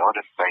 شهریار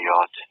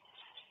بیات،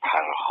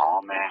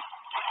 پرهام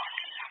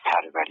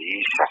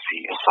پروری،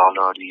 شفیع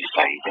سالاری،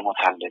 سعید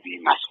مطلبی،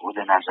 مسعود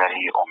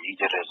نظری،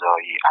 امید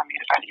رضایی،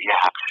 امیر علی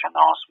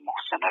حقشناس،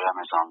 محسن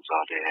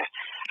رمضانزاده،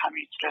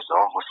 حمید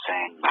رضا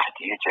حسین،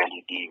 مهدی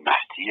جلیلی،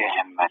 مهدی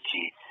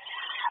همتی،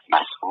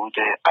 مسعود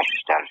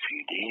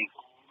اشترفیلی،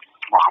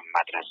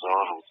 محمد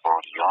رضا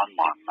رودباریان،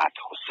 محمد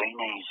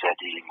حسین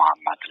ایزدی،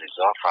 محمد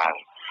رضا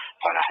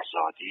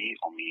فرهزادی،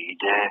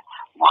 امید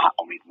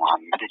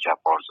محمد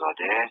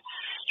جبارزاده،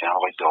 جناب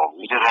آقای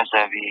داوود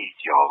رضوی،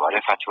 یاور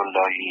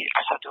فتح‌اللهی،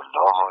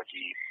 اسدالله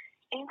هادی.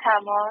 این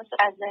تماس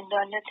از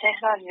زندان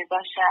تهران می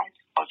باشد.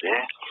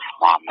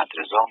 محمد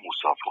رضا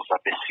موساپور و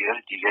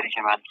بسیار دیگری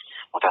که من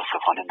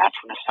متاسفانه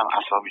نتونستم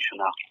اسامیشون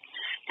رو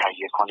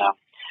تهیه کنم،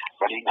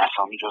 ولی این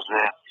اسامی جزو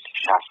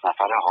 60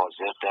 نفر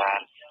حاضر در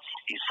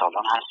این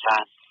سالن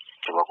هستن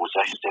که با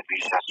گذشت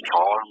بیش از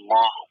 4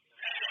 ماه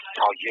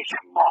تا 1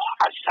 ماه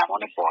از زمان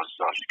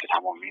بازداشت که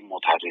تمامی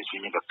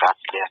معترضینی به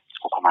قتل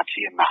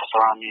حکومتی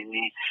مهسا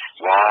امینی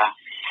و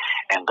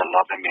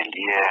انقلاب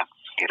ملی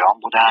ایران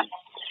بودن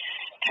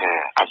که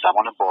از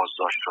زمان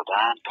بازداشت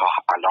شدن تا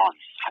الان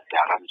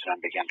حداقل میتونم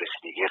بگم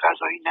رسیدگی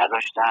قضایی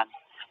نداشتن.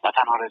 نه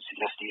تنها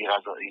رسیدگی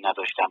قضایی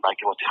نداشتن،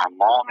 بلکه با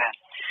تمام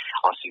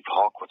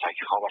آسیب‌ها،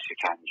 کتک‌ها و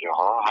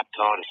شکنجه‌ها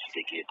حتی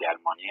رسیدگی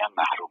درمانی هم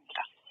محروم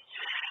بودن.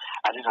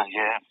 عزیزان،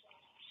 یه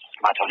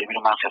مطالبی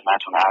رو من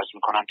خدمتتون عرض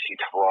میکنم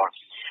تیتروار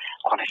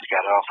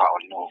کنشگرا،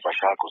 فعالین حقوق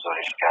بشر،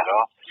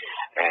 گزارشگرا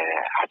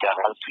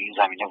حداقل توی این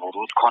زمینه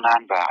ورود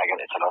کنن و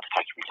اگر اطلاعات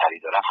تکمیل‌تری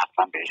دارن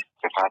حتما بهش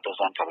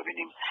بپردازن تا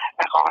ببینیم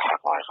احقاق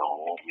حقایق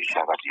حقوق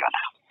میشود یا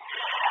نه.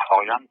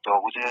 آقایان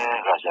داوود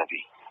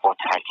رضوی با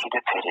تاکید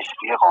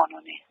پزشکی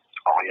قانونی،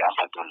 آقای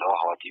اسدالله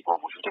هادی با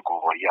وجود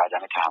گواهی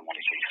عدم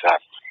تحمل کیفر،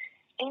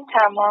 این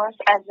تماس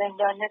از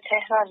زندان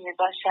تهران می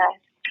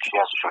باشد.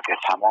 از که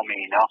تمام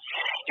اینا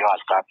یا از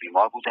قبل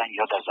بیمار بودن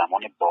یا در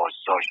زمان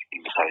بازداشت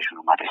این به سرشون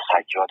اومده.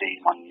 سجاد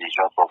ایمان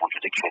نژاد با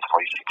وجود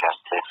کتف‌های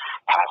شکسته،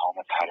 پرهام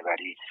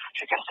پروری،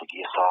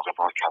 شکستگی ساق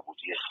با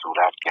کبودی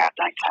صورت،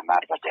 گردن،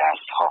 کمر و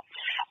دستها.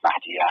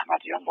 مهدی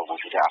احمدیان با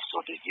وجود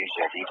افسردگی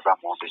جدید و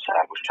مورد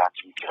ضرب و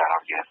شتمی که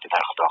قرار گرفته در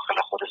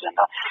داخل خود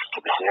زندان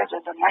که بسیاری از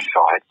زندانیان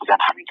شاهد بودن.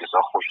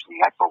 حمیدرضا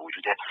خوشنیت با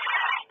وجود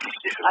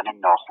کشیده شدن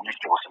ناخونش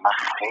که واسه من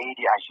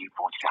خیلی عجیب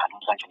بود که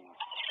هنوزم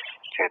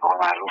که با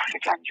معروف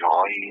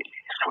شکنجه‌های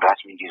صورت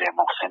میگیره.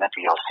 محسن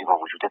قیاسی با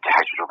وجود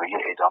تجربه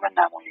اعدام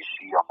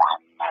نمایشی یا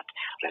محمد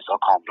رضا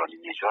کامرانی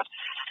نژاد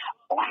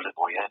اون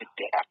روایت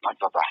دردناک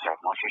و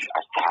وحشتناکش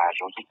از تعرض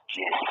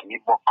جسمی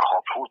با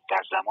کاپوت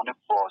در زمان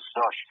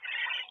بازداشت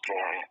که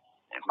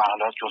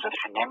مقالات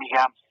جزئیاتش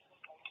نمیگم،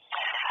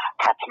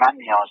 حتما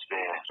نیاز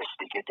به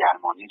رسیدگی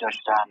درمانی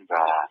داشتن و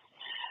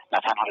نه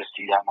تنها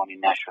رسیدگی درمانی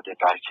نشده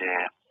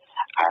بلکه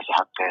از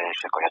حق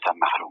شکایت هم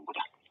محروم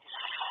بودن.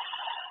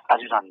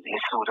 عزیزان،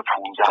 یک حدود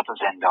 15 تا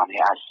زندانی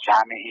از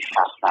جمعی 60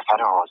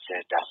 نفر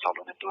حاضر در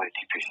سالن 2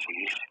 تیپ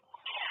 6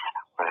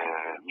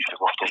 میشه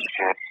گفتش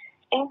که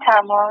این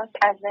تماس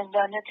از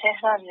زندان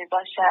تهران می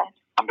باشد.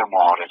 هم به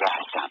معارضه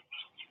هستن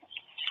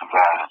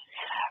و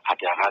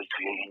حداقل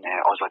توی این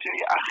آزادی‌های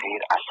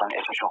اخیر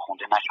اصلا اسمشون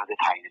خونده نشده،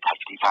 تعیین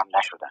تکلیف هم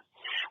نشدن.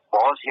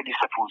 باز یه لیست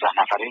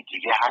 15 نفره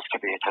دیگه هست که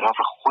به اعتراف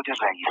خود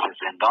رئیس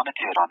زندان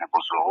تهران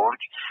بزرگ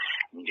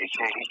میگه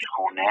که هیچ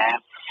گونه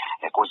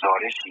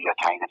گزارشی یا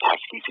تعیین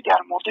تکلیفی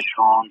در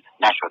موردشون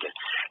نشده.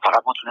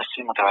 فقط ما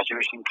تونستیم متوجه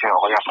بشیم که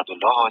آقای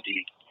اسدالله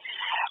هادی،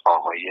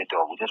 آقای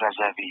داوود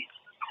رضوی،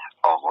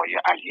 آقای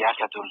علی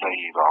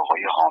اسداللهی و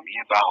آقای حامی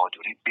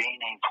بهادری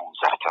بین این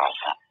 15 تا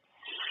هستن.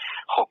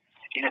 خب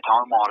این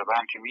اتهام محاربه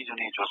هم که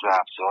میدونید جزو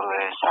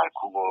ابزار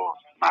سرکوب و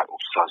مرعوب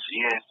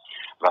سازیه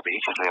و به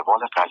یک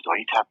روال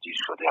قضایی تبدیل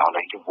شده. حالا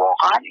اینکه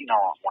واقعا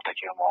اینا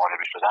مرتکب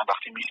محاربه شدن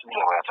وقتی میشنی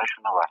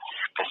روایتاشون و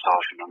قصه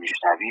هاشون رو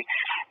میشنوی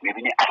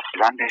میبینی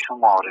اصلا بهشون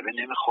محاربه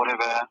نمیخوره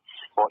و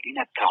با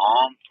این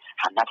اتهام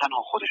هم نه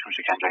تنها خودشون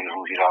شکنجه‌های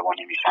روحی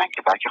روانی میشن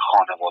که بلکه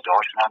خانواده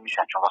هاشون هم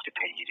میشن، چون وقتی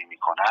پیگیری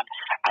میکنن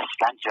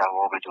اصلا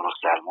جواب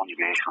درست درمونی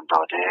بهشون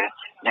داده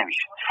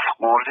نمیشه.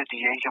 مورد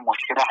دیگه این که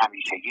مشکل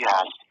همیشگی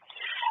هست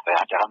و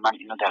حداقل من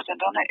اینو در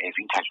زندان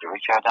اوین تجربه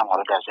کردم،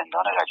 حالا در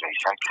زندان رجایی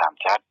شهر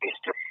کمتر.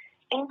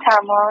 این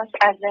تماس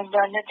از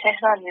زندان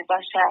تهران می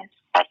باشد.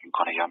 بد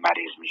میکنه یا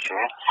مریض میشه،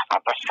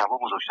 اول شبا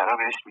بزرگترها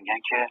بهش میگن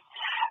که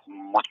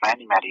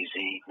مطمئنی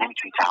مریضی،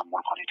 نمیتونی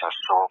تحمل کنی تا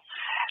صبح،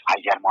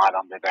 اگر ما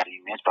الان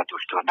ببریمت و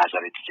دکتر نظر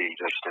دیگه ای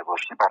داشته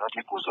باشه برات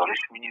یه گزارش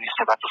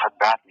مینویسه بعد بخواد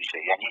بد میشه.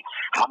 یعنی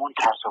همون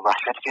ترس و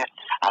وحشتی که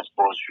از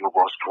بازجو و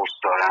بازپرس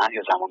دارن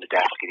یا زمان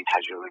دستگیری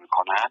تجربه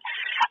میکنن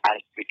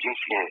از یک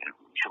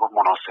میشه گفت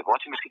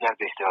مناسباتی مثل در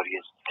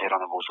بهداری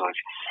تهران بزرگ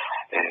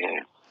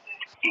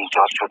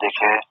ایجاد شده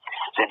که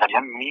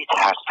زندانیان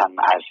میترسن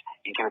از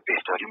اینکه به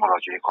بهداری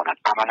مراجعه کنن.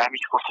 عملا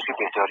میشه گفت که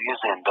بهداری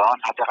زندان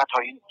حداقل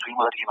تا این توی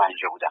مدتی که من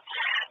اینجا بودم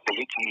به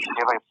یک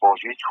گیشه و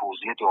واژه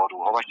توزیع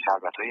داروها و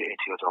شربت‌های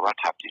اعتیادآور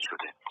تبدیل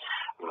شده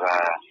و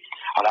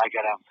حالا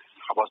اگرم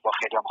باز با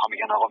خیلی هم میخوام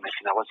بگن آقا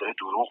مسکین نواز داره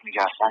دروغ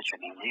میگه، اصلا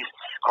چنین نیست.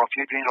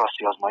 کافیه بیاین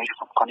راستی آزمایش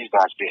کنید و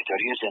از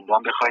بهداری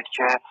زندان بخواید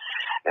که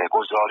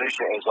گزارش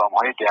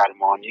اعزام‌های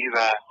درمانی و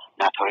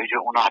نتایج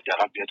اون رو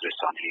حداقل بیاد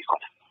رسانه‌ای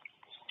کنه.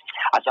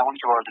 از زمانی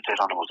که وارد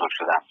تهران بزرگ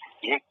شدم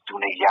یک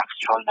دونه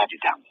یخچال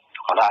ندیدم.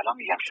 حالا الان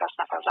میگم 60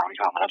 نفر، زمانی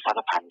که آمدم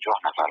 150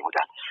 نفر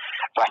بودن.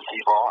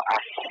 وثیقه‌ها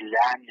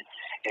اصلا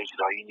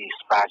اجرایی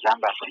نیست. بعضا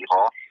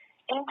وثیقه‌ها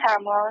این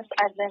تماس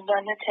از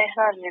زندان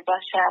تهران می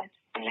باشد.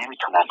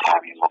 نمیتونن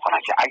تامین بکنن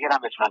که اگرم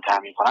بتونن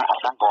تامین کنن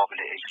اصلا قابل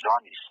اجرا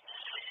نیست.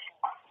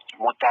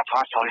 مدت‌ها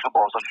از تاریخ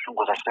بازداشتشون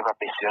گذشته و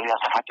بسیاری از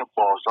حتی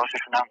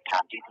بازداشتشون هم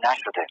تمدید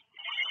نشده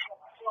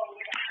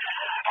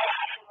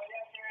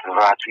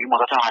و توی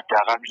مدت هم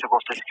حداقل میشه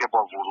گفتش که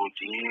با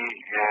ورودی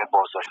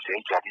بازداشته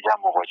جدید هم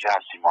مواجه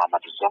هستیم.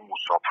 محمد رضا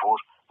موساپور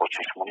با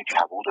چشمانی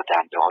کبود و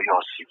دنده های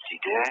آسیب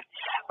دیده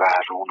و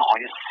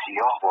رونهای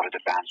سیاه وارد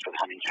بند شد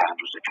همین چند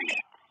روز پیش.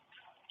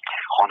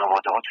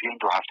 خانواده ها توی این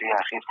 2 هفته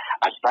اخیر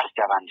از بس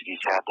دوندگی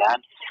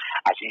کردن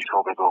از این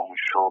شعبه به اون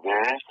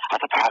شعبه،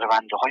 حتی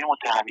پرونده های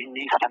متهمین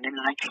نیست، حتی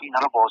نمیدونن کی اینا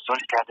رو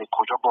بازداشت کرده،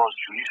 کجا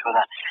بازجویی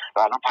شدن و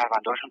الان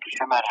پرونده هاشون تو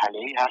چه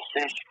مرحله‌ای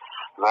هستش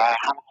و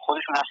هم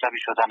خودشون عصبی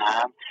شدن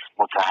هم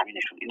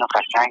متهمینشون. اینو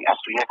قشنگ از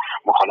توی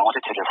مکالمات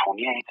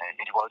تلفنی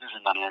یعنی وارد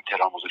زندان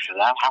تهران بزرگ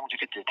شدم همونجا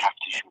که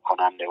تفتیش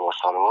میکنن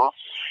لباسا رو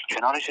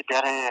کنارش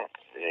در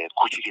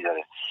کوچیکی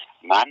داره.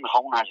 من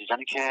میخوام اون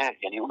عزیزانی که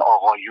یعنی اون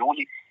آقایون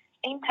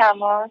این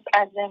تماس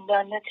از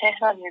زندان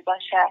تهران می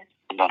باشد.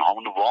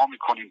 زندانهامون رو وا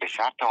میکنیم به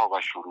شرطها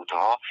و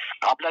شروطها.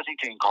 قبل از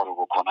اینکه این کارو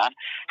بکنن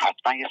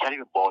حتما یه سری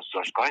به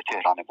بازداشتگاه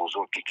تهران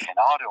بزرگ که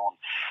کنار اون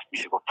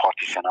میشه گفت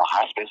پارتیشن‌ها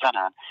هست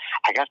بزنن.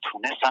 اگر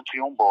تونستن توی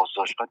اون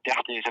بازداشتگاه 10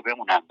 دقیقه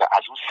بمونن و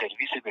از اون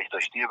سرویس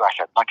بهداشتی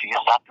وحشتناک که یه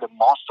سطل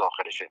ماست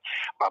داخلشه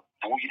و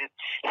بوی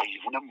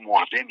حیوان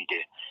مرده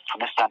میده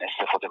تونستن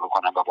استفاده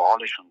بکنن و با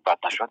حالشون بد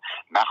نشد،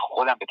 من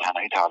خودم به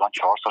تنهایی تا الان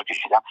 4 سال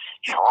کشیدم،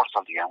 4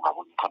 سال دیگه هم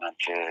قبول میکنم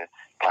که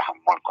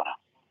تحمل کنم.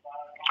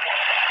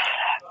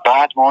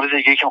 بعد مورد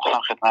دیگه که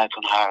میخوام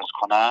خدمتتون عرض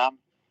کنم،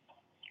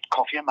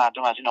 کافیه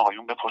مردم از این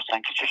آقایون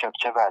بپرسن که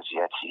چه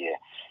وضعیتیه،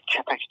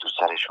 چه فکر تو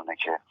سرشونه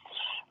که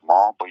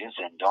ما با یه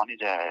زندانی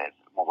در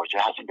مواجه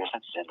هستیم به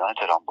اسم زندان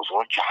تهران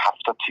بزرگ که 7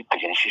 تا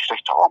تیپ، یعنی 6 تا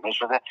تعامل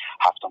شده،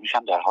 7تامیش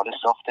هم در حال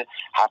ساخته،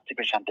 هر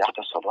تیپش هم 10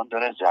 تا سالن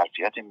داره،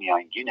 ظرفیت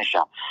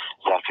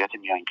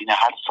میانگین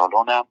هر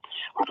سالن هم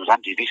حدودا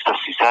 200 تا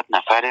 300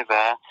 نفره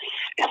و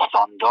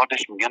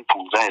استانداردش میگن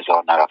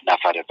 15000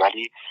 نفره،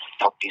 ولی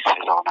تا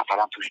 20000 نفر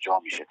هم توش جا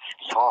میشه.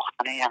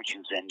 ساختن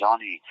همچین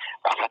زندانی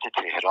وسط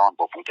تهران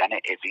با بودن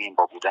اوین،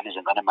 با بودن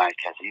زندان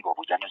مرکزی، با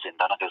بودن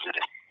زندان قزل،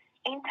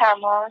 این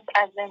تماس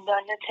از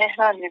زندان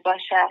تهران می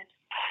باشد.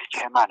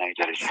 چه معنی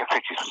داره؟ چه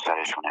فکری تو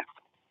سرشونه؟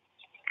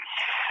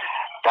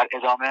 در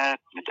ادامه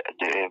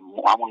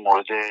همون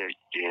مورد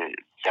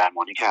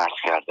درمانی که عرض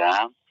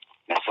کردم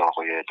مثل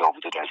آقای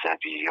داوود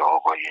رضوی یا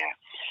آقای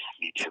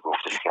میشه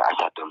گفتش که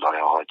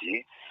اسدالله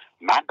هادی،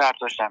 من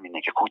برداشتم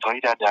اینه که کوتاهی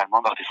در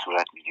درمان وقتی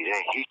صورت میگیره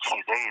هیچ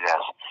چیزی غیر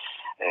از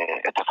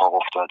اتفاق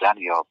افتادن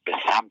یا به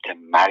سمت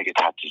مرگ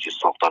تدریجی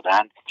سوق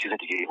دادن چیز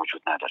دیگه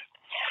وجود نداره.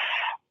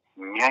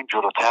 میایم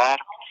جلوتر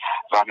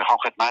و میخوام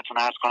خدمتتون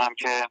عرض کنم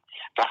که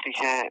وقتی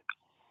که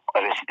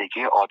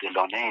رسیدگی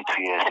عادلانه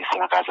توی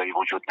سیستم قضایی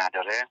وجود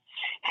نداره،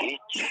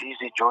 هیچ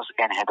چیزی جز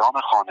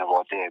انهدام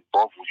خانواده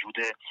با وجود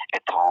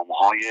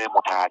اتهام‌های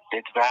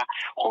متعدد و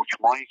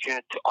حکمایی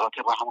که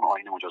طبق همون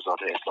آیین مجازات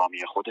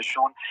اسلامی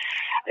خودشون،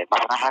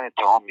 مثلا هر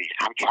اتهامی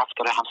هم کف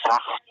داره هم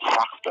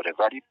سخت داره،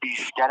 ولی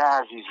بیشتر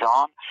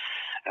عزیزان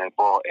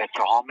با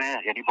اتهام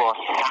یعنی با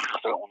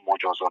سخت اون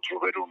مجازات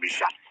روبرو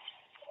میشن.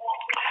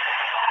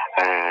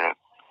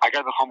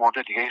 اگر بخوام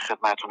مورد دیگه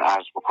خدمتتون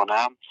عرض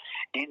بکنم،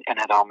 این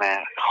انهدام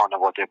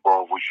خانواده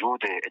با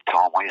وجود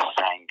اتهام‌های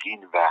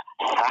سنگین و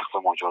سخت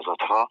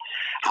مجازات ها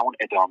همون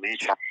ادامه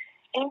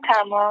این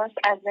تماس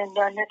از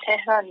زندان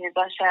تهران می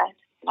باشد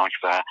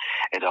و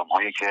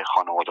ادامه‌هایی که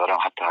خانواده‌ها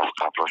حتی از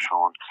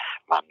قبلشون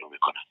ممنوع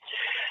میکنن.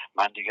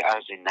 من دیگه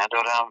عرضی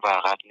ندارم و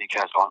فقط اینه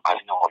که از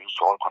این آقایون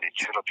سوال کنید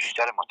چرا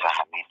بیشتر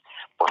متهمین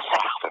با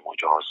سقف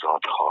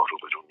مجازات ها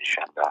روبرو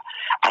میشن و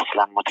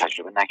اصلا ما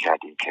تجربه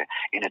نکردیم که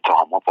این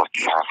اتهامات با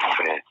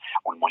کف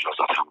اون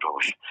مجازات همراه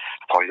باشه.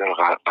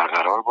 پایدار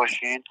برقرار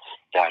باشین.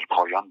 در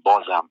پایان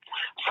بازم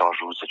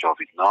سالروز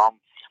جاویدنام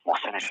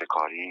محسن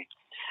شکاری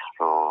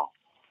رو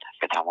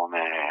به تمام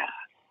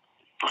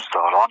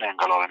دوستداران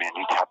انقلاب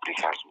ملی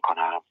تبریک عرض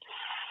میکنم.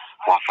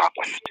 موفق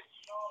باشید.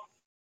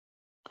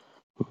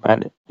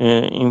 بله،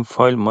 این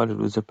فایل مال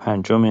روز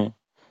 5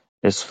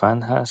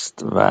 اسفند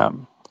هست و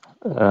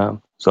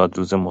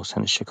زادروز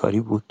محسن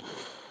شکاری بود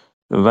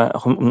و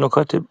خب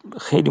نکات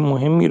خیلی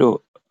مهمی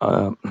رو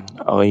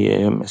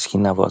آقای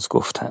مسکین نواز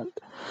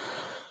گفتند.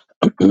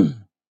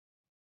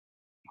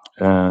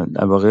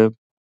 در واقع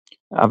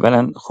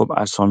اولا خب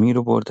اسامی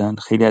رو بردن،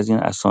 خیلی از این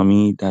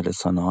اسامی در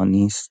رسانه ها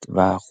نیست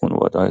و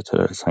خانواده‌ها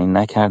اطلاع رسانی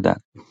نکردن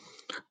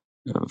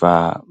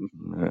و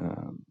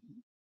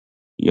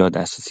یا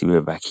دسترسی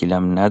به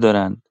وکیلم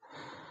ندارن.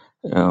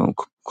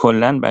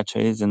 کلا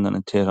بچهای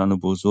زندان تهران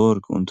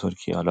بزرگ اونطور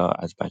که حالا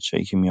از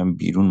بچهایی که میان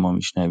بیرون ما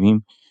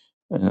میشنویم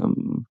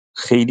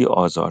خیلی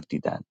آزار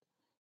دیدن.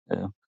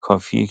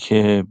 کافیه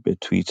که به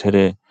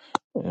توییتر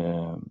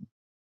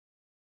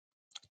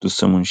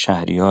دوستمون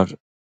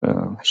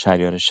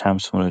شهریار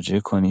شمس مراجعه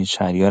کنید.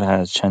 شهریار هر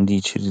از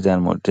چندی چیزی در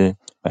مورد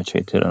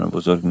بچهای تهران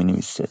بزرگ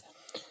مینویسه.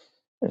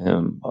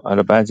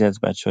 حالا بعضی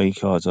از بچه‌هایی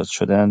که آزاد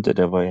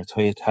شدند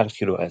روایت‌های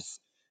تلخی رو از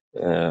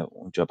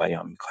اونجا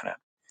بیان میکنن.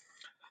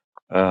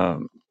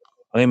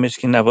 آقای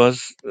مسکین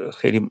نواز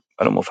خیلی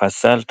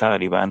مفصل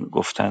تقریبا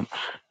گفتن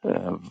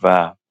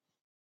و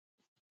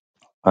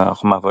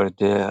خب موارد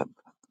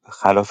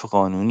خلاف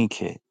قانونی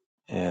که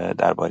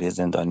درباره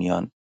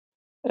زندانیان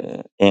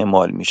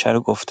اعمال میشه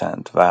رو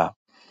گفتند و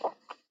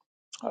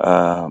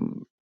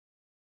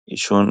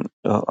ایشون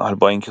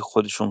با اینکه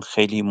خودشون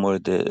خیلی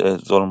مورد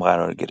ظلم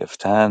قرار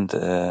گرفتند،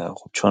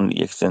 خب چون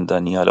یک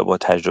زندانی حالا با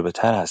تجربه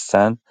تر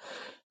هستند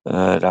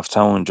رفتن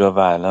اونجا و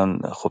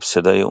الان خب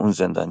صدای اون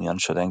زندانیان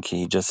شدن که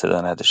هیچ جا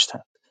صدا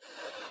نداشتن.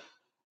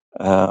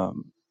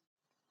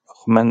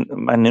 خب من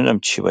نمیدونم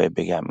چی باید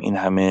بگم. این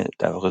همه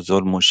در واقع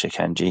ظلم و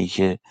شکنجه‌ای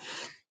که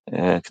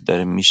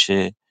داره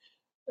میشه،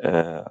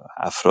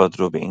 افراد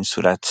رو به این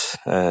صورت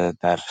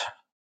در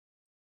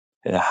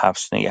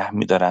حبس نگه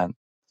میدارن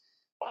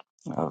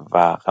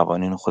و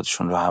قوانین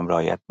خودشون رو هم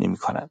رعایت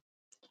نمی‌کنن.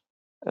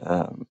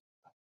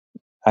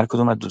 هر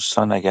کدوم از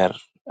دوستان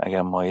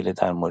اگر مایل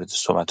در مورد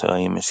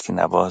صحبت‌های مسکین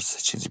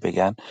نواز چیزی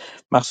بگن،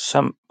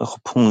 مخصوصا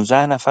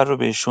 15 نفر رو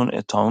بهشون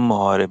اتهام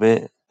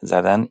محاربه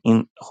زدن،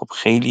 این خب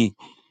خیلی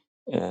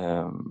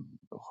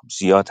خب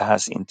زیاد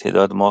هست این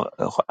تعداد. ما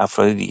خب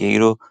افراد دیگه ای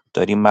رو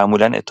داریم،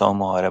 معمولا اتهام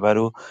محاربه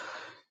رو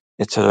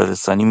اطلاع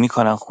رسانی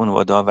میکنن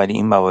خانواده ها، ولی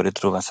این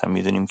موارد رو مثلا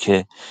میدونیم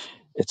که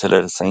اطلاع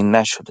رسانی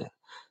نشده.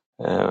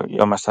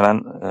 یا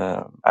مثلا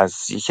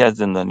از یکی از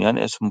زندانیان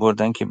اسم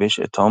بردن که بهش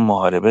اتهام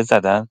محاربه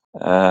زدن.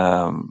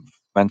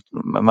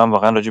 من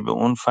واقعا راجع به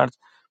اون فرد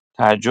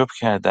تعجب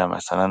کردم.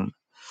 مثلا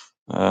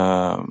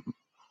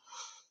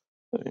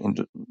این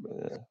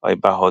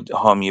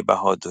حامی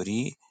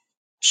بهادری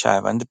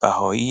شهروند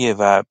بهاییه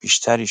و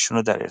بیشتر ایشون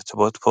رو در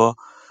ارتباط با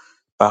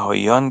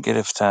بهاییان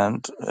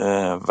گرفتند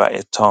و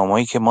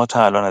اتهامایی که ما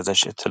تا الان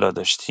ازش اطلاع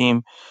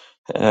داشتیم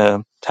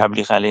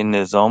تبلیغ علیه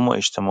نظام و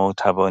اجتماع و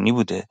تبانی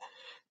بوده.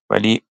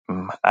 ولی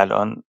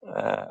الان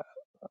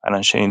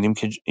شنیدیم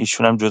که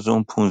ایشون هم جز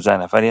اون 15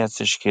 نفری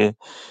هستش که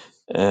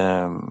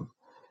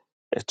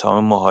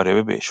اتهام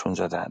محاربه بهشون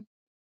زدن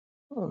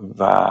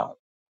و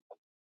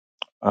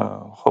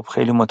خب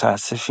خیلی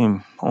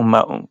متاسفیم.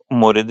 اون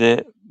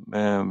مورد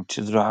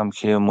چیز رو هم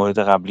که مورد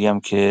قبلی هم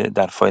که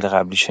در فایل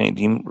قبلی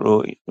شنیدیم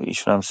رو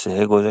ایشون هم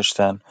صحه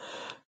گذاشتن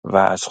و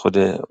از خود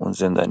اون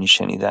زندانی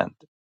شنیدن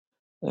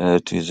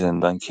توی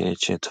زندان که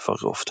چه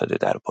اتفاقی افتاده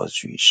در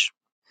بازجوییش.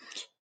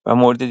 و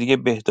مورد دیگه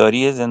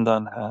بهداری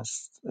زندان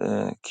هست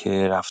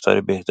که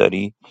رفتار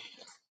بهداری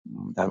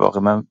در واقع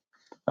من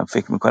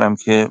فکر میکنم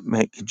که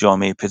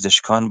جامعه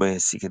پزشکان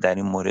بایستی که در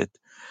این مورد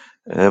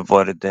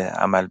وارد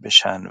عمل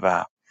بشن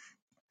و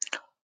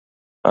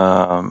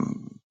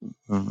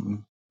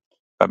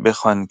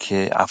بخوان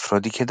که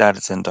افرادی که در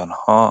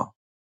زندان‌ها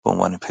به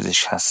عنوان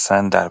پزشک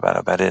هستن در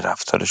برابر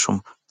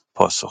رفتارشون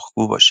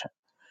پاسخگو باشن،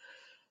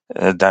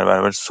 در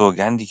برابر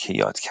سوگندی که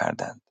یاد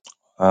کردن.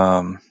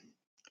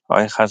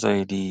 آقای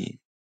خزایلی،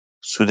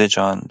 سوده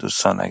جان،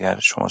 دوستان اگر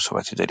شما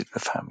صحبتی دارید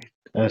بفرمایید.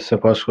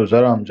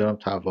 سپاسگزارم جناب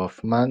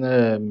طواف.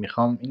 من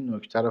میخوام این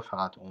نکته رو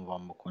فقط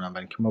عنوان بکنم،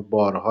 برای اینکه ما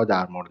بارها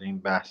در مورد این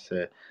بحث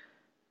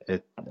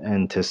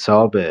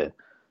انتصاب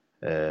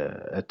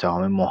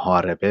اتهام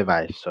محاربه و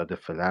افساد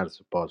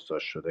فلز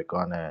بازداشت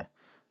شدگان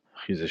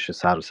خیزش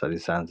سراسری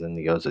زن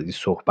زندگی آزادی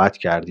صحبت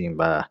کردیم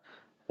و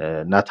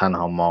نه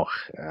تنها ما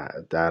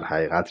در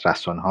حقیقت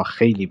رسانه ها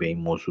خیلی به این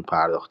موضوع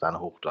پرداختن،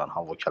 حقوقدان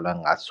ها وکلا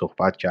انقدر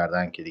صحبت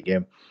کردن که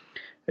دیگه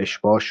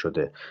اشباع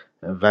شده.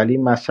 ولی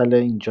مسئله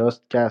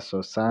اینجاست که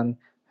اساساً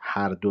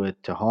هر دو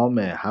اتهام،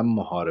 هم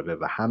محاربه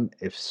و هم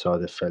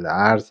افساد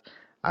فی‌الارض،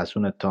 از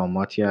اون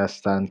اتهاماتی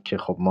هستند که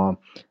خب ما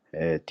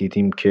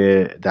دیدیم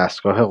که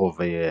دستگاه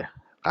قوه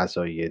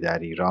قضاییه در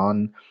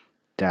ایران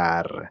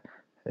در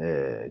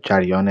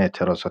جریان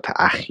اعتراضات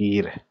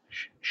اخیر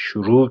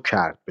شروع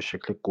کرد به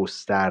شکل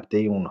گسترده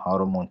اونها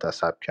رو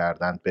منتسب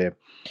کردن به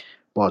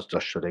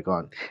بازداشت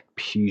شدگان.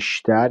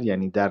 پیشتر،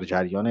 یعنی در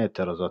جریان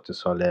اعتراضات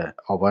سال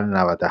آبان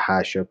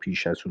 98 یا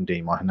پیش از اون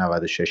دیماه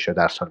 96 یا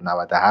در سال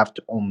 97،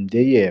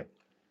 عمده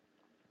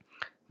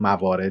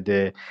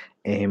موارد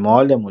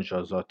اعمال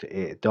مجازات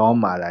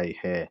اعدام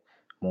علیه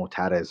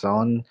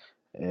معترضان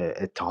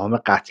اتهام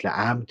قتل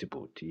عمد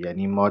بود.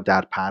 یعنی ما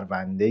در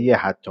پرونده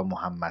حتی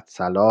محمد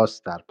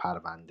سلاس، در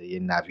پرونده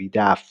نوید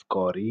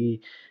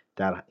افکاری،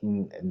 در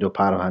این دو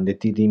پرونده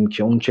دیدیم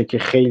که اونچه که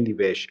خیلی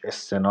بهش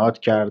استناد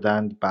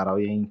کردند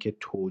برای اینکه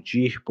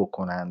توجیه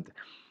بکنند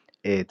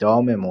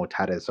اعدام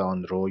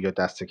معترضان رو یا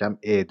دست کم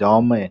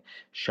اعدام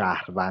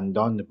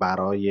شهروندان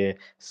برای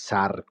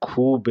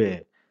سرکوب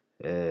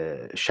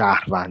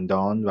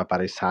شهروندان و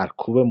برای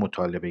سرکوب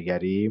مطالبه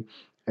گری،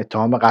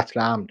 اتهام قتل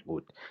عمد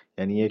بود.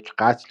 یعنی یک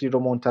قتلی رو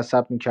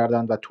منتسب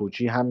می‌کردند و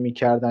توجیه هم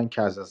می‌کردند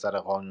که از نظر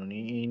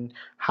قانونی این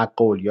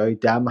حق اولیای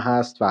دم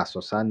هست و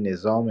اساساً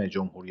نظام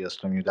جمهوری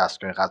اسلامی و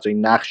دستگاه قضایی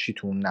نقشی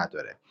تو اون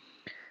نداره.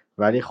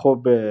 ولی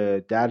خب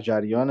در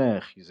جریان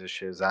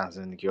خیزش زن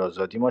زندگی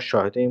آزادی ما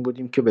شاهد این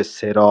بودیم که به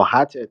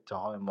صراحت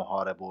اتهام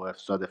محاربه و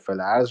افساد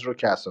فی‌الارض رو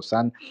که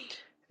اساساً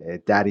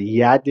در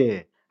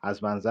ید،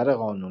 از منظر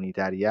قانونی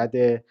در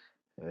ید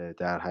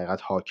در حقیقت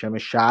حاکم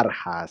شرع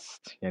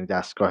هست، یعنی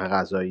دستگاه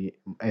قضایی،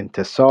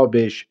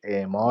 انتصابش،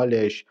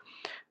 اعمالش،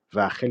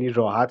 و خیلی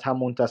راحت هم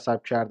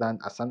منتسب کردن.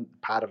 اصلا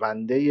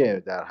پرونده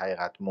در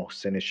حقیقت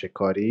محسن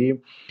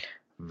شکاری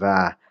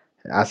و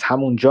از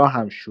همونجا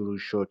هم شروع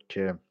شد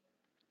که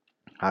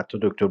حتی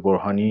دکتر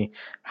برهانی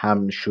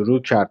هم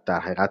شروع کرد در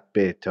حقیقت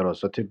به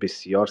اعتراضات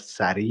بسیار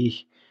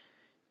صریح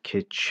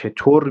که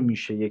چطور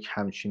میشه یک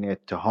همچین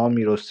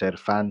اتهامی رو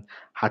صرفاً،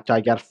 حتی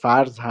اگر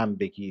فرض هم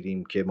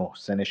بگیریم که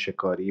محسن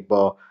شکاری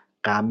با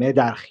قمه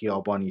در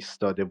خیابان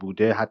ایستاده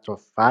بوده، حتی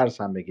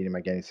فرض هم بگیریم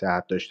اگر این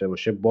صحت داشته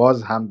باشه،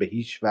 باز هم به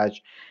هیچ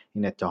وجه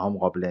این اتهام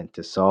قابل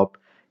انتساب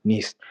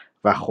نیست.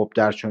 و خب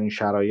در چنین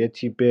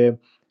شرایطی به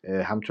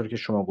همطور که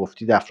شما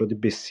گفتید افراد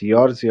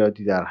بسیار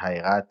زیادی در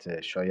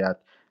حقیقت شاید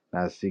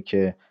نزدیک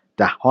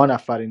 10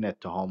 نفر این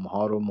اتهام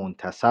ها رو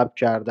منتسب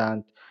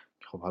کردند.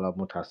 خب حالا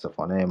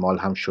متاسفانه اعمال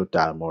هم شد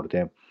در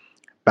مورد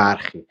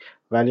برخی.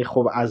 ولی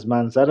خب از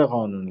منظر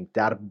قانونی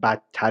در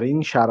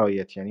بدترین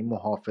شرایط، یعنی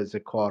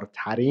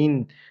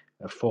محافظه‌کارترین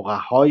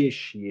فقهای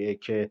شیعه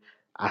که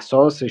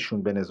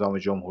اساسشون به نظام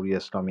جمهوری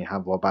اسلامی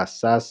هم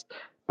وابسته است،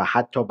 و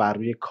حتی بر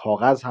روی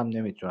کاغذ هم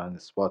نمیتونن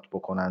اثبات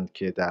بکنند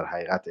که در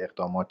حقیقت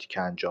اقداماتی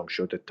که انجام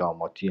شد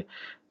اتهاماتی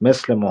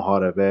مثل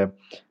محاربه،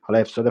 حالا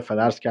افساد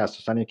فلرض که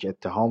اساسا یک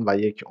اتهام و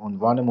یک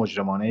عنوان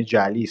مجرمانه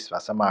جعلی است و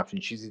اصلا ما همچین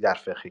چیزی در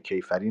فقه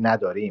کیفری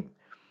نداریم.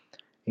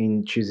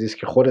 این چیزی است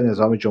که خود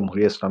نظام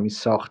جمهوری اسلامی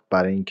ساخت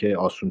برای اینکه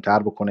آسان‌تر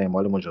بکنه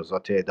اعمال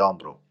مجازات اعدام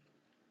رو.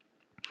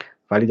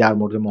 ولی در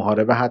مورد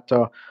محاربه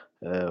حتی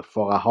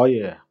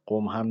فقهای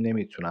قم هم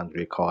نمیتونن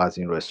روی کاغذ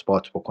این رو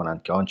اثبات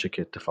بکنن که آنچه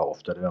که اتفاق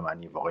افتاده به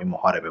معنی واقعی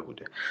محاربه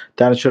بوده.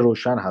 در چه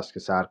روشن هست که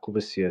سرکوب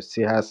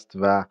سیاسی هست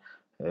و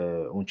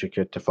اونچه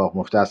که اتفاق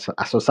میفته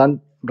اساسا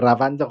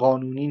روند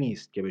قانونی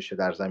نیست که بشه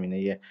در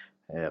زمینه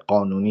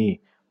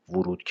قانونی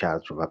ورود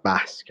کرد و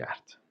بحث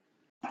کرد.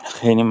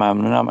 خیلی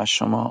ممنونم از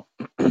شما.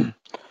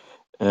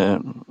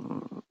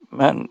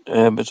 من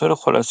به طور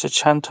خلاصه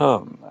چند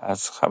تا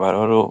از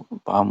خبرها رو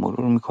با هم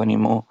مرور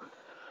میکنیم و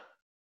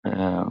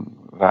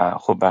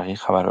خب بقیه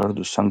خبرها رو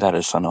دوستان در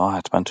رسانه‌ها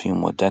حتما توی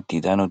این مدت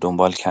دیدن و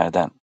دنبال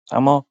کردن.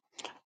 اما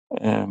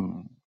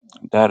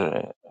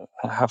در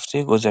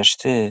هفته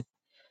گذشته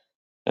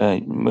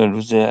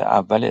روز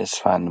اول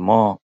اسفند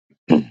ما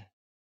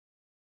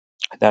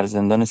در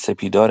زندان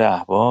سپیدار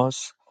اهواز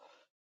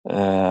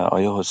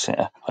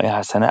آیه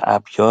حسن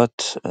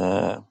عبیات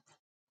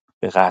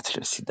به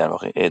قتل رسید، در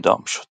واقع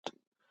اعدام شد.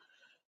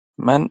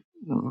 من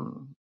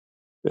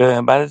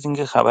بعد از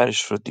اینکه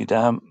خبرش رو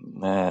دیدم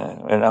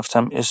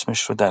رفتم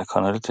اسمش رو در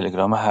کانال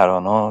تلگرام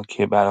هرانا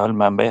که به هر حال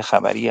منبع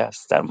خبری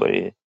است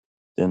درباره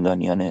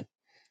زندانیان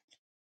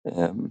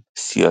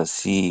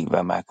سیاسی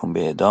و محکوم به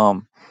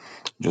اعدام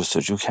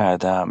جستجو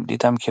کردم.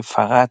 دیدم که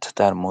فقط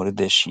در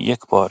موردش یک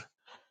بار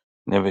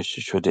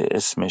نوشته شده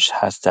اسمش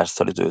هست، در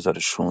سال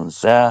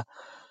 2016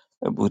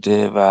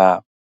 بوده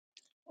و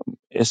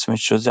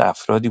اسمش جز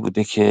افرادی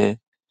بوده که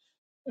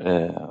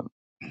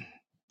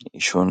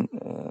ایشون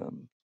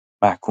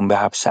محکوم به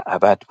حبس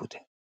ابد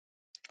بوده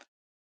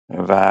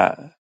و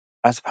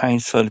از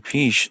 5 سال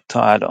پیش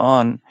تا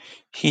الان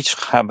هیچ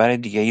خبر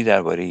دیگه‌ای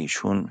درباره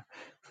ایشون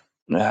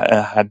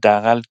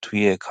حداقل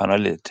توی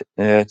کانال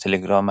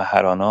تلگرام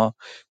هرانا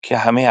که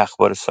همه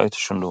اخبار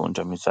سایتشون رو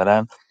اونجا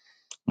میذارن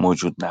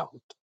موجود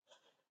نبود.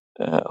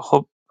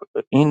 خب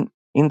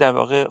این در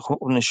واقع خب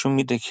نشون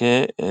میده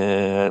که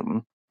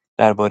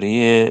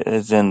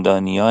درباره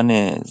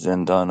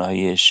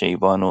زندانهای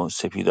شیبان و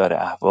سپیدار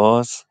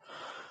اهواز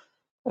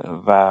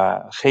و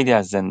خیلی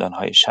از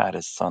زندانهای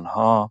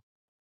شهرستانها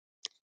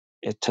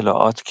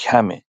اطلاعات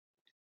کمه.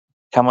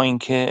 کما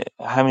اینکه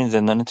همین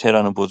زندان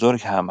تهران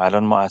بزرگ هم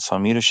الان ما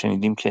اسامی رو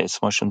شنیدیم که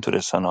اسمشون تو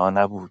رسانه‌ها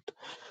نبود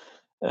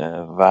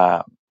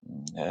و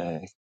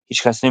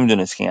هیچ کس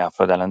نمیدونست که این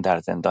افراد الان در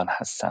زندان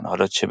هستن،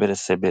 حالا چه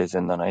برسه به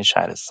زندانهای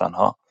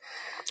شهرستانها.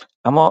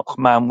 اما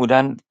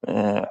معمولاً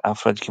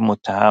افرادی که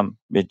متهم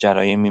به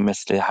جرایمی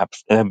مثل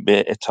حبس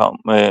به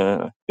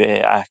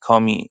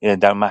احکامی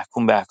در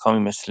محکوم به احکامی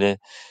مثل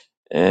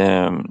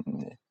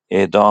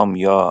اعدام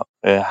یا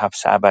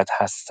حبس ابد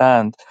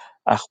هستند،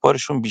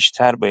 اخبارشون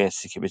بیشتر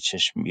بایستی که به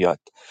چشم بیاد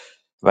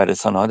و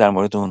رسانه‌ها در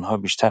مورد اونها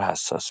بیشتر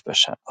حساس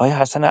باشن. آقای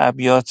حسن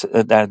عبیات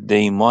در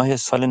دی ماه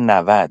سال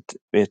 90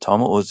 به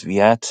اتهام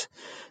عضویت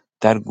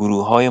در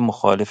گروه‌های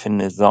مخالف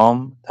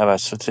نظام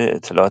توسط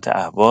اطلاعات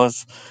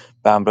اهواز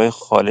به همراه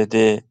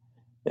خالد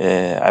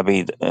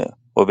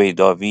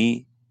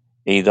عبیداوی،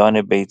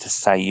 ایدان بیت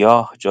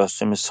سیاح،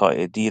 جاسم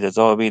ساعدی،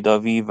 رضا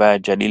عبیداوی و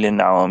جلیل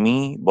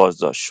نعامی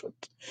بازداشت شد.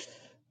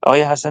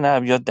 آقای حسن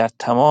عبیات در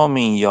تمام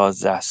این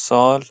 11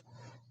 سال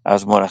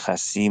از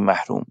مرخصی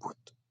محروم بود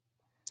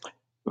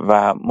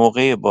و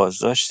موقع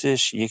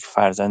بازداشتش یک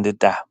فرزند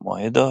 10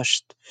 ماهه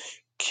داشت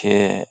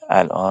که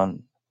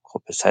الان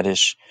خب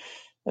پسرش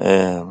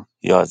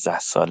 11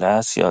 ساله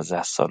است،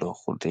 11 سال و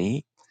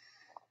خورده‌ای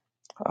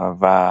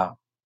و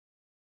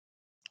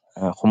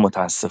خب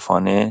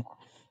متاسفانه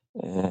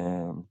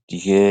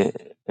دیگه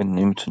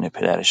نمیتونه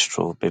پدرش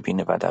رو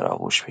ببینه و در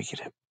آغوش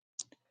بگیره.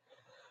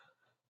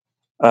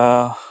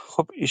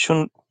 خب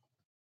ایشون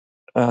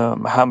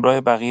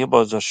همراه بقیه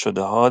بازداشت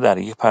شده ها در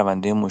یک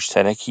پرونده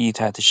مشترکی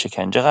تحت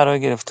شکنجه قرار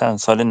گرفتن.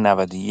 سال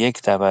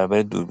 91 در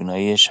برابر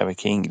دوربین‌های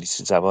شبکه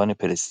انگلیسی زبان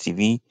پرس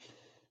تیوی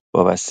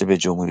وابسته به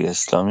جمهوری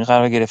اسلامی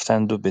قرار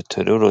گرفتند و به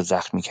ترور و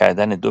زخمی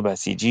کردن 2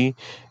 بسیجی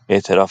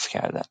اعتراف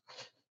کردند.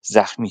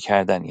 زخمی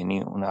کردن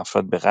یعنی اون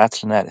افراد به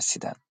قتل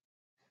نرسیدن.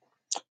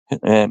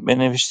 به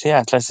نوشته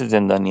اطلس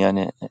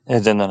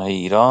زندانهای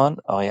ایران،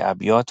 آقای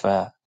عبیات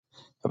و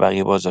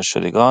بقیه بازداشت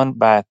شدگان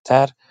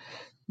بعدتر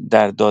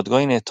در دادگاه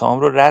این اتهام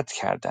رو رد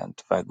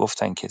کردند و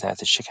گفتند که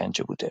تحت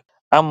شکنجه بوده.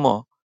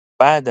 اما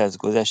بعد از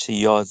گذشت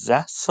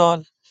 11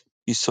 سال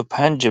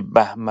 25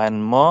 بهمن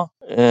ماه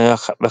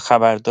به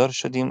خبردار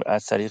شدیم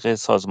از طریق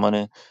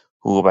سازمان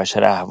حقوق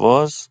بشر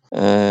اهواز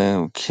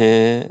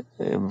که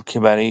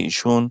برای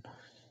ایشون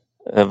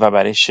و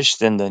برای 6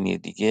 زندانی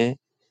دیگه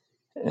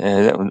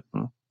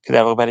که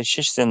در واقع برای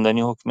 6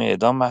 زندانی حکم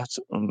اعدام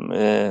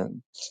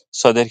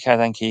صادر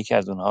کردن که یکی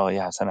از اونها آقای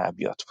حسن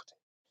عبیات بود.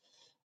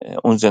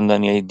 اون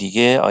زندانیای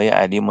دیگه آقای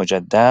علی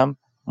مجدم،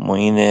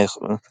 معین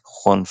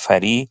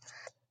خنفری،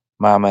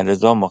 محمد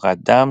رضا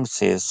مقدم،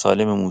 سید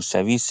سالم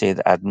موسوی،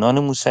 سید عدنان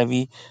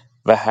موسوی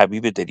و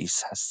حبیب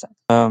دریس هستند.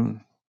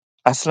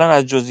 اصلا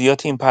از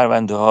جزئیات این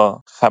پرونده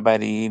ها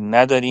خبری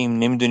نداریم،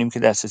 نمیدونیم که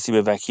دسترسی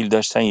به وکیل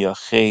داشتن یا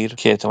خیر،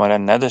 که احتمالا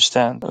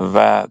نداشتن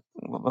و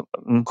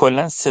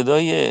کلا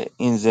صدای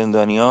این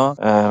زندانیا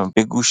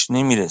به گوش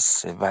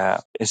نمیرسه و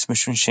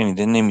اسمشون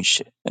شنیده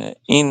نمیشه.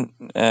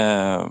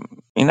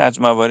 این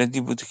از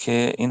مواردی بود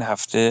که این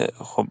هفته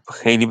خب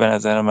خیلی به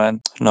نظر من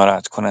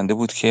ناراحت کننده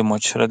بود که ما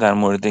چرا در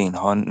مورد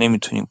اینها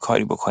نمیتونیم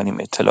کاری بکنیم،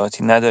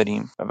 اطلاعاتی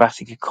نداریم و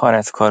وقتی که کار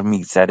از کار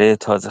میگذره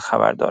تازه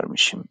خبردار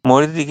میشیم.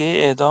 مورد دیگه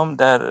اعدام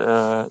در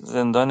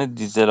زندان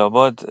دیزل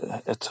آباد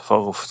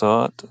اتفاق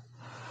افتاد،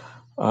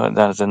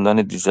 در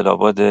زندان دیزل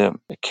آباد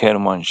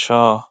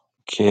کرمانشاه،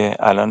 که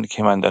الان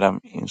که من دارم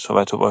این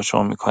صحبت رو با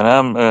شما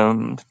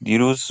میکنم،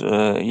 دیروز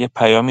یه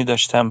پیامی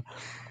داشتم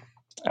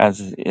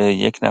از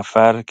یک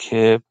نفر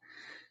که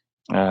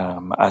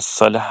از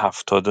سال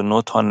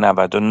 79 تا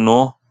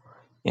 99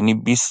 یعنی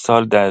 20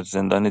 سال در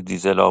زندان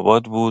دیزل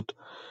آباد بود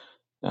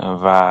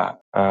و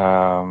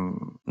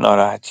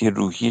ناراحتی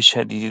روحی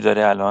شدیدی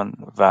داره الان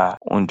و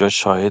اونجا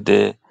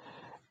شاهد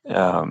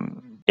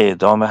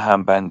اعدام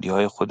همبندی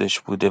های خودش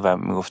بوده و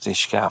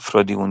میگفتش که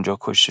افرادی اونجا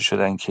کشته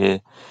شدن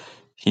که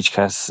هیچ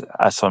کس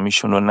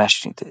اسامیشون رو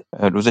نشنیده.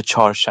 روز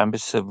چهارشنبه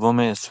 3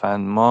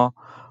 اسفند ماه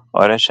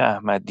آرش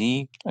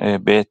احمدی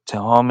به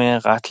اتهام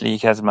قتل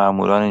یکی از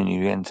ماموران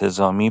نیروی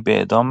انتظامی به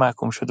اعدام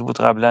محکوم شده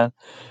بود. قبلا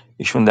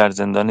ایشون در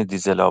زندان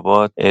دیزل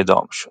آباد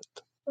اعدام شد.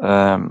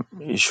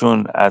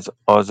 ایشون از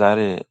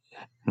آذر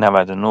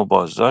 99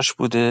 بازداشت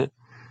بوده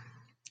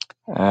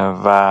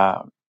و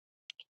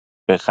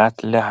به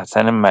قتل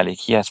حسن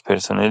ملکی از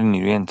پرسنل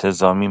نیروی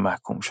انتظامی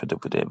محکوم شده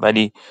بوده،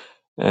 ولی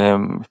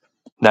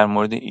در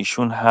مورد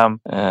ایشون هم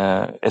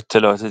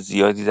اطلاعات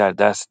زیادی در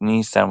دست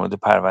نیست، در مورد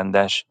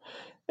پروندهش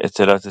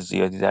اطلاعات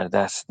زیادی در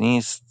دست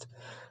نیست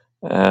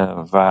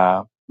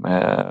و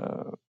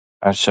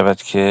عرض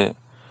شود که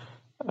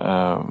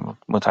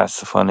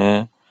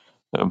متاسفانه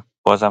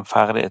بازم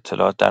فقر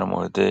اطلاعات در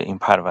مورد این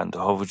پرونده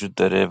ها وجود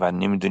داره و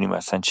نمیدونیم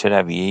اصلا چه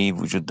رویه‌ای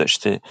وجود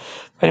داشته.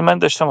 ولی من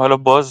داشتم حالا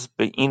باز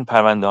به این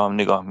پرونده ها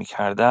نگاه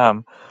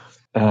میکردم.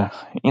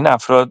 این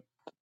افراد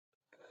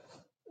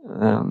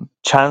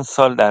چند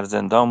سال در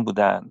زندان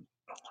بودن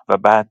و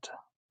بعد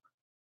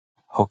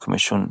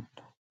حکمشون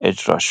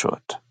اجرا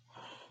شد.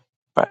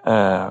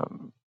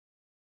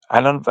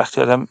 الان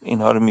وقتی آدم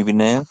اینها رو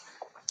میبینه،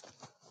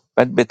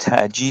 بعد به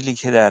تعجیلی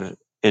که در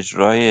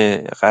اجرای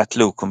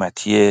قتل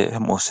حکومتی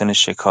محسن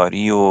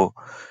شکاری و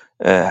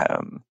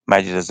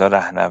مجیدرضا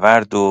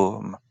رهنورد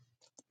و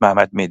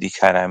محمد مهدی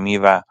کرمی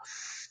و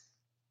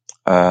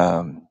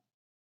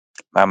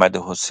محمد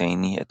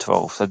حسینی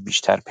اتفاق افتاد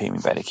بیشتر پی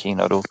میبره که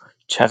اینا رو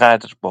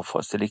چقدر با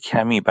فاصله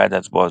کمی بعد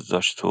از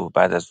بازداشت و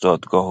بعد از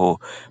دادگاه و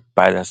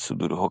بعد از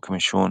صدور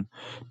حکمشون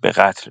به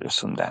قتل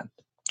رسوندن.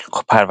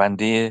 خب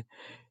پرونده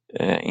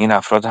این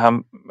افراد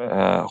هم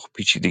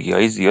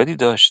پیچیدگی‌های زیادی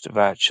داشت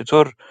و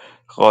چطور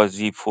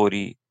قاضی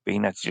فوری به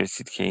این نتیجه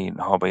رسید که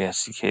اینها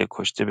بایستی که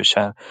کشته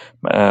بشن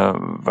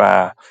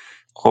و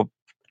خب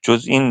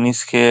جز این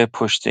نیست که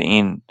پشت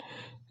این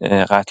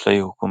قتل‌های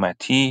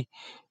حکومتی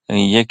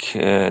یک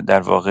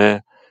در واقع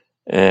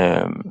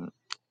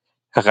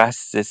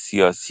قصد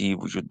سیاسی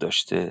وجود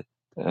داشته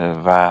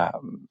و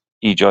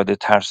ایجاد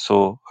ترس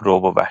و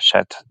رعب و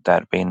وحشت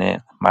در بین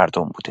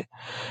مردم بوده.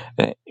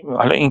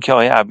 حالا اینکه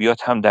آقای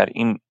ابیات هم در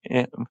این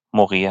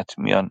موقعیت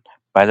میان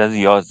بعد از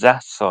 11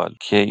 سال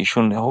که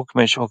ایشون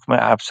حکمش حکم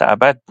حبس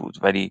ابد بود،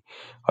 ولی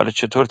حالا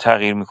چطور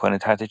تغییر میکنه،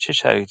 تحت چه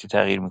شرایطی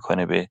تغییر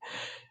میکنه به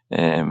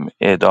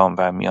اعدام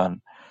و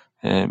میان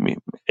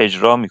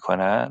اجرا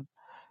میکنن،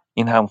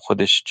 این هم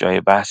خودش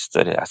جای بحث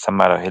داره. اصلا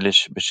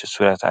مراحلش به چه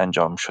صورت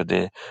انجام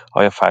شده،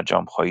 آیا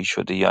فرجام خواهی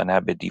شده یا نه،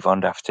 به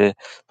دیوان رفته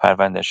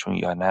پروندهشون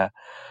یا نه،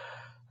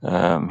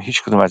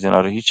 هیچ کدوم از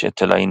اینا رو هیچ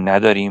اطلاعی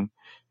نداریم،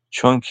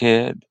 چون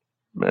که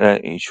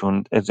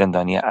ایشون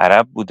زندانی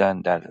عرب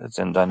بودن، در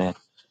زندان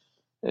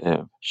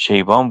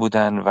شیبان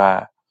بودن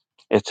و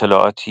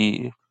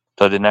اطلاعاتی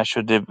داده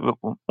نشده.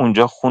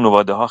 اونجا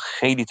خانواده ها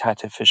خیلی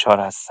تحت فشار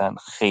هستن،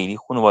 خیلی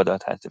خانواده ها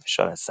تحت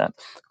فشار هستن.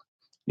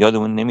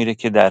 یادمون نمیره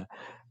که در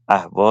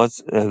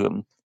اهواز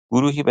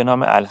گروهی به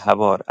نام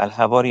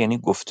الحوار یعنی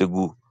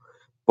گفتگو،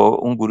 با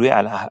اون گروه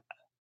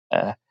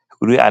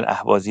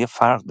الاهوازی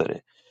فرق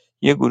داره.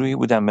 یه گروهی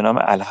بودن به نام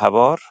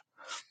الحوار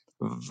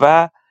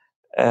و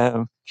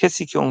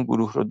کسی که اون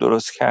گروه رو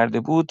درست کرده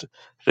بود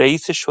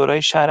رئیس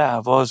شورای شهر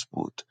اهواز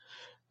بود،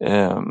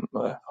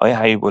 آقای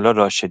حبیب الله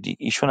راشدی.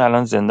 ایشون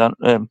الان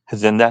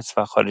زنده است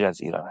و خارج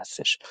از ایران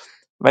هستش.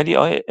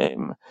 ولی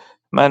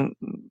من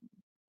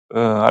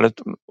حالا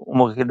اون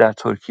موقع که در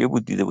ترکیه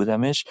بود دیده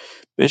بودمش،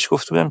 بهش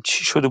گفته بودم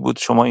چی شده بود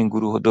شما این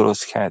گروه رو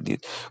درست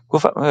کردید؟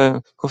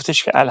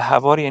 گفتش که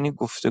الحوار یعنی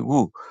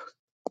گفتگو.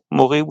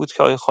 موقعی بود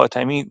که آقای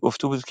خاتمی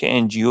گفته بود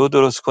که NGO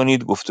درست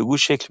کنید، گفتگو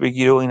شکل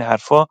بگیره و این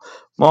حرفا.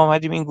 ما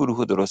آمدیم این گروه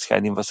رو درست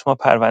کردیم، واسه ما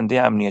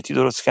پرونده امنیتی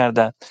درست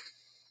کردن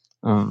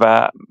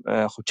و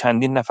خب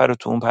چندین نفر رو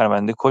تو اون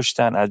پرونده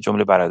کشتن، از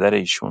جمله برادر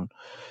ایشون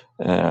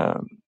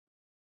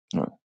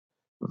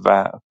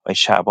و آقای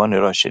شعبان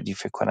راشدی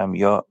فکر کنم،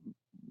 یا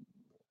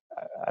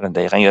الان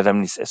دقیقا یادم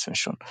نیست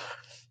اسمشون،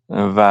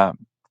 و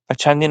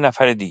چندین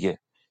نفر دیگه.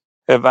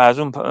 و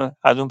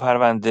از اون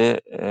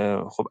پرونده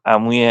خب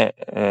عموی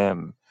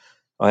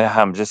آقای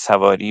حمزه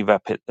سواری و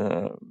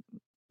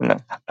نه،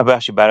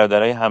 ببخشید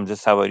برادرای حمزه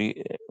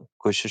سواری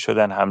کشته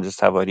شدن. حمزه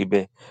سواری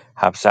به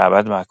حبس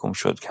ابد محکوم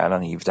شد که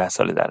الان 17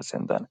 سال در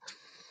زندانه.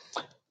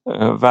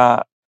 و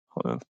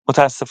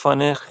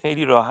متاسفانه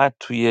خیلی راحت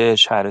توی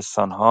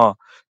شهرستان‌ها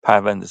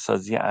پرونده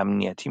سازی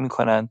امنیتی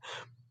میکنن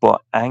با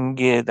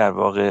انگ در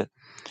واقع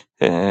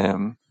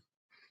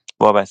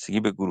وابستگی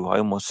به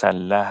گروه‌های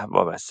مسلح،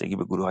 وابستگی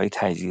به گروه‌های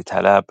تجزیه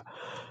طلب،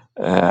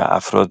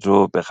 افراد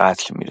رو به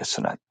قتل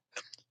میرسونن.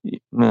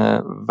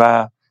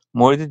 و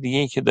مورد دیگه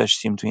ای که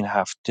داشتیم تو این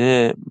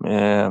هفته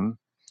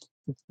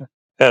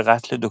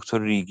قتل دکتر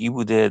ریگی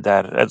بوده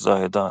در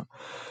زاهدان.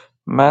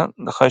 من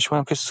خواهش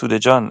می‌کنم که سوده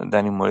جان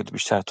در این مورد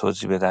بیشتر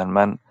توضیح بدن.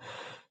 من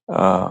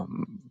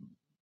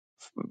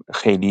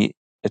خیلی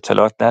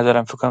اطلاعات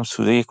ندارم. فکر کنم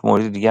سوده یک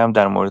مورد دیگه هم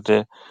در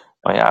مورد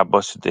آقای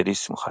عباس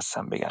دریس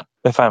می‌خواستم بگم.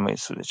 بفرمایید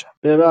سوده جان.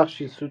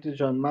 ببخشید سوتی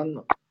جان،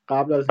 من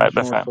قبل از اینکه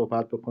شما بفرمایید.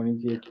 صحبت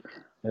بکنید یک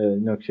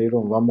نکته رو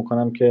عنوان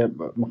میکنم که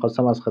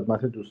میخواستم از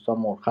خدمت دوستان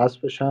مرخص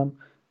بشم.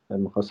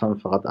 میخواستم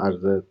فقط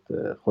عرض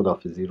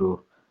خداحافظی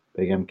رو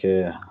بگم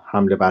که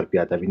حمله بر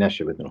بیادبی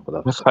نشه بدون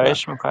خداحافظی کردن.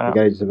 خواهش می‌کنم.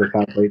 اگر اجازه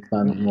بفرمایید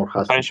من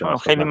مرخص خواهش میشم می‌کنم.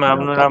 از خیلی خدمت جناب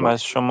ممنونم تبا.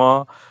 از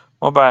شما.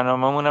 ما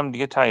برنامه‌مون هم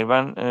دیگه تقریبا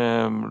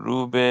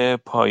رو به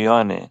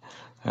پایانه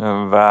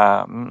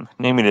و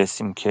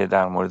نمی‌رسیم که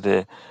در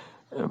مورد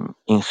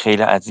این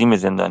خیلی عظیم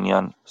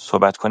زندانیان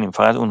صحبت کنیم.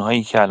 فقط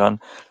اونهایی که الان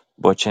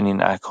با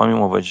چنین احکامی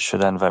مواجه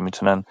شدن و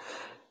میتونن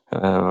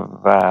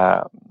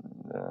و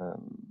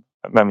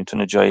و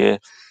میتونه جای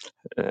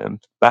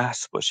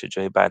بحث باشه،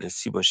 جای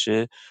بررسی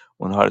باشه،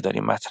 اونها رو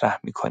داریم مطرح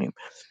میکنیم.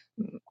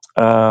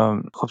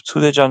 خب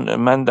توده جان،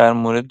 من در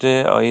مورد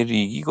آقای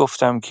ریگی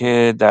گفتم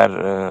که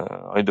در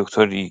آقای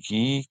دکتر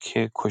ریگی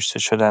که کشته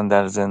شدن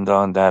در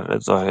زندان در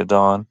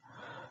زاهدان،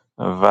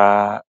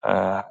 و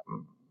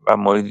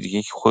مورد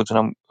دیگه که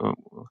خودتونم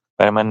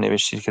برای من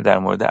نوشتید که در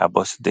مورد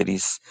عباس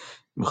دریس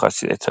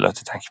میخواستید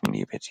اطلاعات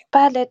تکمیلی بدید.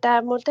 بله،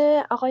 در مورد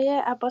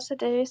آقای عباس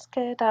دریس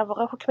که در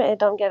واقع حکم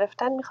اعدام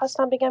گرفتن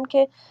میخواستم بگم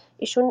که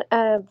ایشون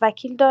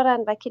وکیل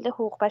دارن، وکیل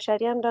حقوق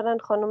بشری هم دارن،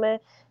 خانم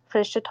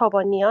فرشته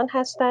تابانیان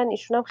هستن.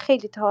 ایشون هم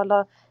خیلی تا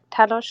حالا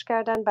تلاش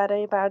کردن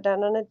برای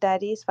برداران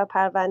دریس و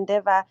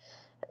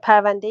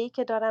پرونده‌ای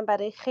که دارن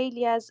برای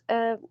خیلی از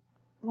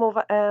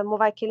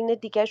موکلین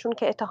دیگهشون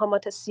که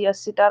اتهامات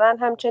سیاسی دارن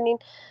همچنین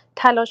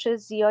تلاش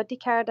زیادی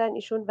کردن.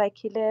 ایشون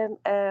وکیل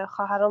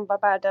خواهران و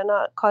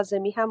برادران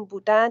کاظمی هم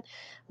بودن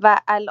و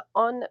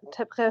الان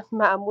طبق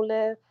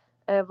معمول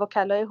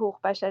وکلای حقوق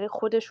بشری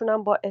خودشون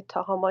هم با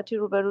اتهاماتی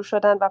روبرو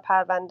شدن و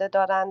پرونده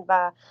دارن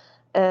و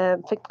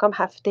فکر میکنم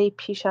هفته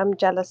پیش هم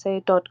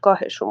جلسه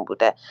دادگاهشون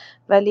بوده،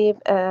 ولی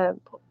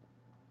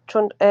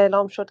چون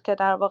اعلام شد که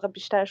در واقع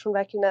بیشترشون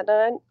وکیل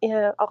ندارن،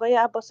 آقای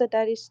عباس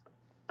دریس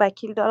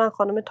وکیل دارن،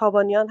 خانم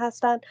تابانیان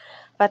هستن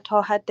و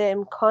تا حد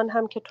امکان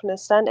هم که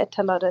تونستن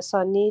اطلاع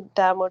رسانی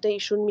در مورد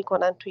ایشون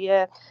میکنن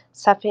توی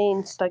صفحه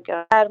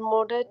اینستاگرام. در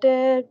مورد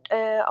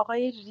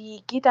آقای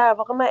ریگی در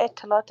واقع من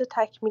اطلاعات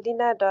تکمیلی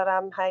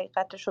ندارم،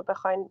 حقیقتش رو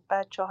بخواین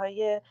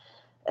بچه‌های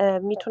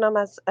میتونم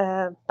از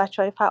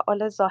بچه‌های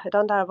فعال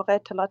زاهدان در واقع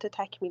اطلاعات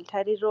تکمیل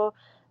تری رو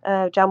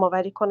جمع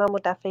آوری کنم و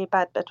دفعه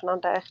بعد بتونم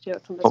در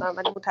اختیارتون خب بذارم،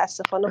 ولی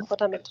متاسفانه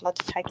خودم اطلاعات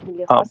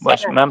تکمیلی خاصی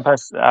باشه، ندارم. من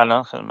پس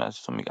الان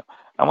خدمتتون میگم.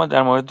 اما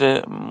در مورد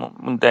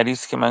اون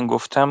دریس که من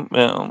گفتم،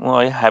 اون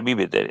آقای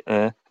حبیب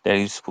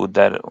دریس بود.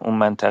 در اون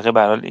منطقه به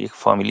هر حال یک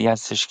فامیلی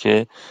هستش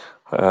که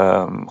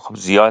خب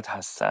زیاد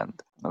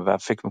هستند و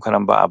فکر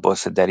میکنم با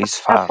عباس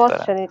دریس فرق عباس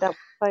دارن. شنیدم،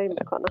 کاری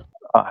میکنم.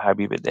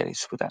 حبیب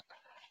دریس بودن.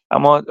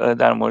 اما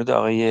در مورد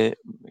آقای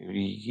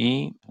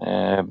ریگی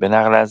به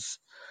نقل از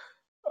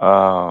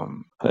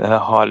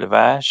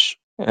حالوش،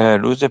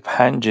 روز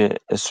 5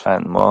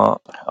 اسفند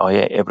ماه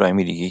آقای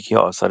ابراهیمی ریگی که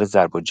آثار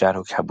ضرب و جرح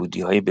و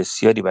کبودی‌های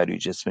بسیاری بر روی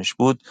جسمش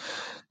بود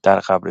در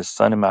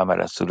قبرستان معمر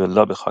رسول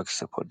الله به خاک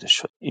سپرده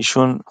شد.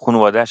 ایشون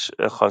خانواده‌اش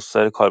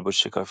خواستار کالبد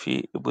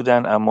شکافی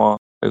بودن، اما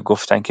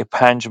گفتن که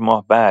 5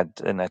 ماه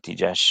بعد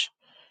نتیجهش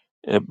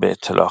به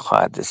اطلاع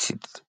خواهد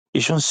رسید.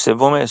 ایشون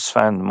 3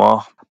 اسفند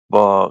ماه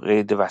با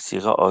قید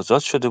وثیقه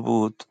آزاد شده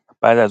بود.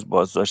 بعد از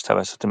بازداشت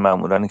توسط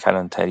ماموران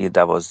کلانتری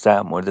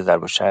 12 مورد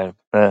ضرب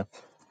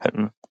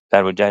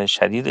و جرح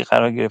شدیدی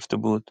قرار گرفته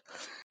بود.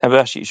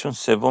 ببخشید، ایشون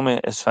 3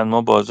 اسفند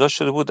ماه بازداشت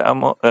شده بود،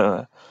 اما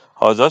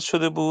آزاد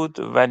شده بود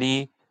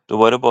ولی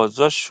دوباره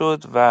بازداشت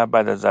شد و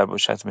بعد از ضرب و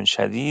شتم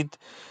شدید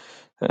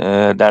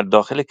در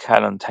داخل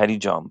کلانتری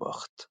جان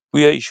باخت.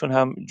 گویا ایشون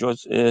هم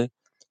جزء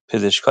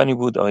پزشکانی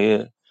بود،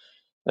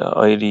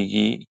 آقای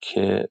ریگی،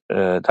 که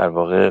در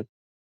واقع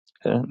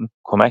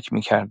کمک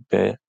میکرد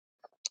به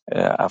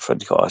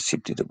افرادی که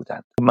آسیب دیده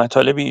بودند.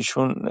 مطالب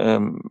ایشون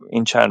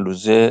این چند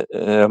روزه،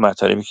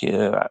 مطالبی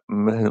که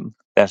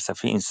در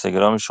صفحه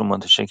اینستاگرامشون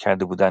منتشر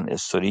کرده بودند،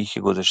 استوری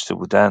که گذاشته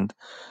بودند،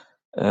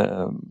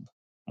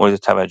 مورد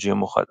توجه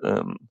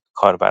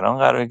کاربران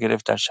قرار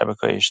گرفت در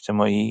شبکه‌های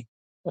اجتماعی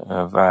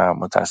و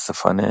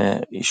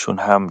متاسفانه ایشون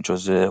هم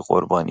جزو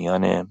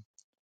قربانیان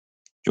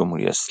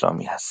جمهوری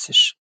اسلامی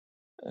هستش.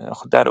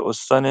 خب در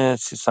استان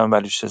سیستان و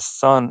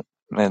بلوچستان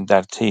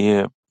در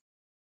طی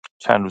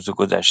چند روز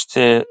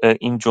گذشته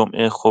این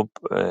جمعه خب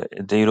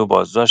عده‌ای رو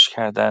بازداشت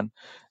کردن.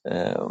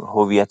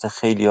 هویت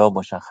خیلی‌ها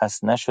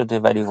مشخص نشده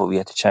ولی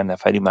هویت چند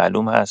نفری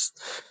معلوم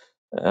هست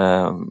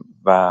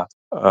و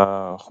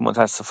خب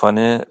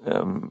متاسفانه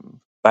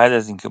بعد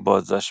از اینکه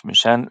بازداشت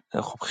میشن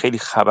خب خیلی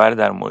خبر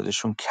در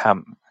موردشون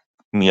کم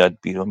میاد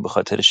بیرون به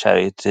خاطر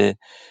شرایط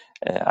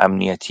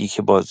امنیتی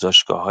که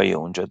بازداشتگاه‌های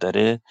اونجا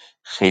داره.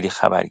 خیلی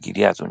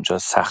خبرگیری از اونجا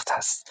سخت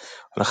هست.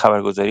 حالا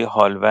خبرگزاری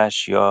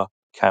حالوش یا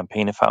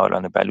کمپین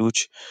فعالان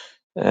بلوچ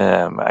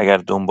اگر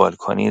دنبال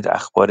کنید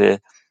اخبار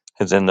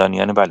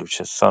زندانیان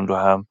بلوچستان رو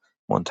هم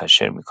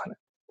منتشر میکنه.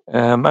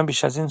 من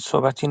بیش از این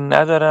صحبتی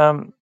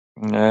ندارم.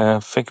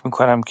 فکر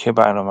میکنم که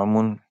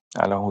برنامه‌مون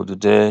الان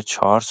حدود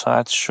 4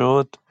 ساعت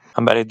شد.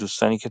 من برای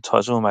دوستانی که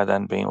تازه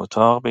اومدن به این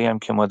اتاق بگم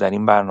که ما در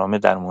این برنامه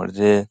در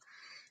مورد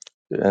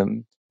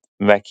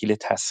وکیل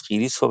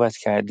تسخیری صحبت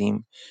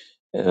کردیم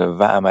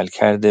و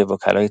عملکرد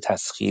وکلای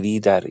تسخیری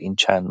در این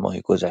چند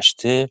ماه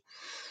گذشته.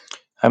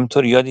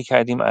 همینطور یادی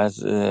کردیم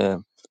از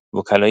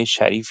وکلای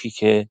شریفی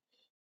که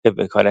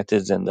وکالت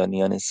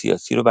زندانیان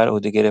سیاسی رو بر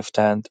عهده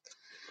گرفتند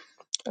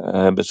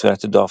به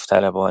صورت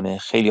داوطلبانه.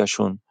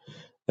 خیلیاشون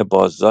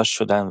بازداشت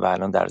شدن و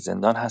الان در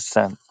زندان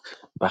هستن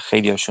و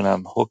خیلیاشون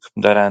هم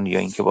حکم دارن یا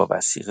اینکه با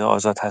وثیقه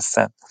آزاد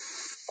هستن.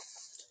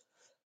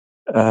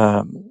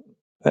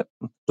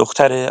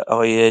 دختر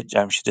آقای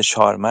جمشید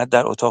شارمد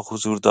در اتاق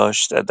حضور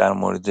داشت، در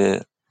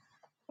مورد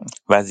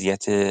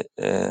وضعیت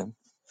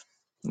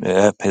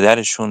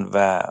پدرشون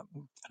و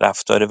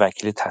رفتار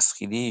وکیل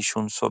تسخیری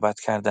ایشون صحبت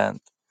کردند.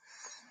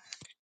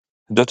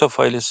 2 تا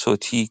فایل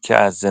صوتی که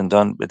از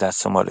زندان به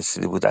دست ما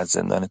رسیده بود، از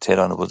زندان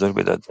تهران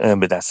بزرگ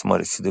به دست ما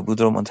رسیده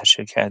بود رو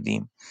منتشر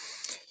کردیم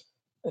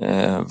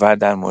و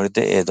در مورد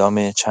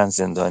اعدام چند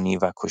زندانی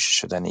و کشته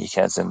شدن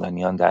یکی از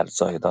زندانیان در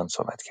زاهدان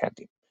صحبت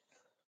کردیم.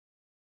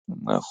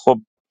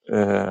 خب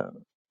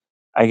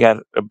اگر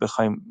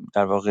بخوایم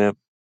در واقع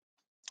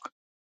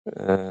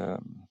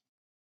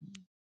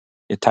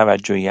یه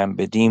توجهی هم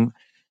بدیم،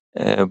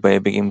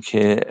 باید بگیم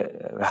که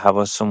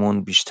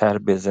حواسمون بیشتر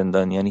به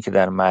زندانیانی که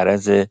در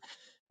معرض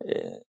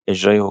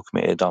اجرای حکم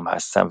اعدام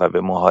هستن و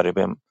به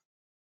محاربه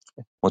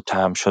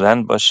متهم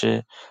شدن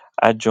باشه،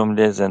 از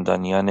جمله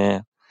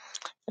زندانیان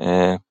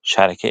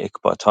شرکه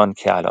اکباتان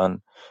که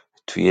الان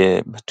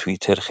توی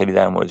توییتر خیلی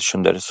در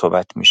موردشون داره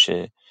صحبت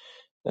میشه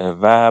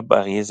و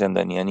بقیه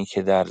زندانیانی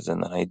که در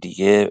زندانهای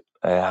دیگه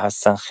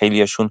هستن.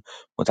 خیلیاشون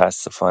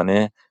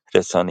متاسفانه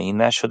رسانه‌ای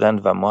نشدن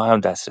و ما هم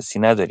دسترسی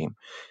نداریم.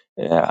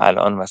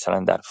 الان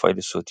مثلا در فایل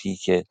صوتی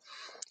که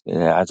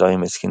از آقای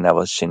مسکین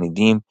نواز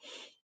شنیدیم،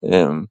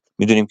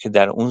 میدونیم که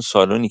در اون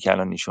سالونی که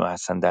الان ایشون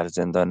هستن در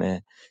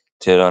زندان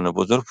تهران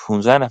بزرگ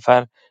 15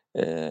 نفر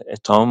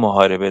اتهام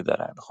محاربه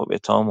دارن. خب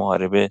اتهام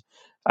محاربه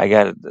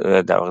اگر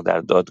در واقع در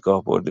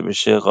دادگاه برده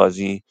بشه،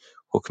 قاضی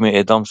حکم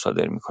اعدام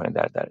صادر میکنه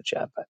در درجه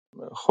اول.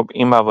 خب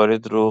این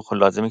موارد رو خب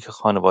لازمه که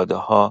خانواده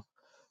ها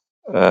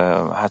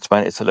حتما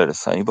اطلاع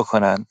رسانی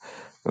بکنن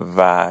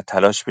و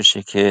تلاش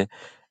بشه که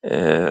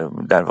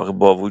در واقع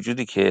با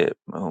وجودی که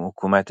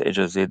حکومت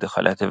اجازه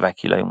دخالت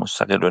وکیلای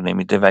مستقل رو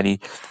نمیده، ولی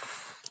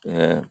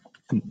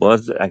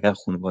باز اگر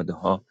خانواده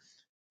ها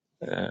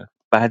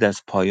بعد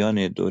از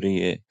پایان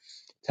دوره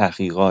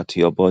تحقیقات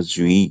یا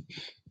بازجویی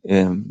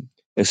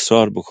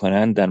اصرار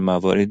بکنن، در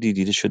مواردی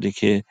دیده شده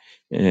که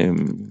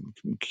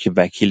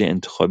وکیل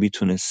انتخابی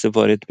تونسته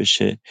وارد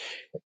بشه.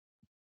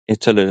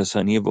 اطلاع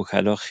رسانی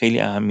وکلا خیلی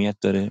اهمیت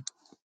داره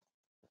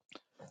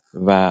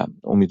و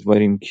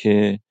امیدواریم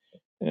که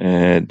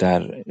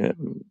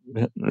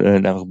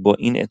با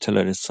این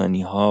اطلاع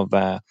رسانی ها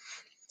و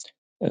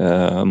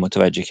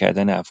متوجه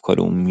کردن افکار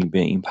عمومی به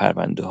این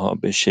پرونده ها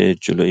بشه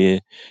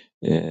جلوی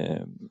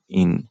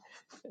این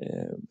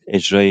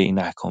اجرای این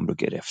احکام رو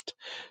گرفت.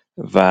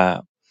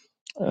 و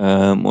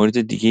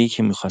مورد دیگه‌ای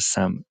که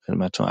میخواستم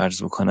خدمتتون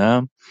عرض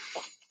بکنم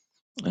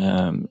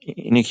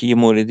اینه که یه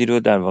موردی رو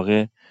در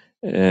واقع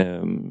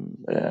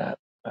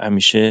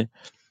همیشه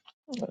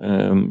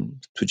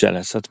تو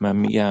جلسات من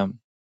میگم،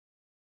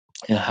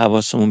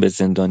 حواسمون به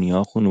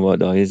زندانی‌ها،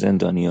 خانواده‌های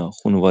زندانی‌ها،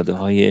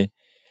 خانواده‌های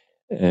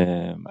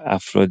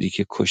افرادی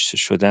که کشته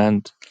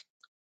شدند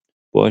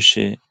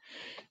باشه.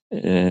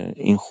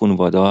 این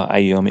خانواده‌ها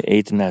ایام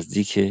عید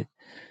نزدیکه،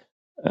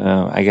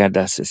 اگر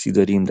دسترسی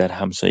داریم در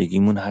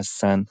همسایگیمون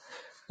هستن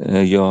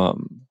یا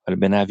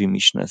به نوی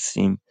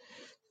میشناسیم.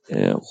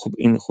 خب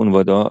این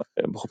خانواده‌ها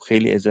خب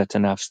خیلی عزت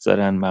نفس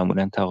دارن،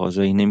 معمولا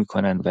تقاضایی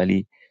نمی‌کنن،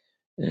 ولی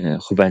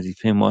خب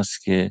وظیفه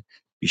ماست که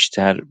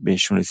بیشتر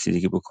بهشون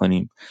رسیدگی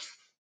بکنیم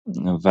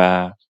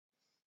و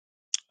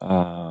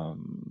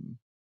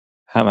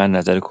هم از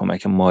نظر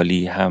کمک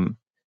مالی، هم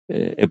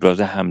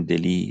ابراز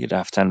همدلی،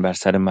 رفتن بر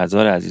سر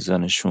مزار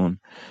عزیزانشون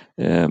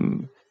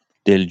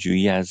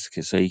دلجویی از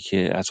کسایی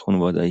که از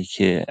خانواده‌ای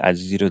که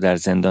عزیزی رو در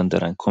زندان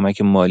دارن،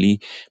 کمک مالی،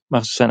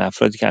 مخصوصا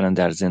افرادی که الان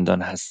در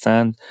زندان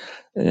هستند.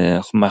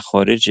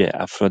 مخارج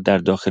افراد در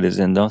داخل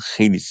زندان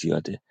خیلی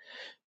زیاده،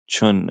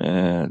 چون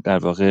در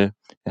واقع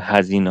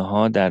هزینه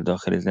ها در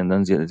داخل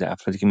زندان زیاده.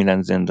 افرادی که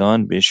میرن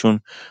زندان بهشون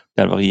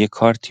در واقع یه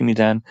کارتی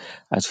میدن،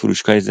 از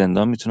فروشگاه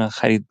زندان میتونن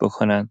خرید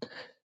بکنن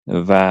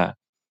و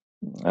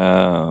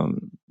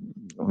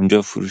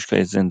اونجا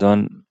فروشگاه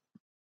زندان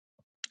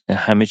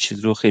همه چیز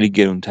رو خیلی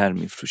گرونتر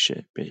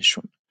میفروشه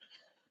بهشون.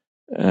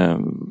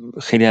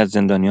 خیلی از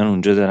زندانیان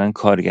اونجا دارن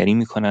کارگری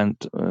میکنند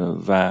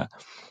و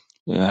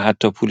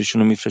حتی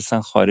پولشون رو میفرستن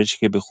خارج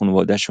که به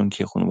خانوادهشون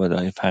که خانواده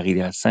های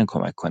فقیری هستن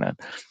کمک کنن.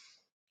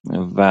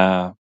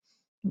 و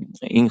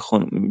این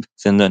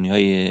زندانی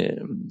های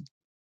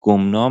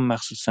گمنام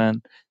مخصوصا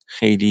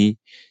خیلی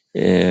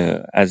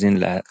از این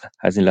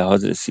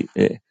لحاظ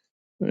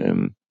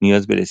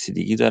نیاز به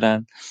رسیدگی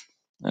دارن.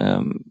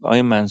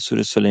 آقای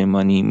منصور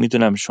سلیمانی،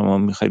 میدونم شما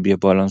میخوای بیا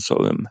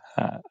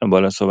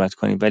بالا صحبت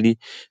کنی، ولی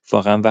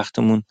واقعا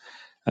وقتمون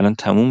الان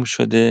تموم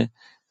شده.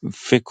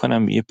 فکر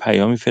کنم یه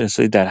پیامی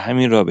فرستادی در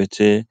همین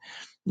رابطه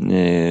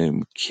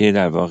که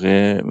در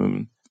واقع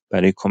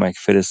برای کمک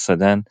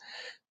فرستادن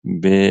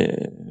به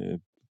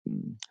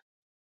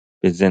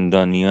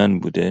زندانیان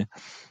بوده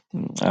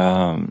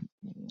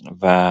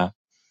و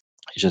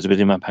اجازه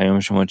بدید من پیام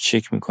شما رو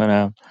چک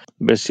میکنم.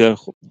 بسیار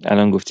خوب،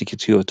 الان گفتی که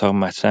توی اتاق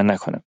مطرح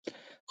نکنم.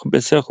 خب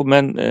بسیار خوب،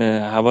 من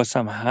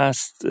حواسم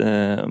هست.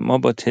 ما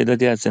با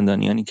تعدادی از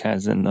زندانیانی که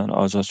از زندان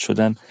آزاد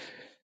شدن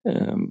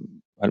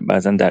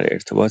بعضا در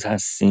ارتباط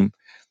هستیم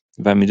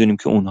و میدونیم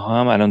که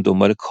اونها هم الان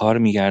دنبال کار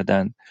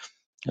میگردن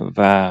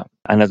و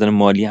از نظر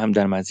مالی هم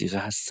در مضیقه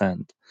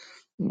هستند.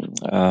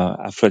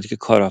 افرادی که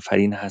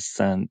کارآفرین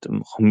هستند،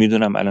 خب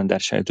میدونم الان در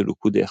شرایط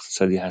رکود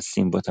اقتصادی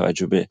هستیم با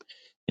توجه به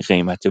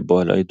قیمت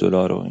بالای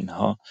دلار و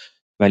اینها،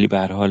 ولی به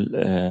هر حال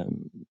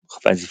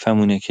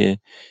وظیفمونه که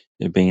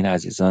به این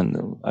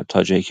عزیزان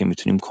تا جایی که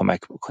میتونیم کمک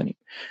بکنیم.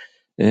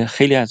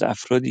 خیلی از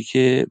افرادی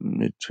که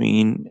تو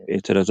این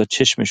اعتراضات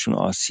چشمشون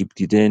آسیب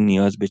دیده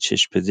نیاز به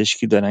چشم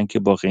پزشکی دارن که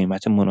با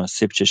قیمت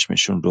مناسب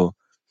چشمشون رو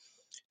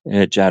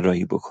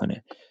جراحی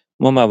بکنه.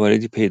 ما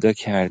مواردی پیدا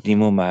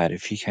کردیم و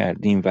معرفی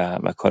کردیم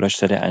و کاراش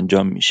داره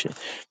انجام میشه،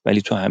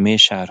 ولی تو همه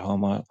شهرها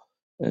ما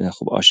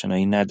خب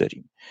آشنایی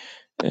نداریم.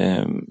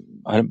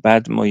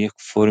 بعد ما یک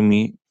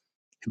فرمی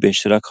به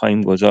اشتراک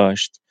خواهیم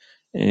گذاشت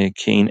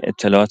که این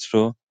اطلاعات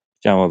رو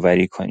جمع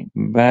آوری کنیم.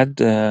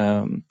 بعد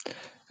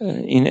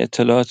این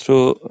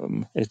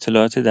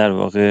اطلاعات در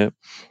واقع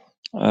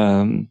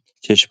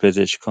چشم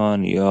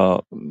پزشکان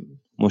یا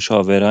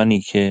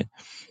مشاورانی که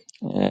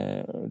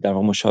در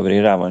واقع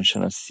مشاوره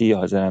روانشناسی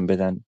حاضرن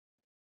بدن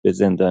به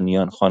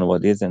زندانیان،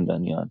 خانواده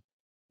زندانیان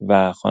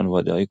و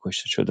خانواده های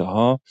کشته شده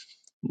ها،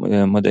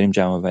 ما داریم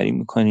جمع آوری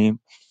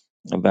میکنیم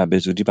و به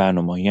زودی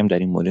برنامه‌ای هم در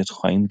این مورد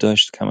خواهیم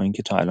داشت. کما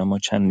اینکه تا الان ما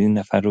چندین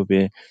نفر رو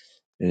به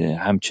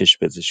هم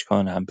چشم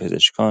پزشکان، هم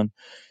پزشکان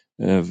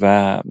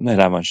و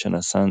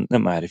روانشناسان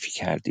معرفی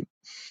کردیم.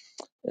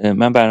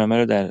 من برنامه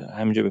رو در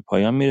همینجا به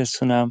پایان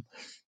میرسونم.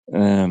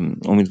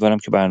 امیدوارم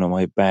که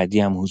برنامه‌های بعدی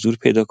هم حضور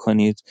پیدا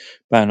کنید.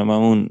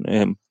 برنامه‌مون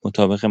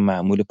مطابق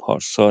معمول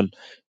پارسال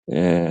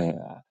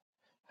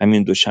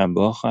همین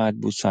دوشنبه ها خواهد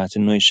بود، ساعت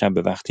 9 شب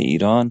به وقت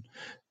ایران.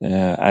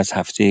 از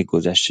هفته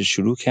گذشته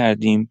شروع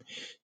کردیم.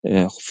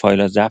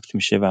 فایل ها ضبط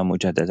میشه و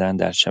مجددا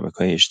در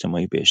شبکه‌های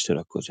اجتماعی به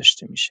اشتراک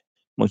گذاشته میشه.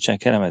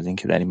 متشکرم از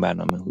اینکه در این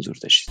برنامه حضور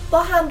داشتید. با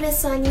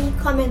همرسانی،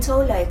 کامنت ها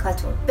و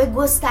لایکاتون به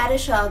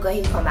گسترش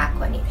آگاهی کمک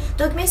کنید.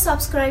 دکمه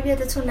سابسکرایب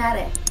یادتون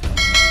نره.